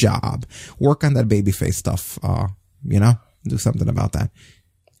 Good job. Work on that babyface stuff. Do something about that.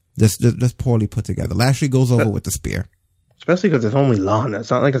 Just poorly put together. Lashley goes over with the spear. Especially because it's only Lana.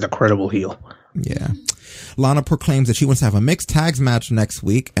 It's not like it's a credible heel. Yeah. Lana proclaims that she wants to have a mixed tags match next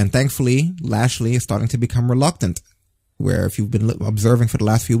week, and thankfully, Lashley is starting to become reluctant. Where if you've been observing for the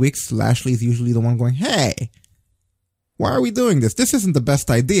last few weeks, Lashley is usually the one going, hey, why are we doing this? This isn't the best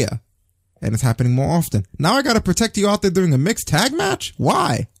idea. And it's happening more often. Now I gotta protect you out there doing a mixed tag match?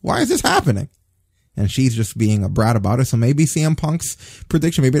 Why? Why is this happening? And she's just being a brat about it. So maybe CM Punk's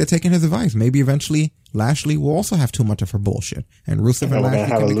prediction, maybe they're taking his advice. Maybe eventually Lashley will also have too much of her bullshit. And Rusev and Lashley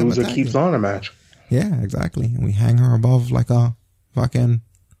have a loser keeps on a match. Yeah, exactly. And we hang her above like a fucking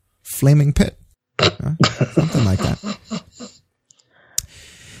flaming pit. Something like that.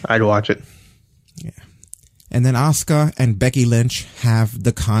 I'd watch it. Yeah. And then Asuka and Becky Lynch have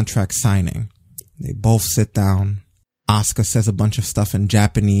the contract signing. They both sit down. Asuka says a bunch of stuff in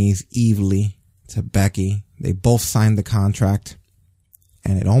Japanese evilly to Becky. They both signed the contract,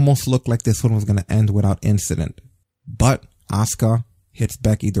 and it almost looked like this one was going to end without incident. But Asuka hits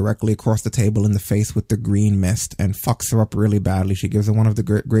Becky directly across the table in the face with the green mist and fucks her up really badly. She gives her one of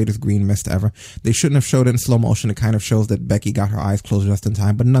the greatest green mist ever. They shouldn't have showed it in slow motion. It kind of shows that Becky got her eyes closed just in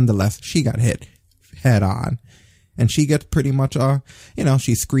time, but nonetheless, she got hit head on. And she gets pretty much,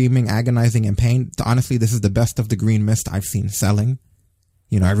 she's screaming, agonizing in pain. Honestly, this is the best of the green mist I've seen selling.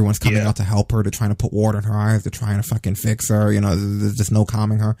 Everyone's coming out to help her. They're trying to put water in her eyes. They're trying to fucking fix her. There's just no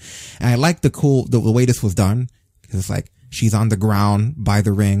calming her. And I like the way this was done. Cause it's like, she's on the ground by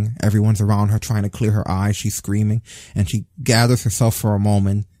the ring. Everyone's around her trying to clear her eyes. She's screaming, and she gathers herself for a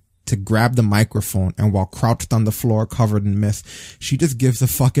moment to grab the microphone, and while crouched on the floor covered in mist, she just gives a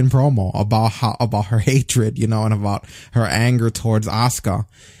fucking promo about her hatred, and about her anger towards Asuka,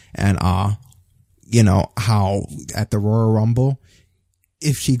 and how at the Royal Rumble,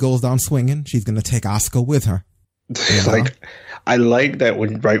 if she goes down swinging, she's gonna take Asuka with her. I like that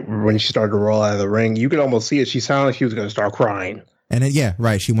when she started to roll out of the ring, you could almost see it. She sounded like she was gonna start crying. And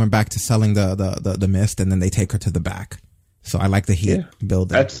then, she went back to selling the mist, and then they take her to the back. So I like the heat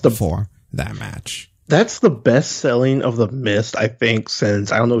building for that match. That's the best selling of the mist, I think,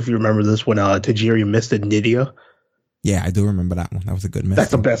 since, I don't know if you remember this when Tajiri misted Nydia. Yeah, I do remember that one. That was a good mist. That's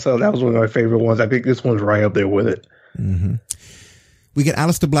the best seller. That was one of my favorite ones. I think this one's right up there with it. Mm-hmm. We get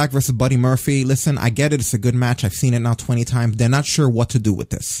Aleister Black versus Buddy Murphy. Listen, I get it. It's a good match. I've seen it now 20 times. They're not sure what to do with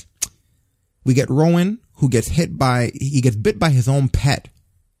this. We get Rowan, who gets bit by his own pet.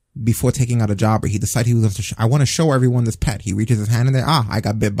 Before taking out a jobber, he decided he was going to I want to show everyone this pet. He reaches his hand in there. I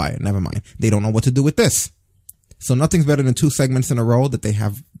got bit by it. Never mind. They don't know what to do with this. So nothing's better than 2 segments in a row that they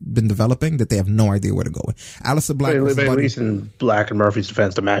have been developing that they have no idea where to go with. Aleister Black versus Buddy. At least in Black and Murphy's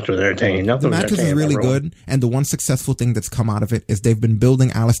defense, the match was entertaining. The match is really good, and the one successful thing that's come out of it is they've been building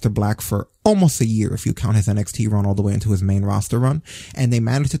Aleister Black for almost a year, if you count his NXT run all the way into his main roster run, and they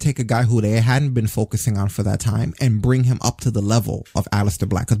managed to take a guy who they hadn't been focusing on for that time and bring him up to the level of Aleister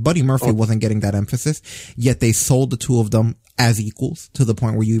Black, because Buddy Murphy wasn't getting that emphasis, yet they sold the two of them as equals to the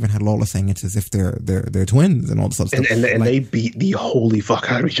point where you even had Lola saying it's as if they're twins and all this other stuff. And they beat the holy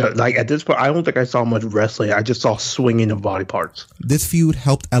fuck out of each other. Like, at this point, I don't think I saw much wrestling. I just saw swinging of body parts. This feud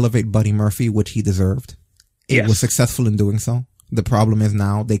helped elevate Buddy Murphy, which he deserved. It was successful in doing so. The problem is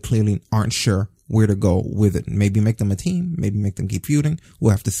now they clearly aren't sure where to go with it. Maybe make them a team. Maybe make them keep feuding.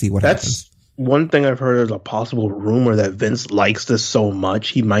 We'll have to see what happens. One thing I've heard is a possible rumor that Vince likes this so much,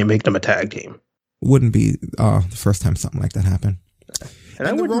 he might make them a tag team. Wouldn't be the first time something like that happened. And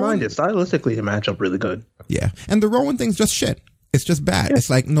I wouldn't mind it. Stylistically, the matchup really good. Yeah. And the Rowan thing's just shit. It's just bad. Yeah. It's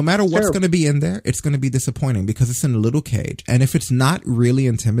like, no matter what's going to be in there, it's going to be disappointing because it's in a little cage. And if it's not really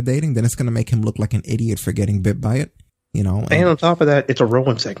intimidating, then it's going to make him look like an idiot for getting bit by it. And on top of that, it's a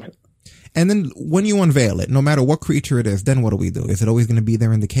Rowan segment. And then when you unveil it, no matter what creature it is, then what do we do? Is it always going to be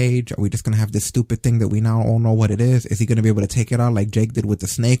there in the cage? Are we just going to have this stupid thing that we now all know what it is? Is he going to be able to take it out like Jake did with the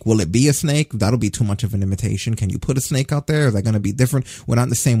snake? Will it be a snake? That'll be too much of an imitation. Can you put a snake out there? Is that going to be different? We're not in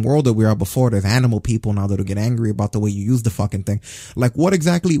the same world that we are before. There's animal people now that'll get angry about the way you use the fucking thing. Like, what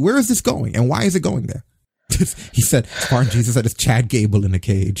exactly, where is this going? And why is it going there? He said, Spartan Jesus said it's Chad Gable in a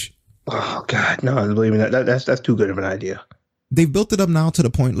cage. Oh, God, no, I don't believe in that. That's too good of an idea. They've built it up now to the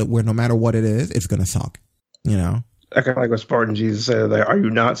point where no matter what it is, it's going to suck, I kind of like what Spartan Jesus said, like, are you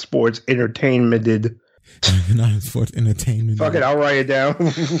not sports entertainmented? You're not sports entertainment. Fuck it, I'll write it down.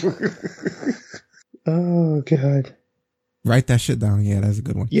 Oh, God. Write that shit down. Yeah, that's a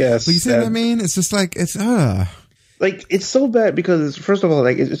good one. Yes. But you see what I mean? It's just like, like, it's so bad because, first of all,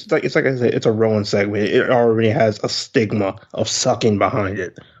 like, it's like I said, it's a Rowan segment. It already has a stigma of sucking behind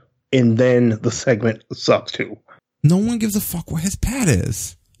it. And then the segment sucks too. No one gives a fuck where his pad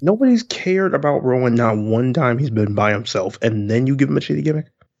is. Nobody's cared about Rowan not one time he's been by himself, and then you give him a shitty gimmick?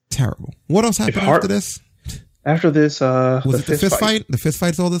 Terrible. What else happened after this? After this, was it the fist fight? The fist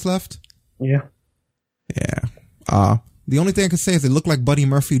fight's all that's left? Yeah. Yeah. The only thing I can say is it looked like Buddy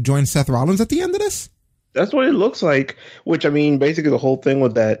Murphy joined Seth Rollins at the end of this. That's what it looks like. Which, I mean, basically the whole thing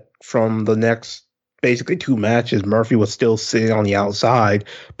with that from the next basically 2 matches, Murphy was still sitting on the outside,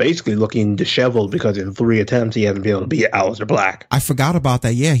 basically looking disheveled because in 3 attempts he hasn't been able to beat Aleister Black. I forgot about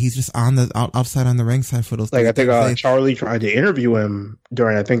that. Yeah, he's just on the outside on the ringside for those. Like, I think Charlie tried to interview him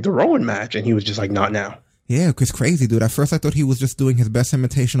during, I think, the Rowan match, and he was just like, not now. Yeah, it's crazy, dude. At first I thought he was just doing his best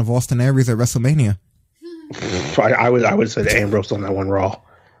imitation of Austin Aries at WrestleMania. I would say the Ambrose on that one Raw.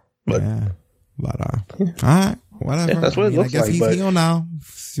 But, yeah. But all right, whatever. Yeah, that's what it looks like. I guess he's heel now.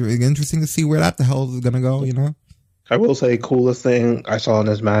 It's interesting to see where that the hell is going to go, you know? I will say, coolest thing I saw in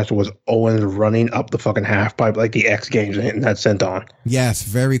this match was Owens running up the fucking half pipe like the X Games and hitting that senton. Yes,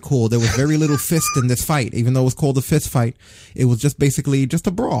 very cool. There was very little fist in this fight, even though it was called a fist fight. It was just basically just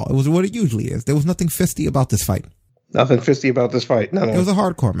a brawl. It was what it usually is. There was nothing fisty about this fight. Nothing fisty about this fight. No. It was a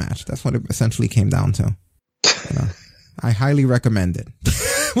hardcore match. That's what it essentially came down to. You know? I highly recommend it.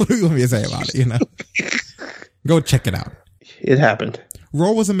 What do you want me to say about it, you know? Go check it out. It happened.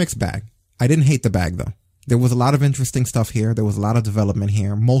 Raw was a mixed bag. I didn't hate the bag, though. There was a lot of interesting stuff here. There was a lot of development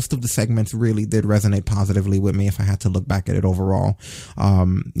here. Most of the segments really did resonate positively with me if I had to look back at it overall.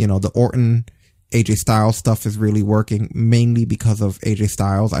 You know, the Orton, AJ Styles stuff is really working, mainly because of AJ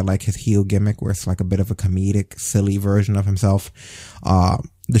Styles. I like his heel gimmick where it's like a bit of a comedic, silly version of himself.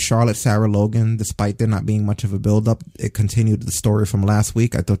 The Charlotte Sarah Logan, despite there not being much of a build-up, it continued the story from last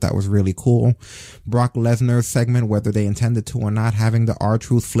week. I thought that was really cool. Brock Lesnar's segment, whether they intended to or not, having the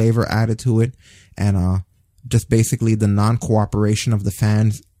R-Truth flavor added to it, and just basically the non-cooperation of the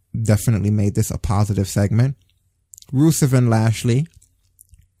fans definitely made this a positive segment. Rusev and Lashley,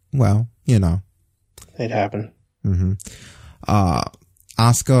 well, you know. It happened. Mm-hmm.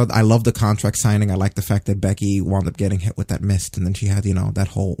 Asuka, I love the contract signing. I like the fact that Becky wound up getting hit with that mist, and then she had, you know, that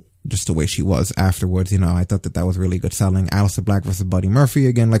whole, just the way she was afterwards, you know, I thought that was really good selling. Aleister Black versus Buddy Murphy,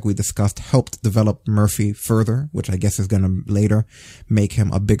 again, like we discussed, helped develop Murphy further, which I guess is going to later make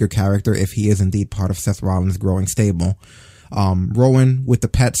him a bigger character if he is indeed part of Seth Rollins' growing stable. Rowan with the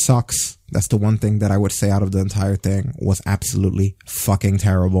pet sucks. That's the one thing that I would say out of the entire thing was absolutely fucking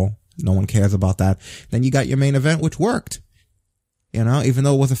terrible. No one cares about that. Then you got your main event, which worked. You know, even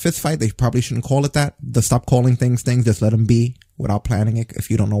though it was a fist fight, they probably shouldn't call it that. Just stop calling things, just let them be without planning it. If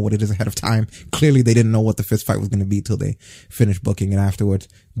you don't know what it is ahead of time, clearly they didn't know what the fist fight was going to be till they finished booking it afterwards.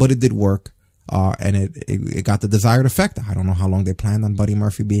 But it did work, and it got the desired effect. I don't know how long they planned on Buddy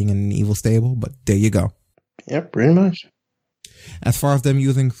Murphy being in an evil stable, but there you go. Yeah, pretty much. As far as them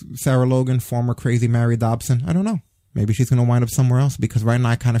using Sarah Logan, former Crazy Mary Dobson, I don't know. Maybe she's going to wind up somewhere else, because right now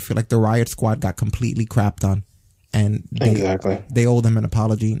I kind of feel like the Riot Squad got completely crapped on. And they owe them an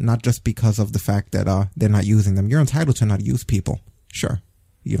apology, not just because of the fact that they're not using them. You're entitled to not use people. Sure,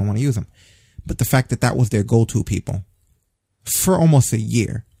 you don't want to use them. But the fact that that was their go-to people for almost a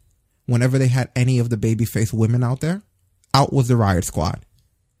year, whenever they had any of the babyface women out there, out was the Riot Squad.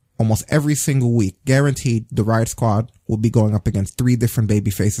 Almost every single week, guaranteed, the Riot Squad will be going up against 3 different baby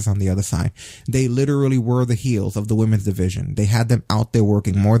faces on the other side. They literally were the heels of the women's division. They had them out there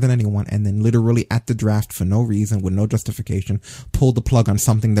working more than anyone, and then literally at the draft, for no reason, with no justification, pulled the plug on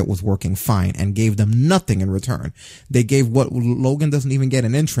something that was working fine and gave them nothing in return. They gave what Logan doesn't even get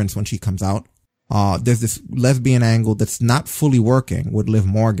an entrance when she comes out. There's this lesbian angle that's not fully working with Liv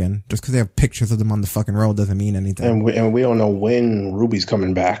Morgan. Just because they have pictures of them on the fucking road doesn't mean anything. And we don't know when Ruby's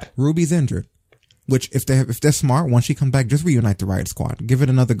coming back. Ruby's injured. Which, if they're smart, once she comes back, just reunite the Riot Squad. Give it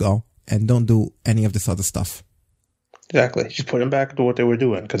another go, and don't do any of this other stuff. Exactly. Just put them back to what they were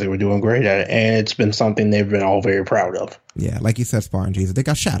doing, because they were doing great at it, and it's been something they've been all very proud of. Yeah, like you said, Spartan Jesus, they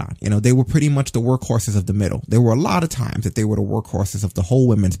got shat on. You know, they were pretty much the workhorses of the middle. There were a lot of times that they were the workhorses of the whole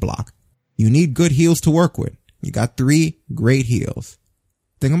women's block. You need good heels to work with. You got 3 great heels.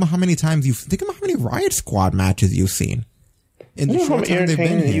 Think about how many Riot Squad matches you've seen. In the short time they've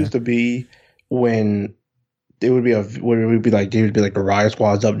been here. It used to be when they would be like the Riot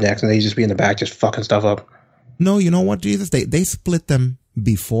Squad's up next, and they just be in the back just fucking stuff up. No, you know what, Jesus? They split them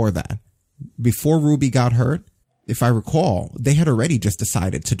before that. Before Ruby got hurt, if I recall, they had already just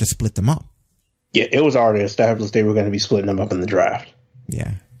decided to just split them up. Yeah, it was already established they were going to be splitting them up in the draft.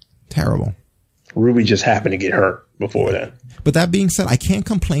 Yeah. Terrible. Ruby just happened to get hurt before then. But that being said, I can't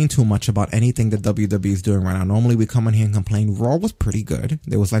complain too much about anything that WWE is doing right now. Normally we come in here and complain. Raw was pretty good.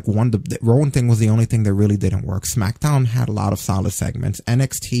 There was like the Rowan thing was the only thing that really didn't work. SmackDown had a lot of solid segments.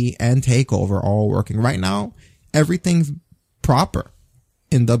 NXT and TakeOver all working. Right now, everything's proper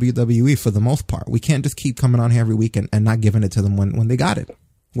in WWE for the most part. We can't just keep coming on here every week and not giving it to them when they got it,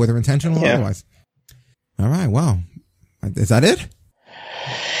 whether intentional or otherwise. All right, wow. Is that it?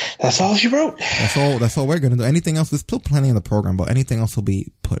 That's all she wrote. That's all we're gonna do. Anything else? There's still plenty in the program, but anything else will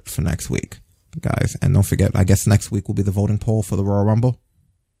be put for next week, guys. And don't forget, I guess next week will be the voting poll for the Royal Rumble.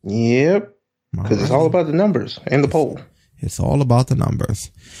 Yep. Because it's all about the numbers and the poll. It's all about the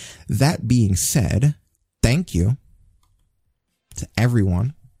numbers. That being said, thank you to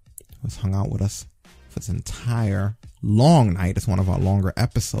everyone who's hung out with us for this entire long night. It's one of our longer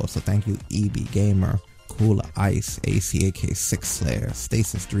episodes. So thank you, EB Gamer, Cooler Ice, ACAK 6 Slayer,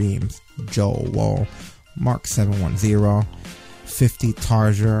 Stasis Dreams, Joe Wall, Mark 710, 50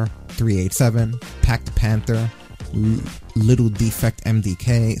 Targer 387, Packed Panther, Little Defect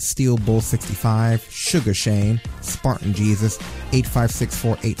MDK, Steel Bull 65, Sugar Shane, Spartan Jesus,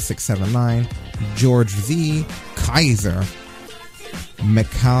 85648679, George Z, Kaiser,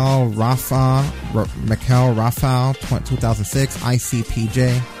 Mikhail Rafa 2006,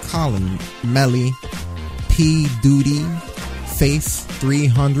 ICPJ, Colin Melly, P Duty, Face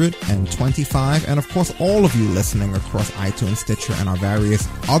 325, and of course all of you listening across iTunes, Stitcher, and our various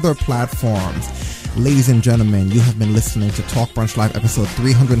other platforms. Ladies and gentlemen, you have been listening to Talk Brunch Live episode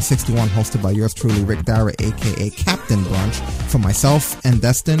 361, hosted by yours truly, Rick Dara, aka Captain Brunch. For myself and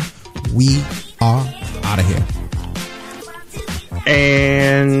Destin, we are out of here.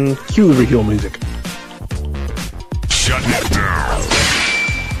 And cue the reheal music. Shut it down.